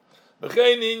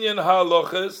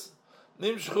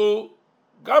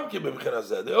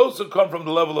 They also come from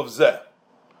the level of Zeh.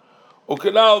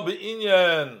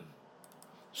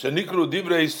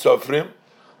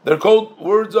 They're called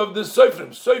words of the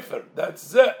Sofrim. Sofer, that's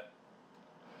Zeh.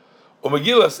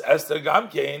 Megillas Esther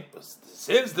Gamkein,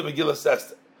 since the Megillas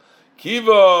Esther,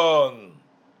 Kivon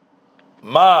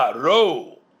Ma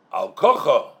Ro Al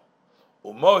Kocha.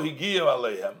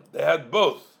 They had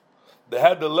both. They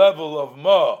had the level of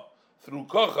Ma through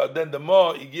Kocha, then the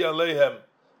Ma Igi Aleihem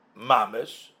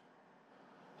Mamish.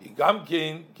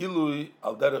 Higamkein gilui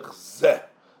al derech zeh.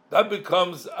 That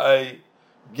becomes a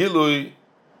gilui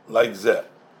like zeh.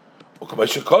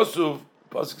 Ukmashikosuv,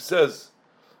 Pasuk says,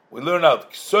 we learn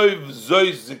out Ksoiv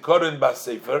Zois Zikorin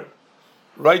Basefer.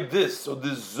 Write this. So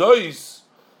this Zois,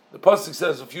 the Pasuk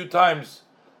says a few times.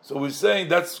 So we're saying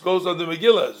that goes on the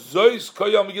Megillah. Zois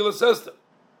Koya Megillah Sester.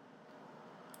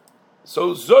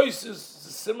 So Zois is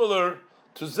similar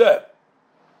to Zeh.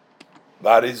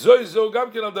 But Zois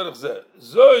Gamkin al Derech Zeh.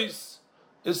 Zois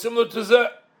is similar to Zeh.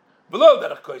 Below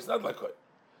Derech Koy, it's not like Koy.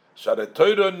 Share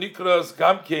Torah Nikras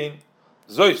Gamkin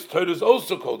Zois. Torah is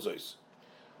also called Zois.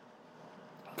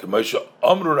 K'moshe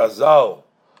Amru Razal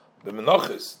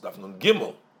b'Menachos Daf Nun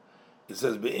Gimel. It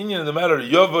says be'inyan in the matter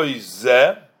Yovoi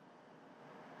Zeh.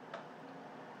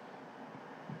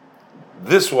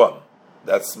 This one,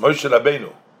 that's Moshe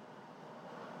Rabbeinu.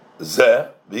 Zeh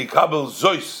v'yikabel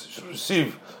Zois should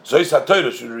receive Zois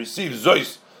HaTorah should receive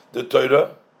Zois the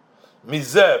Torah.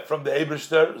 Mizeh from the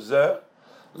Eibishter Zeh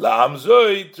la'am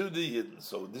Zoi to the Yidden.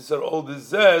 So these are all the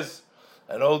Zehs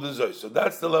and all the Zois. So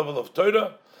that's the level of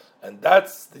Torah. And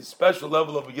that's the special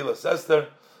level of Megillah Esther,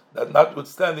 that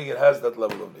notwithstanding it has that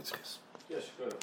level of mitzvahs. Yes, good.